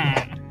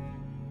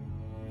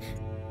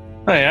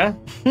 Oh, yeah?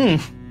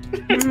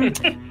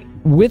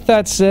 With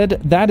that said,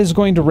 that is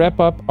going to wrap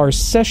up our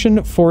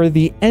session for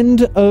the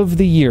end of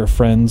the year,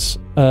 friends.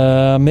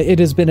 It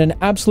has been an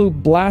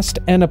absolute blast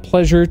and a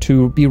pleasure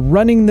to be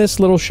running this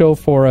little show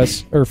for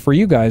us, or for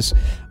you guys.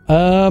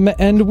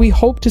 And we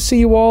hope to see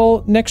you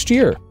all next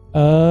year.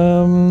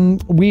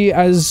 We,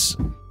 as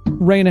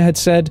Raina had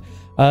said,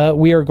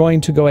 we are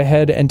going to go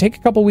ahead and take a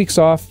couple weeks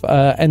off,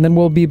 and then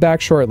we'll be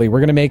back shortly. We're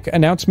going to make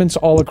announcements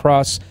all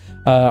across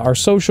our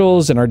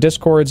socials and our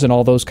Discords and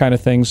all those kind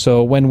of things.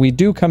 So when we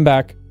do come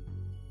back,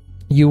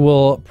 you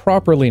will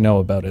properly know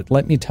about it.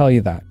 Let me tell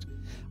you that.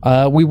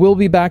 We will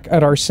be back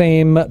at our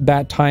same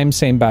bat time,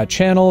 same bat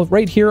channel,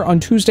 right here on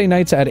Tuesday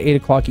nights at 8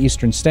 o'clock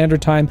Eastern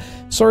Standard Time.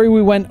 Sorry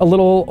we went a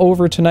little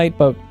over tonight,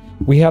 but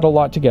we had a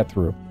lot to get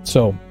through.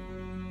 So,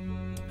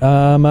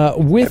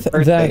 with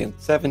that... in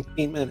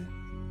 17 minutes.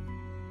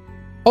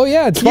 Oh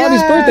yeah, it's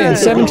Bobby's birthday in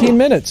 17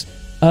 minutes.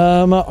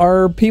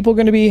 Are people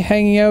going to be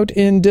hanging out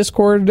in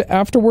Discord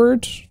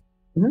afterwards?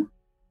 Mm-hmm.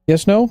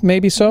 Yes, no,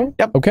 maybe so.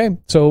 Yep. Okay,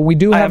 so we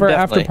do have our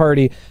definitely. after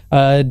party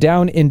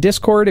down in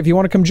Discord. If you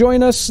want to come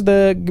join us,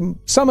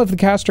 some of the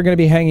cast are going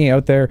to be hanging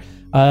out there.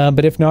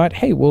 But if not,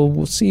 hey,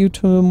 we'll see you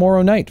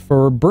tomorrow night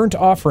for Burnt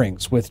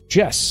Offerings with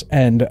Jess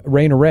and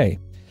Raina Ray.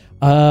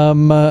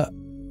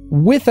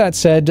 With that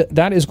said,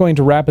 that is going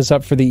to wrap us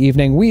up for the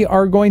evening. We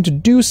are going to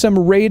do some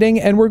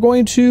raiding, and we're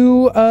going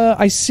to...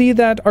 I see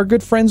that our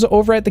good friends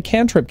over at the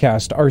Cantrip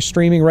cast are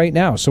streaming right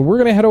now, so we're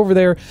going to head over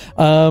there.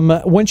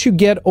 Once you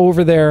get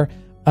over there,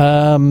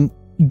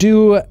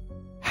 do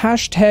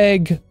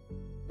hashtag...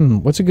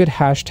 what's a good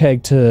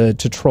hashtag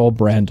to troll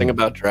Brandon? Think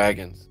about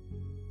dragons.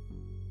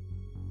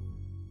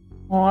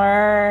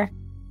 Or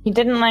he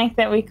didn't like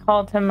that we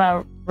called him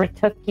a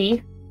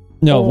Rituki.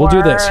 No, we'll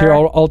do this. Here,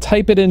 I'll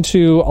type it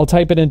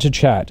into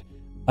chat.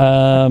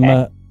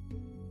 Okay.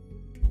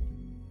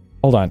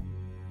 Hold on.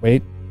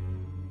 Wait.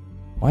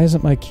 Why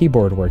isn't my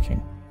keyboard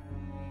working?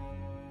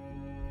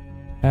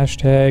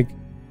 Hashtag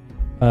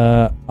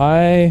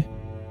I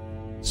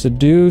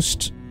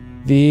seduced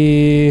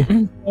the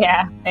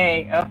Yeah, there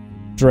you go.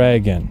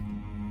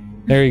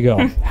 dragon. There you go.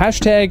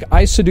 Hashtag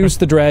I seduced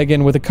the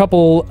dragon with a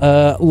couple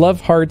love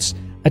hearts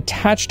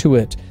attached to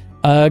it.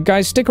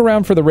 Guys, stick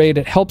around for the raid.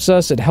 It helps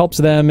us. It helps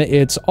them.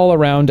 It's all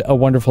around a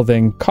wonderful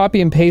thing.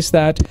 Copy and paste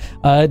that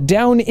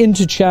down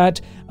into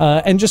chat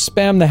and just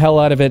spam the hell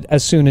out of it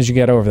as soon as you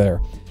get over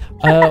there.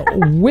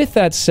 With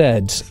that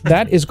said,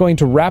 that is going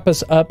to wrap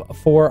us up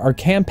for our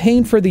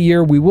campaign for the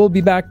year. We will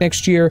be back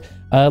next year.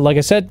 Like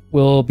I said,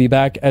 we'll be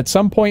back at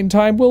some point in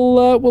time.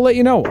 We'll let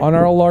you know on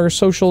all our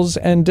socials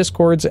and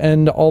Discords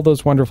and all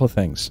those wonderful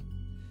things.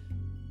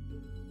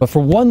 But for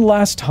one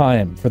last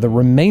time, for the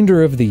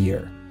remainder of the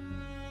year,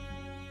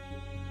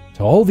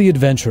 to all the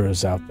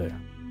adventurers out there,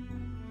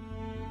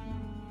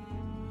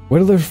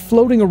 whether they're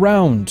floating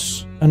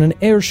around on an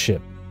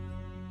airship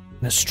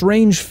in a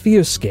strange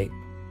fearscape,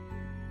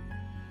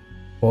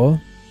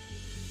 or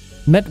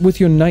met with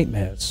your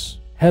nightmares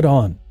head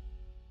on,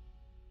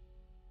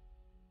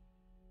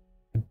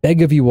 I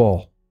beg of you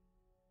all,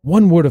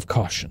 one word of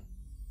caution.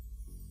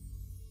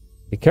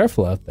 Be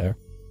careful out there.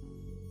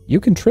 You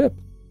can trip.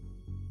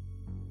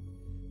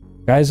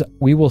 Guys,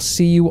 we will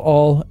see you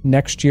all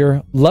next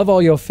year. Love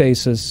all your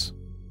faces,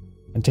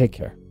 and take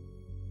care.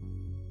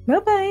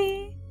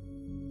 Bye-bye.